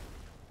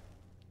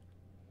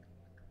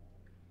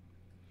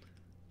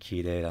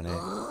 綺麗だね。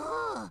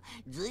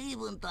ずい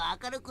ぶんと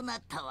明るくな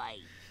ったわい。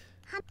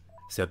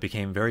 So it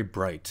became very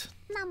bright.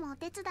 なもお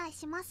手伝い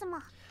しますも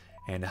ん。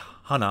 And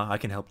Hana, I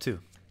can help too.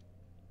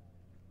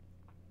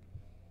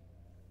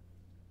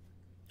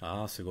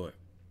 あー、すごい。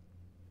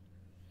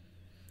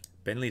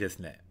便利です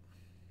ね。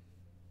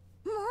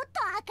もっ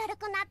と明る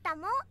くなった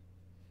もん。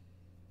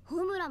ホ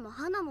ムラも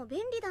花も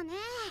便利だね。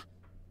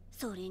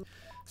それに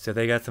So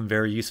they got some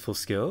very useful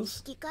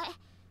skills. 引き換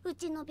え、う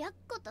ちの白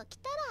虎と来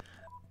たら。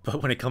 But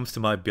when it comes to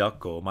my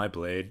byakko, my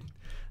blade,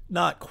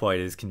 not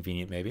quite as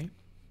convenient maybe.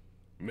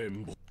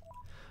 綿棒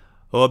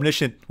Oh,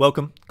 Omniscient,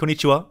 welcome.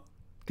 Konnichiwa.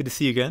 Good to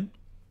see you again.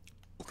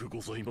 僕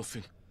ございませ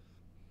ん。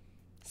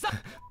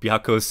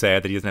 Byakko's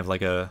sad that he doesn't have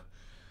like a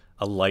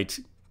light,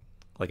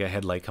 like a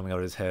headlight coming out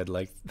of his head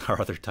like our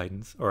other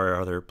titans, or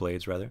our other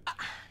blades rather.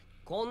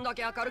 こんだ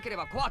け明るけれ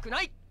ば怖く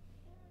ない。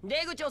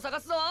出口を探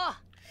すぞ。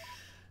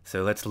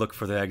 So let's look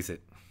for the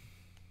exit.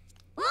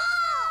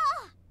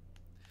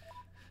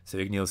 So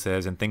Igneel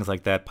says, and things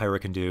like that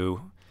Pyra can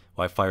do.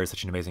 Why fire is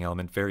such an amazing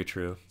element. Very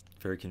true.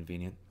 Very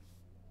convenient.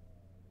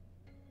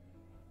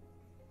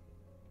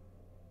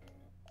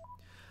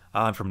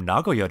 Ah, I'm from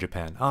Nagoya,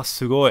 Japan. Ah,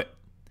 sugoi.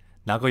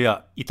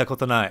 Nagoya,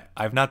 itakoto nai.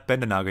 I've not been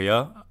to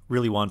Nagoya.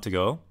 Really want to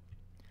go.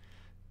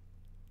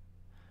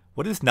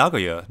 What is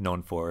Nagoya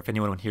known for? If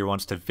anyone here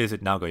wants to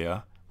visit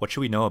Nagoya, what should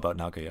we know about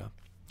Nagoya?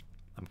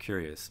 I'm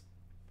curious.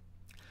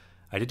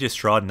 I did just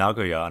draw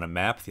Nagoya on a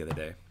map the other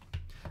day.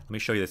 Let me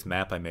show you this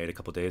map I made a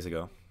couple days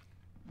ago.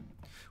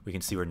 We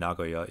can see where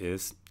Nagoya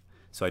is.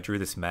 So I drew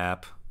this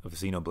map of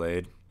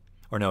Xenoblade.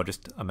 Or no,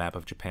 just a map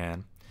of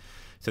Japan.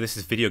 So this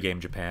is video game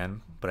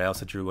Japan, but I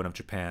also drew one of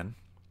Japan.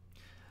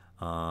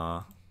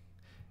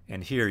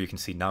 And here you can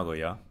see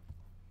Nagoya.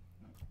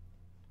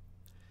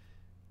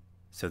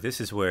 So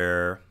this is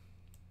where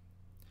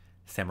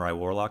Samurai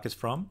Warlock is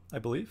from, I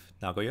believe.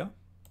 Nagoya.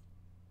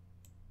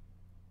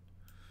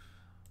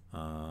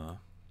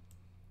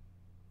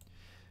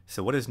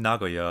 So what is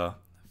Nagoya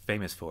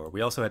famous for? We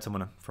also had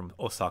someone from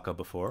Osaka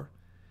before.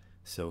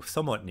 So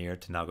somewhat near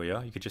to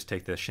Nagoya. You could just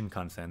take the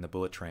Shinkansen, the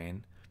bullet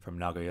train, from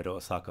Nagoya to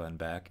Osaka and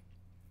back.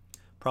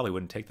 Probably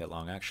wouldn't take that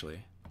long,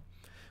 actually.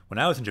 When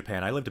I was in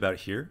Japan, I lived about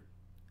here,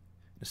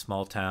 in a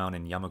small town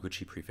in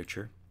Yamaguchi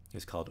Prefecture.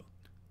 It's called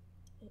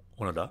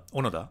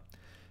Onoda.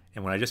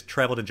 And when I just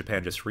traveled in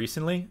Japan just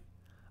recently,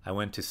 I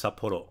went to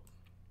Sapporo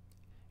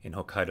in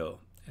Hokkaido,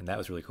 and that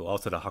was really cool.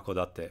 Also to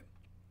Hakodate,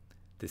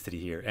 the city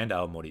here, and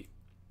Aomori.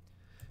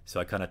 So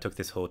I kind of took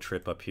this whole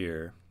trip up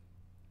here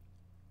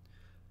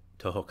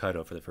to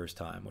Hokkaido for the first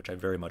time, which I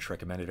very much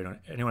recommend if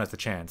anyone has the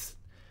chance.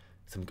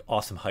 Some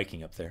awesome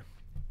hiking up there.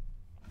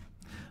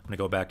 I'm going to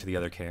go back to the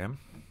other cam.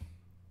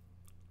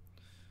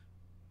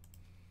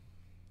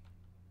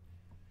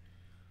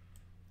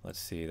 Let's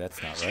see,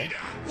 that's not right.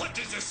 What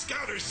does the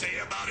scouter say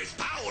about his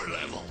power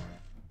level?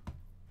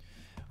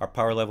 Our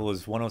power level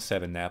is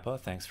 107, Nappa.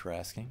 Thanks for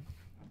asking.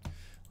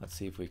 Let's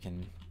see if we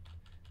can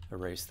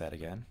erase that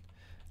again.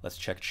 Let's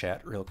check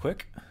chat real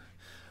quick.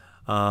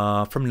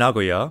 From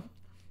Nagoya,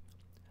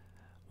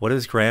 what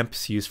does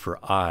Gramps use for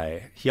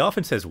eye? He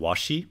often says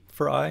washi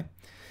for eye,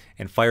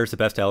 and fire is the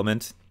best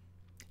element.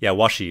 Yeah,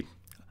 washi.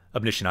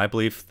 Omniscient, I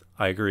believe.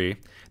 I agree.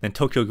 Then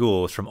Tokyo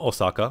Ghoul is from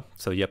Osaka.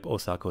 So, yep,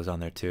 Osaka was on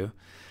there too.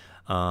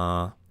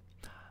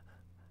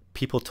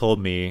 People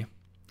told me,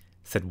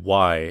 said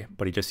why,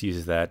 but he just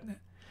uses that.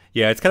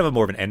 Yeah, it's kind of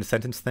more of an end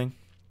sentence thing.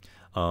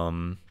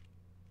 So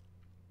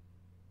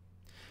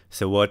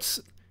what's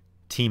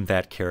team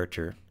that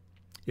character?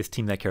 Is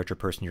team that character a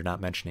person you're not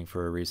mentioning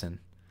for a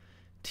reason?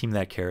 Team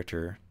that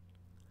character.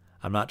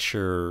 I'm not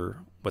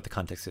sure what the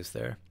context is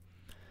there.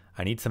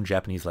 I need some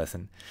Japanese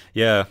lesson.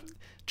 Yeah,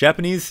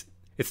 Japanese,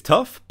 it's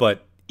tough,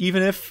 but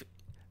even if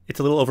it's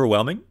a little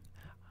overwhelming,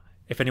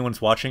 if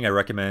anyone's watching, I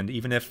recommend,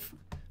 even if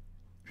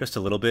just a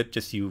little bit,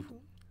 just you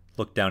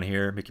look down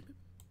here,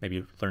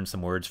 maybe learn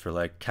some words for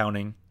like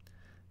counting.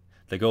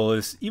 The goal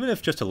is, even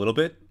if just a little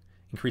bit,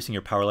 increasing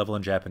your power level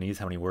in Japanese,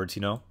 how many words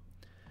you know.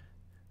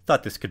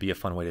 Thought this could be a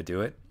fun way to do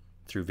it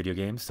through video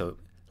games. So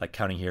like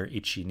counting here,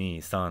 ichi,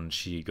 ni, san,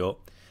 shi, go.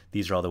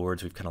 These are all the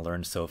words we've kind of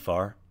learned so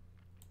far.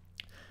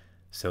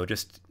 So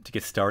just to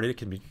get started, it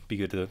can be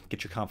good to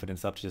get your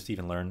confidence up to just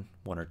even learn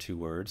 1 or 2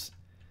 words.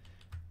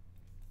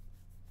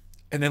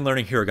 And then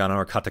learning hiragana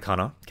or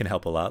katakana can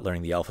help a lot,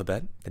 learning the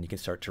alphabet. Then you can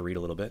start to read a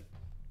little bit.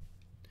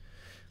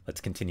 Let's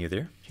continue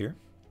here.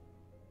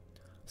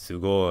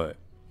 Sugoi.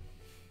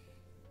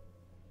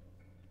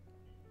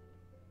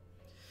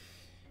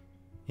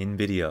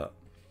 NVIDIA.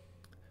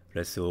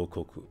 Resu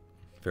Koku.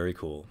 Very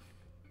cool.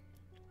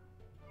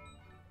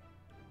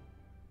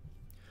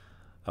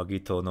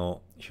 Agito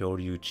no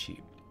Hyoryuchi.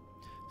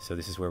 So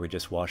this is where we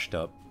just washed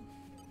up.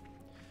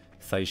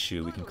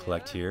 Saishu we can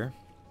collect here.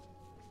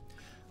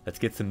 Let's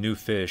get some new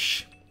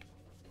fish.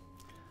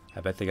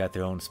 I bet they got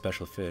their own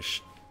special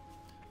fish.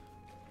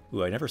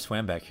 Ooh, I never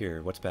swam back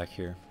here. What's back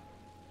here?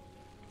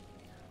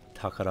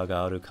 Takara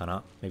ga aru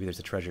kana? Maybe there's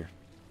a treasure.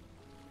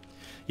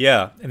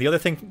 Yeah, and the other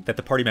thing that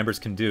the party members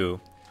can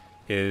do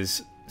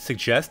is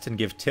suggest and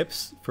give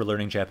tips for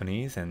learning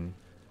Japanese and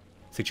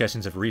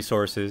suggestions of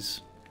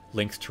resources,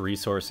 links to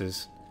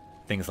resources,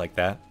 things like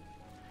that.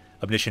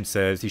 Omniscient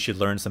says you should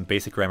learn some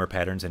basic grammar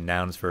patterns and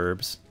nouns,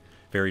 verbs.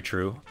 Very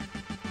true.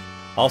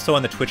 Also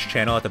on the Twitch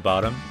channel at the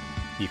bottom,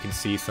 you can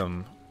see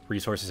some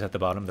resources at the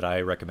bottom that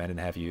I recommend and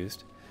have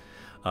used.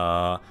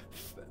 So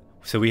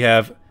we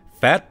have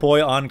Fat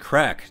Boy on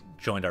Crack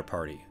joined our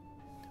party.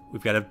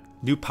 We've got a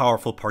new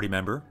powerful party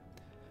member,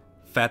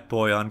 Fat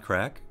Boy on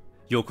Crack.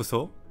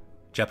 Yokoso,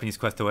 Japanese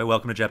Quest away.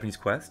 Welcome to Japanese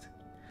Quest.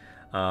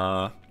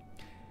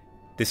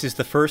 This is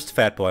the first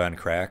Fat Boy on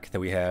Crack that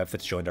we have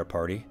that's joined our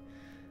party.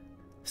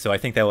 So I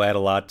think that will add a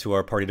lot to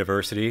our party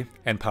diversity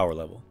and power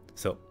level.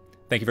 So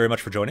thank you very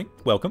much for joining.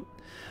 Welcome.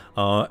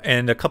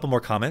 And a couple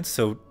more comments.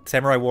 So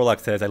Samurai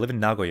Warlock says, I live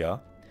in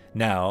Nagoya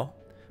now,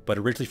 but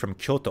originally from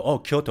Kyoto. Oh,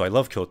 Kyoto. I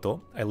love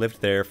Kyoto. I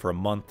lived there for a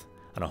month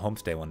on a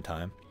homestay one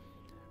time.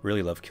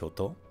 Really love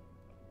Kyoto.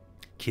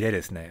 Kirei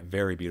desu ne.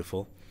 Very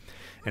beautiful.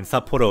 And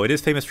Sapporo, it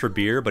is famous for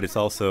beer, but it's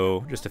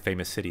also just a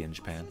famous city in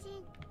Japan.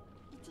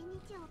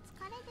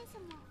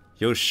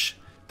 Yosh,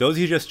 those of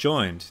you just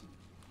joined,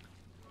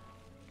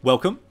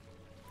 welcome.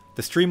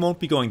 The stream won't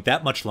be going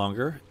that much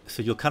longer,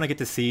 so you'll kind of get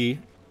to see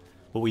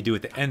what we do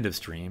at the end of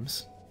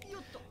streams.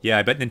 Yeah,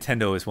 I bet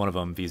Nintendo is one of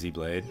them,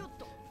 Xenoblade.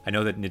 I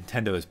know that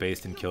Nintendo is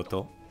based in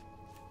Kyoto.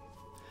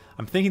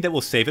 I'm thinking that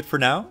we'll save it for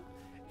now,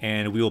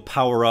 and we will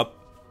power up.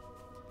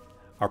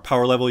 Our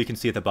power level, you can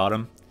see at the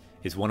bottom,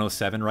 is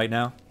 107 right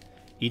now.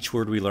 Each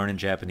word we learn in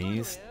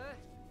Japanese,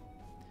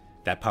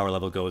 that power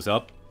level goes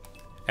up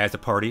as a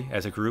party,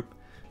 as a group.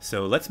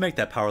 So let's make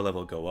that power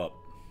level go up.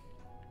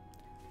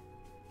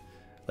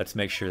 Let's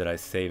make sure that I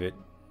save it.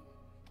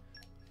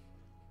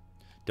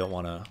 Don't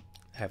want to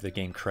have the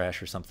game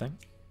crash or something.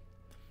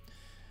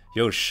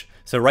 Yosh.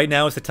 So right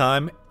now is the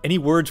time. Any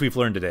words we've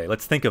learned today,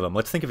 let's think of them.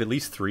 Let's think of at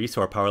least 3 so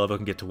our power level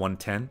can get to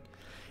 110.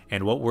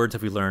 And what words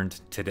have we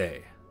learned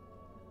today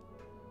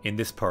in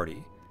this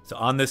party? So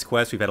on this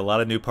quest, we've had a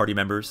lot of new party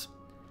members.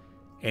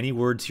 Any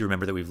words you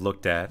remember that we've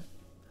looked at?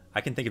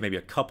 I can think of maybe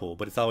a couple,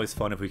 but it's always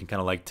fun if we can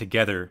kind of like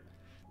together.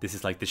 This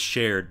is like the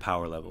shared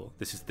power level.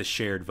 This is the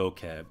shared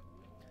vocab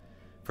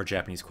for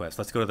Japanese Quest.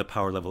 Let's go to the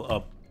power level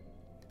up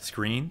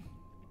screen.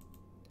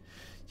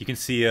 You can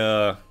see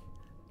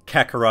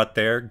Kakarot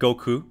there,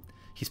 Goku.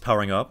 He's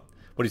powering up.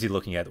 What is he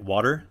looking at?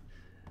 Water?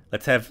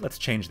 Let's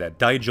change that.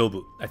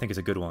 Daijobu, I think, is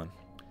a good one.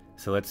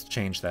 So let's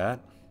change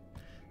that.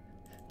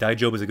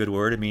 Daijobu is a good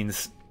word. It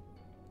means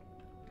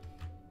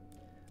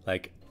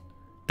like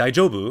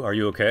Daijobu, are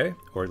you okay?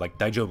 Or like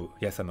Daijobu,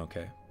 yes, I'm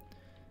okay.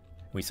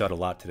 We saw it a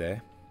lot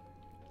today.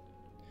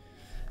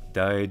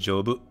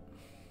 Daijobu.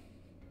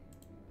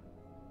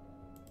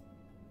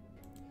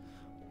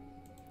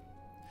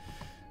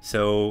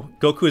 So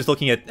Goku is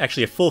looking at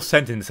actually a full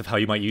sentence of how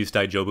you might use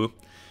Daijobu.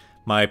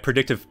 My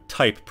predictive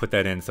type put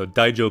that in. So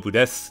Daijobu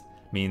desu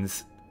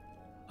means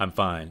I'm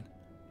fine.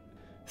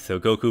 So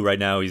Goku right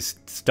now, he's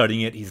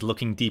studying it, he's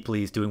looking deeply,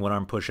 he's doing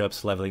one-arm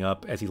push-ups, leveling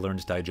up as he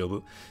learns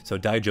Daijobu. So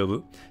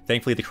Daijobu.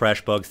 Thankfully the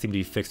crash bugs seem to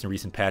be fixed in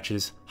recent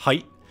patches.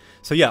 Height.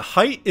 So yeah,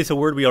 height is a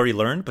word we already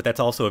learned, but that's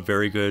also a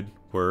very good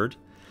word.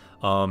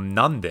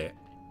 Nande.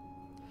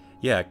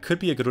 Yeah, it could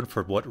be a good one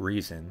for what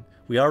reason.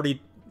 We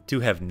already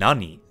do have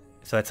nani,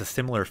 so that's a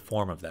similar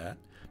form of that.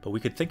 But we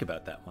could think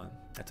about that one.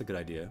 That's a good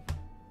idea.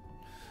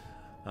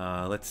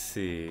 Let's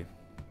see.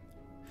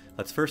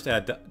 Let's first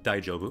add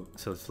Daijobu.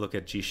 So let's look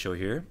at Jisho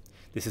here.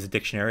 This is a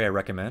dictionary I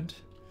recommend.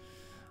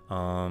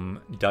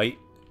 Daijobu.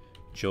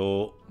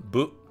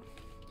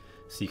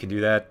 So you can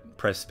do that.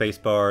 Press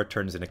spacebar,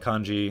 turns into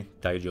kanji,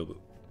 Daijobu.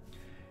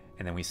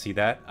 And then we see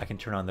that. I can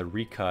turn on the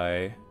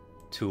Rikai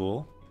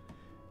tool.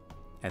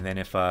 And then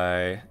if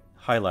I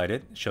highlight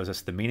it, it shows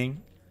us the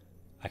meaning.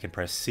 I can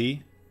press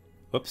C.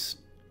 Whoops.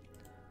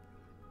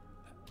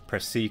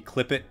 Press C,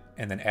 clip it,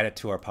 and then add it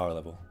to our power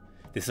level.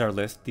 This is our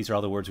list. These are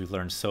all the words we've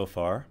learned so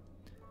far.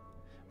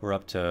 We're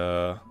up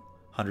to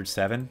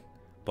 107,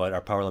 but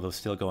our power level is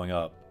still going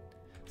up.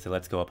 So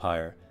let's go up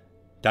higher.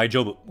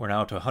 Daijobu. We're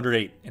now up to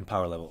 108 in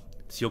power level.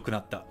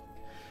 Tsuyokunatta.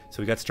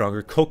 So we got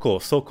stronger. Koko,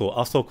 Soko,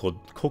 Asoko,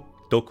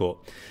 Doko.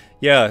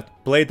 Yeah,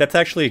 Blade, that's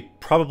actually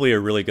probably a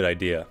really good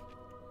idea.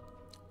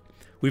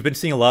 We've been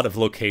seeing a lot of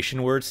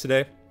location words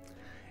today.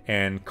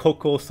 And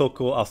Koko,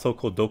 Soko,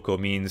 Asoko, Doko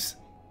means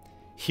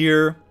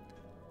here,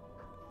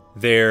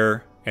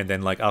 there, and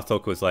then like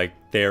Asoko is like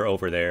there,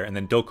 over there, and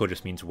then Doko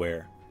just means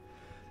where.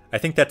 I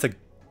think that's a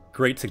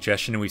great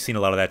suggestion, and we've seen a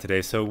lot of that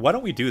today, so why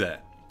don't we do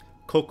that?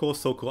 Koko,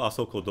 Soko,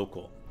 Asoko,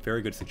 Doko.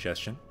 Very good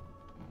suggestion.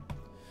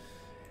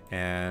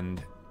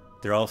 And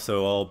they're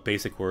also all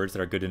basic words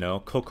that are good to know.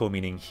 Koko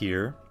meaning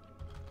here.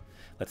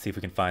 Let's see if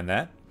we can find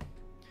that.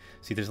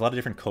 See, there's a lot of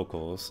different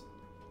kokos.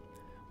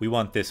 We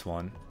want this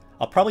one.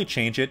 I'll probably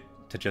change it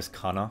to just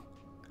kana,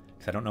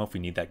 Because I don't know if we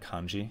need that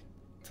kanji.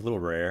 It's a little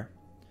rare.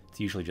 It's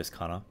usually just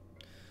kana.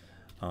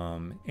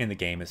 In the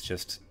game, it's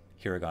just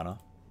hiragana.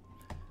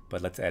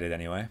 But let's add it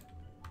anyway.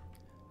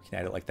 We can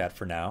add it like that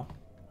for now.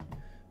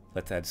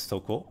 Let's add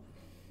soko.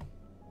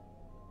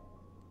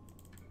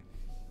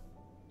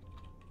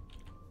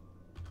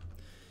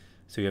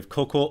 So you have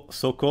koko,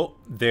 soko,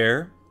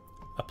 there.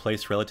 A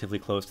place relatively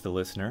close to the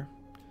listener.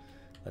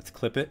 Let's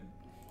clip it.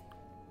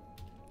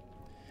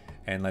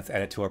 And let's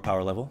add it to our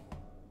power level.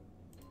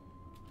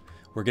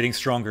 We're getting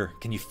stronger.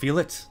 Can you feel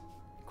it?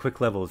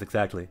 Quick levels,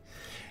 exactly.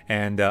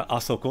 And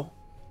asoko.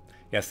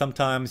 Yeah,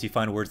 sometimes you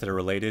find words that are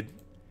related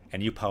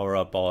and you power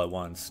up all at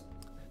once.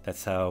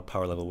 That's how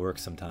power level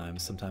works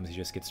sometimes. Sometimes you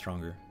just get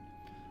stronger.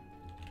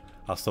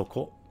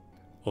 Asoko.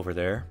 Over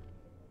there.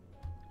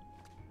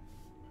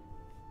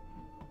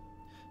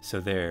 So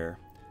there.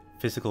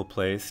 Physical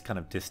place, kind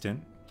of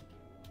distant.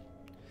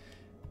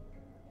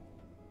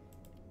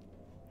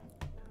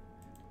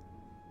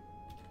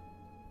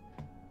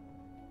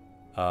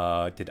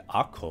 Did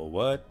Ako?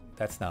 What?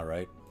 That's not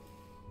right.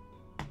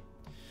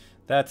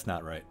 That's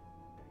not right.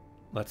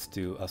 Let's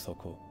do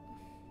Asoko.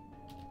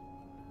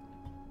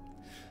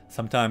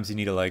 Sometimes you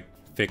need to like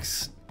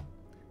fix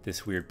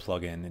this weird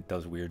plugin. It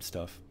does weird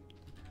stuff.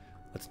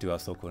 Let's do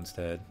Asoko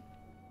instead.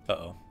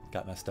 Uh-oh,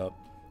 got messed up.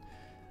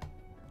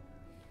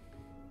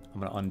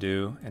 I'm gonna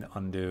undo and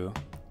undo.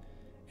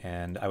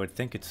 And I would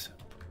think it's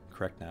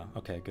correct now.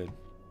 Okay, good.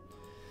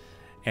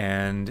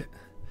 And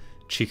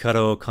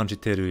Chikara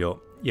kanjiteru yo.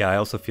 Yeah, I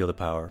also feel the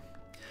power.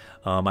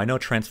 I know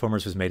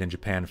Transformers was made in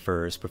Japan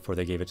first before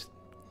they gave it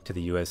to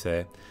the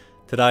USA.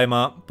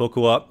 Tadaima,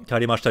 boku wa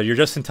karimashita. You're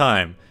just in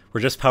time. We're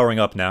just powering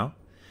up now.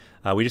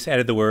 We just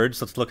added the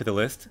words. Let's look at the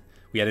list.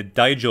 We added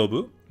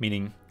daijobu,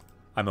 meaning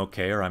I'm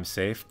okay or I'm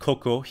safe.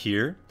 Koko,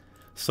 here.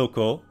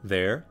 Soko,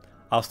 there.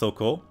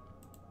 Asoko,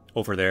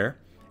 over there.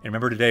 And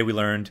remember today we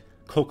learned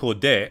koko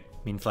de,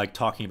 means like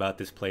talking about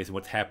this place and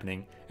what's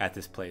happening at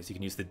this place. You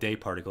can use the de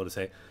particle to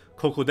say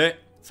koko de,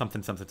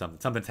 something, something, something.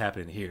 Something's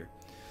happening here.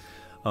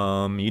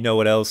 You know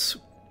what else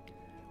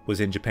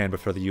was in Japan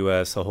before the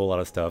US? A whole lot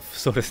of stuff.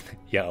 So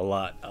yeah, a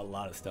lot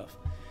of stuff.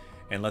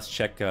 And let's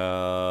check,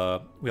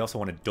 we also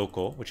wanted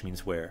doko, which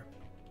means where.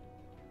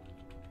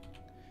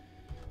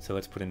 So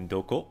let's put in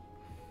doko.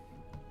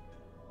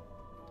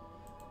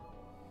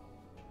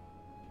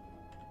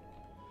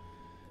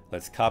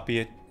 Let's copy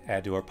it,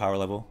 add to our power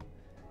level.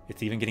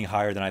 It's even getting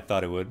higher than I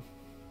thought it would.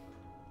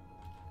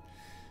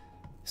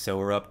 So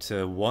we're up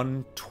to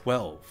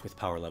 112 with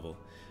power level.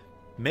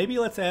 Maybe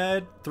let's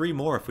add 3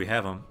 more if we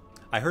have them.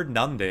 I heard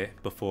nande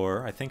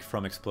before, I think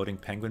from Exploding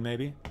Penguin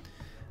maybe.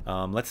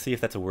 Let's see if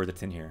that's a word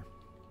that's in here.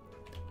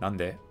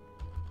 Nande.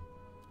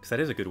 Because that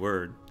is a good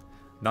word.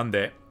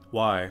 Nande.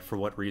 Why? For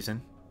what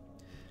reason?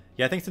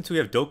 Yeah, I think since we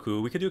have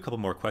doku, we could do a couple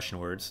more question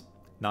words.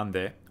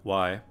 Nande.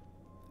 Why?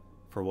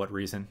 For what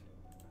reason?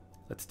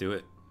 Let's do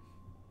it.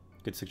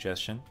 Good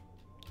suggestion.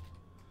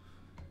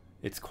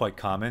 It's quite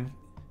common.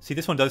 See,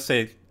 this one does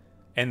say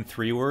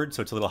N3 word,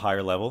 so it's a little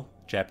higher level.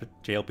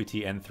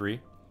 JLPT N3.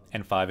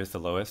 N5 is the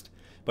lowest.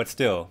 But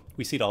still,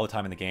 we see it all the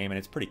time in the game, and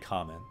it's pretty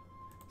common.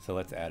 So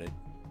let's add it.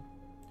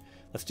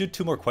 Let's do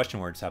 2 more question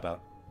words, how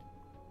about?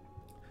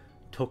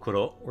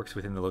 Tokoro works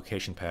within the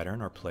location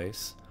pattern or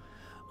place.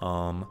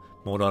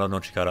 Monaro no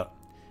chikara.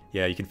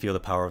 Yeah, you can feel the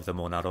power of the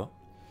monaro.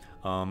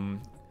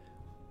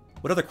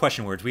 What other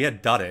question words? We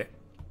had dare.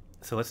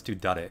 So let's do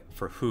dare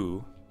for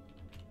who.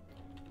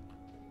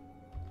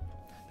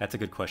 That's a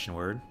good question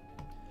word.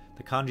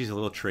 The kanji is a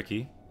little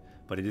tricky,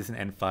 but it is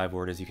an N5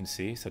 word as you can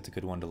see, so it's a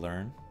good one to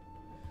learn.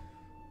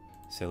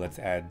 So let's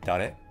add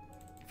dare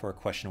for a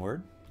question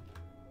word.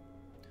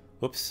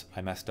 Whoops,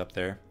 I messed up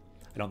there.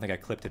 I don't think I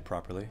clipped it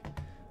properly.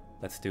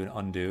 Let's do an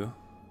undo.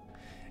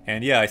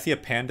 And yeah, I see a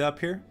panda up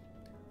here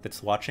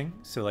that's watching,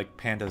 so like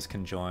pandas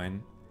can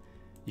join.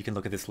 You can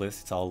look at this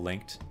list, it's all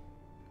linked.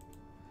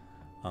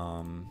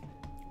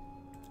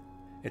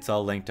 It's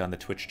all linked on the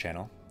Twitch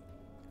channel.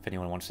 If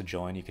anyone wants to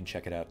join, you can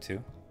check it out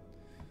too.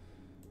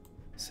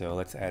 So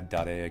let's add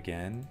dare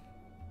again.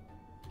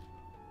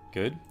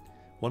 Good.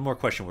 One more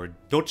question word.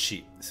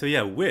 Dochi. So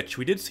yeah, which?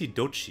 We did see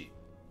dochi.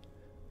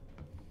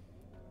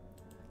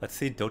 Let's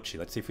see dochi.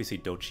 Let's see if we see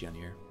dochi on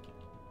here.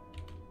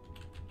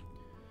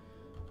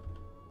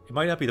 It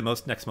might not be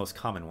the next most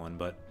common one,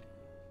 but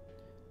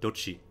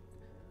dochi.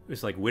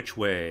 It's like which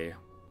way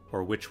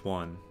or which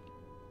one.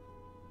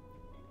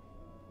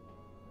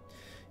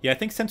 Yeah, I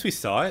think since we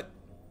saw it,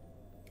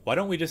 why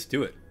don't we just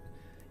do it?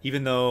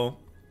 Even though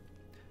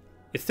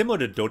it's similar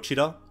to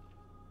dochira,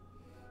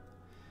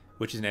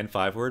 which is an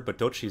N5 word, but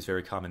dochi is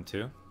very common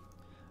too.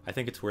 I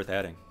think it's worth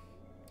adding.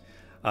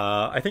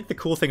 I think the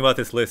cool thing about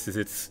this list is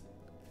it's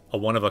a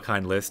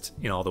one-of-a-kind list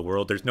in all the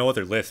world. There's no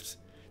other list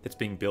that's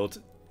being built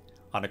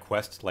on a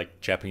quest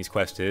like Japanese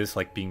Quest is,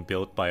 like being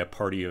built by a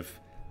party of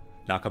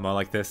nakama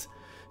like this.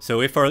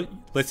 So if our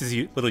list is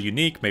a little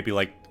unique, maybe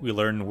like we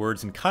learn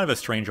words in kind of a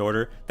strange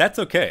order, that's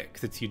okay,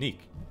 because it's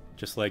unique.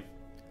 Just like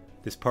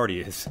this party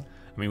is.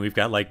 I mean, we've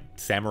got like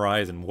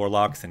samurais and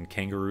warlocks and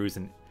kangaroos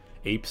and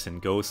apes and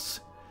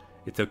ghosts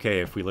it's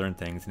okay if we learn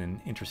things in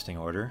an interesting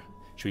order.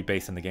 It should be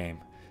based on the game.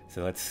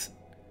 So let's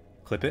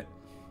clip it,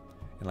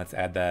 and let's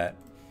add that.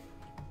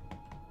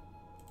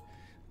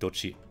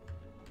 Dochi.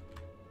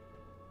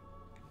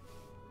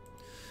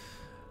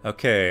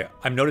 Okay,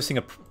 I'm noticing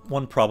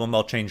one problem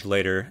I'll change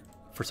later.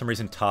 For some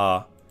reason,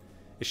 ta,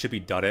 it should be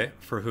dare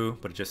for who,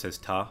 but it just says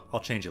ta. I'll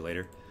change it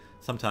later.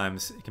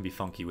 Sometimes it can be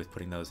funky with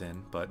putting those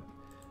in, but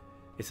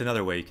it's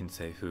another way you can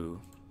say who.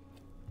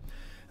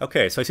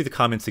 Okay, so I see the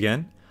comments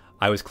again.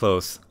 I was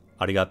close.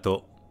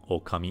 Arigato,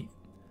 okami.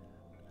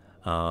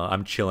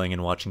 I'm chilling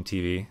and watching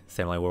TV.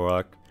 Samurai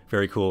Warlock.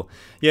 Very cool.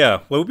 Yeah,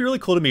 what would be really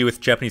cool to me with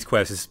Japanese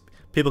Quest is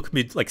people could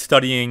be like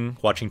studying,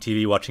 watching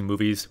TV, watching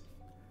movies,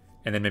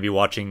 and then maybe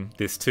watching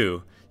this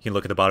too. You can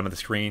look at the bottom of the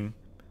screen,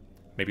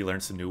 maybe learn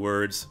some new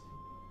words.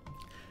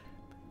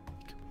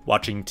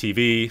 Watching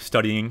TV,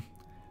 studying,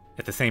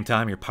 at the same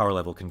time your power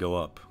level can go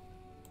up.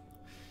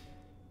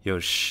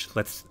 Yosh,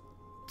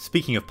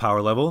 speaking of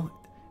power level,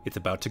 it's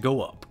about to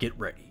go up. Get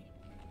ready.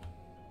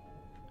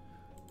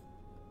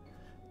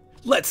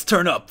 Let's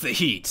turn up the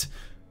heat.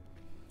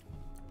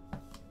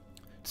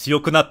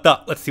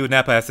 Tsuyokunatta. Let's see what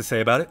Nappa has to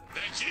say about it.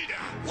 Vegeta,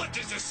 what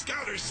does the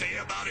scouter say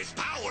about his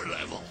power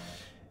level?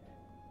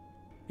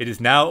 It is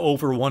now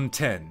over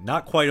 110.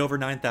 Not quite over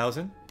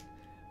 9,000,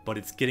 but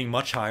it's getting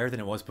much higher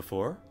than it was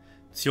before.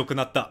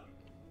 Tsuyokunatta.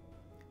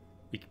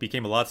 We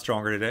became a lot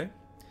stronger today.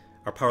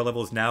 Our power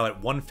level is now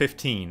at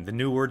 115. The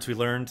new words we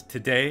learned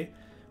today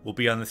will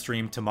be on the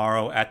stream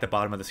tomorrow at the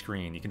bottom of the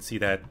screen. You can see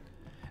that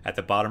at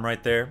the bottom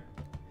right there.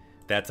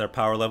 That's our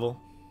power level.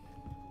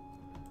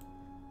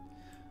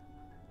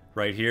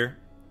 Right here.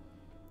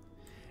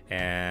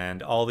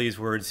 And all these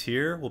words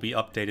here will be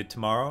updated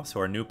tomorrow. So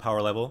our new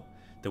power level,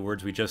 the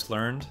words we just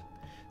learned.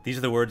 These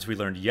are the words we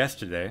learned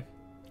yesterday.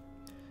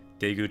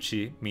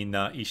 Deguchi,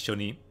 minna, issho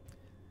ni.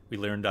 We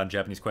learned on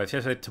Japanese Quest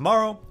yesterday.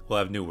 Tomorrow, we'll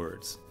have new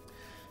words.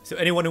 So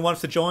anyone who wants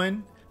to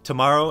join,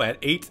 tomorrow at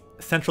 8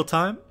 Central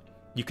Time,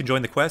 you can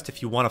join the quest.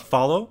 If you want to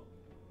follow,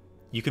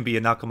 you can be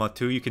a Nakama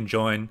too. You can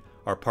join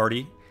our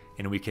party,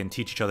 and we can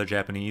teach each other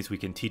Japanese. We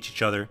can teach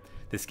each other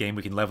this game.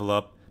 We can level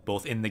up,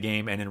 both in the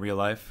game and in real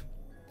life.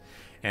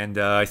 And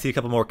I see a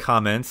couple more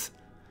comments.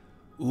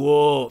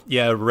 Whoa,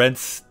 yeah,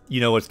 Rents, you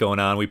know what's going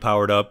on. We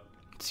powered up.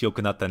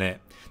 Tsuyokunatta ne.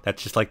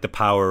 That's just like the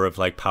power of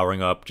like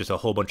powering up, just a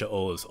whole bunch of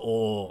O's.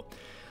 Oh,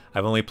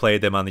 I've only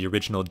played them on the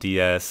original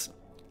DS.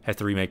 Has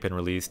the remake been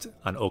released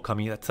on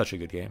Okami? That's such a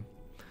good game.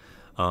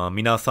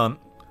 Minasan,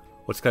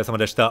 お疲れ様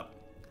でした。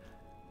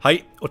は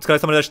い、お疲れ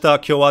様でした。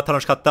今日は楽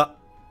しかった。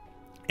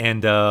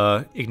And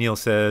Ignil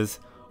says,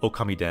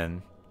 Okami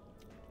Den.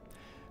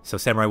 So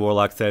Samurai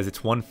Warlock says it's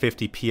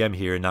 1:50 p.m.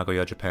 here in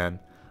Nagoya, Japan.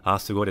 Ah,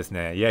 sugoi desu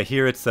ne. Yeah,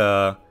 here it's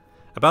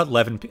about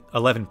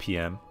 11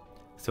 p.m.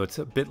 So it's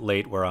a bit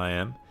late where I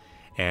am.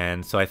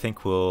 And so I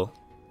think we'll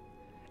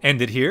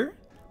end it here.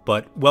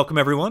 But welcome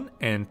everyone,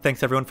 and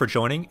thanks everyone for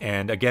joining.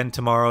 And again,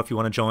 tomorrow, if you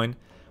want to join,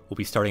 we'll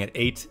be starting at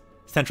 8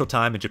 Central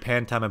Time. In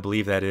Japan time, I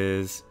believe that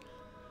is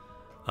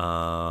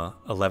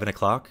 11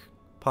 o'clock,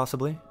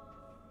 possibly.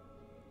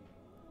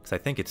 Because I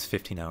think it's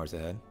 15 hours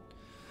ahead.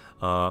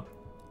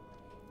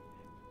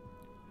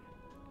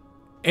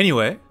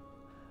 Anyway,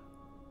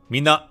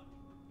 みんな、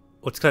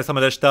お疲れ様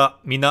でした。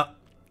みんな、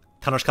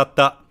楽しかっ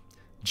た。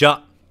じ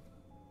ゃ、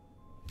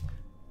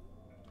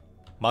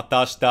また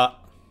明日。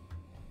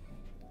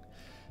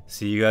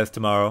See you guys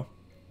tomorrow.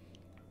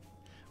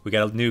 We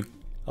got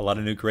a lot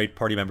of new great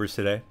party members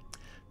today.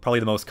 Probably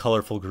the most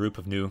colorful group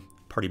of new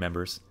party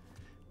members.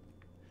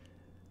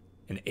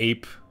 An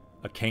ape,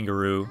 a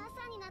kangaroo,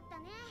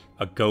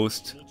 a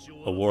ghost,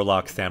 a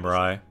warlock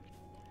samurai.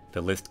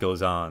 The list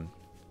goes on.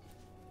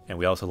 And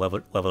we also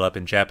leveled up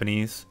in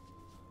Japanese,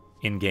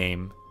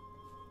 in-game,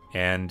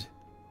 and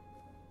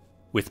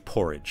with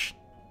porridge.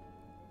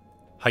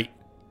 Hai.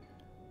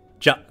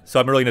 Ja.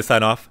 So I'm really going to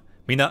sign off.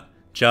 Mina,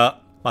 ja,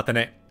 mata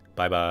ne.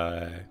 Bye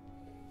bye.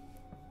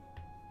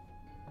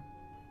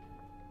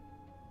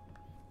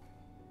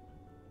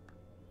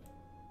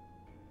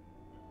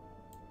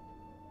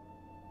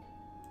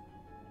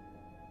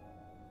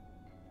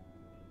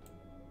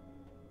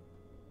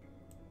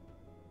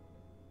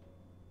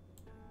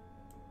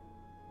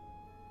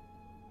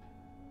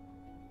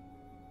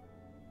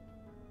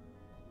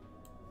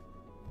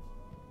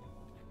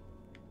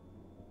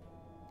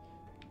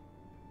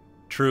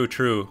 True,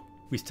 true.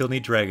 We still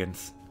need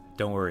dragons.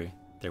 Don't worry.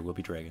 There will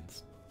be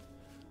dragons.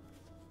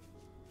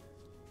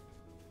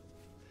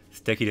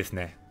 素敵です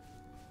ね。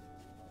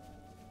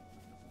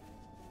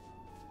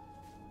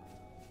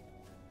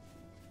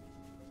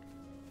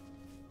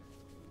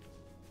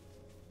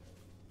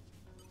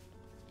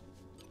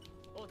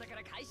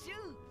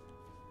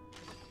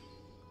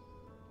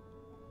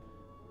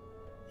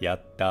や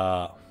っ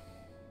たー。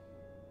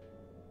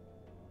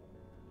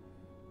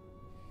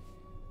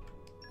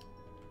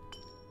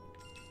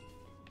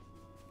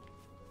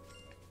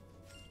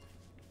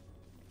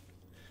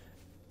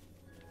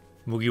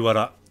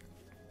Mugiwara.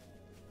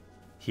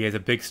 He has a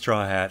big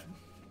straw hat.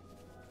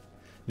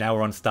 Now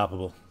we're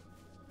unstoppable.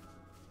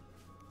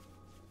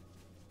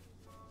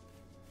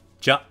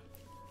 Ja.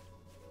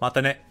 ま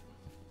たね。